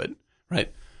and Lightfoot,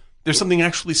 right? There's something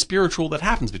actually spiritual that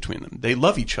happens between them. They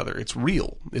love each other. It's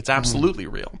real. It's absolutely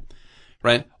real,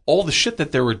 right? All the shit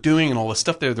that they were doing and all the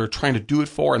stuff they're trying to do it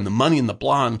for, and the money and the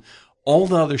blah and all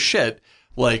the other shit,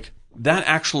 that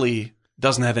actually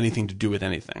doesn't have anything to do with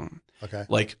anything. Okay.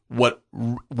 What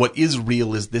is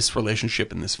real is this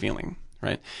relationship and this feeling,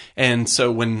 right? And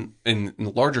so when in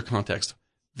the larger context,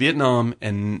 Vietnam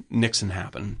and Nixon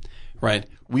happen, right?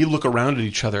 We look around at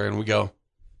each other and we go,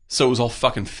 so it was all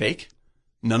fucking fake?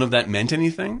 None of that meant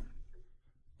anything?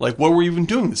 What were we even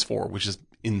doing this for? Which is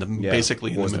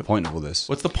basically. What's the point of all this?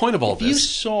 What's the point of all this? If you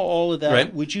saw all of that,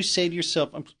 right? would you say to yourself,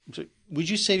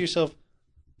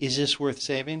 is this worth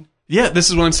saving? Yeah, this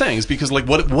is what I'm saying. Is because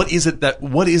what is it that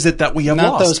we have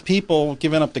Not lost? those people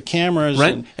giving up the cameras,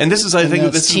 right? And this is, I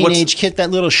think, this teenage kid,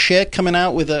 that little shit coming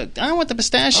out with I want the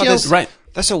pistachios, right?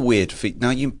 That's a weird feature.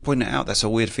 Now you point it out. That's a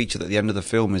weird feature that the end of the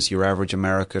film is your average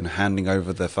American handing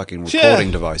over their fucking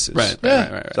recording devices. Right.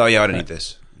 So I don't need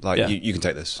this. Like Yeah. you can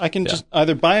take this. I can just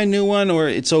either buy a new one or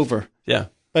it's over. Yeah.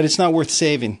 But it's not worth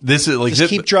saving. This is like Just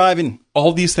keep driving.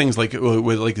 all these things like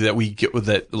with like that we get with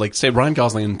that, like say Ryan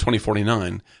Gosling in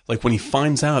 2049, like when he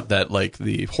finds out that like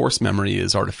the horse memory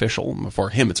is artificial for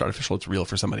him, it's artificial, it's real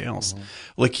for somebody else.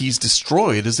 Like he's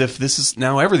destroyed as if this is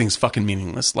now everything's fucking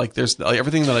meaningless. Like there's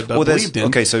everything that I believed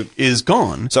in is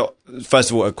gone. So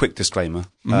first of all, a quick disclaimer.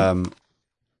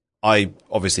 I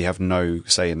obviously have no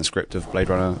say in the script of Blade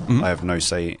Runner. I have no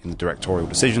say in the directorial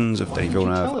decisions of Denis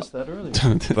Villeneuve. Tell us that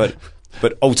earlier.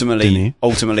 But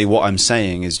ultimately, what I'm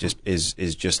saying is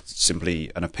just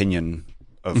simply an opinion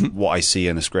of what I see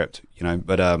in the script, you know.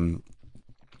 But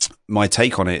my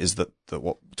take on it is that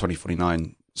what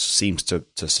 2049 seems to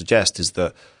suggest is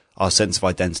that our sense of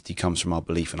identity comes from our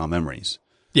belief in our memories.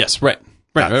 Yes, right.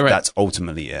 That's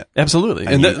ultimately it. Absolutely,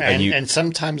 And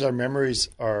sometimes our memories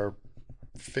are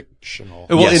fictional.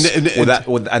 Well, Yes.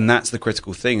 And that's the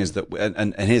critical thing is that,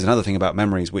 and here's another thing about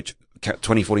memories, which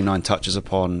 2049 touches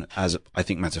upon as I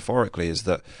think metaphorically, is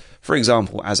that, for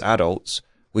example, as adults,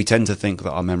 we tend to think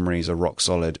that our memories are rock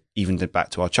solid, even back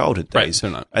to our childhood days.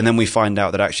 Right, and then we find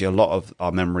out that actually a lot of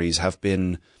our memories have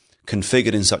been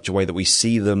configured in such a way that we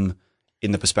see them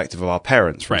in the perspective of our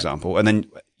parents, for example. And then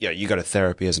you go to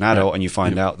therapy as an adult and you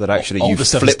find out that actually all the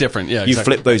stuff is different. Yeah, you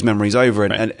flip those memories over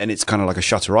and it's kind of like a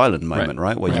Shutter Island moment,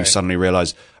 right? Where you suddenly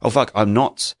realize, oh fuck, I'm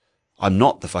not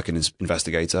the fucking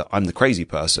investigator. I'm the crazy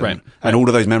person. Right. And all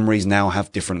of those memories now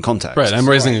have different contexts. Right. I'm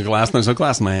raising a glass and there's no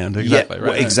glass in my hand. Exactly.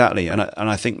 Yeah, exactly. And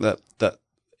I think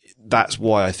that's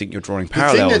why I think you're drawing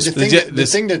parallels. The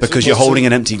thing that because you're holding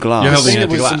an empty glass. You're holding the an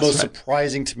thing empty that was glass, the most right.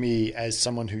 surprising to me as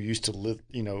someone who used to live,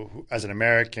 as an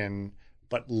American,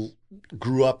 but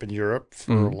grew up in Europe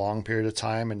for a long period of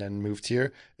time and then moved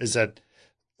here, is that,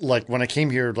 like, when I came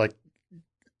here, like,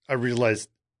 I realized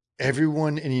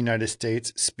everyone in the United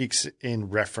States speaks in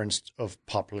reference of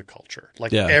popular culture.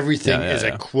 Like, everything is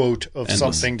a quote of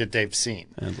something that they've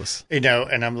seen. Endless. And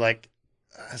I'm like,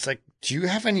 do you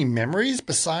have any memories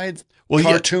besides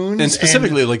cartoons? And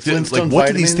specifically, like what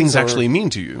do these things actually mean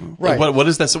to you? Right. Like, what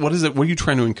is that? What is it? What are you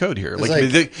trying to encode here?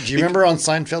 Do you remember on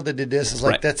Seinfeld they did this? It's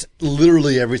like, that's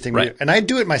literally everything. Right. And I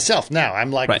do it myself now.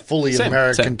 I'm like fully Same.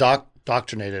 American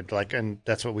doctrinated, like, and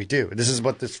that's what we do. This is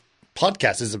what this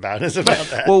podcast is about. It's about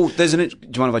that. Well, do you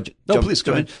mind if I jump? No, please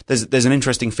go ahead. There's an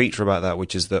interesting feature about that,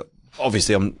 which is that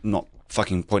obviously I'm not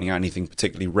fucking pointing out anything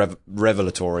particularly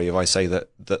revelatory if I say that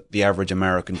the average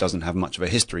American doesn't have much of a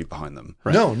history behind them.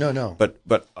 Right. No.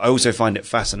 But I also find it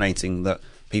fascinating that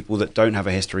people that don't have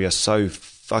a history are so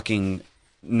fucking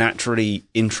naturally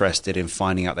interested in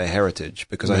finding out their heritage,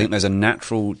 because I think there's a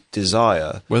natural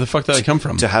desire. Where the fuck did I come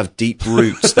from? To have deep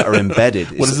roots that are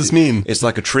embedded. What does this mean? It's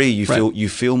like a tree. You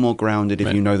feel more grounded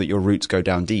if you know that your roots go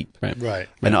down deep. Right.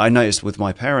 And I noticed with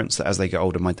my parents that as they get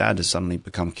older, my dad has suddenly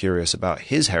become curious about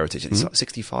his heritage. It's like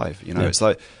 65, It's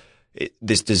like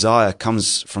this desire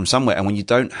comes from somewhere, and when you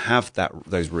don't have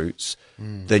those roots,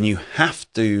 then you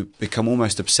have to become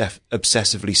almost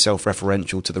obsessively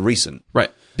self-referential to the recent. Right.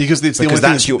 Because it's the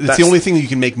only thing that you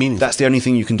can make meaning. That's the only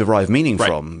thing you can derive meaning Right.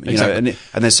 from. Exactly.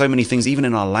 And there's so many things, even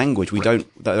in our language,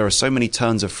 there are so many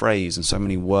turns of phrase and so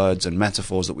many words and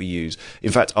metaphors that we use.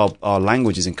 In fact, our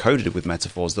language is encoded with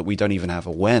metaphors that we don't even have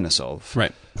awareness of.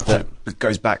 Right. That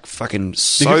goes back fucking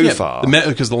far.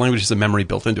 Because the language has a memory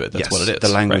built into it. That's what it is. The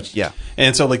language, right? yeah.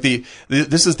 And so, like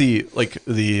this is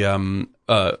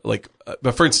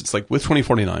but for instance, like with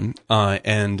 2049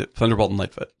 and Thunderbolt and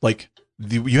Lightfoot, like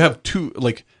you have two,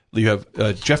 like you have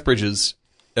Jeff Bridges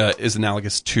is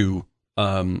analogous to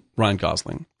Ryan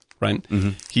Gosling, right? Mm-hmm.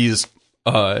 He's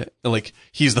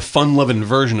he's the fun-loving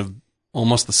version of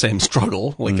almost the same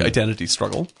struggle, like identity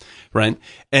struggle, right?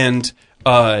 And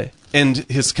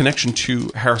his connection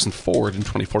to Harrison Ford in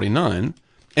 2049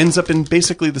 ends up in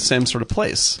basically the same sort of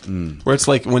place, where it's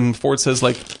like when Ford says,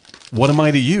 like, "What am I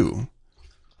to you?"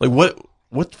 Like,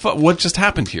 what just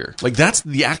happened here? Like, that's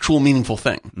the actual meaningful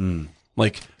thing.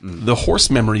 The horse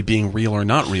memory being real or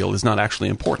not real is not actually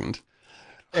important.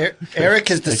 Eric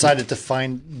has decided to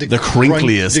find the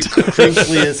crinkliest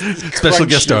special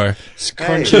guest star.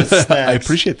 Crunchiest snacks. I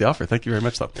appreciate the offer. Thank you very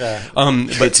much, though. Yeah.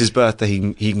 But it's his birthday.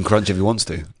 He can crunch if he wants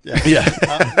to. Yeah.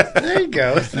 There you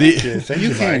go. Thank you.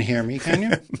 You can't hear me, can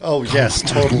you? Oh yes,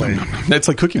 totally. It's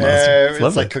like Cookie Monster.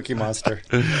 It's like Cookie Monster.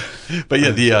 But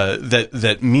yeah,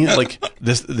 the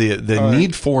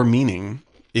need for meaning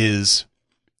is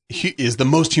is the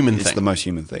most human It's thing. the most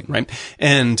human thing. Right.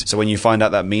 And So when you find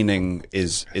out that meaning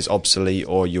is obsolete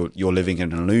or you're living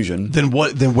in an illusion, then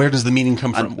where does the meaning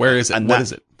come from? Where is it? and What that,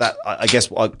 is it? That I guess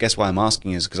why I'm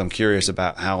asking is because I'm curious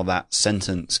about how that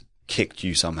sentence kicked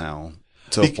you somehow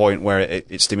to a point where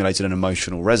it stimulated an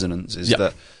emotional resonance. Is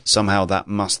that somehow that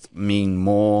must mean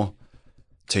more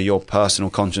to your personal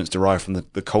conscience derived from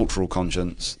the cultural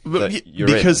conscience that you're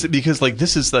because like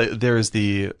this is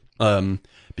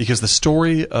because the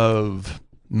story of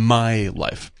my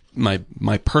life,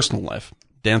 my personal life,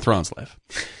 Dan Thrawn's life,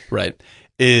 right,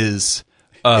 is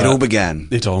it all began.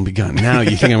 It's all begun. Now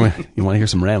you think you want to hear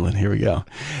some rambling? Here we go.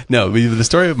 No, the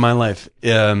story of my life,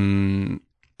 and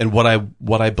what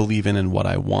I believe in and what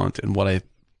I want and what I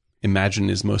imagine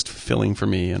is most fulfilling for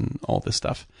me and all this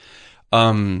stuff,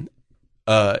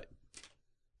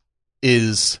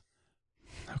 is,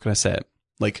 how can I say it?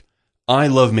 Like, I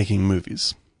love making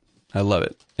movies. I love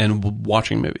it. And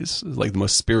watching movies is like the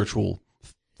most spiritual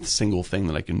single thing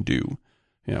that I can do,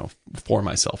 for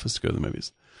myself, is to go to the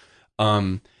movies.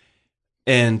 And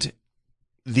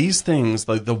these things,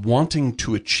 like the wanting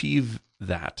to achieve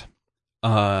that,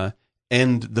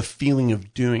 and the feeling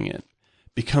of doing it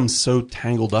becomes so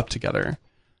tangled up together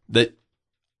that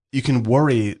you can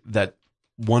worry that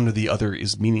one or the other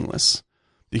is meaningless,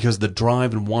 because the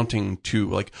drive and wanting to,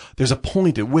 like, there's a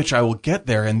point at which I will get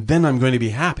there and then I'm going to be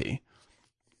happy,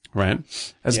 right?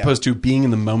 As opposed to being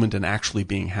in the moment and actually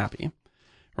being happy,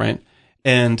 right?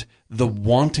 And the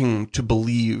wanting to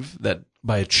believe that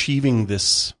by achieving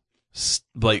this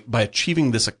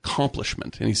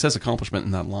accomplishment, and he says accomplishment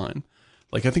in that line,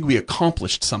 like, I think we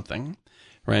accomplished something,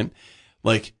 right?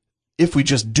 Like, if we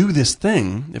just do this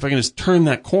thing, if I can just turn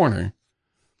that corner,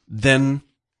 then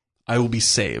I will be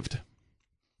saved.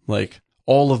 Like,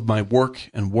 all of my work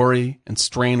and worry and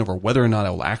strain over whether or not I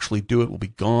will actually do it will be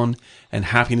gone, and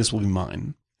happiness will be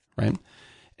mine, right?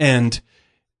 And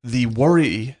the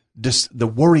worry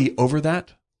over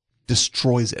that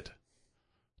destroys it.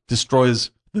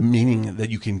 Destroys the meaning that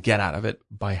you can get out of it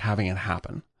by having it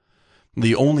happen.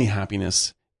 The only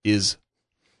happiness is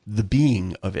the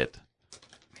being of it.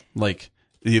 Like,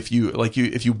 if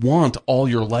you want all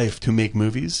your life to make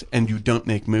movies and you don't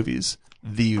make movies,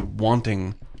 the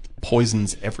wanting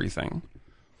poisons everything.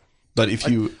 But if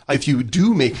you either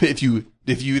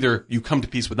you come to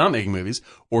peace with not making movies,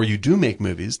 or you do make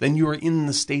movies, then you are in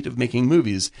the state of making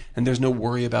movies and there's no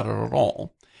worry about it at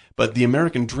all. But the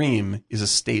American dream is a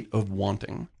state of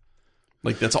wanting.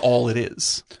 Like, that's all it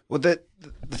is. Well, the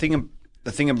thing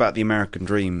about the American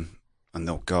dream, and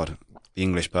oh God, the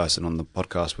English person on the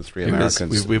podcast with three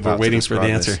Americans. We were waiting for the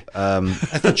answer. I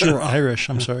thought you were Irish.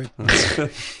 I'm sorry.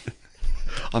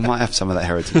 I might have some of that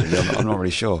heritage. I'm not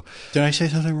really sure. Did I say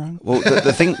something wrong? Well,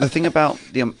 the thing about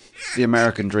the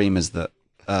American dream is that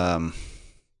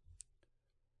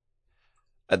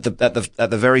at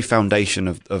the very foundation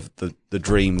of the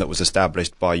dream that was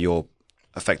established by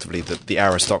effectively the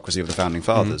aristocracy of the founding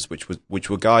fathers, which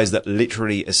were guys that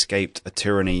literally escaped a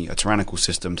tyrannical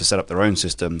system to set up their own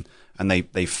system, and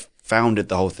they founded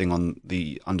the whole thing on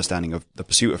the understanding of the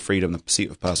pursuit of freedom, the pursuit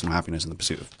of personal happiness, and the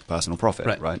pursuit of personal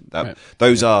profit. Right.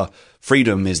 Those are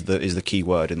freedom is the key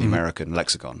word in the American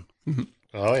lexicon. Mm-hmm.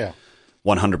 Oh yeah,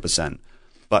 100%.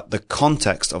 But the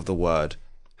context of the word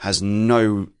has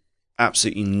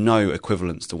absolutely no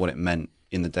equivalence to what it meant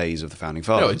in the days of the founding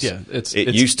fathers.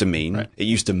 It used to mean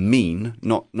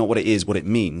not what it is, what it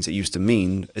means. It used to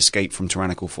mean escape from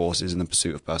tyrannical forces and the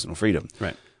pursuit of personal freedom.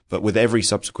 Right. But with every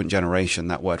subsequent generation,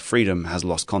 that word freedom has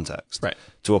lost context. Right.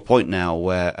 To a point now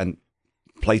where, and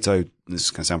Plato, this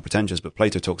is going to sound pretentious, but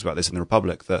Plato talks about this in the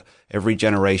Republic, that every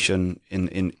generation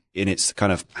in its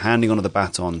kind of handing on of the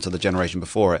baton to the generation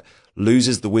before it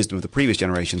loses the wisdom of the previous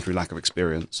generation through lack of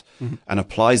experience, and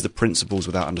applies the principles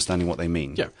without understanding what they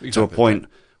mean. Yeah, exactly. To a point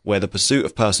where the pursuit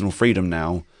of personal freedom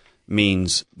now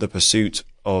means the pursuit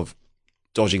of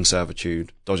dodging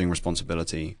servitude, dodging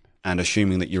responsibility, and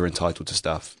assuming that you're entitled to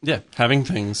stuff. Yeah, having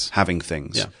things.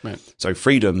 Yeah, right. So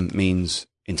freedom means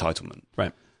entitlement.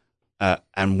 Right.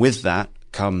 And with that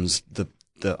comes the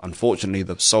unfortunately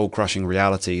the soul-crushing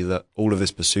reality that all of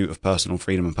this pursuit of personal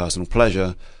freedom and personal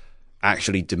pleasure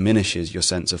actually diminishes your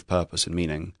sense of purpose and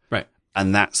meaning. Right.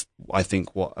 And that's, I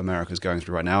think, what America's going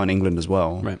through right now, and England as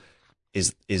well. Right.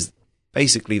 Is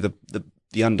basically the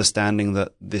understanding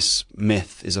that this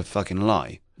myth is a fucking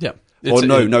lie. Yeah.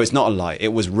 No, it's not a lie. It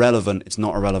was relevant. It's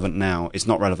not irrelevant now. It's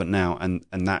not relevant now, and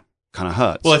that kind of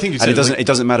hurts. Well, I think it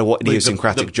doesn't matter what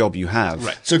idiosyncratic job you have.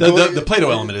 Right. So the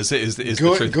Plato element is the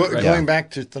truth. Going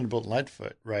back to Thunderbolt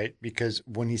Lightfoot, right? Because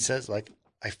when he says, like,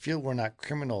 I feel we're not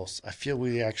criminals, I feel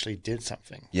we actually did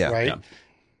something. Yeah. Right. Yeah.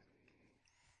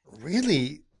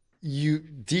 Really, you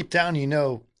deep down,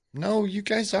 no, you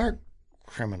guys are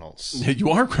criminals. You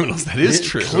are criminals. That is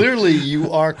true. Clearly,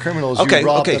 you are criminals. Okay, you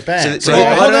robbed okay. the bank. So,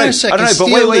 Well, hold on a I second. don't know, but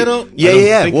Steal wait. little-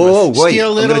 Yeah. think Whoa, wait. Steal a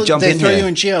I'm little, going to jump they in throw here. you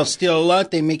in jail. Steal a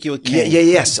lot, they make you a king.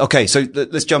 Yes. Okay, so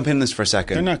let's jump in this for a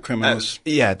second. They're not criminals.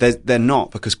 They're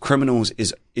not, because criminals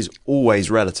is always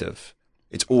relative.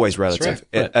 It's always relative.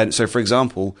 right. And so, for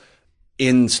example,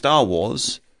 in Star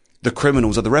Wars, the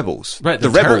criminals are the rebels. Right, The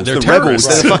they're rebels. they're The rebels. terrorists.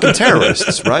 They're the fucking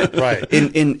terrorists, right? Right.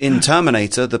 In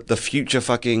Terminator, the future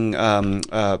fucking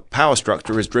power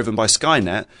structure is driven by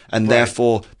Skynet, and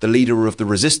therefore the leader of the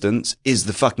resistance is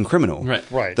the fucking criminal.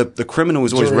 Right. The criminal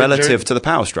is always They're- relative to the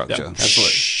power structure.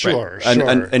 Absolutely. Sure.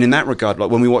 And in that regard, like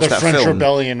when we watched the that French film,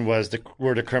 Rebellion were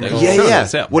the criminals. yeah.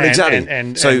 Yeah. Well, exactly.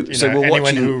 And so we're anyone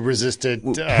watching. who resisted,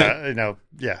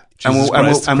 yeah. Jesus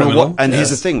Christ, criminal. And here's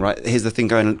Yes. the thing, right? Here's the thing.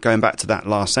 Going back to that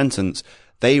last sentence,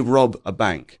 they rob a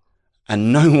bank.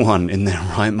 And no one in their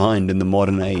right mind in the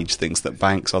modern age thinks that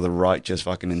banks are the righteous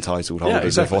fucking entitled holders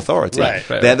exactly. of authority. Right.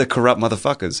 They're the corrupt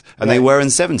motherfuckers. And they were in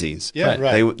the 70s. Yeah.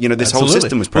 Right. They, this whole Absolutely.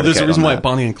 system was Well, there's predicated a reason on why that.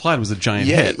 Bonnie and Clyde was a giant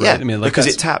hit, right? I mean, like because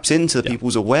that's- it taps into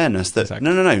people's awareness that Exactly.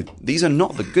 no, these are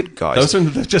not the good guys.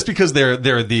 Those are, just because they are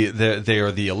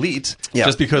the elite, Yeah.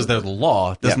 just because they're the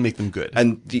law, doesn't Yeah. make them good.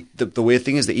 And the weird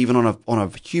thing is that even on a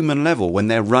human level, when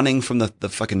they're running from the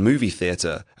fucking movie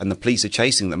theater and the police are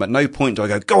chasing them, at no point do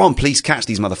I go on, police, catch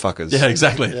these motherfuckers. Yeah,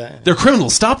 exactly. They're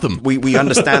criminals. Stop them. We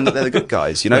understand that they're the good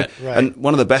guys, you know? Right. And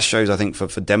one of the best shows, I think, for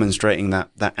demonstrating that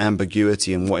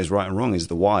ambiguity and what is right and wrong is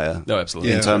The Wire. No,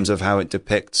 absolutely. In Yeah. terms of how it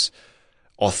depicts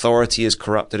authority is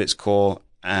corrupt at its core,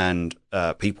 and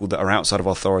people that are outside of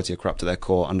authority are corrupt at their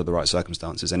core under the right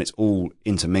circumstances, and it's all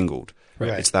intermingled.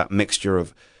 Right. It's that mixture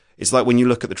of. It's like when you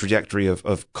look at the trajectory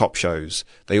of cop shows,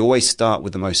 they always start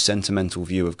with the most sentimental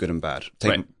view of good and bad.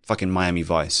 Take Right. fucking Miami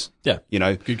Vice. Yeah. You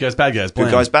know? Good guys, bad guys. Good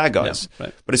bland. guys, bad guys. Yeah,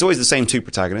 right. But it's always the same two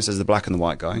protagonists as the black and the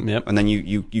white guy. Yep. And then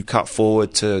you cut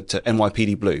forward to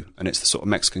NYPD Blue, and it's the sort of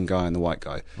Mexican guy and the white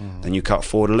guy. Then you cut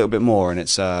forward a little bit more, and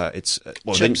it's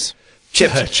Chips.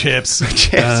 Chips. Chips.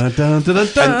 Chips. Dun, dun, dun,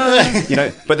 dun. You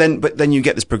know, but then you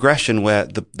get this progression where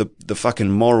the fucking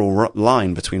moral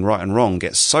line between right and wrong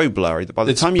gets so blurry that by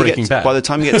the It's time you Breaking Bad. by the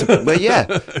time you get to well, yeah,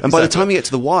 and by the time you get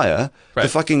to The Wire, the Right.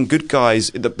 fucking good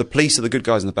guys, the police are the good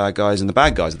guys and the bad guys, and the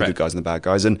bad guys are the good guys and the bad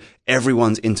guys, and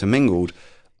everyone's intermingled,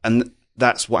 and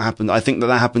that's what happened. I think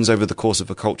that happens over the course of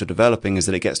a culture developing, is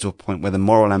that it gets to a point where the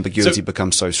moral ambiguity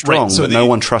becomes so strong that no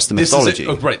one trusts the this is mythology.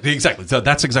 right, exactly. So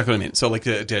that's exactly what I mean. So like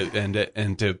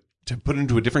to put it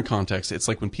into a different context, it's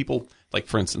like when people, like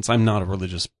for instance, I'm not a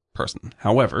religious person.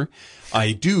 However,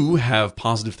 I do have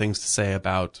positive things to say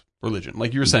about religion,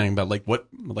 like you were saying about like what,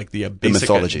 like the basic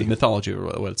mythology. the mythology, or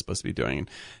what it's supposed to be doing,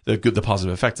 and the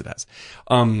positive effects it has.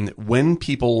 When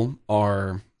people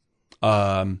are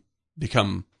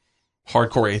become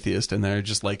hardcore atheist and they're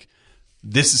just like,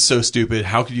 this is so stupid.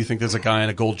 How could you think there's a guy in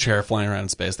a gold chair flying around in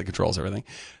space that controls everything?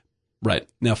 Right.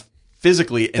 Now,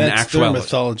 physically, in That's their actuality,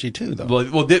 mythology too,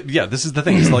 though. yeah, this is the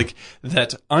thing. It's like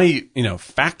that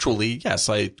factually, yes,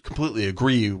 I completely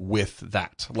agree with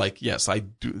that. Like, yes, I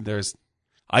do.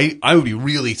 I would be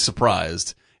really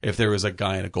surprised if there was a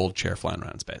guy in a gold chair flying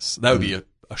around in space. That would be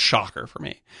a shocker for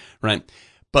me. Right.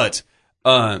 But,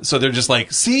 so they're just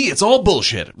like, see, it's all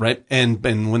bullshit. Right. And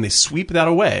when they sweep that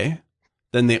away,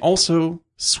 then they also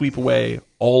sweep away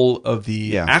all of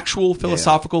the actual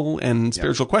philosophical and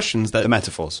spiritual questions that The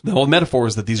metaphors. the whole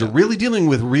metaphors that these are really dealing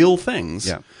with real things.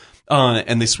 Yeah.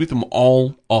 And they sweep them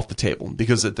all off the table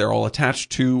because they're all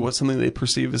attached to something they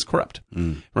perceive as corrupt.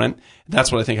 Right?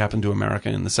 That's what I think happened to America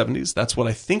in the 70s. That's what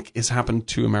I think has happened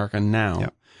to America now.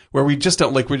 Where we just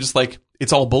don't we're just like,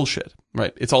 it's all bullshit.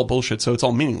 Right? It's all bullshit, so it's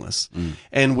all meaningless.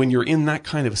 And when you're in that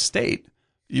kind of a state,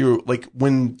 you're like,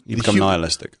 when You become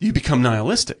nihilistic. you become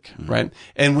nihilistic, right?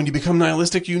 And when you become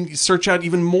nihilistic, you search out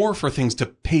even more for things to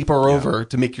paper over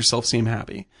to make yourself seem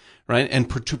happy, right? And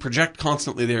to project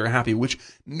constantly that you're happy, which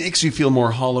makes you feel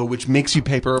more hollow, which makes you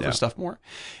paper over stuff more.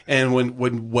 And when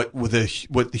what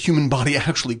the human body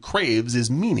actually craves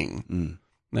is meaning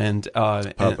and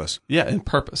Purpose. and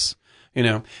purpose. You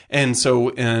know, and so,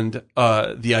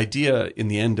 the idea in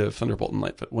the end of Thunderbolt and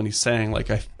Lightfoot, when he's saying, like,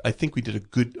 I think we did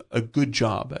a good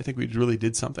job. I think we really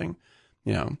did something,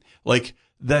 you know, like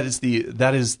that is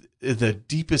the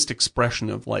deepest expression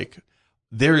of like,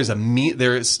 there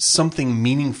is something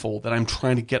meaningful that I'm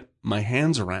trying to get my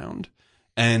hands around,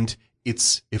 and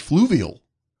it's effluvial,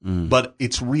 but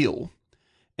it's real.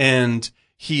 And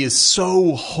he is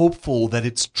so hopeful that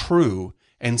it's true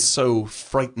and so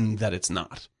frightened that it's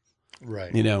not.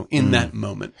 Right. You know, in that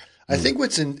moment. I think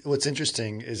what's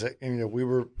interesting is that we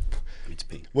were I need to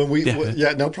pee. when we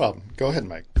no problem. Go ahead,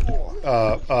 Mike.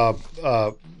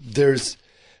 There's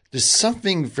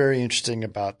something very interesting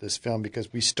about this film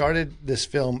because we started this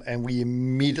film and we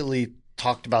immediately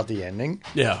talked about the ending.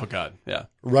 Yeah. Oh God. Yeah.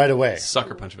 Right away.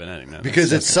 Sucker punch of an ending. Man.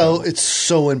 Because it's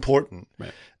so important.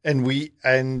 Right.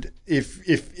 And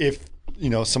if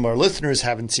some of our listeners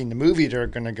haven't seen the movie, they're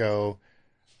going to go.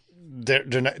 They're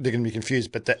going to be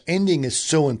confused, but the ending is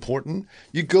so important.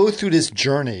 You go through this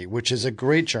journey, which is a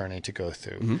great journey to go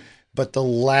through, but the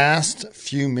last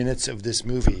few minutes of this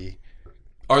movie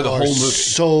are the whole movie.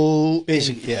 So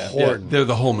Basically, important. They're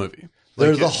the whole movie.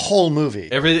 They're the whole movie.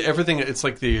 Everything. It's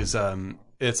like these.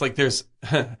 It's like there's.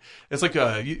 It's like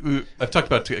I've talked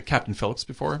about Captain Phillips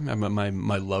before.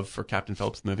 My love for Captain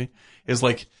Phillips the movie is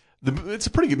like it's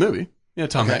a pretty good movie.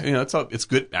 Tom. Okay. It's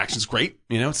good. Action's great.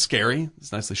 It's scary.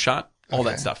 It's nicely shot. All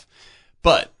that stuff.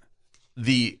 But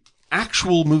the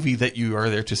actual movie that you are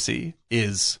there to see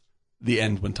is the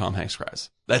end when Tom Hanks cries.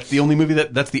 That's the only movie.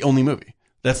 That's the only movie.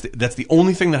 That's the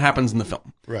only thing that happens in the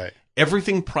film. Right.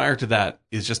 Everything prior to that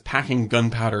is just packing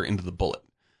gunpowder into the bullet.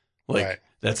 Like Right.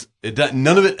 that's it.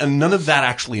 None of it, and none of that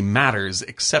actually matters,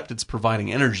 except it's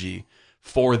providing energy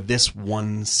for this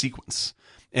one sequence.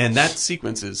 And that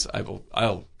sequence is,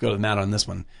 I'll go to Matt on this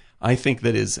one. I think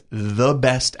that is the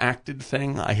best acted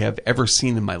thing I have ever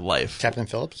seen in my life. Captain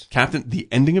Phillips? The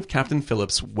ending of Captain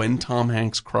Phillips when Tom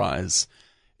Hanks cries,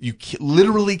 you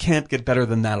literally can't get better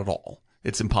than that at all.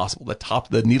 It's impossible.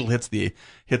 The needle hits the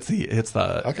end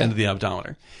of the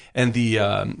abdometer and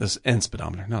and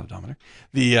speedometer, not odometer.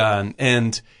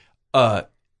 And the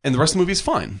rest of the movie is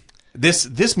fine.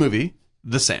 This movie,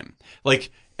 the same.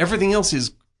 Like everything else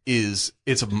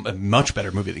it's a much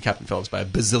better movie than Captain Phillips by a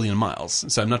bazillion miles.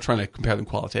 So I'm not trying to compare them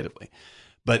qualitatively,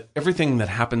 but everything that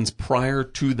happens prior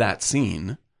to that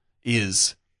scene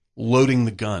is loading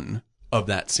the gun of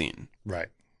that scene. Right.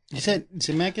 Is it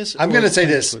Zemeckis? I'm going to say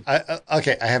this. I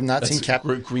have not seen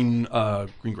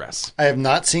Greengrass. I have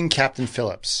not seen Captain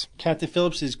Phillips. Captain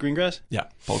Phillips is Greengrass? Yeah,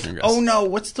 Paul Greengrass. Oh no,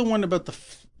 what's the one about the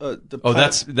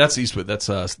that's Eastwood. That's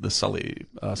the Sully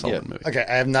Sullivan movie. Okay,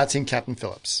 I have not seen Captain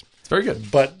Phillips. It's very good.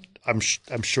 But I'm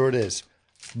sure it is.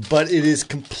 But it is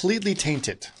completely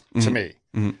tainted to me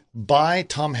by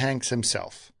Tom Hanks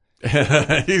himself.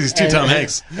 He's Tom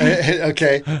Hanks.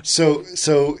 Okay,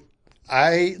 so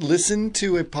I listened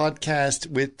to a podcast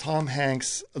with Tom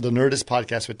Hanks, the Nerdist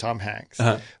podcast with Tom Hanks,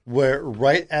 where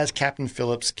right as Captain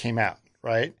Phillips came out,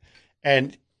 right,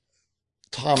 and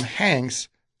Tom Hanks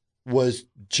was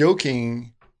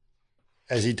joking.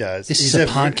 As he does. This is a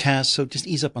podcast, so just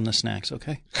ease up on the snacks,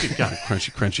 okay? You got it,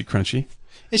 crunchy.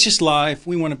 It's just live.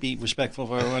 We want to be respectful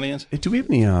of our audience. Hey, do we have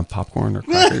any popcorn or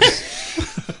crackers?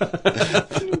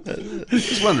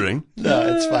 Just wondering.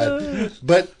 No, it's fine.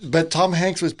 But Tom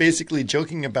Hanks was basically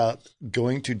joking about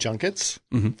going to junkets,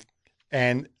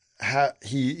 and how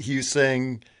he was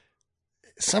saying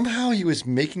somehow he was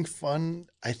making fun,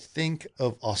 I think,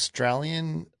 of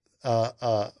Australian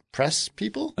press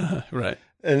people, right?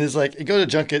 And it's like, you go to a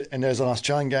junket and there's an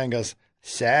Australian guy and goes,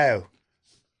 "So,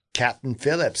 Captain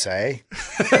Phillips, eh?"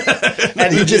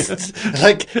 And he just,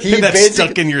 like, that's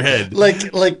stuck in your head.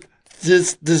 Like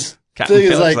this Captain thing is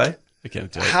Phillips, like, eh? I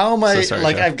can't do it. how am I, So sorry,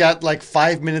 like, Jeff. I've got like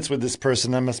 5 minutes with this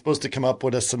person. I'm supposed to come up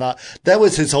with a synopsis. That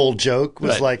was his whole joke,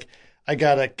 was Right. like, I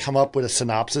got to come up with a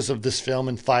synopsis of this film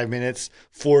in 5 minutes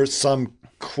for some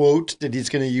quote that he's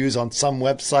going to use on some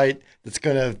website that's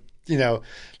going to,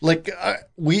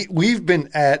 we've been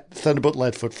at Thunderbolt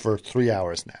Lightfoot for 3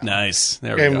 hours now. Nice.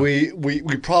 There we And go.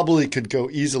 we probably could go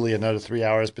easily another 3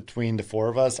 hours between the four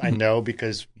of us. I know,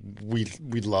 because we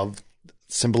love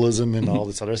symbolism and all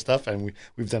this other stuff, and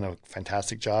we've done a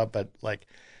fantastic job. But like,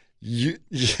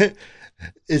 it's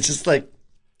just like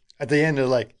at the end they're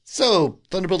like, "So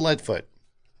Thunderbolt Lightfoot,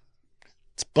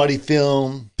 it's buddy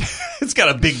film. It's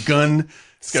got a big gun.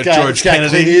 It's got It's George got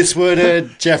Kennedy. Clint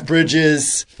Eastwood, Jeff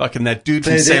Bridges. Fucking that dude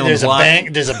from Salem's There's a Lot.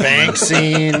 bank. There's a bank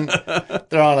scene.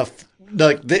 They're on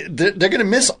they're gonna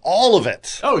miss all of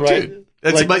it. Oh, right? dude.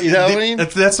 That's Like, but you know what I mean?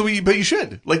 That's the way. But you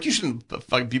should. Like, you shouldn't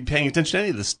be paying attention to any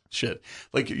of this shit.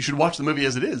 Like, you should watch the movie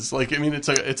as it is. Like, I mean, it's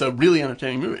a really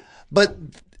entertaining movie. But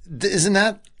isn't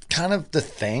that kind of the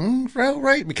thing,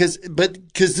 right? Because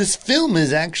this film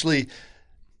is actually,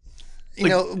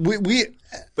 we.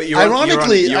 But your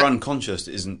ironically, your unconscious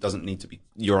doesn't need to be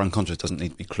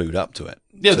clued up to it.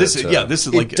 Yeah, this is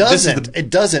like it doesn't. It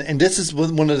doesn't. And this is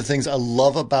one of the things I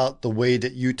love about the way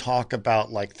that you talk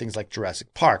about like things like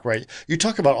Jurassic Park, right? You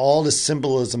talk about all the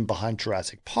symbolism behind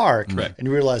Jurassic Park, Right. and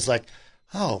you realize like,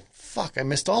 oh fuck, I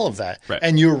missed all of that. Right.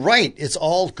 And you're right. It's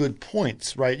all good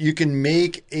points, right? You can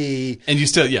make and you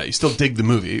still dig the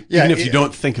movie, Yeah, even if you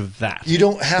don't think of that. you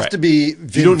don't have to be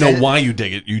You don't know why you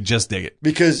dig it. You just dig it.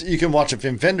 because you can watch a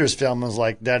Wim Wenders film and it's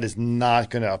like, that is not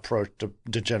going to approach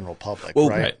the general public, Well,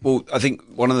 right? well, I think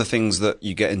one of the things that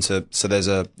you get into, so there's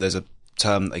a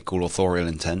term they call authorial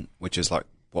intent, which is like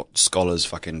what scholars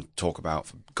fucking talk about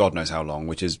for God knows how long,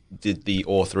 which is, did the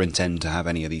author intend to have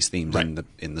any of these themes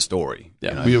in the story?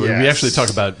 Yeah, You know? we Yes. actually talk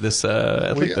about this.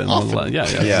 I think often. yeah,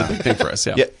 it's a big thing for us.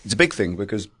 Yeah, Yeah, it's a big thing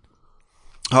because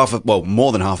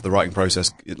more than half of the writing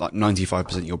process, like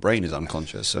 95% of your brain is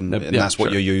unconscious, and that's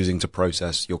what sure. you're using to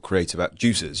process your creative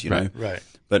juices, you know? Right.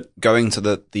 But going to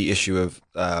the issue of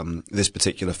this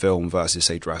particular film versus,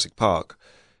 say, Jurassic Park,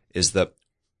 is that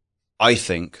I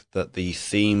think that the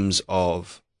themes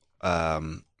of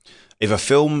if a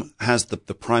film has the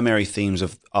primary themes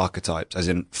of archetypes, as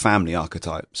in family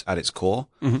archetypes at its core,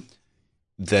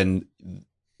 then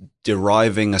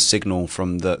deriving a signal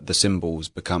from the symbols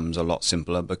becomes a lot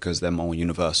simpler because they're more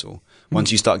universal.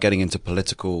 Once you start getting into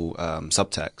political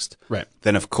subtext, Right.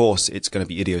 then of course it's going to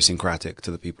be idiosyncratic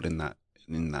to the people in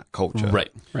that culture.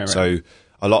 Right. So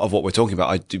a lot of what we're talking about,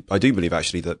 I do believe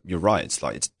actually that you're right. It's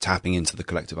like it's tapping into the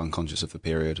collective unconscious of the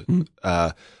period.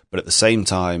 But at the same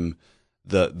time,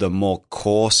 the more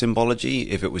core symbology,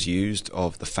 if it was used,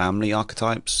 of the family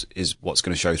archetypes is what's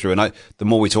going to show through. And the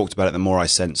more we talked about it, the more I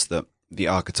sense that the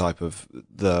archetype of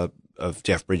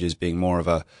Jeff Bridges being more of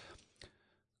a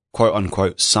quote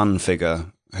unquote son figure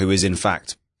who is in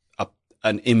fact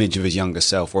an image of his younger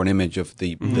self, or an image of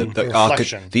the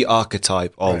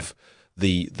archetype of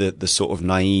the sort of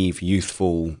naive,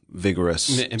 youthful,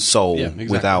 vigorous soul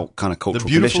without kind of cultural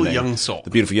beautiful conditioning. young soul. The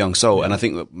beautiful young soul. And I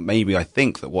think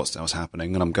that what was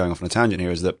happening, and I'm going off on a tangent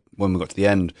here, is that when we got to the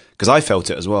end, because I felt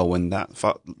it as well when that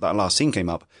last scene came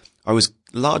up, I was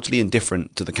largely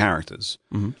indifferent to the characters.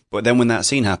 But then when that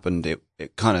scene happened,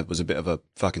 it kind of was a bit of a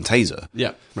fucking taser.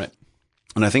 Yeah, right.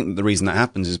 And I think that the reason that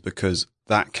happens is because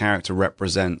that character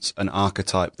represents an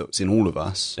archetype that's in all of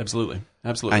us. Absolutely.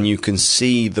 And you can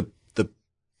see the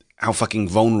how fucking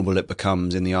vulnerable it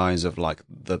becomes in the eyes of like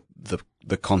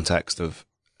the context of,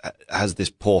 has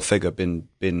this poor figure been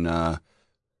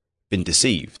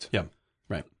deceived? Yeah,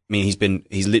 right. I mean,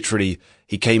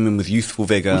 he came in with youthful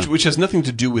vigor, Which has nothing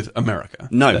to do with America.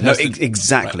 No,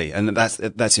 exactly. Right. And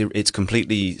it's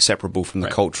completely separable from the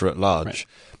culture at large. Right.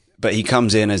 But he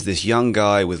comes in as this young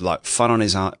guy with like fun on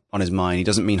his mind. He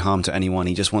doesn't mean harm to anyone.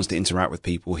 He just wants to interact with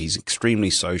people. He's extremely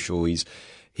social. He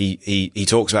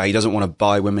talks about he doesn't want to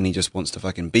buy women. He just wants to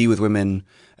fucking be with women.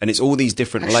 And it's all these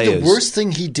different layers. The worst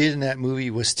thing he did in that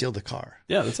movie was steal the car.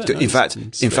 Yeah, that's it.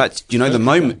 In fact, you know the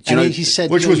moment, he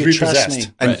said, which was "You trust repossessed.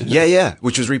 me." and yeah,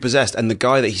 which was repossessed, and the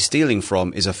guy that he's stealing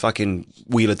from is a fucking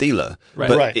wheeler dealer. Right.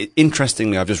 But Right.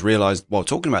 Interestingly, I've just realised while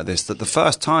talking about this that the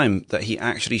first time that he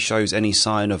actually shows any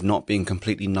sign of not being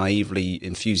completely naively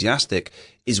enthusiastic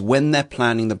is when they're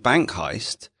planning the bank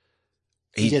heist.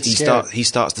 He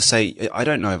starts to say, "I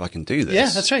don't know if I can do this." Yeah,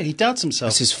 that's right. He doubts himself.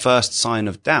 That's his first sign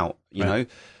of doubt. You know,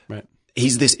 Right.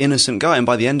 he's this innocent guy, and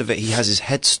by the end of it, he has his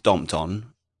head stomped on,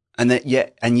 and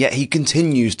yet he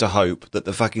continues to hope that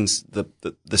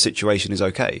the situation is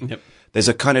okay. Yep. There's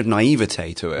a kind of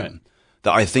naivete to it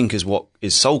that I think is what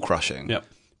is soul crushing. Yep.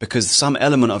 Because some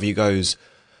element of you goes,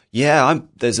 yeah,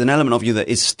 there's an element of you that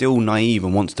is still naive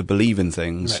and wants to believe in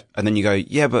things, Right. and then you go,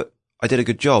 yeah, but I did a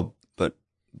good job, but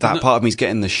that part of me is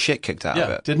getting the shit kicked out of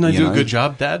it. Didn't I do a good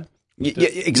job, Dad? Yeah,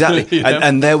 exactly. You know?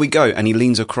 and there we go. And he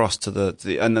leans across to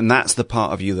and that's the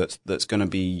part of you that's going to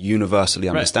be universally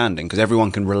understanding, because everyone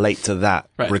can relate to that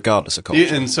regardless of culture.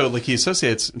 And so like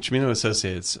Cimino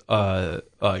associates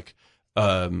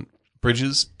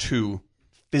Bridges to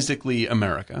physically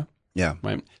America. Yeah.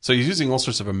 Right. So he's using all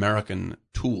sorts of American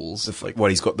tools.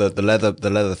 He's got the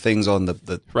leather things on,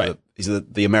 he's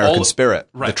the American spirit,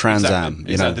 the Trans Am,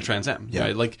 exactly, the Trans Am.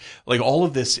 Yeah. Right? Like all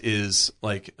of this is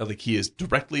like he is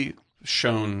directly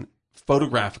shown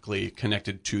photographically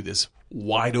connected to this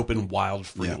wide open, wild,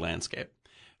 free landscape.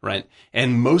 Right.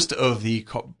 And most of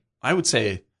I would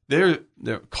say their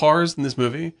cars in this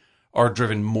movie are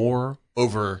driven more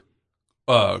over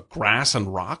grass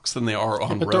and rocks than they are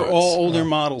on roads. But they're all older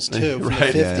models too, from the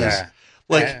 50s. Yeah.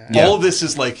 Like all of this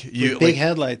is like With big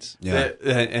headlights. Yeah.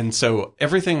 And so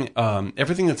everything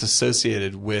that's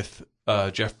associated with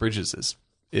Jeff Bridges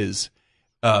is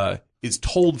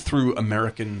told through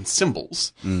American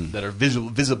symbols that are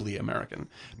visibly American.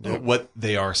 But what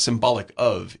they are symbolic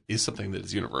of is something that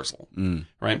is universal,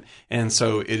 right? And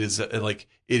so it is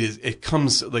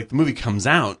the movie comes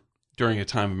out during a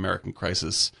time of American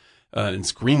crisis, and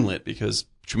it's greenlit because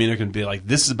Cimino can be like,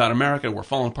 this is about America, we're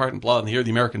falling apart, and blah, and here are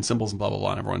the American symbols, and blah, blah,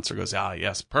 blah, and everyone sort of goes,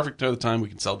 yes, perfect at the time, we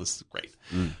can sell this, great.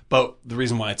 But the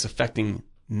reason why it's affecting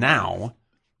now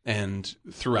and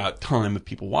throughout time of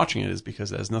people watching it is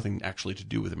because it has nothing actually to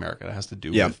do with America. It has to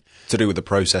do with... to do with the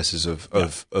processes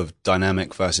of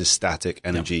dynamic versus static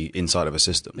energy inside of a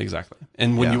system. Exactly.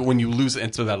 And when you lose...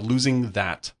 And so that losing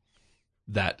that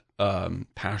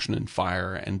passion and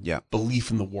fire and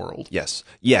belief in the world. Yes.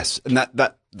 And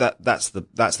that's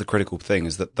the critical thing,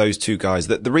 is that those two guys,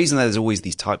 that the reason there's always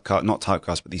these not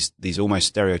typecasts, but these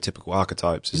almost stereotypical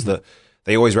archetypes is that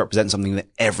they always represent something that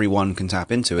everyone can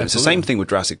tap into. And it's the same thing with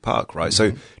Jurassic Park, right?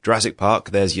 So Jurassic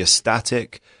Park, there's your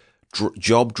static,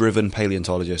 job-driven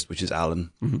paleontologist, which is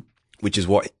Alan, which is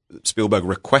what Spielberg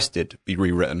requested be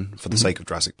rewritten for the sake of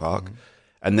Jurassic Park.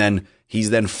 And then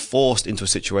he's then forced into a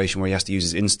situation where he has to use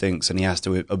his instincts and he has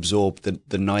to absorb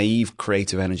the naive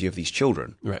creative energy of these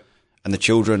children. Right. And the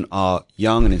children are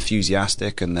young and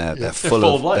enthusiastic, and they're full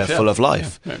of life. They're full of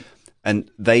life. Yeah. Right.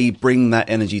 And they bring that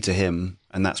energy to him,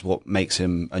 and that's what makes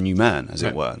him a new man, as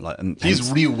it were. And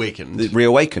he's reawakened.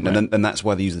 Right. And that's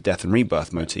why they use the death and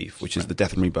rebirth motif, which is the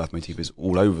death and rebirth motif is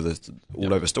all over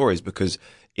over stories, because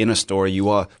in a story you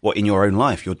are in your own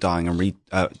life you're dying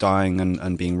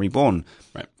and being reborn.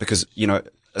 Right. Because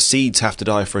seeds have to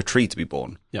die for a tree to be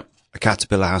born. Yep. A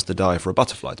caterpillar has to die for a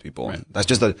butterfly to be born. Right. That's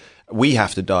just we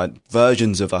have to die.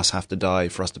 Versions of us have to die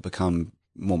for us to become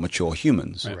more mature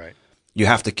humans. Right. You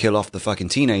have to kill off the fucking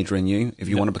teenager in you if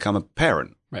you want to become a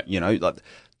parent. Right.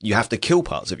 You have to kill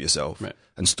parts of yourself. Right.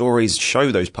 And stories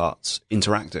show those parts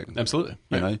interacting. Absolutely.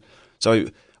 Right. So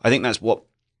I think that's what,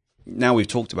 now we've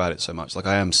talked about it so much, like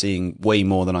I am seeing way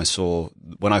more than I saw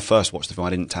when I first watched the film. I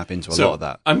didn't tap into a lot of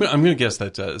that. I'm going to guess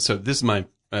that, so this is my,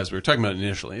 as we were talking about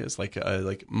initially, it's like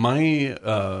my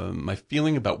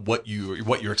feeling about what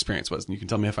your experience was, and you can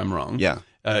tell me if I'm wrong. Yeah.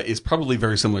 Is probably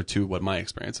very similar to what my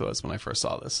experience was when I first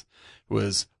saw this.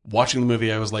 Was watching the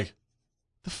movie, I was like,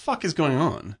 the fuck is going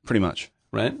on? Pretty much.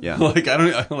 Right? Yeah.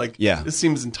 This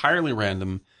seems entirely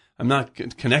random. I'm not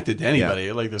connected to anybody.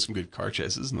 Yeah. Like, there's some good car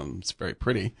chases, and it's very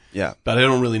pretty. Yeah. But I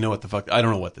don't really know what the fuck, I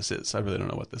don't know what this is. I really don't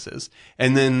know what this is.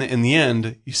 And then in the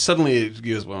end, it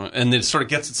goes, well, and it sort of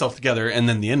gets itself together, and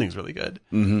then the ending's really good.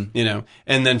 Mm-hmm.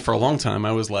 And then for a long time,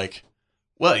 I was like,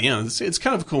 well, it's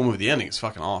kind of a cool movie. The ending is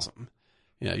fucking awesome.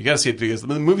 Yeah, you got to see it because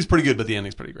the movie's pretty good, but the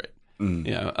ending's pretty great. And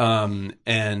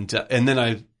then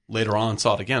I later on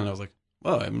saw it again, and I was like,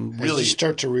 well, I'm really... You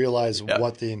start to realize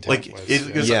what the intent was.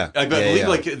 I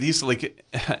believe these, and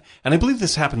I believe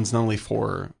this happens not only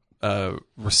for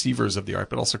receivers of the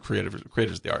art, but also creators of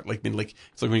the art.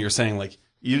 It's like when you're saying,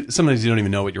 sometimes you don't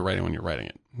even know what you're writing when you're writing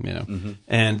it, Mm-hmm.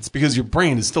 And it's because your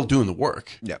brain is still doing the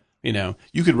work. Yeah.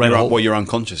 You could write your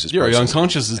unconscious is your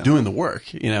unconscious is doing the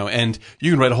work, and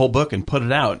you can write a whole book and put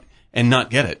it out and not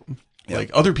get it. Yeah.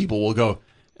 Like, other people will go,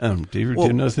 do you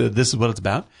notice that this is what it's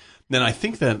about? Then I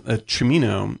think that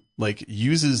Cimino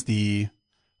uses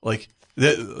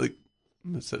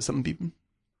something beeping.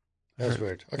 That's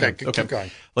weird. Okay, keep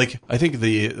going. I think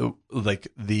the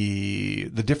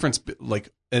difference,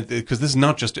 because this is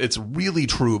not just, it's really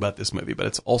true about this movie, but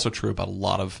it's also true about a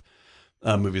lot of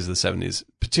movies of the 70s,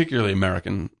 particularly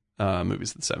American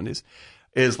movies of the 70s,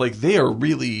 is they are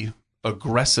really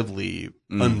aggressively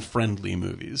unfriendly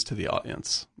movies to the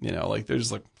audience. They're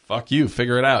just fuck you,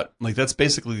 figure it out. That's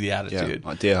basically the attitude. Yeah,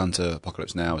 like Deer Hunter,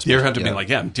 Apocalypse Now. Deer Hunter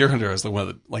being Deer Hunter is one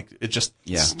of it just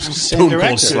same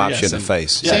director. Slaps you in the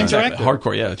face. Same director.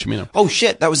 Hardcore, Cimino. Oh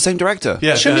shit, that was the same director.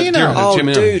 Yeah, Cimino.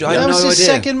 Cimino. Dude, I had no idea. That was his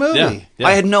second movie. Yeah.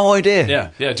 I had no idea.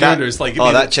 Yeah. Deer Hunter is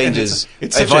that changes.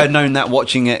 If I had known that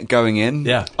watching it going in,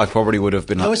 I probably would have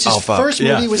been like, his first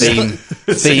movie was theme.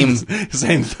 Same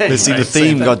thing. Let's see the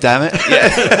theme, goddammit.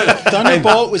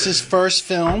 Thunderbolt was his first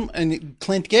film, and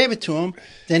Clint gave it to him.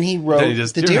 Then he wrote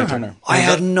The Deer Hunter. I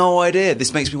had no idea.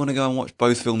 This makes me want to go and watch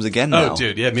both films again now. Oh,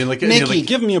 dude, yeah. Nicky,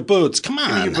 give him your boots. Come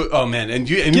on. Oh, man.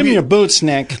 Give me your boots,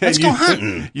 Nick. Let's go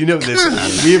hunting. You know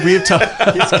this. We have talked.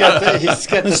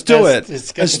 Let's do it.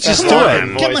 Let's just do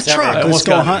it. Get my truck. Let's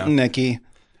go hunting, Nicky.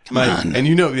 Come on.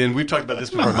 And we've talked about this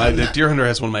before. The Deer Hunter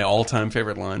has one of my all-time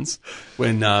favorite lines.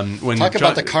 When talk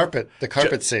about the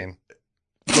carpet scene.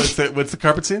 What's the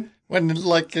carpet scene? When you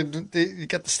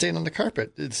got the stain on the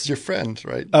carpet, it's your friend,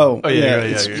 right? Oh yeah,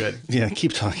 you're good. Yeah,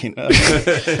 keep talking.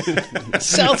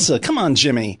 Seltzer, come on,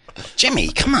 Jimmy,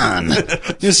 come on.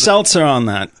 There's seltzer on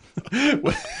that.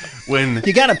 When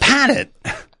you gotta pat it,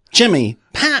 Jimmy,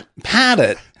 pat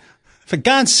it. For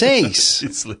God's sakes,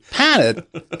 pat it.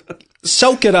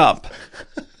 Soak it up.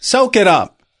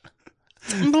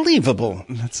 Unbelievable.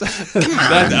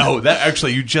 That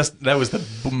actually, that was the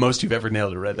most you've ever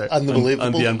nailed it right there.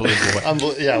 Unbelievable. The unbelievable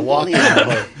way. Walking out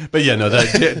of it. But yeah, no,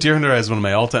 that Deer Hunter is one of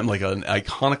my all-time, like an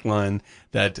iconic line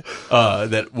that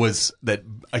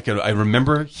I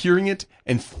remember hearing it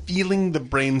and feeling the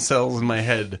brain cells in my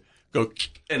head go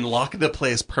and lock into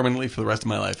place permanently for the rest of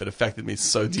my life. It affected me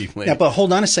so deeply. Yeah, but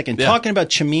hold on a second. Yeah. Talking about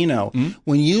Cimino,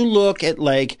 when you look at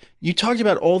you talked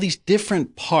about all these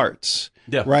different parts,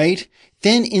 right?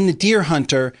 Then in the Deer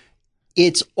Hunter,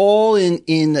 it's all in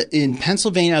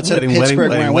Pennsylvania outside of Pittsburgh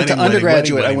where I went to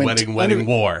undergraduate. Wedding,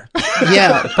 war.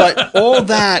 Yeah, but all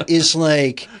that is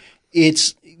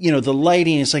it's, the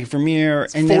lighting is like Vermeer.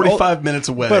 And 45 minutes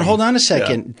away. But hold on a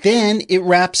second. Yeah. Then it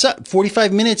wraps up.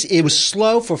 45 minutes. It was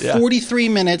slow for 43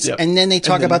 minutes. Yep. And then they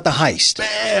talk about the heist.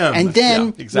 Bam! And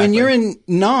then when you're in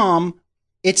Nam,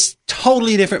 it's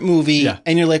totally different movie. Yeah.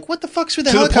 And you're like, what the fuck's with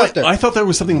the helicopter? I thought there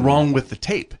was something wrong with the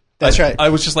tape. That's right. I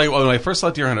was just like, when I first saw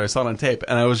Deer Hunter, I saw it on tape.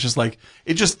 And I was just like,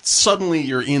 it just suddenly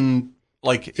you're in...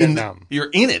 you're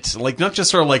in it. Not just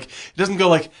sort of it doesn't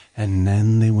go and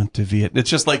then they went to Vietnam. It's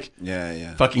just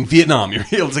fucking Vietnam.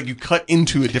 It's like you cut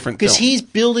into a different film. Because he's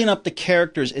building up the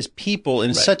characters as people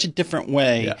in such a different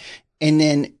way. Yeah. And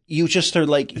then you just are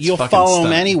you'll follow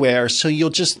him anywhere. So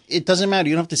it doesn't matter.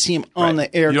 You don't have to see him on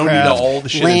the aircraft. You don't need all the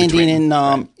shit landing in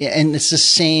Nam. And it's the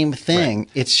same thing. Right.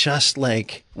 It's just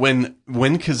when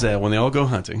Cazale, when they all go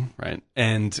hunting, right?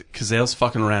 And Cazale's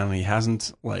fucking around and he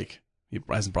hasn't he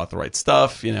hasn't brought the right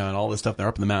stuff, and all this stuff. They're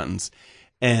up in the mountains.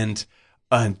 And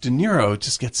De Niro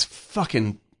just gets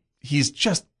he's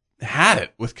just had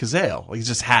it with Cazale. He's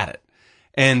just had it.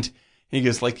 And he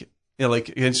goes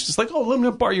it's just oh, let me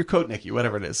borrow your coat, Nicky,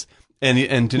 whatever it is. And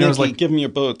De Niro's Nicky, give him your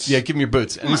boots. Yeah, give him your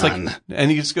boots. And he's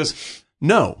and he just goes,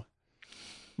 no,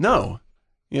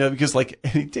 because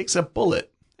and he takes a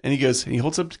bullet and he goes, and he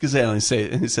holds up to Cazale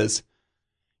and he says,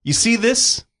 you see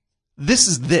this? This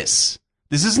is this.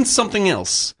 This isn't something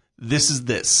else. This is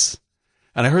this.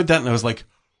 And I heard that and I was like,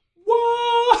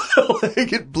 whoa!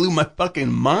 It blew my fucking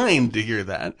mind to hear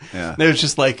that. Yeah. And it was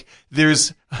just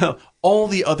there's all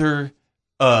the other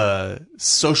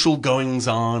social goings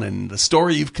on and the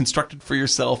story you've constructed for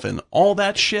yourself and all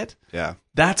that shit. Yeah.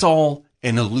 That's all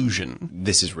an illusion.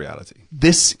 This is reality.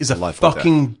 This is a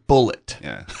fucking bullet.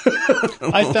 Yeah.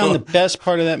 I found the best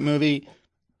part of that movie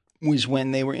was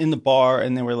when they were in the bar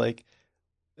and they were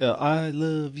I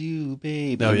love you,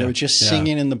 baby. They were just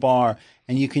singing in the bar,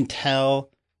 and you can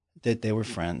tell that they were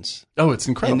friends. Oh, it's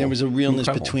incredible. And there was a realness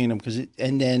between them.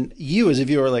 And then you, as a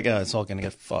viewer, are it's all going to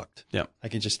get fucked. Yeah. I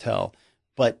can just tell.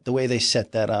 But the way they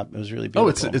set that up, it was really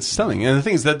beautiful. Oh, it's stunning. And the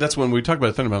thing is that's when we talk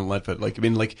about Thunderbolt and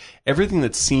Lightfoot. Everything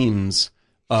that seems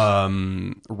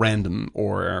random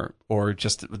or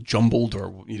just jumbled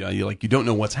or you don't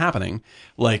know what's happening,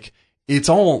 it's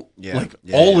all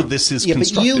all of this is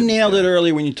constructed. But you nailed it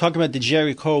earlier when you talk about the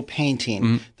Jericho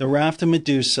painting, the Raft of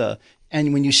Medusa,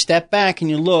 and when you step back and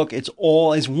you look, it's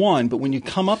all as one. But when you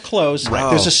come up close,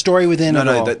 there's a story within it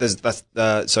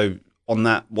all. So on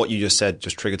that, what you just said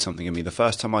just triggered something in me. The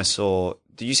first time I saw,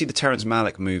 did you see the Terrence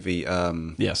Malick movie?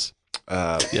 Yes.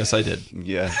 Yes, I did.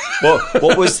 Yeah.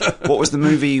 What was the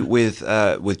movie with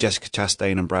Jessica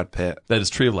Chastain and Brad Pitt? That is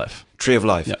Tree of Life. Tree of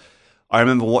Life. Yeah. I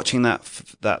remember watching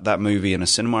that movie in a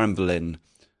cinema in Berlin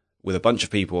with a bunch of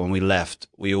people, and we left.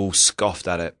 We all scoffed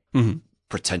at it. Mm-hmm.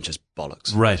 Pretentious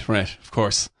bollocks. Right, of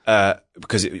course.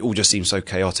 Because it all just seemed so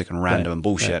chaotic and random and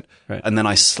bullshit. Right. And then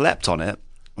I slept on it,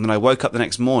 and then I woke up the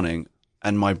next morning,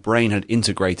 and my brain had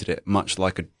integrated it much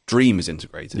like a dream is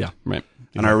integrated. Yeah, right.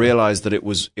 And I realized that it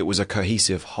was a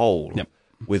cohesive whole. Yep.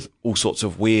 With all sorts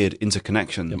of weird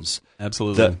interconnections. Yep,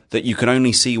 absolutely. That you can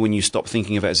only see when you stop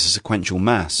thinking of it as a sequential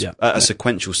mass, a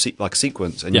sequential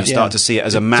sequence, and you start to see it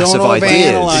as a mass of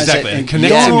ideas. Exactly. And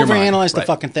don't overanalyze the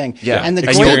fucking thing. Yeah. And the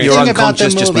great thing about the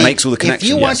movie, just makes all the connections. If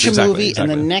you watch a movie and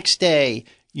the next day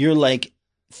you're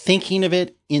thinking of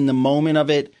it in the moment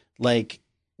of it,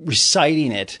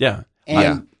 reciting it. Yeah.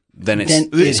 And then it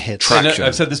hits traction.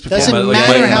 I've said this before. Doesn't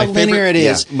matter how linear it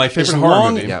is. My favorite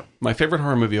horror movie. Yeah. My favorite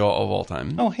horror movie of all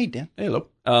time. Oh, hey Dan. Hey, hello.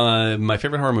 My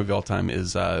favorite horror movie of all time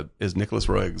is Nicholas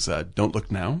Roeg's Don't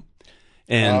Look Now,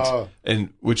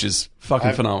 and which is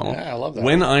fucking phenomenal. Yeah, I love that.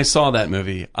 When I saw that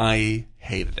movie, I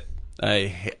hated it. I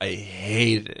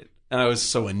hated it, and I was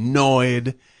so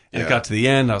annoyed. And it got to the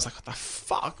end, I was like, "What the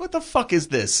fuck? What the fuck is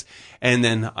this?" And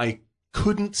then I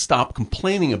couldn't stop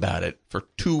complaining about it for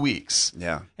 2 weeks.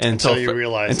 Yeah. Until you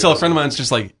realize. Until a friend of mine's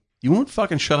just like, you won't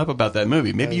fucking shut up about that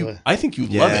movie. Maybe I think you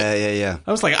love it. Yeah.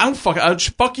 I was like,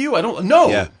 fuck you. I don't, no,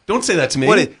 Yeah. don't say that to me.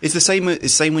 Well, it's the same. It's the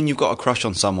same when you've got a crush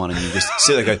on someone and you just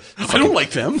sit there and go, I don't like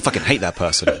them. fucking hate that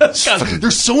person. God, they're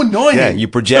so annoying. Yeah, you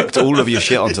project all of your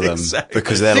shit onto them Exactly.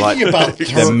 because they're Thinking like about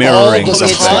they're her mirroring all the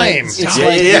something.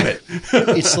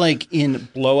 time. It's like in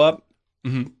Blow Up,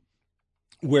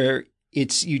 where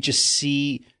you just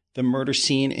see the murder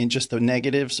scene in just the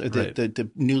negatives or the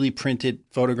newly printed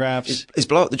photographs. Is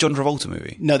Blow Up the John Travolta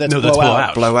movie? No, that's No, that's Blow Blow Out.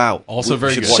 Out. Blow Out. Also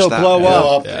very should good. watch So that. Blow Yeah. Up.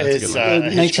 Blow Up Yeah, it's a is good one.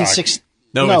 1960.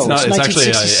 No, No, it's not. it's It's actually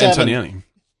 1967. Antonioni.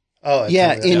 Oh,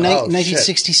 Yeah, in oh, shit.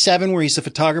 1967, where he's the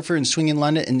photographer in Swingin'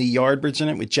 London, and the Yardbirds in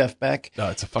it with Jeff Beck. Oh,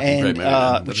 it's a fucking great movie,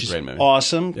 man. Which That's a is great movie.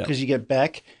 awesome Yeah. because you get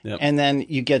Beck, Yep. and then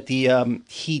you get the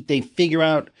they figure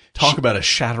out. Talk about a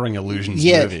shattering illusions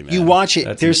Yeah, movie, man. you watch it.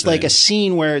 That's There's like a insane.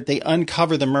 scene where they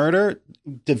uncover the murder,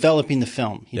 developing the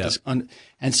film. He Yeah. just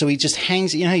and so he just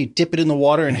hangs. You know how you dip it in the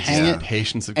water and hang the it,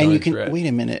 patience of and going you can through it. wait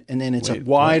a minute, and then it's a Wait,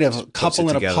 wide of a puts couple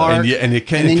it in a together. park, And you- and it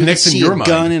then you connects in see your a mind.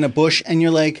 gun in a bush, and you're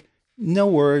like, no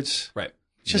words, Right.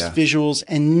 just Yeah. visuals,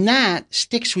 and that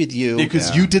sticks with you.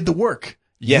 Because you did the work.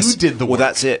 Yes, You did the work. Well,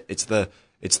 that's it.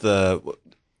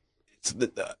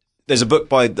 There's a book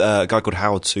by a guy called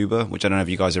Howard Suber, which I don't know if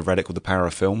you guys have read it, called The Power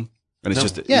of Film, and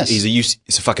it's Yes.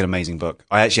 it's a fucking amazing book.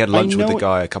 I actually had lunch with know the it.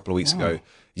 guy a couple of weeks ago.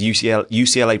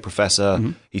 UCLA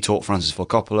professor. He taught Francis Ford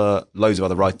Coppola, loads of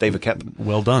other writers. David Kep.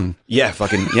 Well done. Yeah,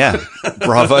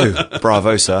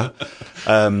 bravo, sir.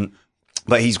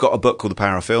 But he's got a book called The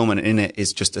Power of Film, and in it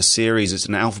is just a series. It's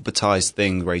an alphabetized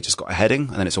thing where he just got a heading,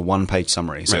 and then it's a one-page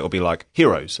summary. So it'll be like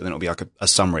heroes, and then it'll be like a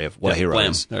summary of what a hero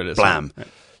Blam. is. There it is. Blam. Right.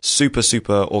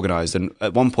 Super organized. And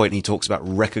at one point he talks about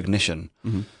recognition,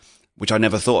 which I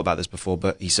never thought about this before,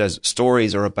 but he says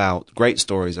great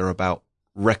stories are about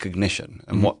recognition.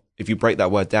 And what, if you break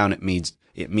that word down, it means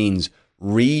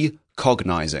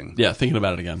recognizing. Yeah, thinking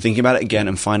about it again. Thinking about it again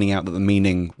and finding out that the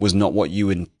meaning was not what you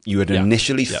had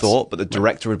initially thought, but the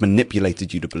director had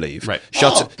manipulated you to believe. Right.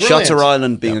 brilliant. Shutter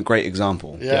Island being a great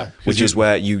example. Yeah. Which is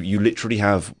where you literally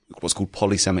have what's called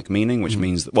polysemic meaning, which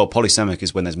means that, well, polysemic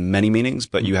is when there's many meanings,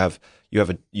 but you have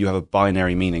a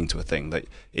binary meaning to a thing, that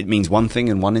it means one thing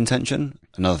in one intention,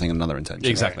 another thing in another intention.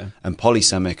 Exactly. And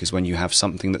polysemic is when you have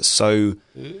something that's so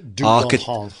Double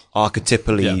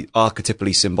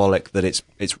archetypally symbolic that it's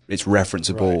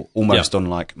referenceable almost on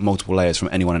like multiple layers from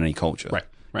anyone in any culture. Right.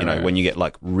 When you get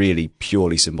like really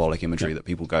purely symbolic imagery that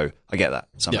people go, I get that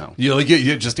somehow. Yeah,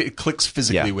 it clicks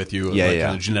physically Yeah. with you, Yeah, like yeah.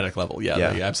 on a genetic level. Yeah,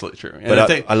 Yeah. yeah, absolutely true. And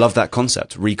But I love that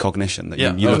concept, recognition. That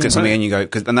Yeah. you look Oh, at something right. and you go,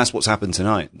 and that's what's happened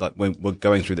tonight. Like when we're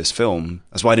going through this film,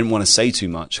 that's why I didn't want to say too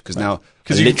much because now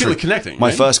 'Cause you can feel it connecting, My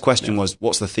right? first question was,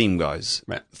 "What's the theme, guys?"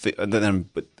 Right. And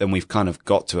then we've kind of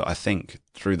got to it, I think,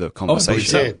 through the Oh, I conversation. believe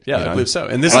so. did. Yeah, You know? I believe so.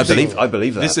 And this I is believe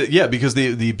that. This is, yeah, because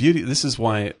the beauty. This is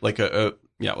why, like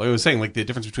like I was saying, like the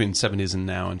difference between 70s and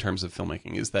now in terms of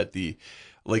filmmaking is that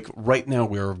right now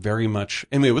we're very much.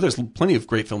 I mean, there's plenty of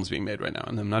great films being made right now,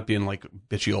 and I'm not being like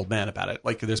bitchy old man about it.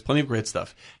 Like there's plenty of great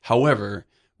stuff. However,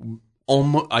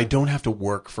 I don't have to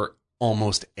work for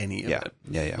almost any of Yeah. it.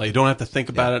 Yeah. Like, I don't have to think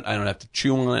about it. I don't have to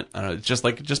chew on it. It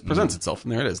just presents itself,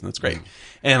 and there it is, and that's great.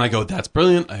 And I go, that's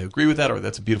brilliant. I agree with that, or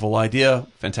that's a beautiful idea.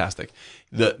 Fantastic.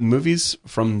 The movies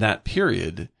from that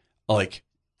period, like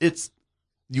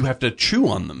you have to chew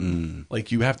on them.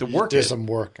 Like you have to work. There's it, some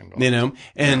work involved. you know,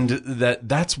 and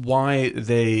that's why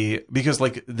because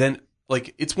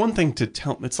it's one thing to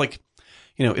tell. It's like,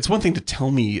 it's one thing to tell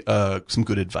me some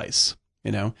good advice,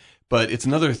 but it's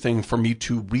another thing for me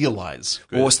to realize.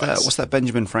 Good What's advice. that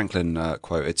Benjamin Franklin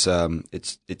quote?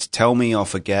 It's tell me, I'll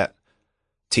forget,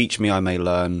 teach me, I may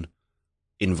learn,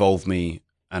 involve me,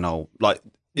 and I'll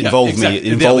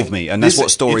involve me, and that's what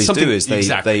stories do. Is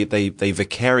they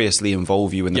vicariously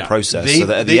involve you in the process, so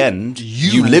that at the end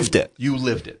you lived it. You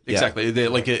lived it Yeah. exactly.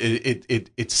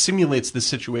 It simulates the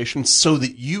situation so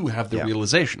that you have the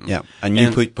realization. Yeah, and you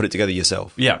put it together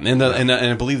yourself. Yeah, and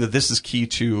I believe that this is key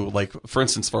to, like, for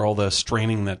instance, for all the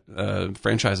straining that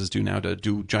franchises do now to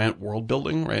do giant world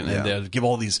building, right? And they give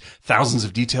all these thousands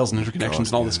of details and interconnections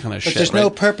and all this kind of But shit. there's right? no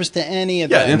purpose to any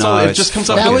of Yeah, that. and No, it it's just comes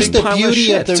up fun. with That a was big the pile of beauty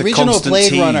shit. of the It's a original constant Blade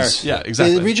tease. Runner. Yeah,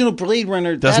 exactly. The original Blade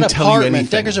Runner, Doesn't that tell you apartment,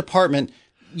 anything. Decker's apartment,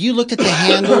 you looked at the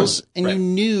handles and Right. you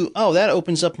knew, oh, that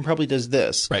opens up and probably does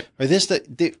this. Right. Or this,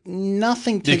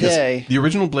 nothing Because today. the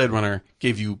original Blade Runner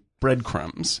gave you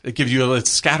breadcrumbs. It gives you, it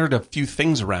scattered a few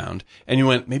things around, and you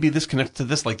went, maybe this connects to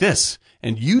this like this,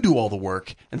 and you do all the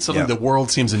work, and suddenly Yeah. the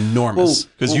world seems enormous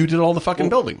because you did all the fucking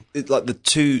building. It's like the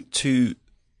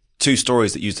two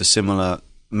stories that used a similar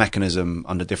mechanism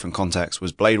under different contexts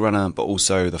was Blade Runner, but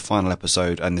also the final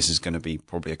episode, and this is going to be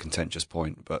probably a contentious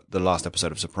point, but the last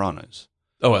episode of Sopranos.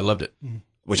 Oh, I loved it.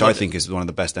 which I think is one of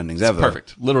the best endings ever.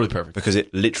 Perfect. Literally perfect. Because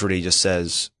it literally just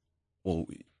says, well,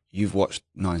 you've watched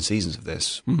 9 seasons of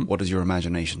this. What does your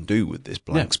imagination do with this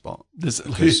blank spot?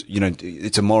 Because,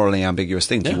 it's a morally ambiguous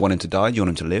thing. Do you want him to die? Do you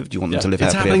want him to live? Do you want them to live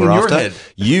happily ever after?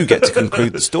 You get to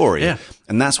conclude the story.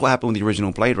 And that's what happened with the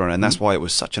original Blade Runner. And that's why it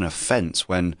was such an offense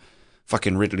when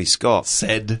fucking Ridley Scott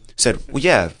said, well,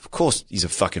 yeah, of course he's a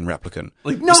fucking replicant.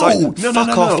 Like, no,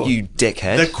 fuck off, you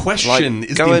dickhead. The question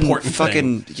is the important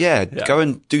thing. Go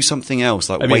and do something else.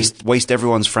 Like, waste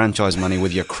everyone's franchise money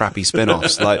with your crappy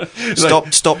spin-offs. Like,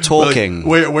 stop talking.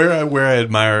 Like, where I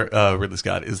admire Ridley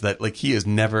Scott is that, like, he is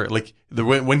never, like,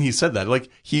 when he said that, like,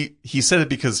 he said it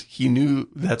because he knew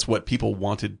that's what people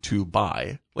wanted to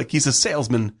buy. Like, he's a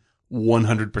salesman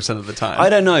 100% of the time. I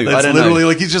don't know.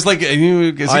 Like, he's just like, I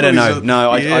don't know.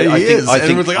 No, I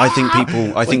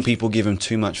think people give him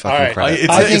too much fucking credit.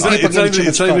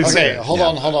 Okay, hold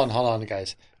on,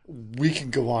 guys. We can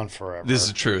go on forever. This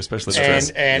is true, especially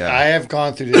and I have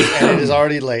gone through this, and it is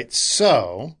already late.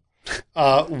 So,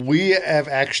 we have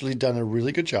actually done a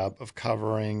really good job of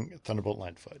covering Thunderbolt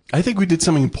Lightfoot. I think we did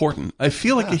something important. I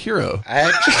feel like a hero.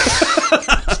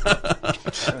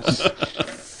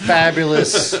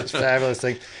 Fabulous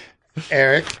thing.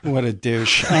 Eric. What a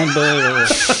douche. Unbelievable.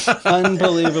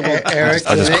 Eric.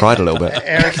 I just cried a little bit.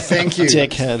 Eric, thank you.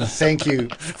 Dickhead. Thank you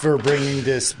for bringing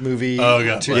this movie to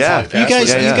the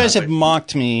podcast. You guys have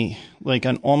mocked me like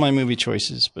on all my movie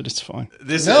choices, but it's fine.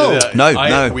 No.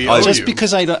 Just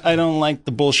because I don't like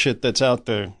the bullshit that's out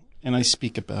there. And I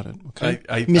speak about it, okay?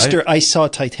 I saw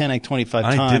Titanic 25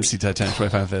 times. I did see Titanic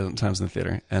 25 times in the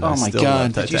theater. And oh, I my still God. love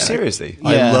Titanic. Did you seriously? Yeah.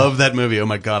 I love that movie. Oh,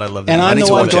 my God, I love that movie. And I'm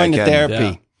the one going to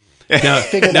therapy. Yeah.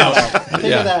 Figure that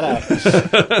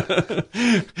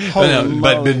out.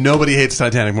 But nobody hates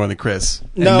Titanic more than Chris.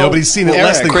 And no, nobody's seen it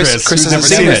less than Chris. Chris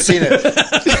has never seen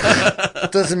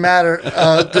it. Doesn't matter.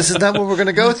 This is not what we're going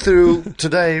to go through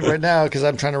today, right now, because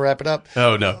I'm trying to wrap it up.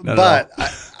 Oh, no. But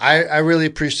I really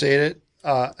appreciate it.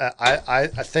 I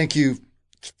thank you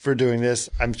for doing this.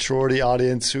 I'm sure the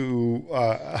audience who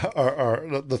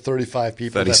are the 35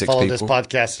 people that follow this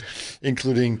podcast,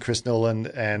 including Chris Nolan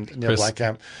and Neil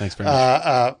Blomkamp. Thanks very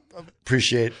much.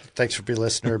 Appreciate. Thanks for being a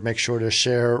listener. Make sure to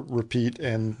share, repeat,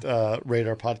 and rate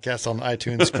our podcast on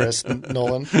iTunes, Chris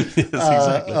Nolan. Yes,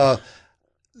 exactly.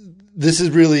 This is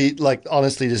really, like,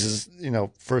 honestly, this is,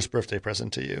 first birthday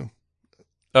present to you.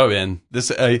 Oh, man.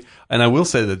 I will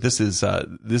say that this is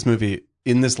this movie,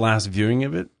 in this last viewing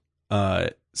of it,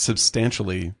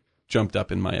 substantially jumped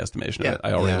up in my estimation of it.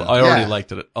 I already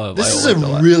liked it. This is a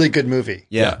really good movie.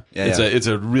 It's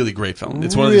a really great film.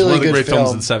 It's one of the great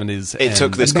films of the 70s. It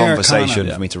took this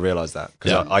conversation for me to realize that,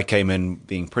 because I came in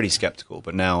being pretty skeptical,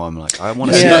 but now I'm like, I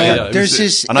want to see it. There's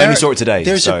this. And I only saw it today.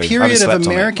 There's a period of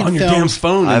American films on your damn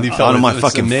phone. On my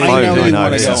fucking phone.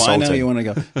 I know you want to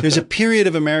go. There's a period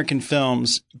of American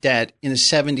films that in the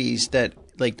 70s that,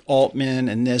 like Altman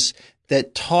and this,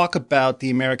 that talk about the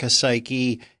America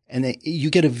psyche, and you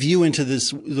get a view into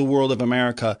the world of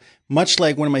America. Much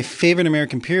like one of my favorite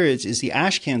American periods is the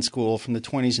Ashcan School from the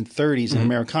 20s and 30s in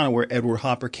Americana, where Edward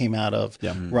Hopper came out of,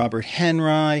 Robert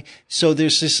Henry. So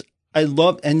there's this,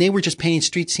 and they were just painting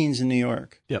street scenes in New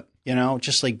York. Yep.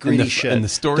 Just like gritty shit. And the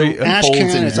story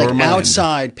unfolds in is like mind.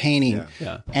 Outside painting.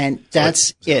 Yeah. And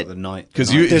that's it.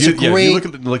 Because you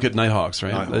look at Nighthawks,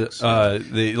 right? Nighthawks.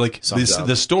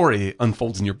 The story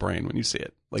unfolds in your brain when you see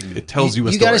it. Like, it tells you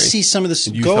a story. You got to see some of this.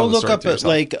 Go look up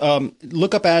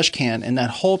look up Ashcan and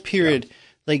that whole period,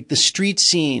 like the street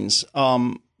scenes.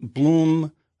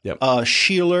 Bloom,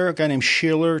 Sheeler, a guy named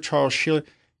Charles Sheeler.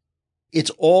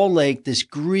 It's all like this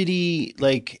gritty,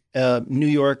 like New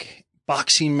York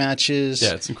boxing matches.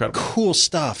 Yeah, it's incredible. Cool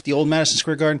stuff. The old Madison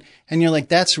Square Garden, and you're like,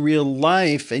 that's real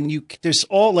life. And there's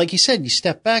all, like you said, you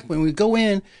step back when we go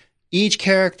in. Each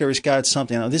character has got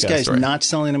something. Now, this guy's not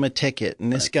selling him a ticket,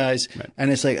 and this guy's,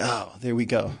 and it's like, oh, there we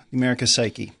go, America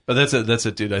psyche. But that's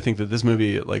it, dude. I think that this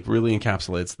movie like really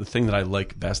encapsulates the thing that I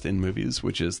like best in movies,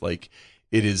 which is like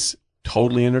it is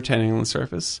totally entertaining on the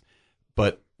surface,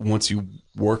 but once you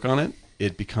work on it,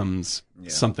 it becomes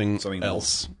something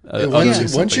else.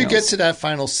 Once you get to that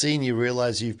final scene, you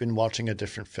realize you've been watching a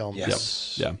different film.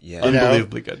 Yes. Yeah.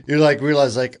 Unbelievably good. You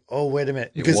realize oh, wait a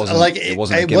minute. Because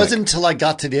it wasn't until I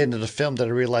got to the end of the film that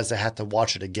I realized I had to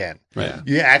watch it again. Right.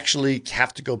 You actually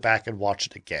have to go back and watch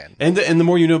it again. And the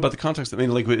more you know about the context, I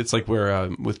mean, like it's like where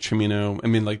with Cimino, I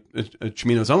mean, like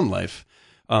Cimino's own life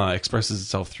expresses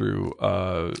itself through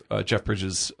Jeff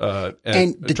Bridges.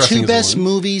 And the two best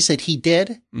movies that he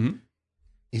did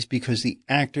is because the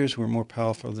actors were more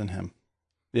powerful than him.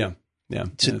 Yeah. Yeah.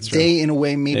 So that's true. they, in a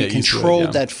way, maybe Yeah, used to it, controlled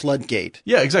yeah. that floodgate.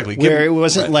 Yeah, exactly. Where it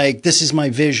wasn't right. like, this is my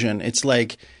vision. It's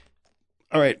like,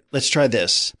 all right, let's try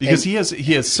this. Because And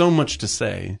he has so much to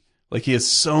say. Like, he has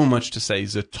so much to say.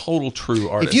 He's a total true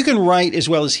artist. if you can write as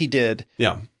well as he did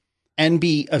Yeah. and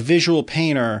be a visual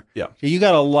painter, Yeah. you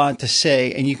got a lot to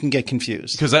say and you can get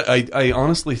confused. Because I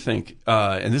honestly think,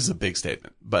 and this is a big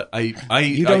statement, but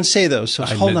You don't say those, so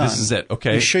hold on. This is it,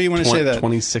 okay? You sure you want to say that?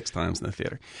 26 times in the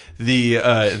theater.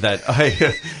 That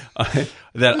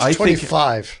I think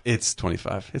 25. it's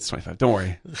 25. It's 25. Don't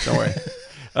worry.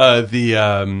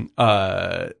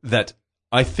 That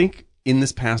I think in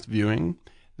this past viewing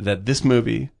that this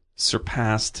movie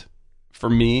surpassed for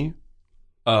me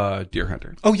Deer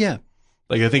Hunter. Oh, yeah.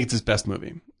 Like, I think it's his best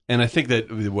movie. And I think that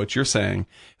what you're saying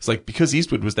is like, because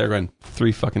Eastwood was there going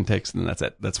 3 fucking takes and then that's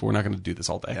it. We're not going to do this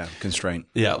all day. Yeah, constraint.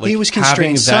 Yeah. Like He was having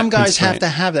constrained. that Some guys have constraint. to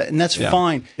have that, and that's Yeah.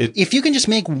 fine. If you can just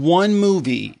make one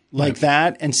movie like Right.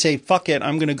 that and say, fuck it,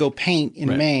 I'm going to go paint in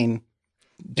Right. Maine,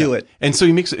 do it. And so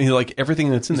he makes it, like, everything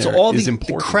that's in So there all is the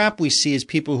important. crap we see is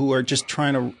people who are just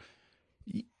trying to.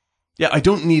 Yeah, I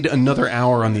don't need another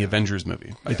hour on the Avengers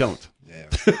movie. I don't.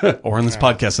 Or on this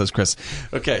podcast, says Chris.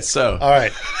 Okay, so All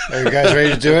right. Are you guys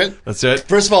ready to do it? let's do it.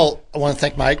 First of all, I want to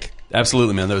thank Mike.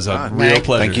 Absolutely, man. That was a real Mike,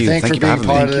 pleasure. thank you. Thanks for for being having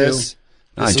part me. of Thank this.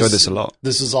 I enjoyed this a lot.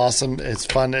 This is awesome. It's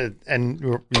fun, and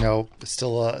we're,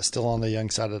 still on the young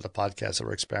side of the podcast, so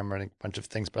we're experimenting a bunch of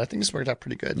things. But I think it's worked out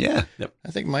pretty good. Yeah.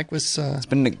 I think Mike was. It's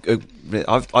been.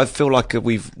 I feel like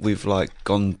we've like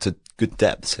gone to good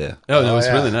depths here. Oh, that was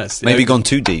yeah. really nice. Maybe Yeah. gone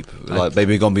too deep. Like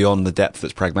maybe gone beyond the depth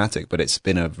that's pragmatic. But it's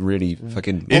been a really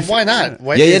fucking. Well, why not?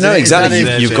 Why, Yeah, is no, it- is that exactly.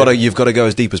 a- You've got to go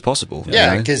as deep as possible. you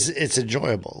Yeah, know? because it's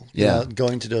enjoyable. Yeah.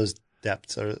 Going to those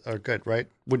depths are good, right?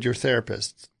 With your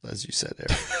therapist, as you said,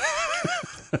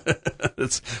 Eric.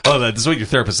 That's what your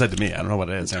therapist said to me. I don't know what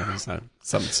it is. It's not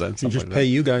something Just like pay that.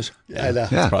 you guys. I know.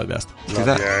 Yeah. Probably best. Do Love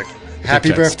that. you, Eric. Happy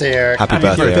checks. birthday, Eric. Happy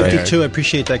birthday, Eric. 52. I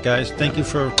appreciate that, guys. Thank you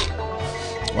for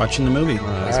watching the movie. All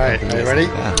right, are you ready?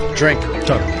 Yeah. Drink.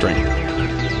 Drink.